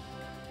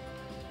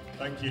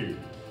 Thank you.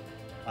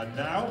 And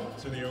now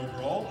to the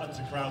overall and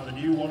to crown the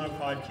new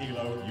 105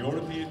 kilo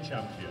European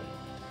champion.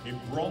 In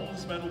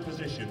bronze medal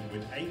position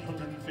with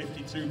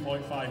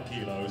 852.5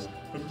 kilos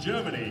from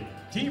Germany,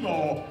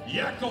 Timo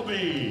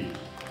Jacobi.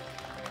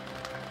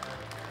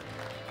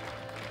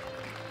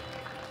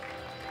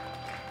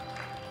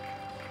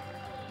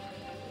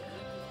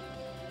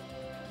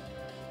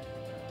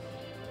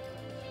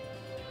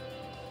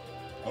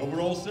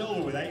 Overall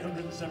silver with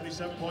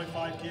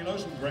 877.5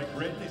 kilos from Great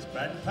Britain is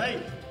Ben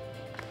Pape.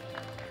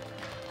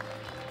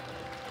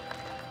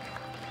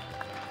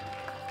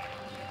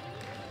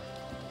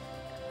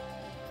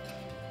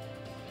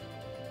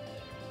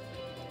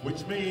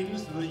 Which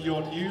means that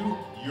your new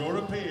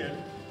European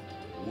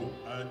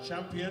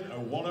champion, a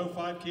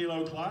 105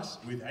 kilo class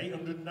with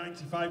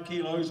 895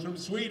 kilos from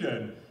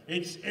Sweden,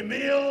 it's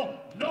Emil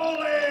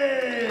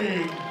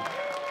Norling!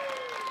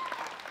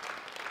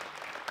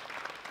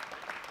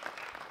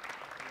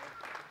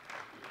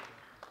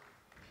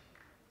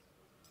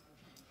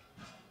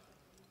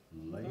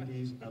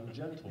 Ladies and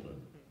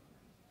gentlemen,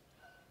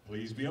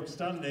 please be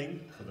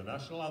upstanding for the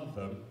national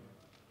anthem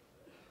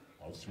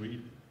of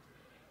Sweden.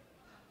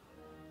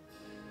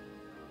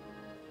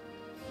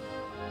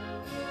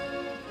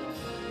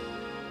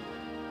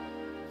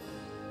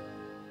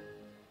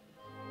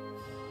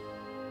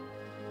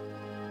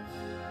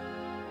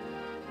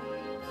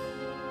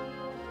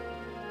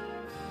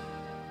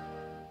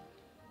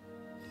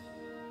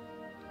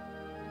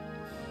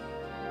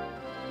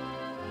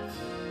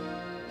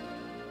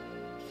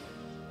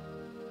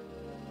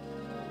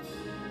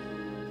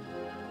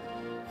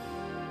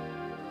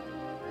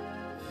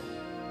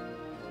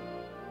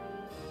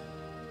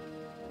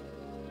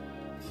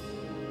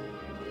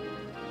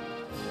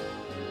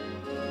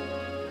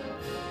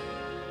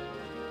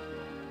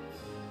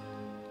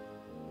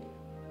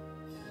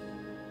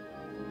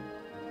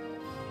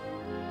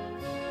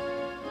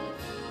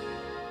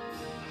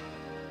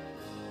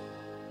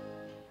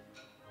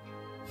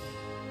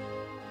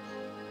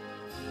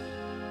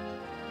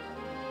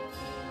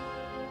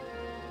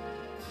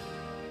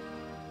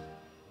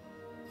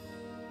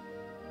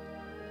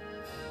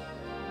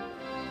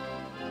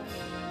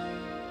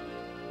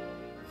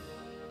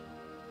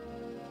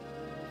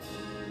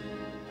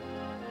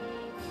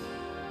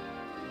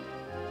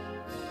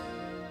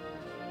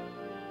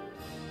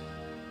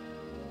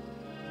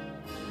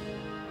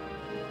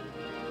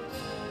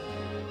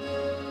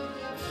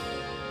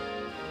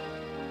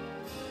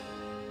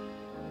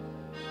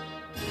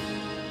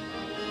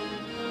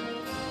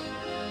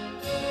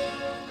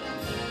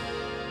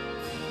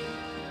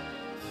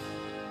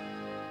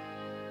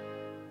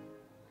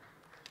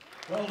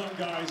 Well done,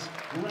 guys.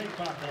 Great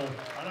battle.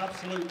 An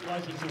absolute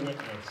pleasure to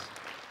witness.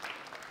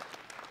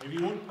 If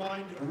you wouldn't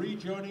mind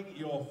rejoining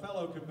your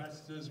fellow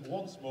competitors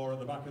once more at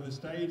the back of the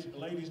stage,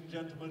 ladies and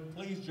gentlemen,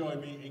 please join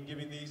me in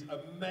giving these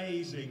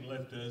amazing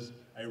lifters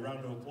a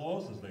round of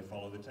applause as they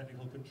follow the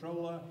technical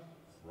controller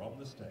from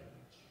the stage.